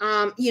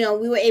 You know,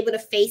 we were able to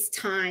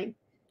FaceTime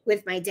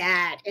with my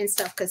dad and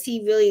stuff because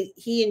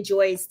he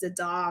enjoys the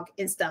dog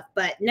and stuff.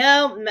 But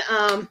no,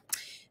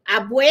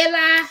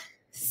 Abuela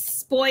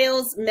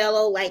spoils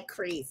Mello like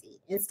crazy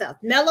and stuff.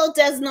 Mello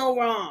does no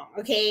wrong,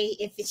 okay?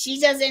 If she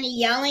does any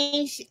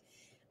yelling,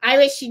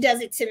 Iris, she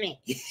does it to me.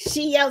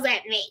 She yells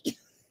at me.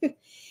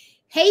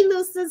 Hey,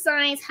 Loose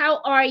Designs,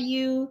 how are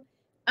you?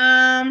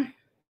 Robin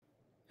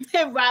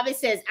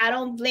says, I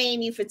don't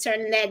blame you for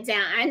turning that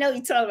down. I know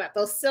you're talking about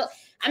those. So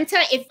I'm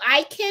telling you, if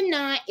I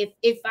cannot,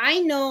 if I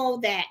know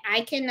that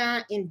I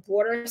cannot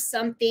embroider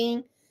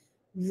something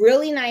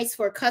really nice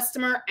for a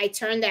customer, I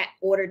turn that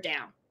order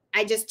down.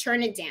 I just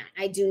turn it down.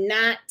 I do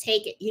not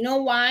take it. You know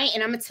why?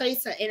 And I'm going to tell you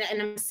something,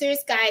 and I'm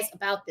serious, guys,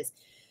 about this.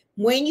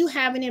 When you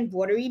have an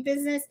embroidery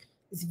business,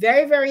 it's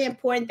very, very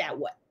important that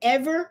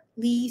whatever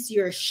leaves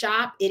your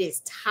shop, it is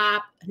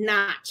top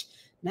notch.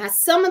 Not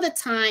some of the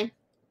time,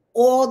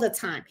 all the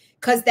time.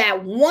 Because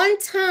that one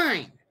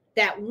time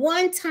that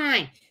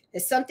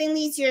something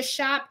leaves your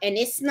shop and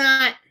it's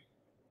not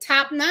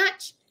top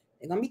notch,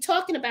 they're going to be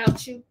talking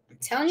about you. I'm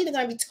telling you, they're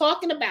going to be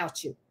talking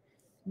about you.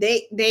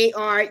 They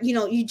are, you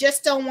know, you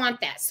just don't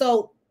want that.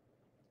 So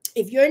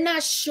if you're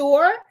not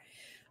sure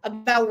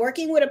about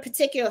working with a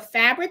particular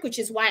fabric, which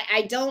is why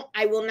I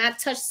will not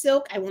touch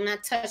silk, I will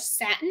not touch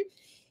satin,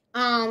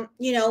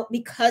 you know,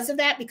 because of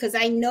that, because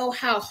I know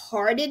how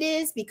hard it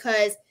is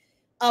because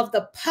of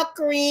the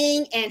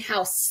puckering and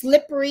how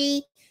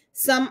slippery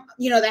some,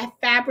 you know, that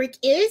fabric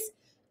is.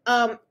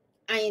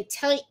 I am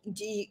telling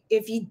you,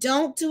 if you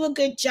don't do a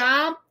good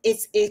job,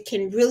 it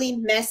can really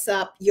mess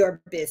up your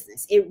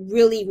business. It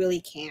really, really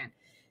can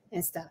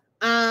and stuff.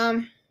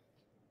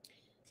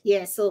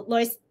 Yeah, so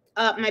Lois,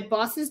 my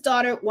boss's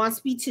daughter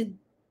wants me to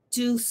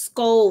do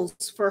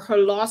skulls for her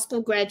law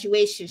school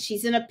graduation.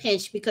 She's in a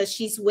pinch because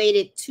she's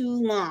waited too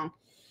long.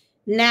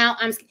 Now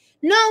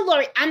no,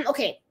 Lori, I'm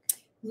okay.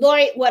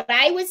 Lori, what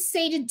I would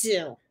say to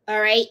do, all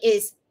right,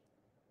 is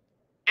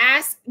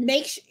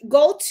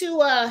go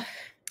to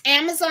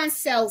Amazon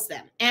sells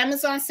them.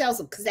 Amazon sells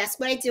them because that's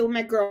what I did with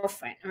my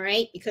girlfriend, all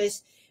right?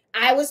 Because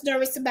I was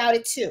nervous about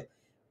it too.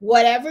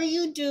 Whatever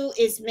you do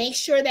is make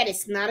sure that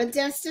it's not a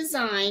dense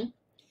design.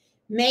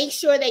 Make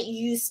sure that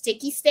you use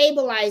sticky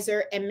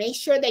stabilizer and make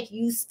sure that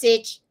you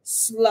stitch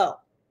slow.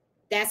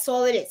 That's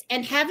all it is.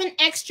 And have an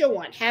extra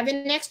one. Have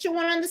an extra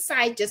one on the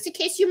side just in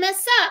case you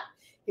mess up.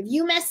 If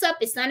you mess up,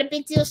 it's not a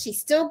big deal. She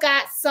still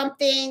got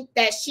something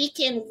that she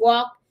can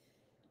walk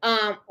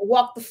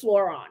the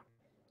floor on,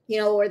 you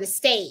know, or the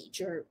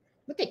stage, or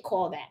what they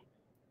call that.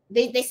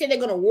 They say they're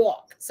going to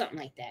walk, something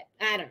like that.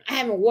 I don't know. I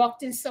haven't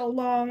walked in so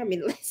long. I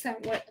mean, last time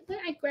when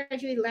I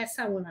graduated last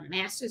time with my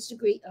master's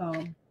degree.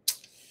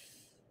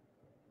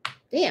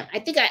 Damn, I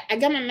think I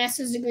got my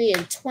master's degree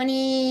in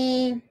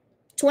 2012.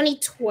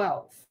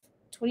 2012.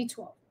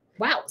 2012.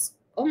 Wow, it's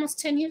almost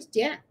 10 years.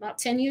 Yeah, about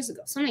 10 years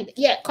ago. Something like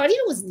that. Yeah,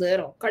 Carlito was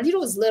little. Carlito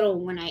was little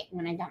when I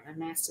got my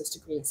master's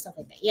degree and stuff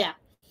like that. Yeah.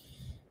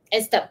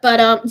 And stuff.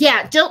 But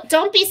yeah,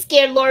 don't be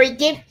scared, Lori.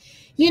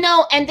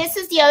 And this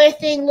is the other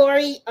thing,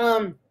 Lori.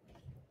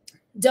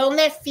 Don't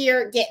let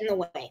fear get in the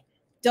way.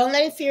 Don't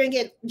let fear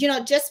get,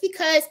 just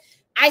because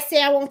I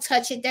say I won't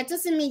touch it, that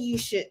doesn't mean you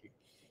shouldn't.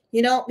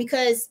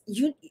 Because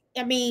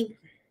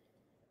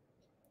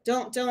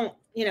don't,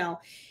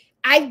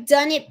 I've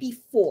done it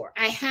before.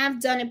 I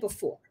have done it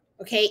before.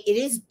 Okay. It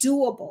is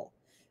doable.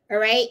 All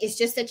right. It's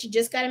just that you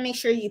just got to make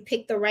sure you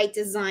pick the right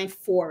design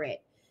for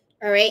it.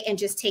 All right. And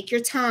just take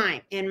your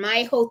time. And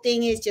my whole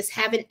thing is just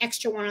have an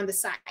extra one on the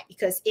side,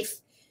 because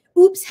if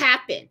oops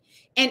happen,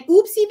 and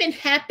oops even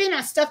happen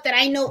on stuff that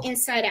I know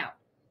inside out.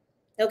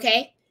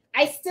 Okay.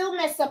 I still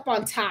mess up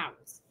on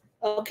towels.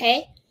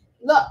 Okay.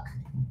 Look,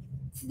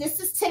 this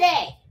is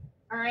today.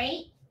 All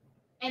right.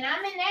 And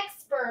I'm an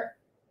expert.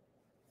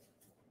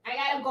 I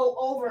got to go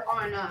over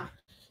on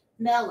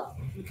Mellow.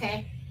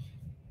 Okay.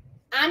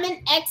 I'm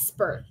an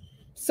expert,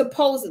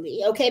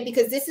 supposedly. Okay.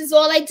 Because this is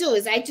all I do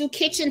is I do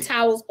kitchen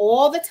towels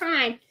all the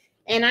time.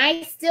 And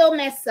I still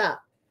mess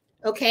up.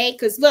 Okay.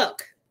 Because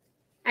look,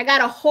 I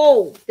got a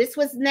hole. This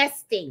was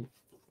nesting.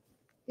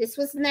 This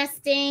was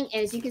nesting.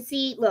 And as you can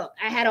see, look,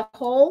 I had a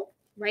hole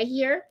right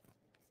here.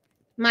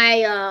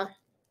 My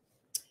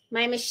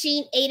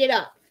machine ate it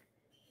up.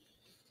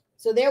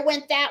 So there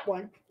went that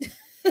one.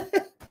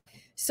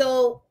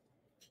 So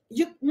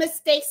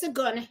mistakes are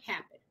going to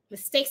happen.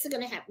 Mistakes are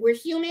going to happen. We're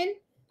human.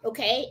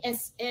 Okay. And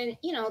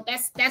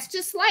that's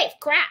just life.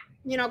 Crap.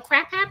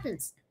 Crap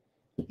happens.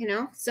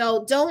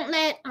 So don't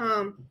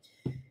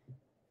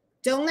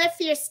let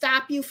fear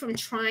stop you from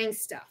trying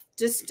stuff.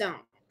 Just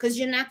don't, because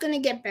you're not going to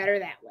get better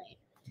that way.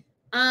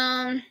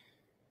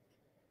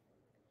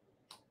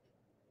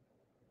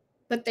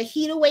 But the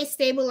heat away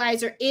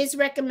stabilizer is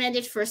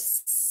recommended for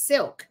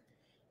silk.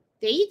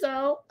 There you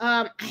go.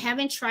 I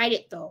haven't tried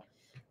it though.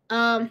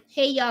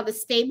 Hey y'all, that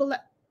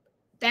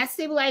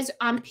stabilizer,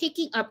 I'm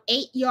picking up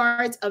 8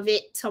 yards of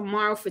it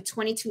tomorrow for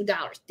 $22.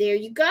 There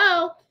you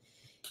go.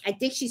 I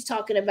think she's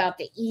talking about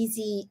the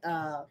easy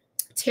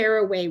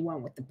tearaway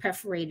one with the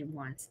perforated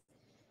ones.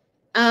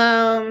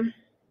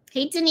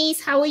 Hey Denise,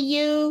 how are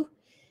you?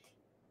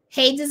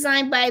 Hey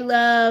Design by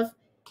Love.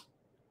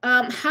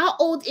 How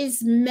old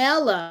is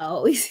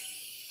Mellow? Is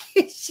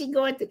she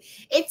going through?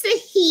 It's a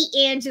he,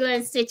 Angela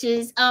and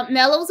Stitches.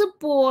 Mellow's a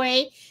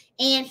boy,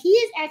 and he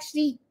is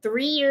actually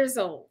 3 years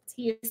old.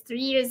 He is 3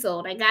 years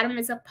old. I got him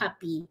as a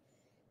puppy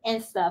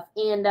and stuff.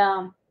 And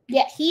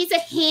yeah, he's a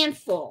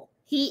handful.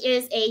 He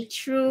is a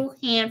true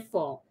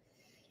handful.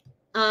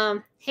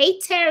 Hey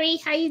Terry,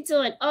 how you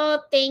doing?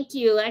 Oh, thank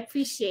you. I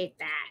appreciate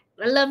that.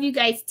 I love you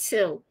guys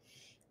too.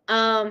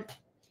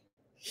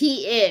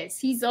 He is.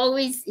 He's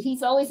always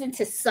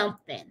into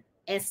something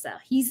and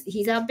stuff.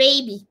 He's our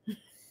baby.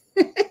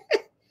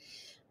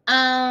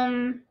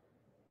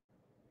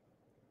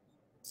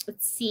 Let's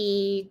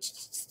see.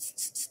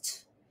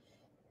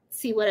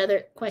 See what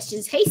other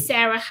questions. Hey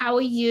Sarah, how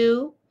are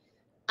you?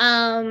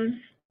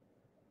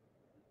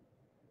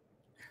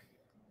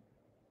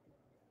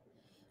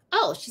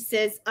 Oh, she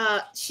says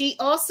she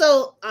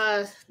also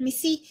let me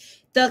see.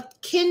 The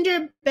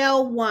Kinder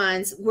Bell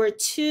ones were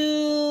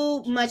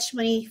too much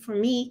money for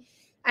me.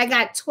 I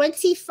got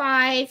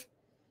 25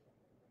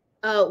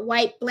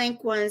 white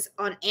blank ones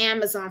on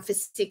Amazon for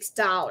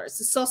 $6.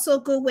 It's also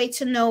a good way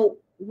to know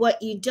what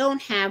you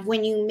don't have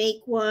when you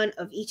make one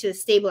of each of the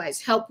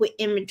stabilizers. Help with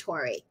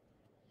inventory.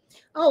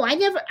 Oh, I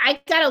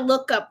gotta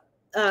look up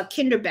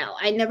Kinder Bell.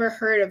 I never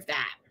heard of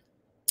that.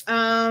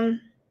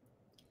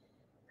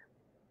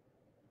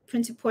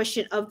 Printed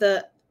portion of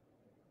the.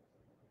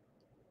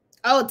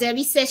 Oh,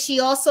 Debbie says she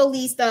also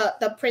leaves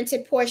the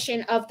printed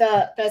portion of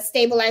the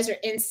stabilizer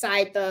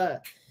inside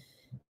the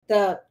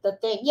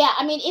thing. Yeah,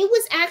 I mean, it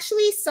was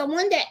actually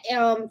someone that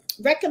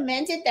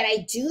recommended that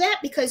I do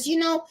that, because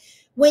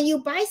when you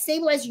buy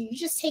stabilizer, you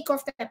just take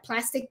off that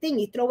plastic thing,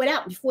 you throw it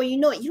out. Before you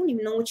know it, you don't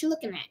even know what you're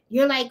looking at.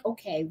 You're like,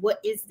 okay, what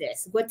is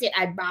this? What did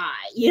I buy?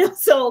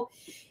 So,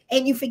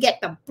 and you forget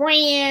the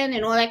brand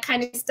and all that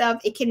kind of stuff.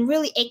 It can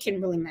really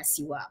mess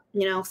you up.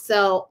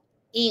 So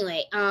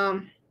anyway,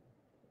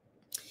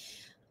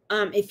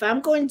 if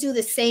I'm going to do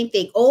the same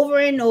thing over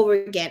and over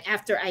again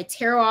after I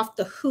tear off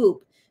the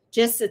hoop,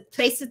 just to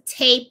place a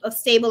tape of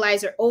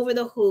stabilizer over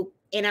the hoop,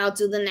 and I'll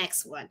do the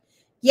next one.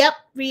 Yep,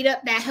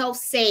 Rita, that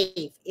helps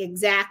save.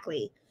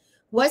 Exactly.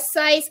 What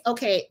size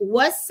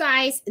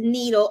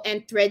needle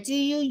and thread do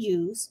you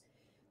use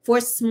for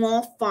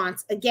small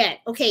fonts? Again,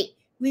 okay,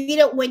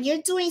 Rita, when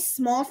you're doing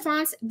small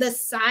fonts, the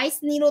size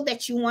needle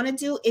that you want to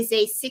do is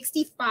a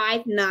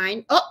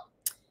 65-9. Oh,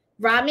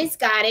 Robin's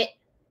got it.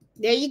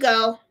 There you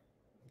go.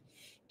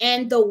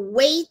 And the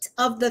weight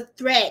of the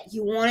thread,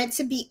 you want it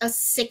to be a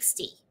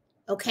 60.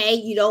 Okay,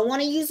 you don't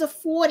want to use a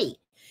 40,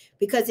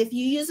 because if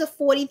you use a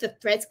 40, the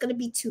thread's going to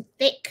be too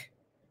thick.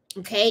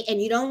 Okay, and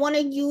you don't want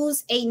to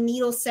use a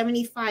needle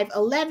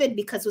 7511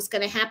 because what's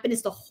going to happen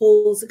is the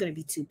holes are going to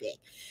be too big.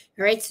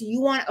 All right, so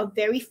you want a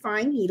very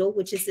fine needle,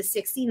 which is the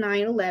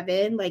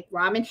 6911, like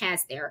Robin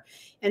has there.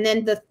 And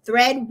then the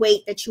thread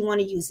weight that you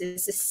want to use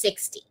is a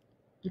 60.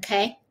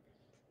 Okay.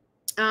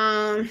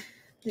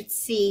 Let's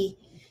see.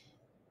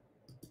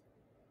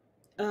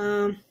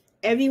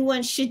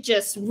 Everyone should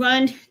just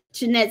run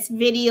Jeanette's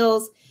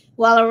videos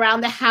while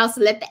around the house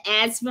and let the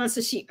ads run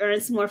so she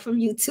earns more from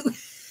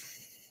YouTube.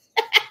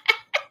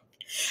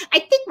 I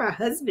think my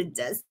husband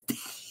does.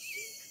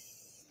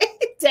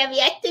 Debbie,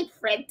 I think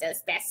Fred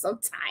does that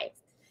sometimes.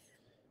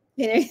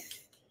 You know.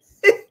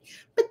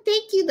 But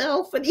thank you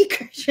though for the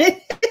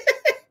encouragement.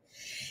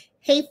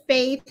 Hey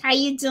Faith, how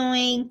you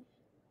doing?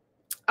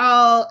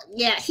 Oh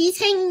yeah, he's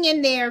hanging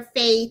in there,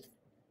 Faith.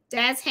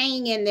 Dad's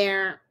hanging in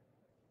there.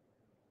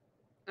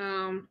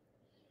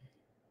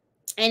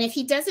 And if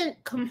he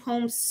doesn't come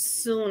home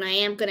soon, I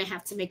am gonna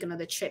have to make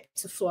another trip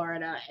to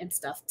Florida and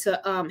stuff to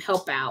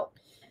help out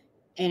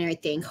and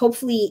everything.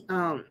 Hopefully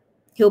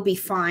he'll be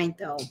fine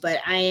though, but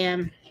I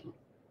am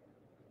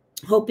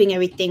hoping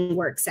everything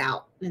works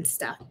out and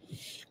stuff.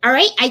 All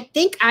right, I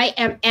think I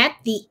am at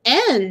the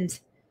end.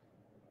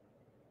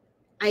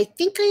 And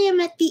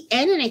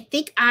I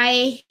think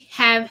I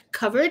have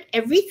covered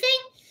everything.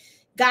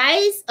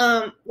 Guys,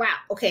 wow,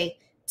 okay,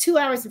 2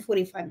 hours and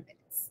 45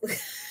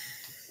 minutes.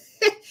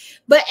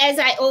 But as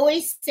I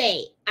always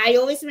say, I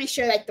always make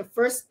sure like the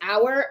first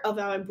hour of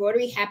our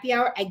embroidery happy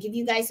hour, I give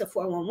you guys a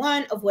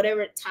 411 of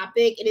whatever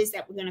topic it is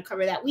that we're going to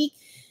cover that week.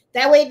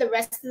 That way, the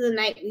rest of the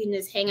night, we can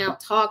just hang out,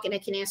 talk, and I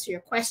can answer your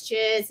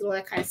questions and all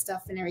that kind of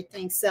stuff and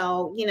everything.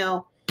 So, you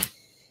know,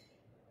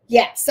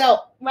 yeah. So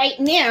right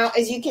now,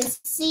 as you can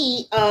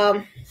see,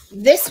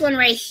 this one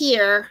right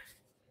here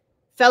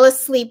fell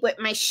asleep with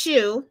my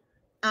shoe,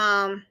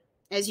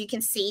 as you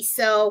can see.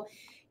 So,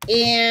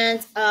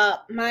 and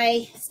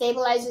my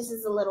stabilizers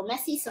is a little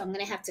messy, so I'm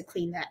going to have to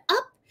clean that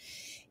up.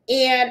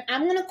 And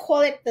I'm going to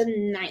call it the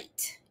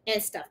night and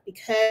stuff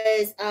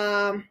because,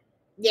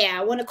 yeah,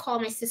 I want to call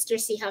my sister,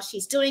 see how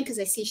she's doing because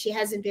I see she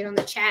hasn't been on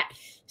the chat.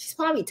 She's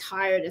probably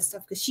tired and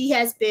stuff because she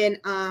has been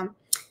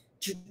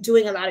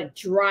doing a lot of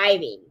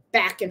driving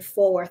back and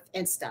forth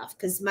and stuff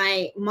because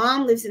my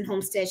mom lives in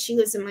Homestead. She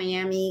lives in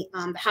Miami.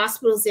 The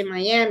hospital's in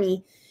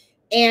Miami.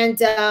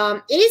 And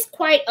it is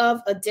quite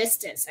of a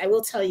distance, I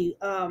will tell you.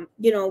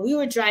 You know, we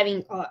were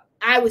driving.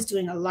 I was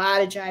doing a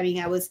lot of driving.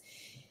 I was,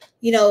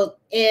 you know,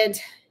 and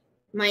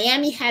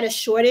Miami had a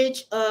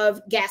shortage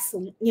of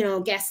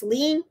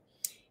gasoline,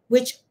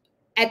 which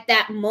at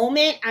that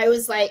moment I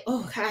was like,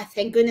 oh God,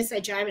 thank goodness I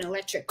drive an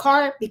electric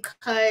car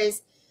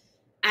because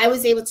I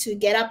was able to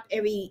get up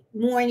every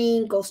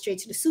morning, go straight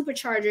to the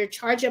supercharger,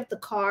 charge up the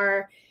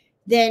car,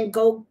 then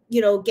go, you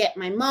know, get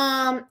my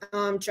mom,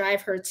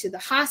 drive her to the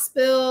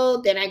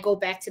hospital. Then I go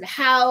back to the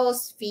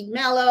house, feed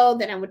Mello.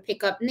 Then I would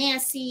pick up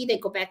Nancy, then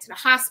go back to the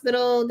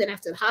hospital. Then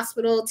after the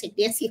hospital, take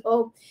Nancy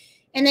home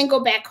and then go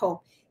back home.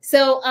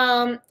 So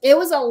it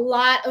was a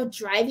lot of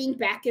driving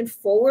back and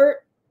forward.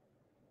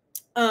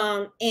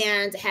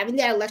 And having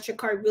that electric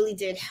car really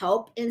did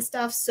help and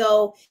stuff.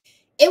 So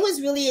it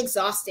was really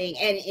exhausting.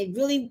 And it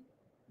really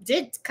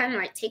did kind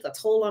of like take a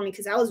toll on me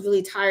because I was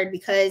really tired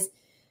because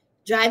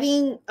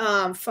driving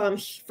from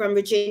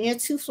Virginia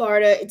to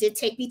Florida, it did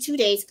take me 2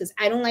 days because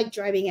I don't like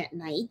driving at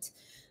night.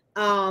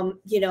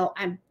 You know,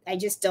 I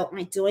just don't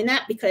like doing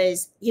that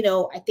because, you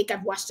know, I think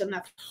I've watched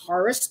enough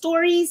horror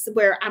stories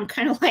where I'm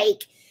kind of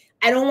like,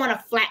 I don't want a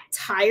flat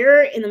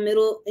tire in the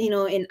middle, you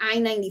know, in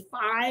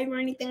I-95 or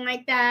anything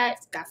like that.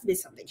 God forbid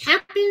something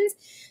happens.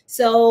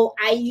 So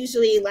I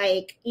usually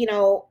like, you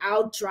know,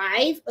 I'll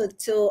drive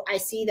until I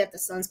see that the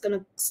sun's going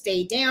to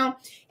stay down.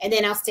 And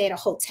then I'll stay at a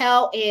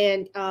hotel.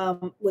 And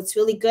what's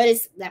really good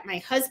is that my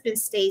husband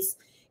stays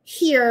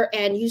here.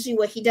 And usually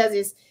what he does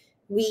is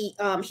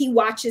he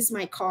watches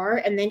my car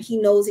and then he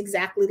knows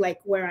exactly like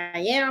where I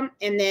am.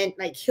 And then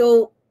like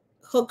he'll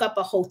hook up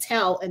a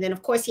hotel. And then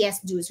of course he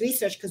has to do his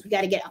research because we got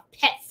to get a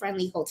pet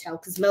friendly hotel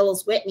because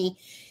Mello's with me.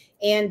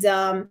 And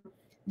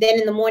then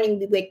in the morning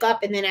we wake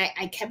up and then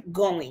I kept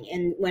going.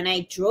 And when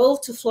I drove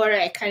to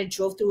Florida, I kind of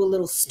drove through a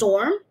little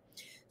storm.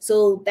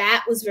 So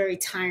that was very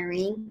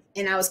tiring.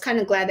 And I was kind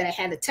of glad that I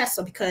had the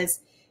Tesla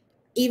because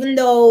even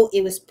though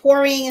it was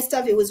pouring and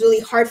stuff, it was really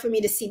hard for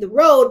me to see the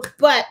road,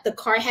 but the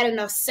car had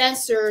enough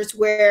sensors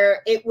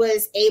where it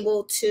was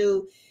able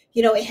to,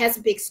 you know, it has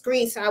a big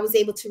screen, so I was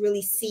able to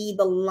really see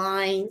the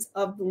lines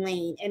of the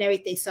lane and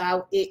everything.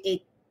 So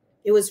it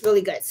was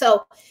really good.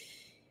 So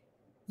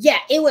yeah,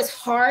 it was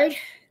hard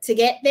to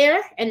get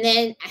there. And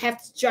then I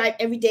have to drive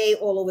every day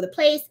all over the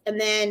place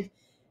and then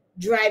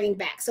driving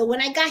back. So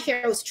when I got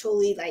here, I was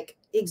truly like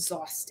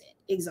exhausted,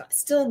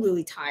 still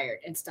really tired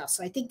and stuff.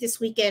 So I think this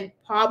weekend,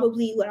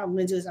 probably what I'm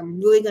going to do is I'm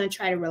really going to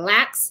try to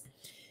relax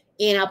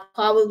and I'll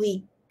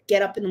probably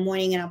get up in the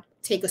morning and I'll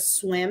take a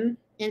swim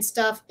and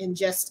stuff and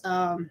just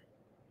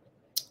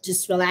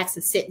relax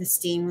and sit in the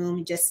steam room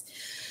and just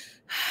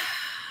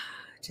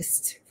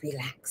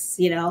relax,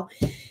 you know.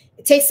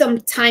 It takes some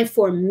time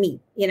for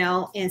me, you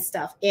know, and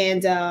stuff.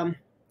 And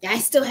I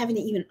still haven't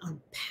even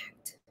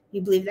unpacked.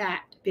 You believe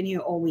that? Been here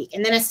all week.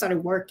 And then I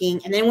started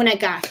working. And then when I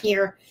got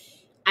here,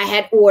 I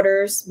had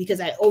orders because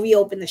I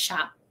reopened the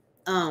shop.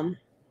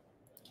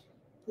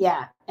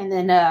 Yeah. And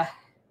then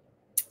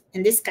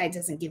and this guy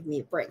doesn't give me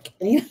a break.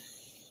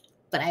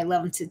 But I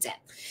love him to death.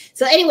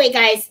 So anyway,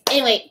 guys,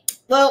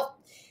 well,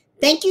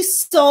 thank you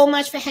so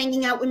much for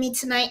hanging out with me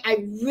tonight.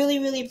 I really,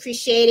 really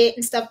appreciate it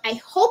and stuff. I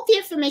hope the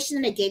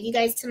information that I gave you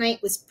guys tonight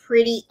was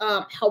pretty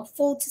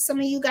helpful to some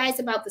of you guys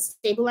about the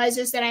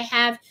stabilizers that I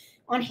have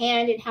on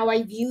hand and how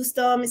I've used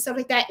them and stuff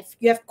like that. If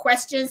you have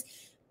questions,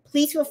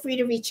 please feel free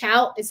to reach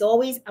out. As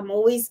always, I'm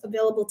always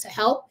available to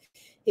help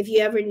if you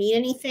ever need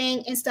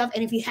anything and stuff.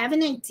 And if you have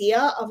an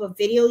idea of a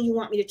video you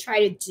want me to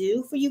try to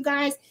do for you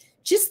guys,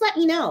 just let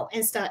me know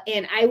and stuff.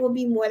 And I will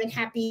be more than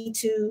happy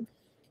to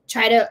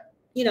try to,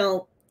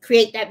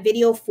 create that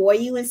video for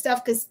you and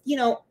stuff. Because,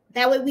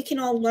 that way we can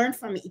all learn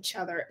from each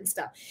other and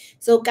stuff.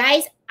 So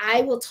guys,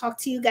 I will talk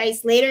to you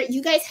guys later.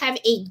 You guys have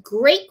a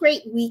great,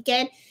 great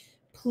weekend.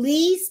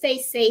 Please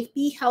stay safe,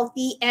 be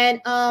healthy,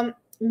 and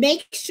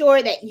make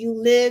sure that you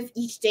live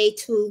each day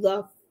to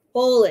the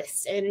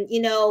fullest. And,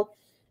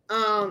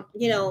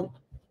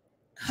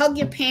 hug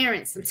your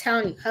parents. I'm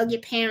telling you, hug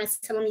your parents,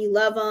 tell them you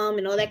love them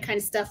and all that kind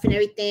of stuff and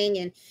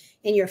everything,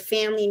 and your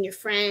family and your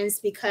friends,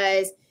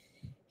 because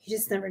you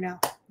just never know,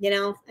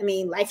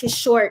 life is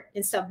short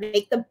and stuff.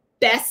 Make the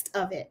best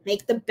of it.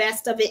 Make the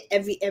best of it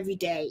every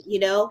day,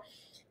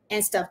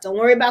 and stuff. Don't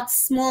worry about the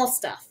small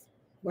stuff.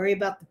 Worry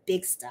about the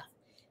big stuff.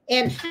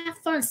 And have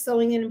fun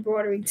sewing and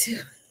embroidering too.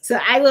 So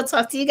I will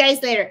talk to you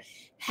guys later.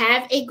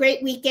 Have a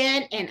great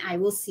weekend, and I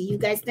will see you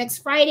guys next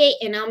Friday,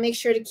 and I'll make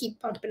sure to keep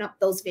pumping up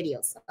those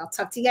videos. I'll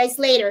talk to you guys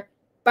later.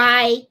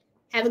 Bye.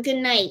 Have a good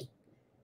night.